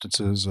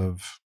instances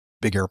of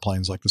big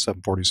airplanes like the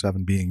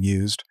 747 being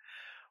used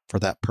for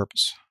that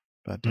purpose.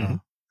 But I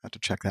have to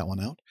check that one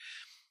out.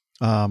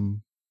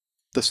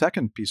 The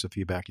second piece of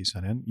feedback he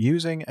sent in,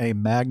 using a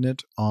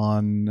magnet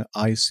on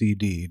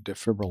ICD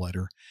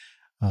defibrillator,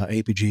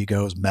 APG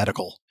goes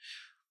medical.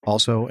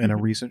 Also, in a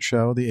recent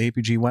show, the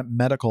APG went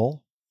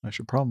medical. I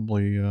should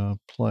probably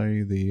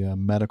play the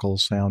medical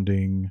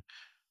sounding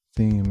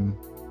theme.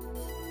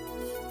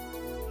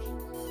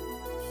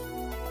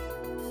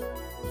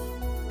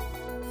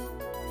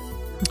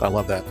 I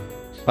love that.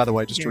 By the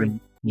way, just to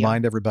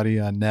remind everybody,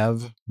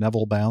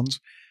 Neville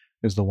Bounds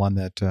is the one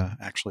that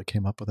actually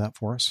came up with that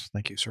for us.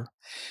 Thank you, sir.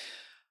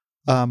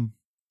 On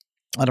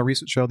a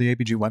recent show, the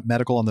APG went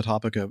medical on the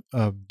topic of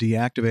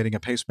deactivating a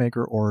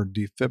pacemaker or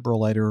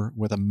defibrillator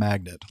with a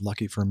magnet.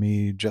 Lucky for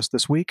me, just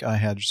this week, I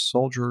had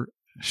shoulder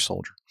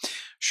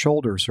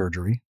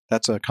surgery.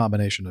 That's a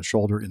combination of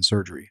shoulder and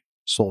surgery.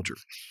 Soldier.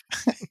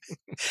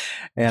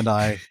 And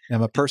I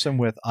am a person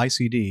with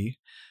ICD,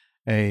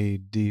 a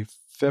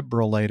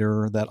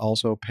defibrillator that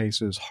also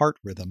paces heart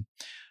rhythm.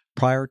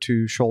 Prior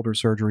to shoulder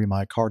surgery,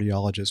 my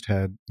cardiologist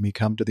had me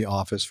come to the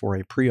office for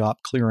a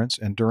pre-op clearance,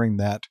 and during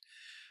that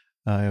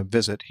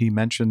visit, he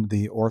mentioned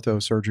the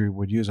ortho surgery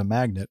would use a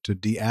magnet to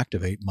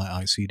deactivate my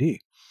ICD.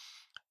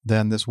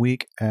 Then this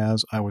week,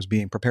 as I was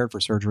being prepared for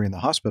surgery in the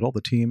hospital,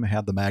 the team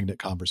had the magnet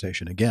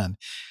conversation again,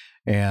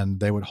 and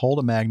they would hold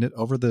a magnet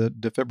over the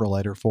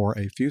defibrillator for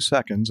a few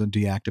seconds and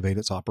deactivate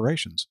its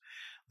operations.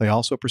 They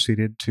also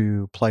proceeded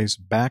to place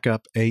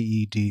backup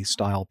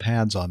AED-style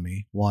pads on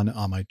me, one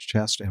on my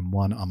chest and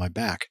one on my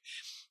back.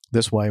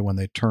 This way, when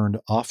they turned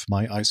off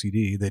my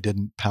ICD, they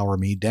didn't power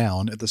me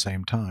down at the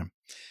same time.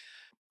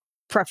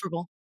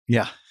 Preferable.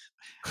 Yeah,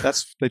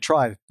 they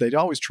tried. They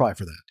always try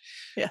for that.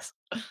 Yes.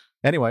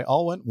 Anyway,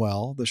 all went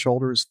well. The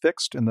shoulder is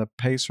fixed and the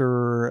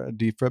pacer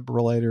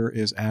defibrillator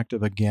is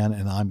active again,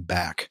 and I'm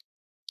back.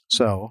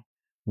 So,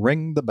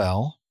 ring the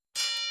bell.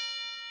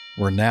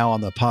 We're now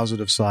on the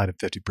positive side of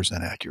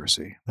 50%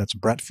 accuracy. That's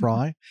Brett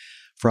Fry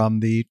from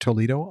the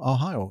Toledo,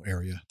 Ohio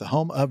area, the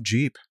home of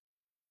Jeep.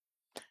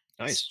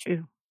 Nice. That's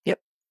true. Yep.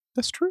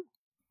 That's true.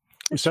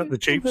 Is that the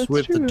Jeeps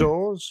with the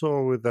doors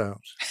or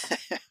without?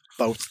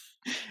 Both.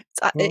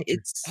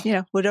 It's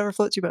whatever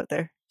floats your boat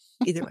there.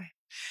 Either way.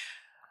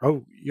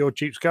 Oh, your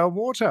Jeeps go on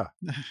water.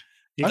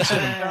 You can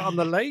sit out on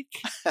the lake?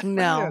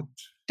 No, Brilliant.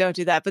 don't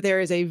do that. But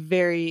there is a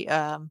very,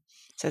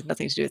 it has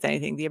nothing to do with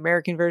anything. The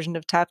American version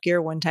of Top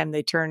Gear, one time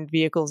they turned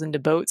vehicles into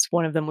boats.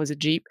 One of them was a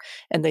Jeep,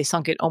 and they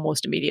sunk it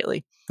almost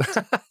immediately.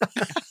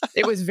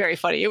 It was very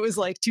funny. It was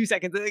like 2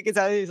 seconds. It gets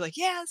out. He's like,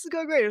 "Yeah, this is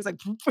going great." It was like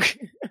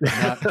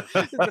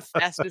it's the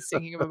fastest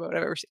sinking of a boat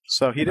I've ever seen.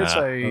 So he did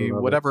say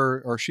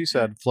whatever, or she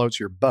said, floats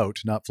your boat,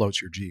 not floats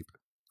your Jeep.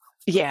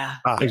 Yeah,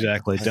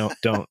 exactly.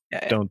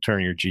 Don't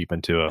turn your Jeep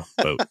into a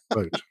boat.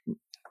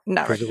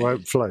 Not because it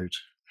won't float.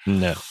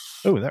 No.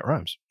 Oh, that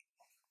rhymes.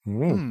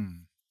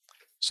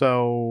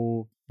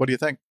 So, what do you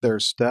think there,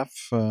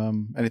 Steph?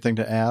 Anything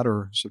to add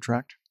or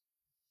subtract?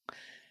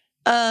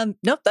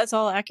 Nope, that's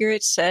all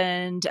accurate.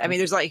 And I mean,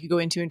 there's a lot you could go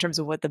into in terms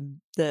of what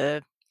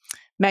the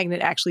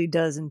magnet actually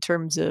does in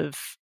terms of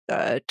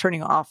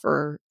turning off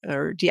or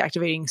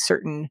deactivating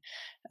certain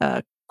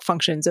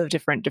functions of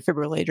different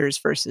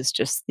defibrillators versus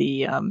just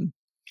the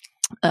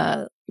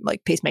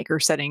like pacemaker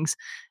settings.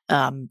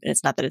 And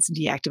it's not that it's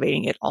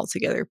deactivating it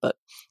altogether, but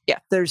yeah,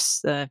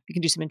 there's you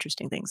can do some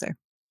interesting things there.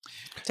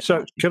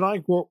 So can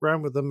I walk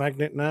around with the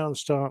magnet now and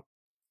start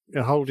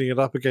holding it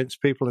up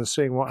against people and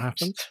seeing what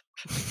happens?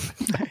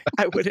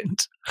 I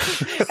wouldn't.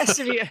 It has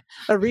to be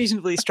a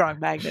reasonably strong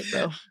magnet,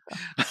 though.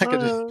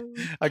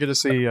 I get to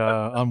see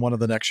on one of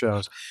the next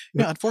shows.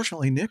 Yeah,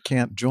 unfortunately, Nick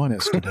can't join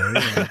us today.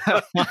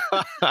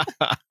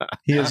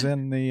 He is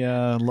in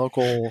the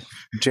local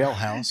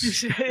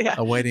jailhouse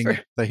awaiting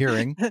the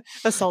hearing.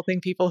 Assaulting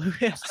people who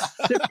have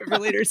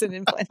defibrillators and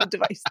implanted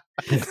device.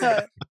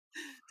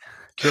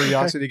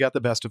 Curiosity got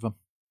the best of him.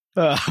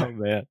 Oh,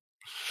 man.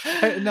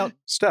 Hey, now,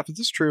 Steph, is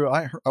this true?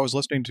 I was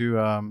listening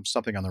to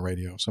something on the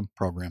radio, some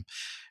program,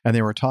 and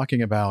they were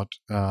talking about,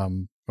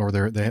 or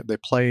they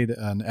played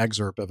an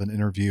excerpt of an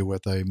interview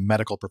with a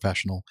medical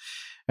professional,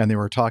 and they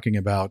were talking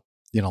about,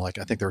 like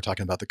I think they were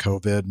talking about the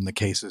COVID and the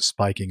cases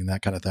spiking and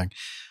that kind of thing,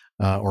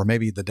 or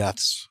maybe the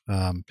deaths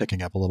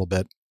picking up a little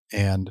bit.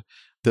 And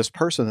this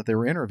person that they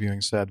were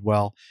interviewing said,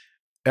 well,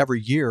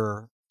 every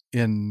year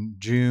in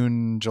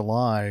June,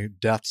 July,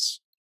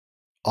 deaths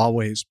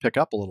always pick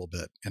up a little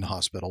bit in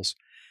hospitals.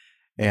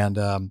 And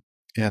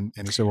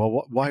he said,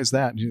 well, why is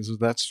that? And he said,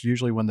 that's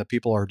usually when the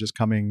people are just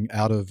coming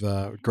out of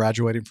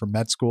graduating from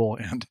med school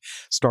and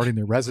starting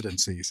their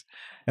residencies.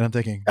 And I'm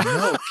thinking,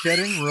 no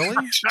kidding,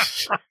 really?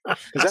 Is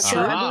that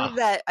true?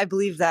 I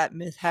believe that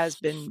myth has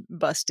been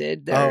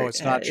busted.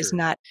 It's not true. It's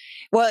not.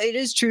 Well, it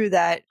is true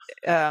that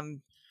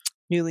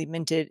newly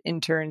minted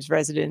interns,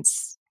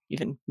 residents,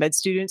 even med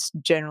students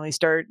generally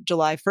start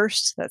July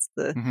 1st. That's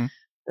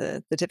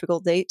the typical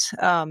date.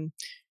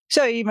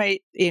 So you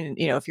might,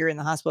 if you're in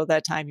the hospital at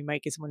that time, you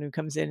might get someone who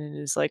comes in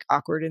and is like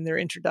awkward in their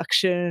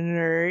introduction,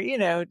 or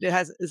is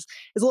a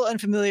little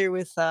unfamiliar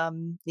with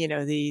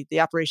the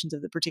operations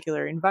of the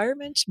particular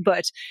environment,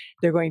 but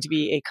they're going to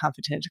be a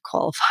competent,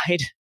 qualified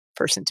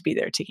person to be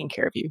there taking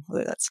care of you,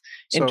 whether that's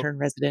intern,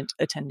 resident,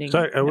 attending.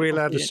 So are we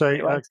allowed to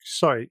say,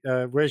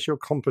 where's your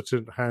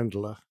competent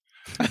handler?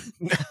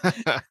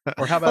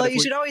 Or how about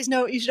you should always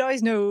know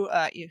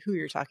who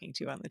you're talking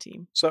to on the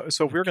team. So if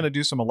we're going to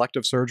do some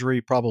elective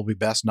surgery, probably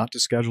best not to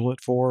schedule it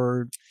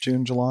for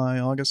June, July,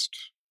 August.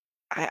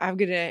 I'm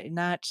going to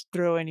not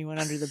throw anyone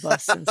under the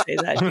bus and say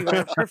that you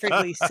are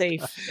perfectly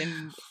safe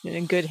and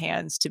in good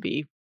hands to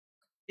be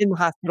in the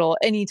hospital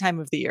any time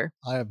of the year.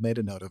 I have made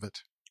a note of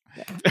it.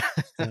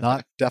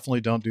 Yeah.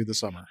 Definitely don't do the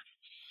summer.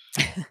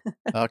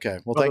 Okay.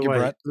 Well, thank you,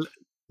 Brett.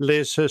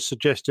 Liz has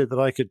suggested that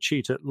I could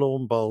cheat at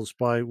lawn bowls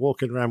by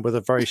walking around with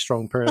a very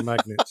strong pair of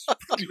magnets.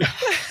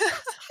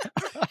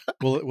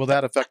 Will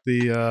that affect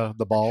the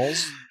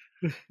balls?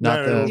 Do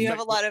you have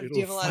a lot of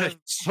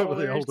some of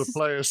the older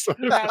players? Do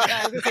you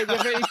have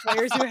any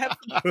players who have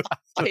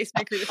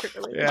pacemaker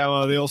defibrillator? Yeah,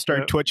 well, they'll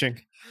start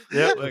twitching.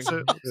 Yeah, that's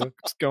it. Yeah.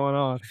 What's going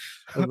on?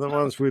 And the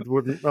ones with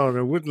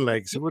wooden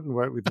legs. It wouldn't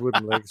work with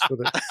wooden legs,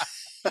 would it?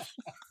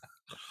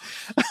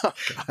 Oh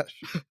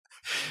gosh.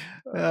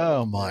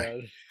 Oh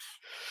my.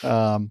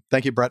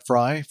 Thank you, Brett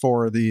Fry,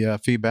 for the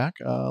feedback.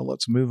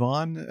 Let's move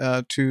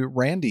on to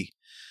Randy.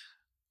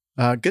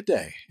 Good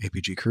day,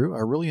 APG crew. I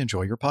really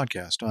enjoy your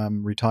podcast.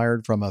 I'm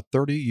retired from a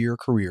 30-year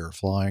career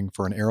flying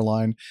for an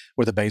airline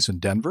with a base in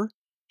Denver,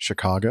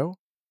 Chicago,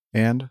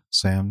 and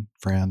San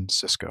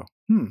Francisco.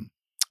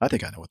 I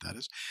think I know what that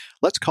is.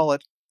 Let's call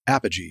it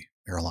Apogee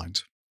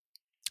Airlines.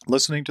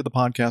 Listening to the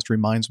podcast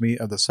reminds me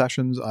of the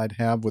sessions I'd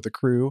have with the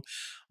crew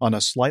on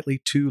a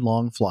slightly too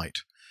long flight.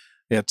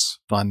 It's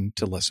fun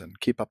to listen.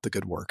 Keep up the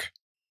good work.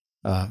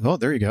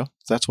 There you go.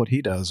 That's what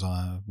he does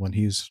when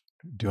he's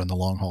doing the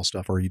long haul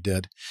stuff, or he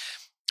did.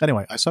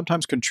 Anyway, I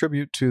sometimes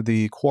contribute to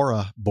the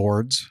Quora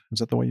boards. Is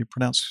that the way you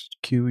pronounce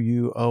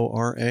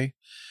Quora?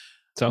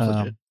 Sounds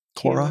legit.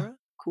 Quora?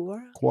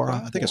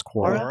 I think it's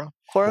Quora.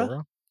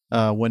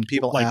 When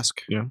people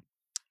ask,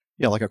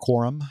 like a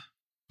quorum.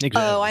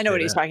 Exactly. Oh, I know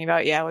what he's talking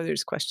about. Yeah, where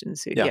there's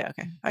questions. Yeah,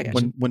 okay. I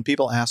got you. When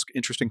people ask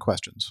interesting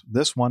questions.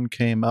 This one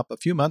came up a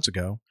few months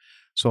ago,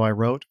 so I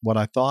wrote what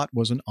I thought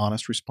was an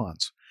honest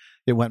response.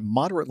 It went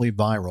moderately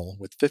viral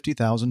with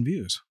 50,000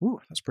 views. Ooh,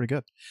 that's pretty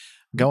good.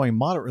 Going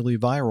moderately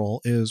viral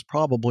is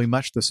probably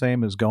much the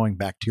same as going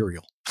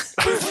bacterial.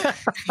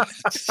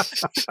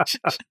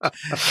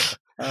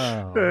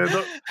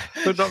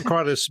 But not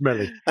quite as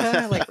smelly.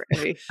 I like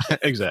Randy.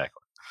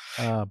 Exactly.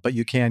 But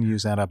you can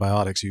use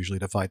antibiotics usually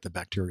to fight the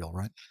bacterial,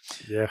 right?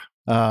 Yeah.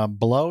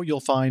 Below,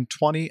 you'll find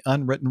 20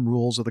 unwritten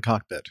rules of the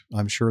cockpit.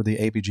 I'm sure the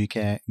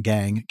APG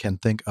gang can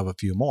think of a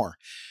few more.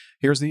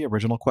 Here's the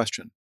original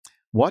question.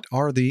 What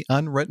are the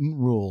unwritten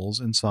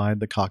rules inside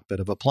the cockpit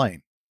of a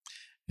plane?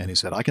 And he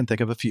said, I can think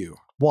of a few.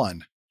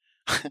 1,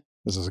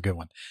 this is a good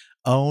one.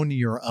 Own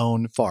your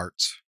own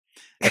farts.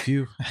 If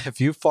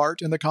you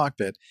fart in the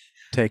cockpit,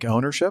 take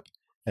ownership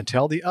and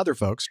tell the other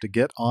folks to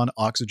get on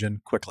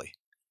oxygen quickly.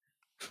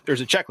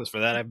 There's a checklist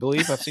for that, I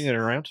believe. I've seen it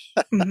around.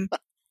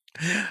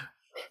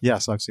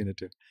 Yes, I've seen it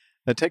too.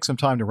 It takes some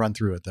time to run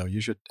through it, though.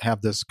 You should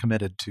have this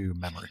committed to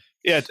memory.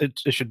 Yeah, it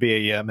should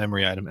be a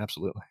memory item.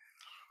 Absolutely.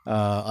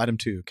 Item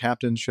 2,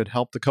 captains should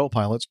help the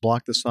co-pilots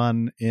block the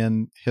sun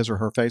in his or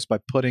her face by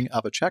putting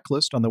up a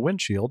checklist on the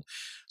windshield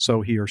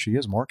so he or she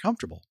is more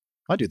comfortable.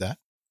 I do that.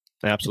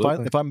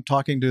 Absolutely. If I'm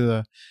talking to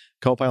the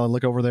co-pilot,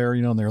 look over there,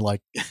 and they're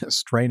like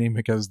straining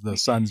because the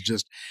sun's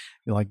just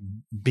like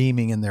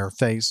beaming in their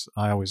face,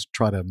 I always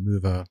try to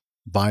move a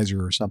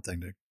visor or something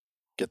to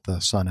get the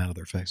sun out of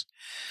their face.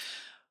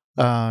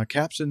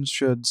 Captains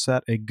should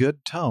set a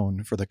good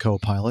tone for the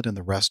co-pilot and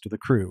the rest of the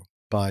crew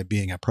by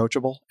being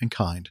approachable and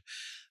kind.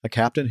 A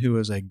captain who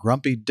is a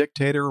grumpy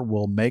dictator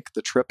will make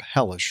the trip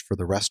hellish for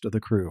the rest of the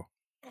crew.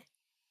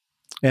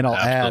 And I'll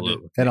add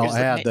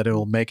that it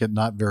will make it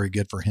not very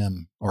good for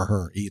him or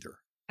her either.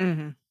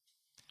 Mm-hmm.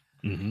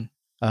 Mm-hmm.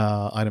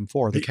 Item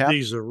 4.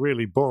 These are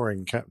really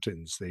boring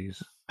captains,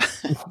 these.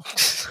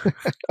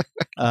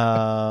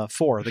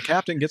 4, the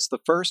captain gets the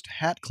first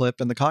hat clip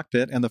in the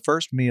cockpit and the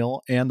first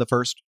meal and the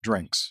first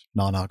drinks.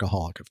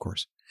 Non-alcoholic, of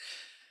course.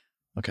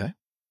 Okay.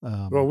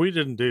 Well, we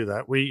didn't do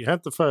that. We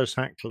had the first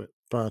hat clip,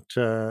 but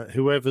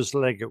whoever's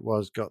leg it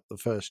was got the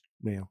first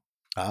meal.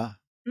 There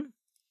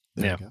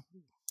Yeah. you go.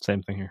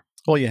 Same thing here.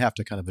 Well, you have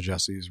to kind of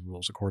adjust these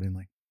rules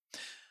accordingly.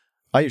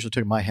 I usually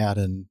took my hat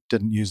and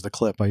didn't use the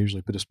clip. I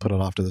usually just put it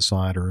off to the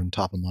side or on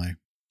top of my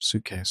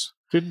suitcase.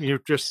 Didn't you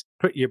just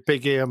put your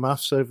big ear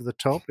muffs over the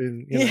top?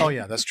 Oh,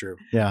 yeah, that's true.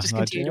 Yeah, Just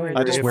continue to wear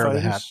I just your wear the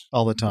earphones. hat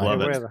all the time. Love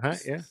You it. wear the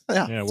hat, yeah.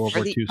 Yeah, Yeah, World Part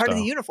War of II the, part of the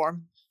style.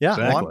 uniform. yeah.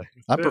 Well, Exactly.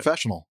 I'm Yeah.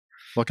 professional.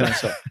 What can I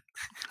say?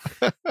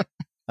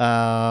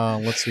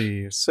 Let's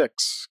see.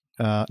 6.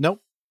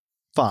 Nope.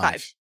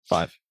 5.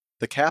 5.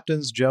 The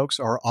captain's jokes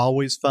are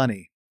always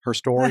funny. Her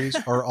stories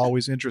are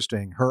always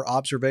interesting. Her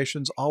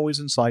observations always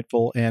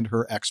insightful, and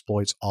her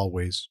exploits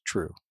always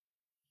true.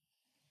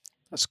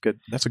 That's good.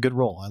 That's a good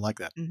role. I like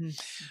that.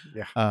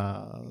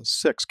 Mm-hmm.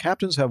 6.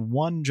 Captains have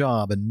one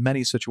job in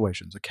many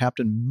situations. A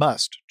captain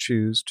must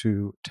choose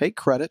to take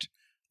credit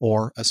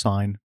or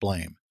assign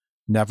blame.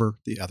 Never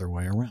the other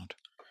way around.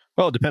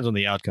 Well, it depends on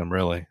the outcome,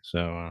 really.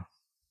 So,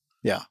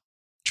 Yeah,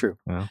 true.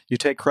 Well. You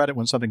take credit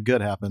when something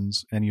good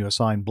happens, and you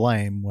assign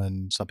blame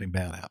when something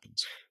bad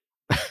happens.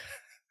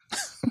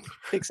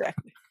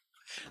 Exactly.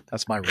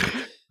 That's my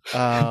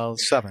rule.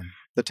 7.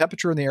 The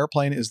temperature in the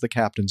airplane is the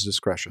captain's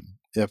discretion.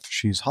 If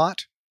she's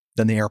hot,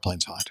 then the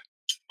airplane's hot.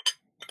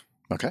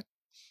 Okay.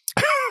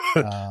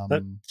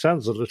 That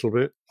sounds a little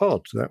bit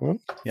odd, that one.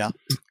 Yeah.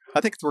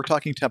 I think we're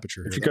talking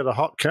temperature. If here, you got a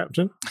hot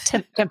captain,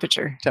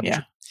 Temperature.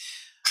 Temperature.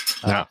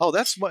 Yeah. Oh,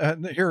 that's what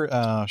here.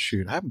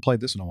 Shoot, I haven't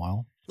played this in a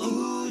while.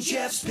 Ooh,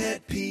 Jeff's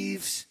pet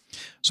peeves.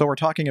 So we're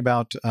talking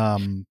about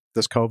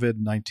this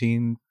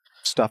COVID-19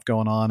 stuff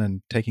going on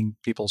and taking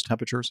people's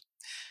temperatures.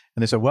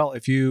 And they said, well,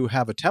 if you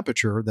have a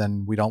temperature,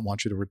 then we don't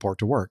want you to report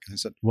to work. And I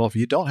said, well, if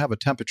you don't have a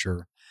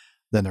temperature,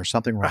 then there's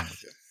something wrong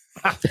with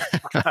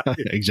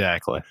you.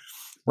 exactly.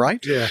 Right?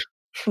 yeah.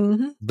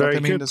 Mm-hmm. Very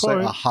Don't they mean good to say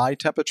point. a high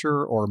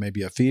temperature or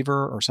maybe a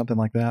fever or something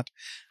like that?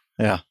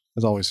 Yeah.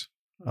 It always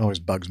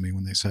bugs me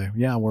when they say,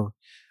 yeah,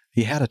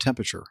 he had a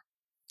temperature.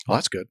 Well,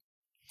 that's good.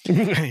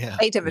 Yeah.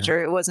 A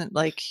temperature. It wasn't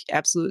like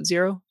absolute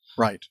zero.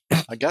 Right.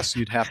 I guess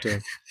you'd have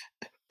to.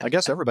 I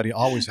guess everybody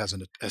always has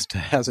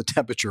a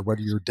temperature,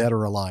 whether you're dead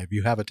or alive.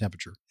 You have a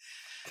temperature.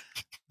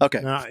 Okay.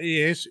 Now,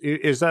 is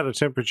that a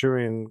temperature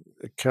in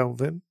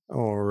Kelvin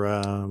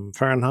or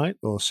Fahrenheit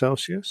or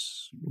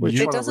Celsius? Which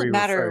It one are doesn't we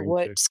matter referring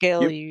what to?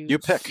 scale You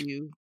pick.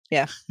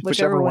 Yeah,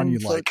 Whichever one you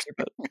floats like. your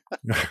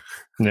boat.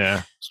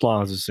 Yeah. As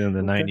long as it's in the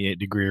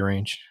 98-degree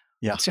range.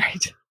 Yeah. That's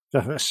right.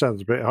 That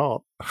sounds a bit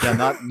hot.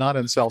 Yeah. Not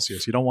in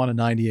Celsius. You don't want a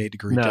 98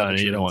 degree No,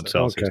 temperature. you don't want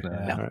Celsius. Okay.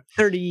 No. All right.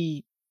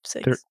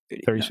 36.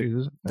 36,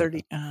 is it?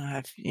 30.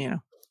 I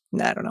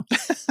don't know.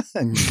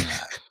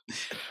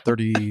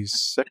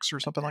 36 or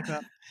something like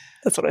that.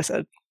 That's what I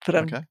said, but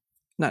I'm Okay.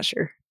 not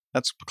sure.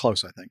 That's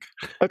close, I think.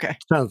 Okay.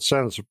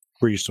 Sounds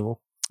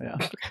reasonable. Yeah.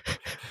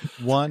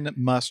 One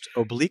must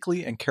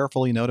obliquely and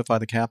carefully notify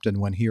the captain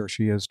when he or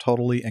she is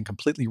totally and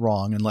completely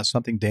wrong unless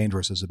something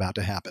dangerous is about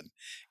to happen.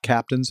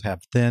 Captains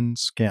have thin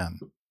skin.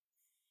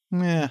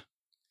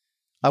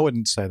 I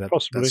wouldn't say that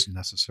Possibly. that's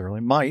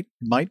necessarily. Might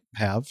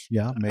have.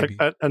 Yeah, maybe.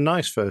 A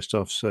nice first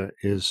officer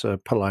is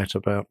polite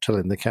about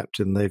telling the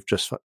captain they've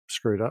just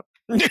screwed up.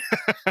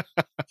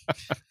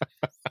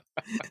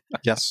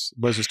 Yes,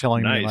 Liz is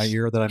telling me in my Nice.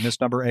 ear that I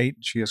missed number 8.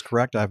 She is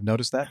correct. I've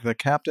noticed that. The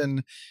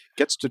captain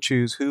gets to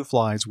choose who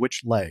flies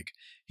which leg.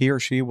 He or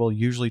she will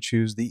usually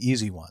choose the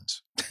easy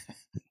ones.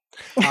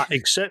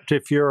 Except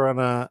if you're on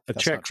a That's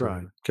not check true ride.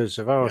 either. Because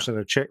if I was in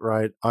a check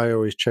ride, I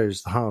always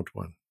chose the hard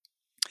one.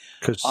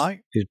 Because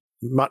it's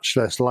much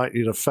less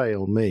likely to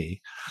fail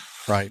me.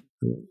 Right.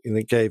 And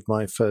it gave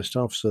my first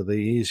officer the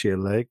easier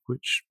leg,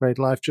 which made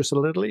life just a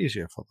little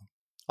easier for them.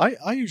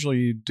 I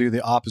usually do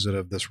the opposite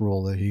of this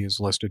rule that he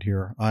has listed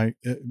here.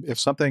 If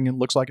something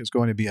looks like it's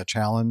going to be a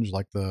challenge,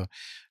 like the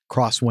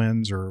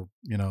crosswinds or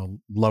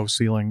low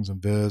ceilings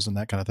and viz and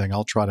that kind of thing,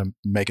 I'll try to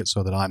make it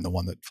so that I'm the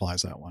one that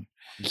flies that one.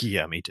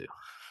 Yeah, me too.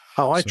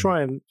 Oh, I So-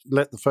 try and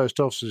let the first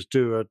officers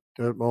do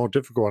a more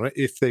difficult one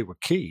if they were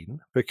keen,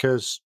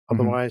 because Mm-hmm.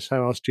 otherwise,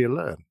 how else do you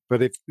learn?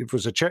 But if it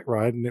was a check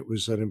ride and it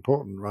was an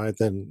important ride,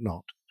 then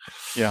not.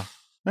 Yeah.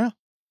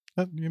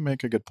 You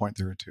make a good point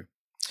there too.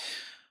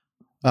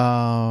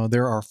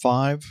 There are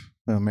 5.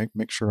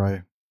 Make sure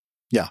I.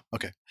 Yeah.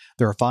 Okay.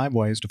 There are 5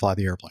 ways to fly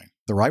the airplane: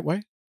 the right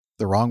way,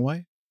 the wrong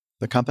way,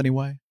 the company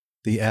way,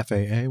 the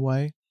FAA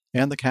way,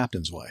 and the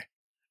captain's way.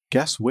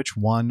 Guess which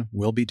one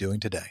we'll be doing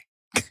today.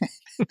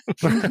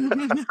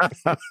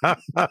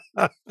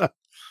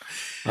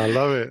 I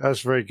love it.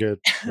 That's very good.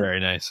 Very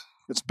nice.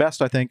 It's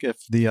best, I think,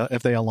 if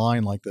they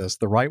align like this: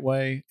 the right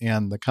way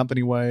and the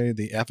company way,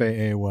 the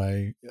FAA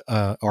way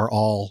are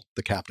all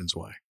the captain's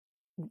way.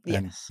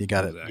 And Yes. you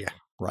got it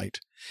right.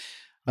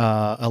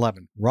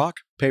 11. Rock,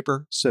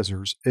 paper,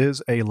 scissors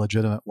is a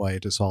legitimate way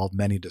to solve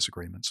many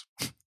disagreements.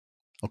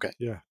 Okay.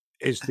 Yeah.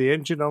 Is the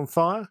engine on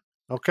fire?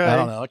 Okay. I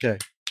don't know. Okay.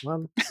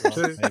 1,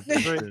 2,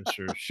 3.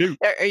 Shoot.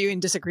 Are you in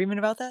disagreement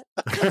about that?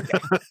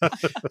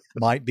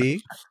 Might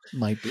be.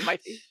 Might be.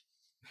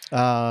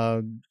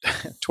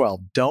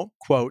 12. Don't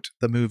quote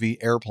the movie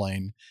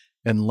Airplane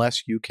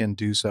unless you can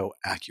do so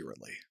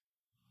accurately.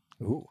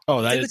 Ooh.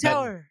 Oh, Take the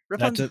tower.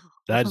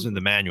 That's in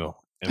the manual,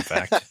 in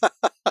fact.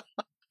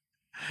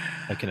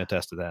 I can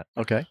attest to that.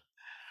 Okay.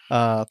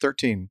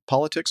 13.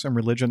 Politics and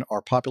religion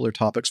are popular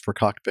topics for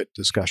cockpit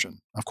discussion.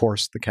 Of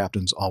course, the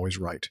captain's always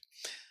right.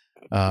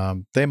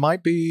 They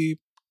might be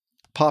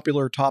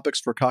popular topics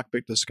for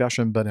cockpit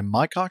discussion, but in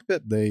my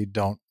cockpit, they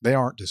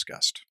aren't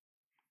discussed.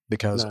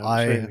 Because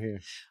I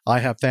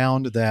have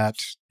found that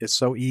it's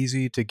so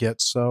easy to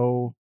get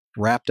so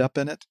wrapped up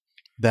in it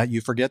that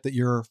you forget that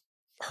you're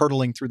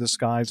hurtling through the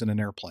skies in an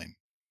airplane.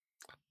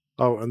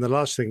 Oh, and the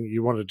last thing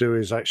you want to do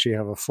is actually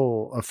have a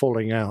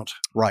falling out.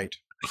 Right.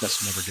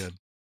 That's never good.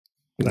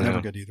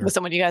 Never good either. With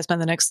someone you guys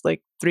spend the next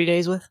 3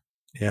 days with?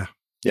 Yeah.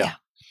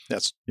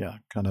 That's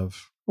kind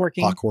of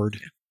working. Awkward.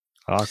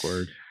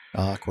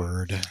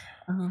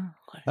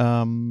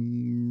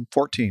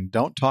 14.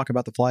 Don't talk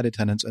about the flight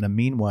attendants in a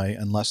mean way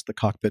unless the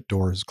cockpit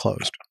door is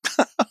closed.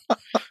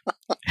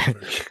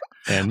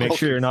 And make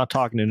sure you're not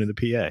talking into the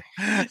PA.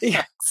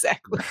 Yeah,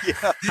 exactly.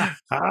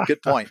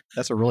 Good point.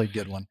 That's a really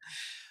good one.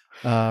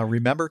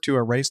 Remember to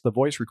erase the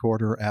voice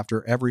recorder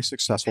after every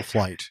successful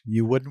flight.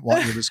 You wouldn't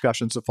want your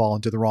discussions to fall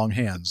into the wrong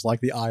hands, like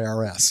the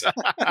IRS.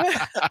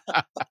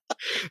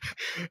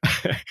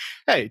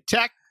 Hey,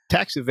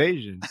 tax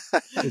evasion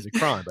is a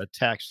crime, but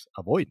tax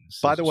avoidance.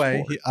 By the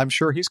way, I'm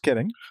sure he's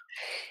kidding.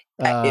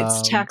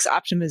 It's tax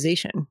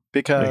optimization.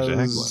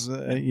 Because,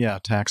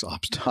 tax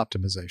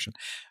optimization.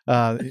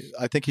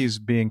 I think he's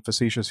being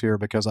facetious here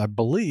because I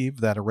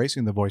believe that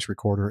erasing the voice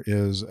recorder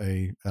is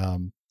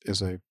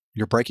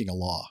you're breaking a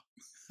law,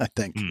 I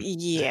think.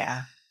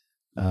 Yeah.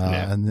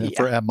 And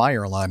at my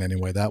airline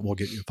anyway, that will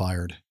get you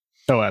fired.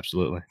 Oh,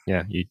 absolutely.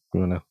 Yeah, you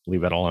want to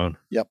leave that alone.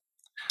 Yep.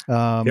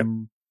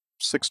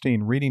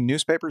 16. Reading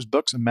newspapers,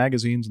 books, and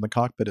magazines in the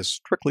cockpit is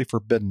strictly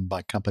forbidden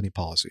by company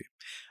policy.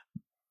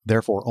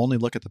 Therefore, only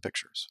look at the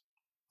pictures.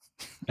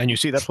 And you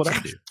see, that's what I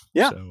do.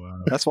 Yeah,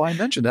 so, that's why I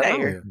mentioned that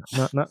earlier.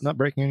 Not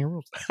breaking any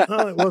rules.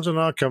 Well, it wasn't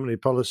our company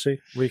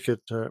policy. We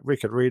could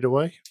read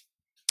away.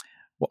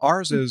 Well,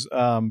 ours is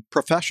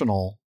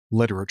professional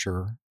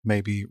literature may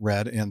be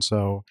read, and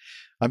so,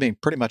 I mean,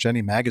 pretty much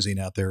any magazine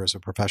out there is a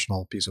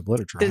professional piece of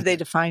literature. Did they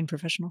define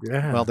professional?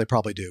 Yeah. Well, they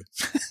probably do.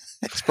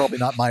 It's probably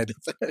not my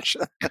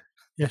definition.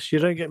 Yes, you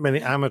don't get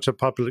many amateur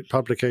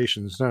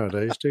publications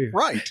nowadays, do you?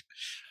 Right.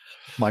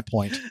 My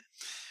point.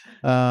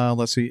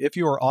 Let's see. If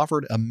you are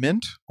offered a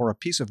mint or a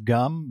piece of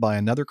gum by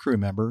another crew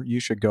member, you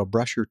should go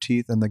brush your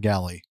teeth in the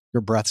galley.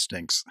 Your breath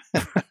stinks.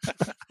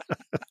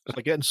 It's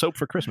like getting soap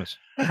for Christmas.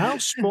 How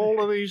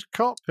small are these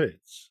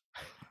cockpits?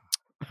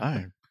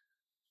 God,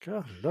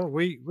 no,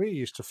 we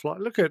used to fly.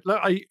 Look,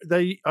 I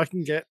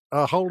can get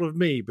a hold of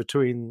me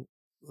between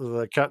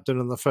the captain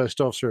and the first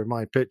officer in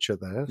my picture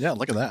there. Yeah,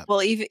 look at that.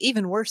 Well,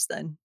 even worse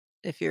then,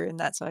 if you're in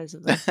that size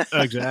of the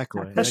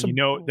Exactly.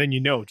 Then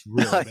you know it's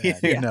really bad.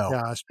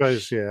 Yeah, I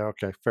suppose. Yeah,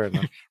 okay, fair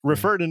enough.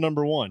 Refer to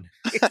number 1.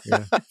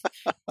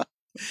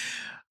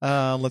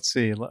 Let's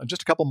see.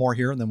 Just a couple more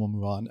here, and then we'll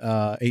move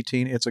on.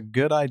 18. It's a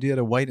good idea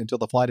to wait until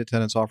the flight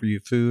attendants offer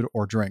you food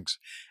or drinks.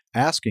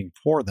 Asking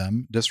for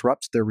them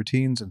disrupts their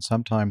routines and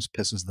sometimes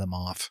pisses them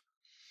off.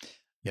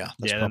 Yeah,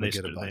 that's probably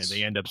good advice.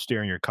 They end up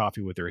steering your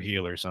coffee with their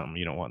heel or something.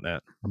 You don't want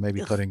that. Or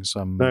maybe putting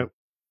some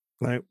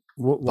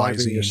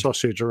wiping your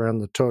sausage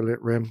around the toilet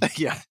rim.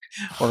 Yeah,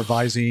 or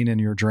Visine in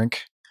your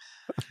drink.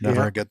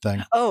 Never a good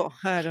thing. Oh,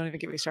 don't even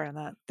get me started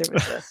on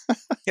that.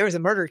 There was a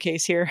murder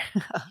case here.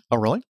 Oh,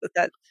 really?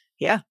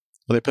 Yeah.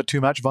 Well, they put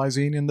too much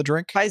Visine in the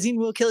drink? Visine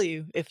will kill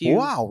you if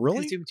you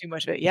really? consume too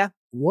much of it. Yeah.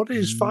 What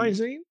is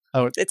Visine?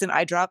 Oh, it's an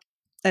eye drop,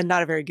 and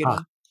not a very good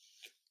one.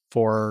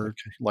 For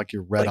like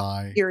your red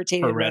eye.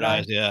 Irritated or red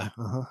eyes, yeah.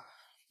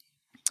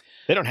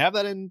 They don't have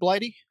that in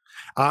Blighty?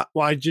 Well,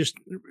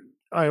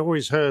 I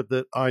always heard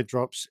that eye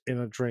drops in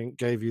a drink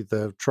gave you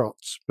the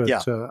trots, but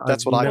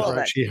that's what I've never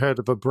actually heard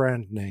of a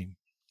brand name.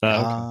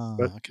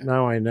 But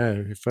now I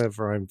know if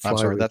ever I'm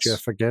flying with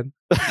Jeff again.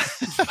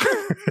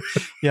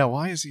 Yeah,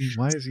 why does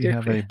he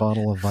have a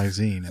bottle of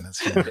Visine in his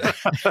hand?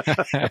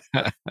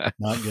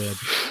 Not good.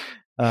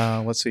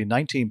 Let's see.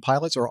 19.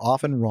 Pilots are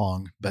often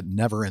wrong, but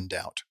never in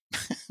doubt.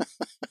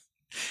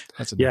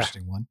 That's an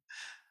interesting one.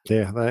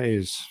 Yeah, that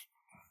is.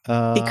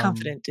 Be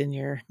confident in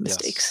your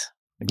mistakes.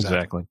 Yes,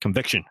 exactly.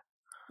 Conviction.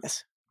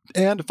 Yes.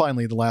 And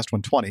finally, the last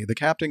one, 20. The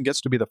captain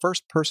gets to be the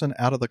first person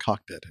out of the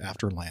cockpit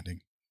after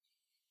landing.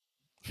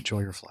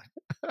 Enjoy your flight.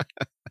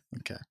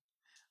 Okay.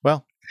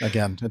 Well,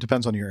 again, it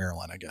depends on your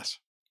airline, I guess.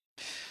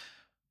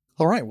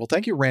 All right. Well,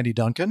 thank you, Randy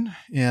Duncan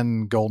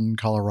in Golden,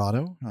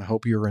 Colorado. I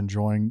hope you're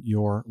enjoying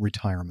your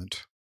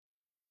retirement.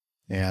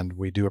 And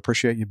we do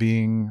appreciate you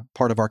being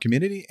part of our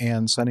community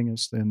and sending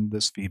us in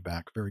this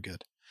feedback. Very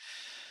good.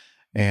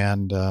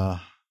 And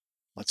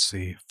let's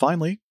see.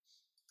 Finally,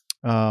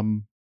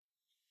 let's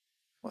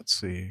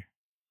see.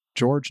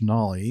 George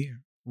Nolly.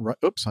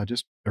 Oops, I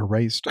just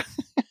erased.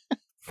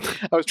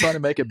 I was trying to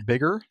make it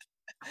bigger.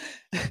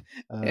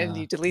 And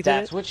you deleted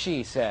That's it? what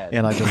she said.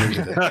 And I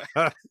deleted it.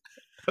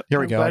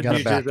 Here we go. I got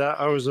it back. Did that.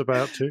 I was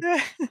about to.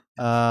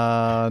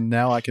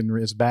 Now I can.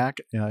 It's back.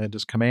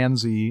 Just Command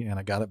Z, and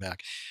I got it back.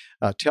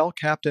 Tell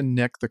Captain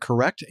Nick the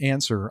correct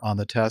answer on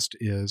the test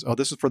is. Oh,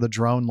 this is for the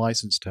drone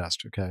license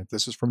test. Okay,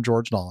 this is from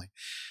George Nolly.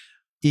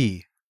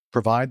 E.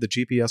 Provide the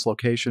GPS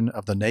location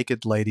of the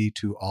naked lady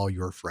to all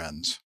your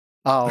friends.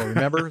 Oh,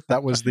 remember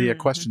that was the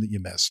question that you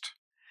missed.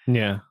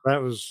 Yeah,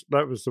 that was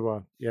the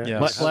one. Yeah.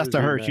 Last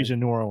I heard, she's in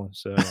New Orleans.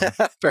 So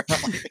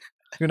apparently.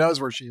 Who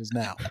knows where she is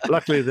now?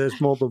 Luckily,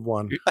 there's more than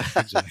one.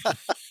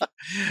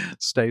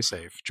 Stay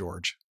safe,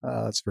 George.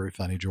 That's very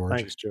funny, George.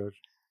 Thanks, George.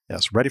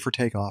 Yes, Ready for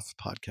Takeoff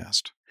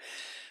podcast.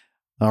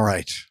 All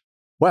right.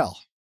 Well,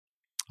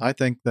 I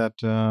think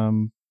that,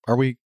 are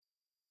we?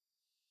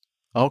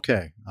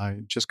 Okay. I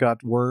just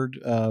got word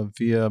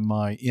via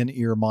my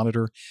in-ear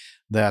monitor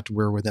that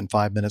we're within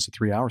 5 minutes of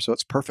 3 hours, so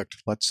it's perfect.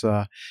 Let's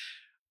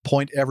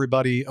point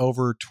everybody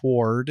over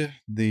toward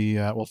the,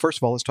 well, first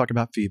of all, let's talk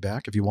about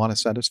feedback. If you want to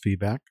send us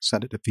feedback,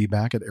 send it to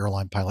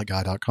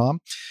feedback@airlinepilotguy.com.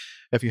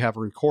 If you have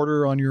a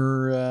recorder on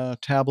your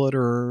tablet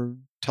or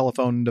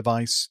telephone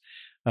device,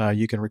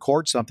 you can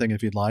record something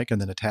if you'd like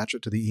and then attach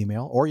it to the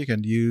email, or you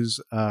can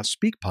use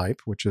SpeakPipe,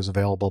 which is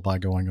available by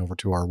going over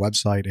to our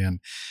website and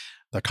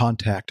the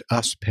Contact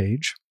Us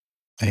page,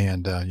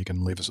 and you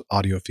can leave us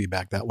audio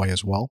feedback that way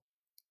as well.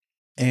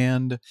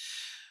 And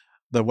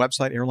the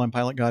website,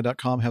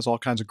 airlinepilotguy.com, has all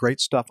kinds of great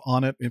stuff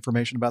on it,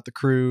 information about the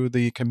crew,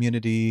 the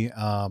community,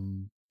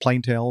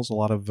 Plain Tales, a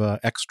lot of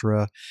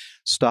extra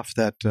stuff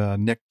that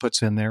Nick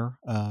puts in there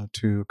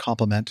to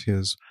complement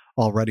his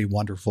already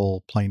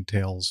wonderful Plain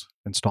Tales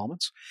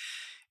installments.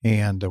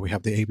 And we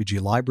have the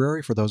APG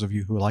library for those of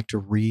you who like to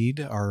read.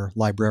 Our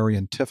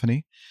librarian,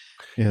 Tiffany,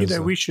 is...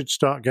 we should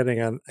start getting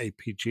an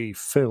APG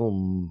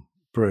film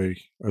brew,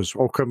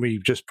 or can we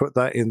just put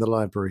that in the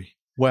library?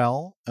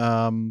 Well,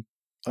 I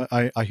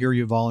hear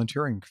you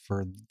volunteering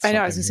for I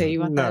know, I was going to say, you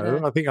want that?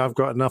 No, I think I've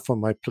got enough on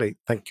my plate.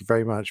 Thank you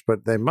very much.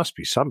 But there must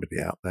be somebody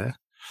out there.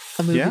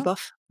 A movie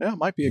buff? Yeah, it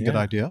might be a good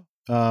idea.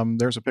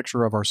 There's a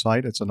picture of our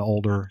site. It's an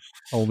older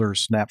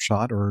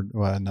snapshot, or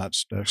not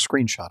a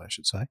screenshot, I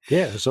should say.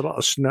 Yeah, there's a lot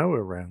of snow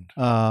around.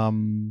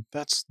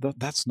 That's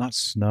not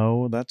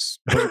snow. Those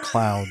are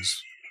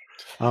clouds.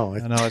 Oh, I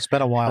know. It's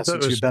been a while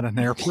since you've been in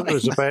an airplane. It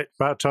was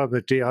about time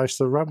they de-iced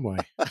the runway.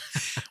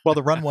 Well,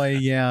 the runway,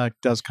 it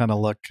does kind of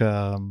look,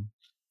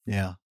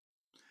 yeah.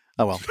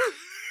 Oh, well.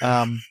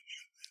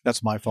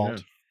 That's my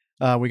fault.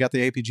 Yeah. We got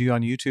the APG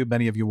on YouTube.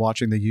 Many of you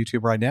watching the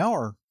YouTube right now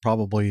are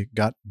probably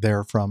got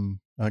here from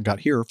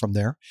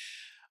there.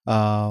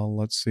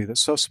 Let's see.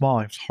 That's so small.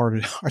 It's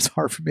hard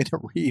for me to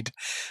read.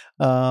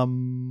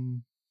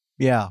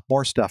 Yeah,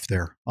 more stuff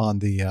there on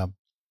the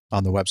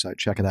website.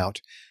 Check it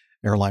out.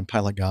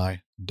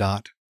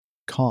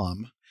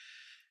 airlinepilotguy.com.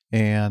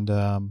 And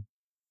I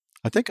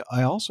think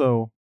I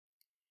also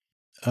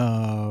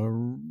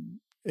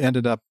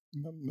ended up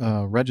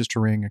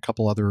registering a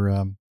couple other,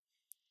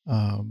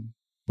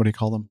 what do you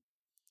call them?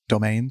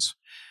 Domains.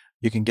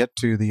 You can get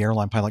to the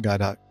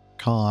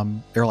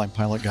airlinepilotguy.com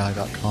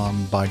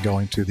by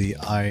going to the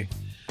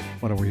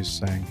what are we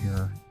saying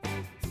here?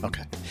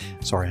 Okay.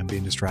 Sorry, I'm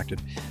being distracted.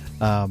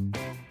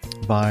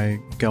 By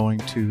going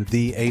to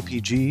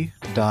theapg.show.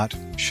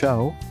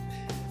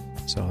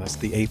 So that's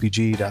the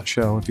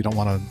apg.show if you don't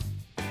want to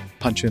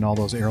punch in all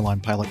those Airline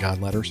Pilot Guide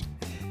letters.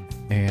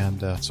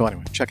 And so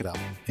anyway, check it out.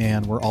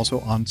 And we're also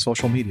on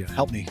social media.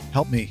 Help me.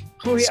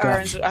 We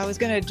Scott. are. I was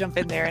going to jump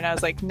in there, and I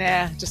was like,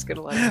 nah, just going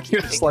to let him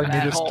keep just letting me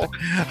that hole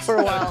for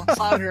a while,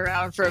 flounder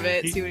around for a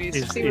bit, see where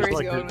he's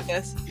going with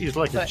this. He's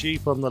like a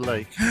Jeep on the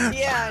lake.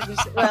 Yeah,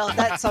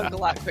 that sunk a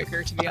lot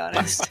quicker, to be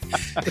honest.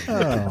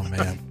 Oh,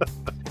 man.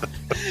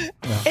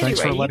 Well,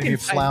 thanks for letting me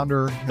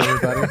flounder,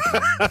 everybody.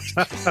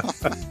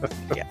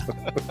 Yeah.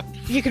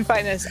 You can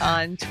find us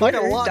on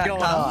Twitter.com. I got a lot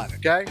going on,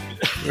 okay?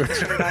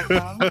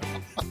 Twitter.com.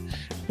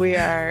 We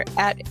are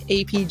at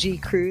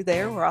APG Crew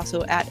there. We're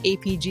also at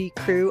APG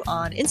Crew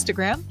on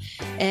Instagram.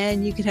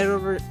 And you can head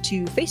over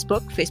to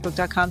Facebook,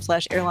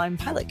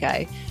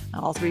 facebook.com/airlinepilotguy.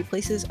 All three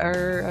places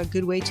are a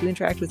good way to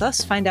interact with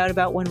us, find out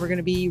about when we're going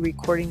to be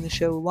recording the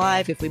show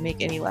live, if we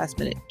make any last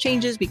minute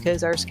changes,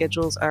 because our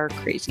schedules are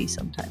crazy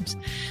sometimes.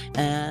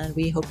 And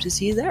we hope to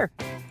see you there.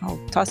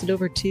 I'll toss it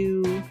over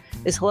to,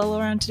 is Hello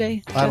around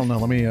today, Jeff? I don't know.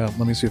 Let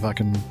me see if I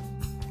can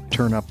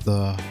turn up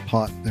the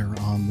pot there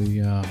on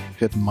the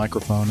hidden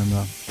microphone in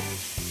the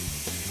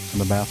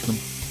bathroom.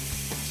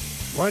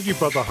 Why'd you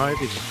bother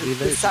hiding?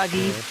 The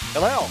soggy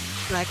Hello.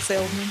 Slack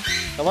salesman.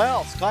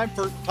 Hello. It's time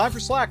for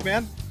Slack,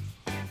 man.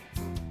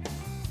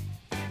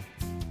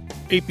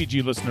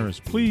 APG listeners,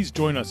 please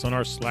join us on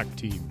our Slack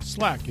team.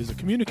 Slack is a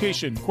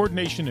communication,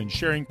 coordination, and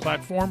sharing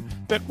platform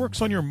that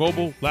works on your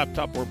mobile,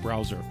 laptop, or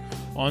browser.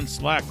 On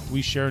Slack,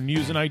 we share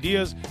news and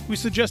ideas, we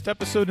suggest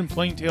episode and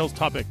Plain Tales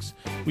topics,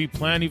 we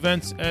plan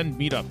events and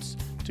meetups.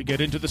 To get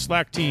into the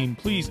Slack team,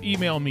 please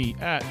email me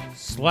at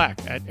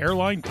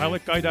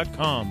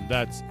slack@airlinepilotguy.com.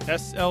 That's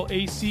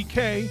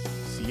SLACK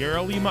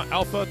Sierra Lima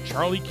Alpha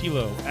Charlie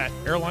Kilo at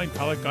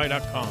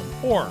airlinepilotguy.com,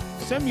 or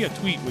send me a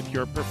tweet with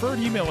your preferred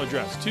email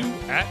address to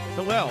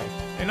 @Hillel,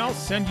 and I'll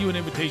send you an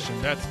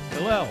invitation. That's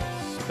Hillel,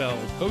 spelled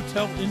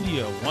Hotel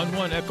India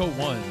 11 Echo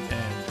 1,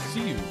 and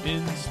see you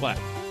in Slack.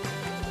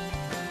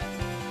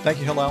 Thank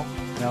you, Hillel.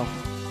 Now,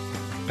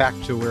 back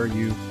to where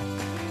you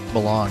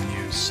belong,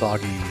 you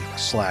soggy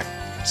Slack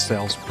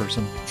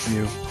salesperson,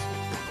 you.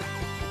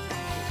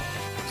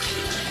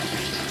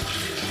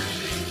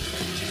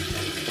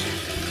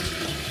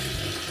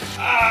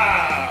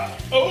 Ah!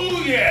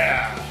 Oh,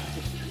 yeah!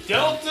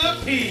 Delta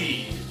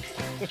P!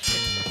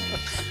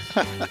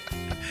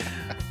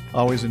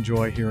 Always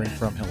enjoy hearing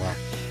from Hillel.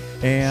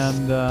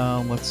 And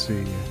let's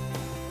see.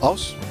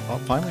 Also,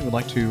 finally, we'd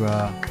like to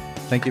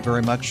thank you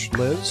very much,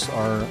 Liz,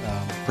 our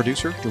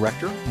producer,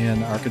 director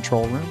in our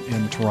control room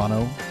in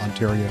Toronto,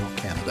 Ontario,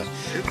 Canada.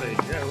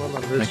 Yeah, well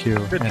done, Liz. Thank you.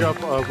 Good And- job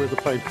with the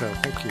PayPal.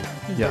 Thank you.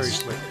 Very Yes.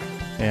 slick.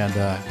 And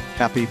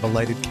happy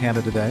belated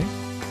Canada Day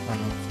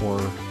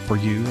for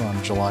you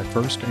on July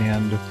 1st.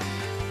 And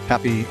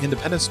happy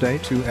Independence Day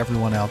to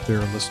everyone out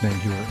there listening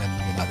who are in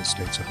the United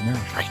States of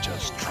America.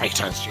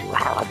 Traitors, you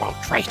horrible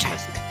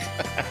traitors.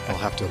 We'll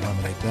have to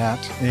eliminate that.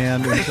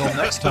 And until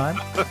next time,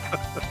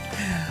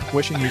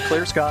 wishing you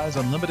clear skies,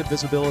 unlimited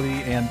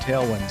visibility, and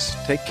tailwinds.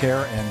 Take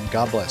care and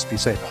God bless. Be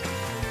safe out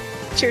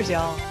there. Cheers,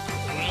 y'all.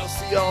 We'll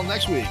see y'all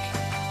next week.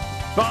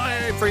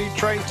 Bye, free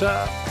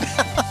traitor.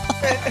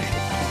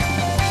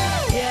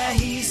 Yeah,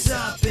 he's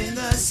up in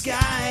the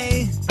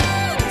sky.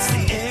 It's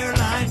the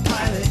airline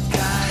pilot guy.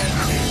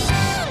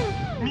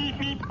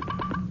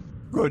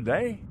 Good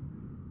day.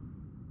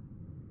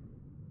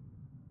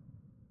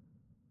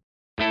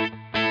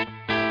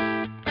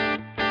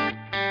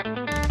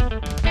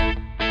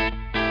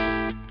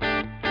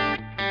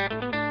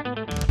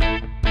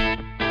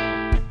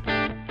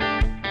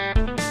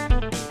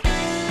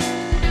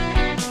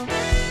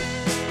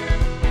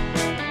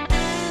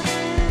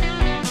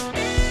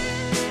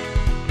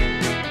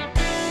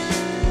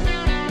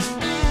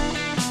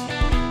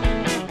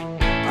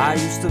 I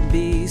used to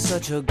be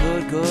such a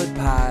good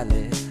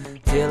pilot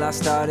till I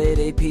started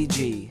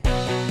APG.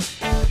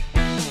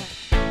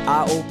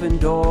 I opened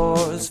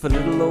doors for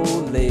little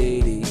old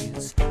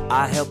ladies.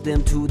 I helped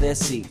them to their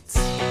seats.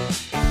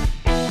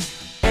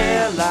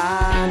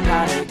 Airline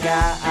pilot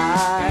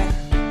guy,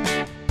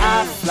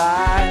 I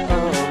fly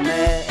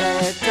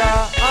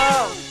America.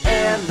 Oh,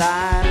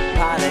 airline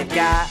pilot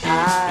guy,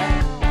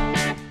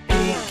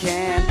 he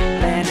can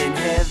land in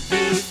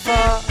heavy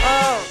fog.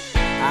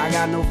 I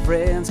got no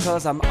friends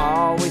 'cause I'm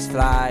always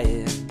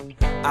flying.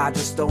 I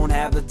just don't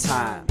have the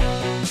time.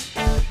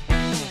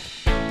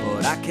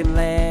 But I can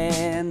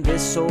land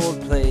this old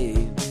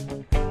plane.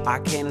 I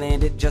can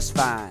land it just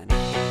fine.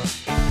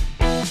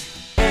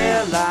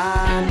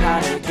 Airline